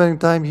 thanks for spending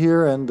time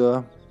here and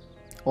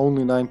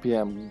only 9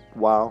 p.m.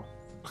 Wow.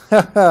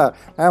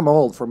 I'm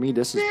old. For me,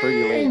 this is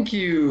pretty late. Thank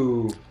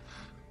you.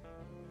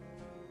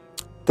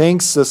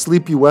 Thanks,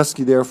 Sleepy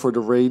Wesky there for the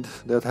raid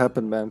that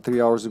happened, man,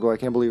 3 hours ago. I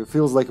can't believe it.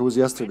 Feels like it was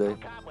yesterday.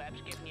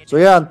 So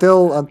yeah,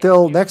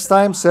 until next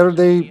time,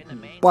 Saturday,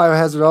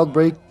 Biohazard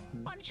Outbreak.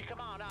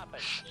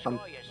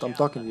 I'm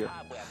talking here.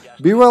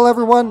 Be well,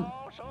 everyone,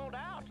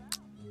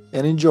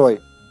 and enjoy.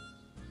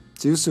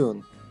 See you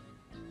soon.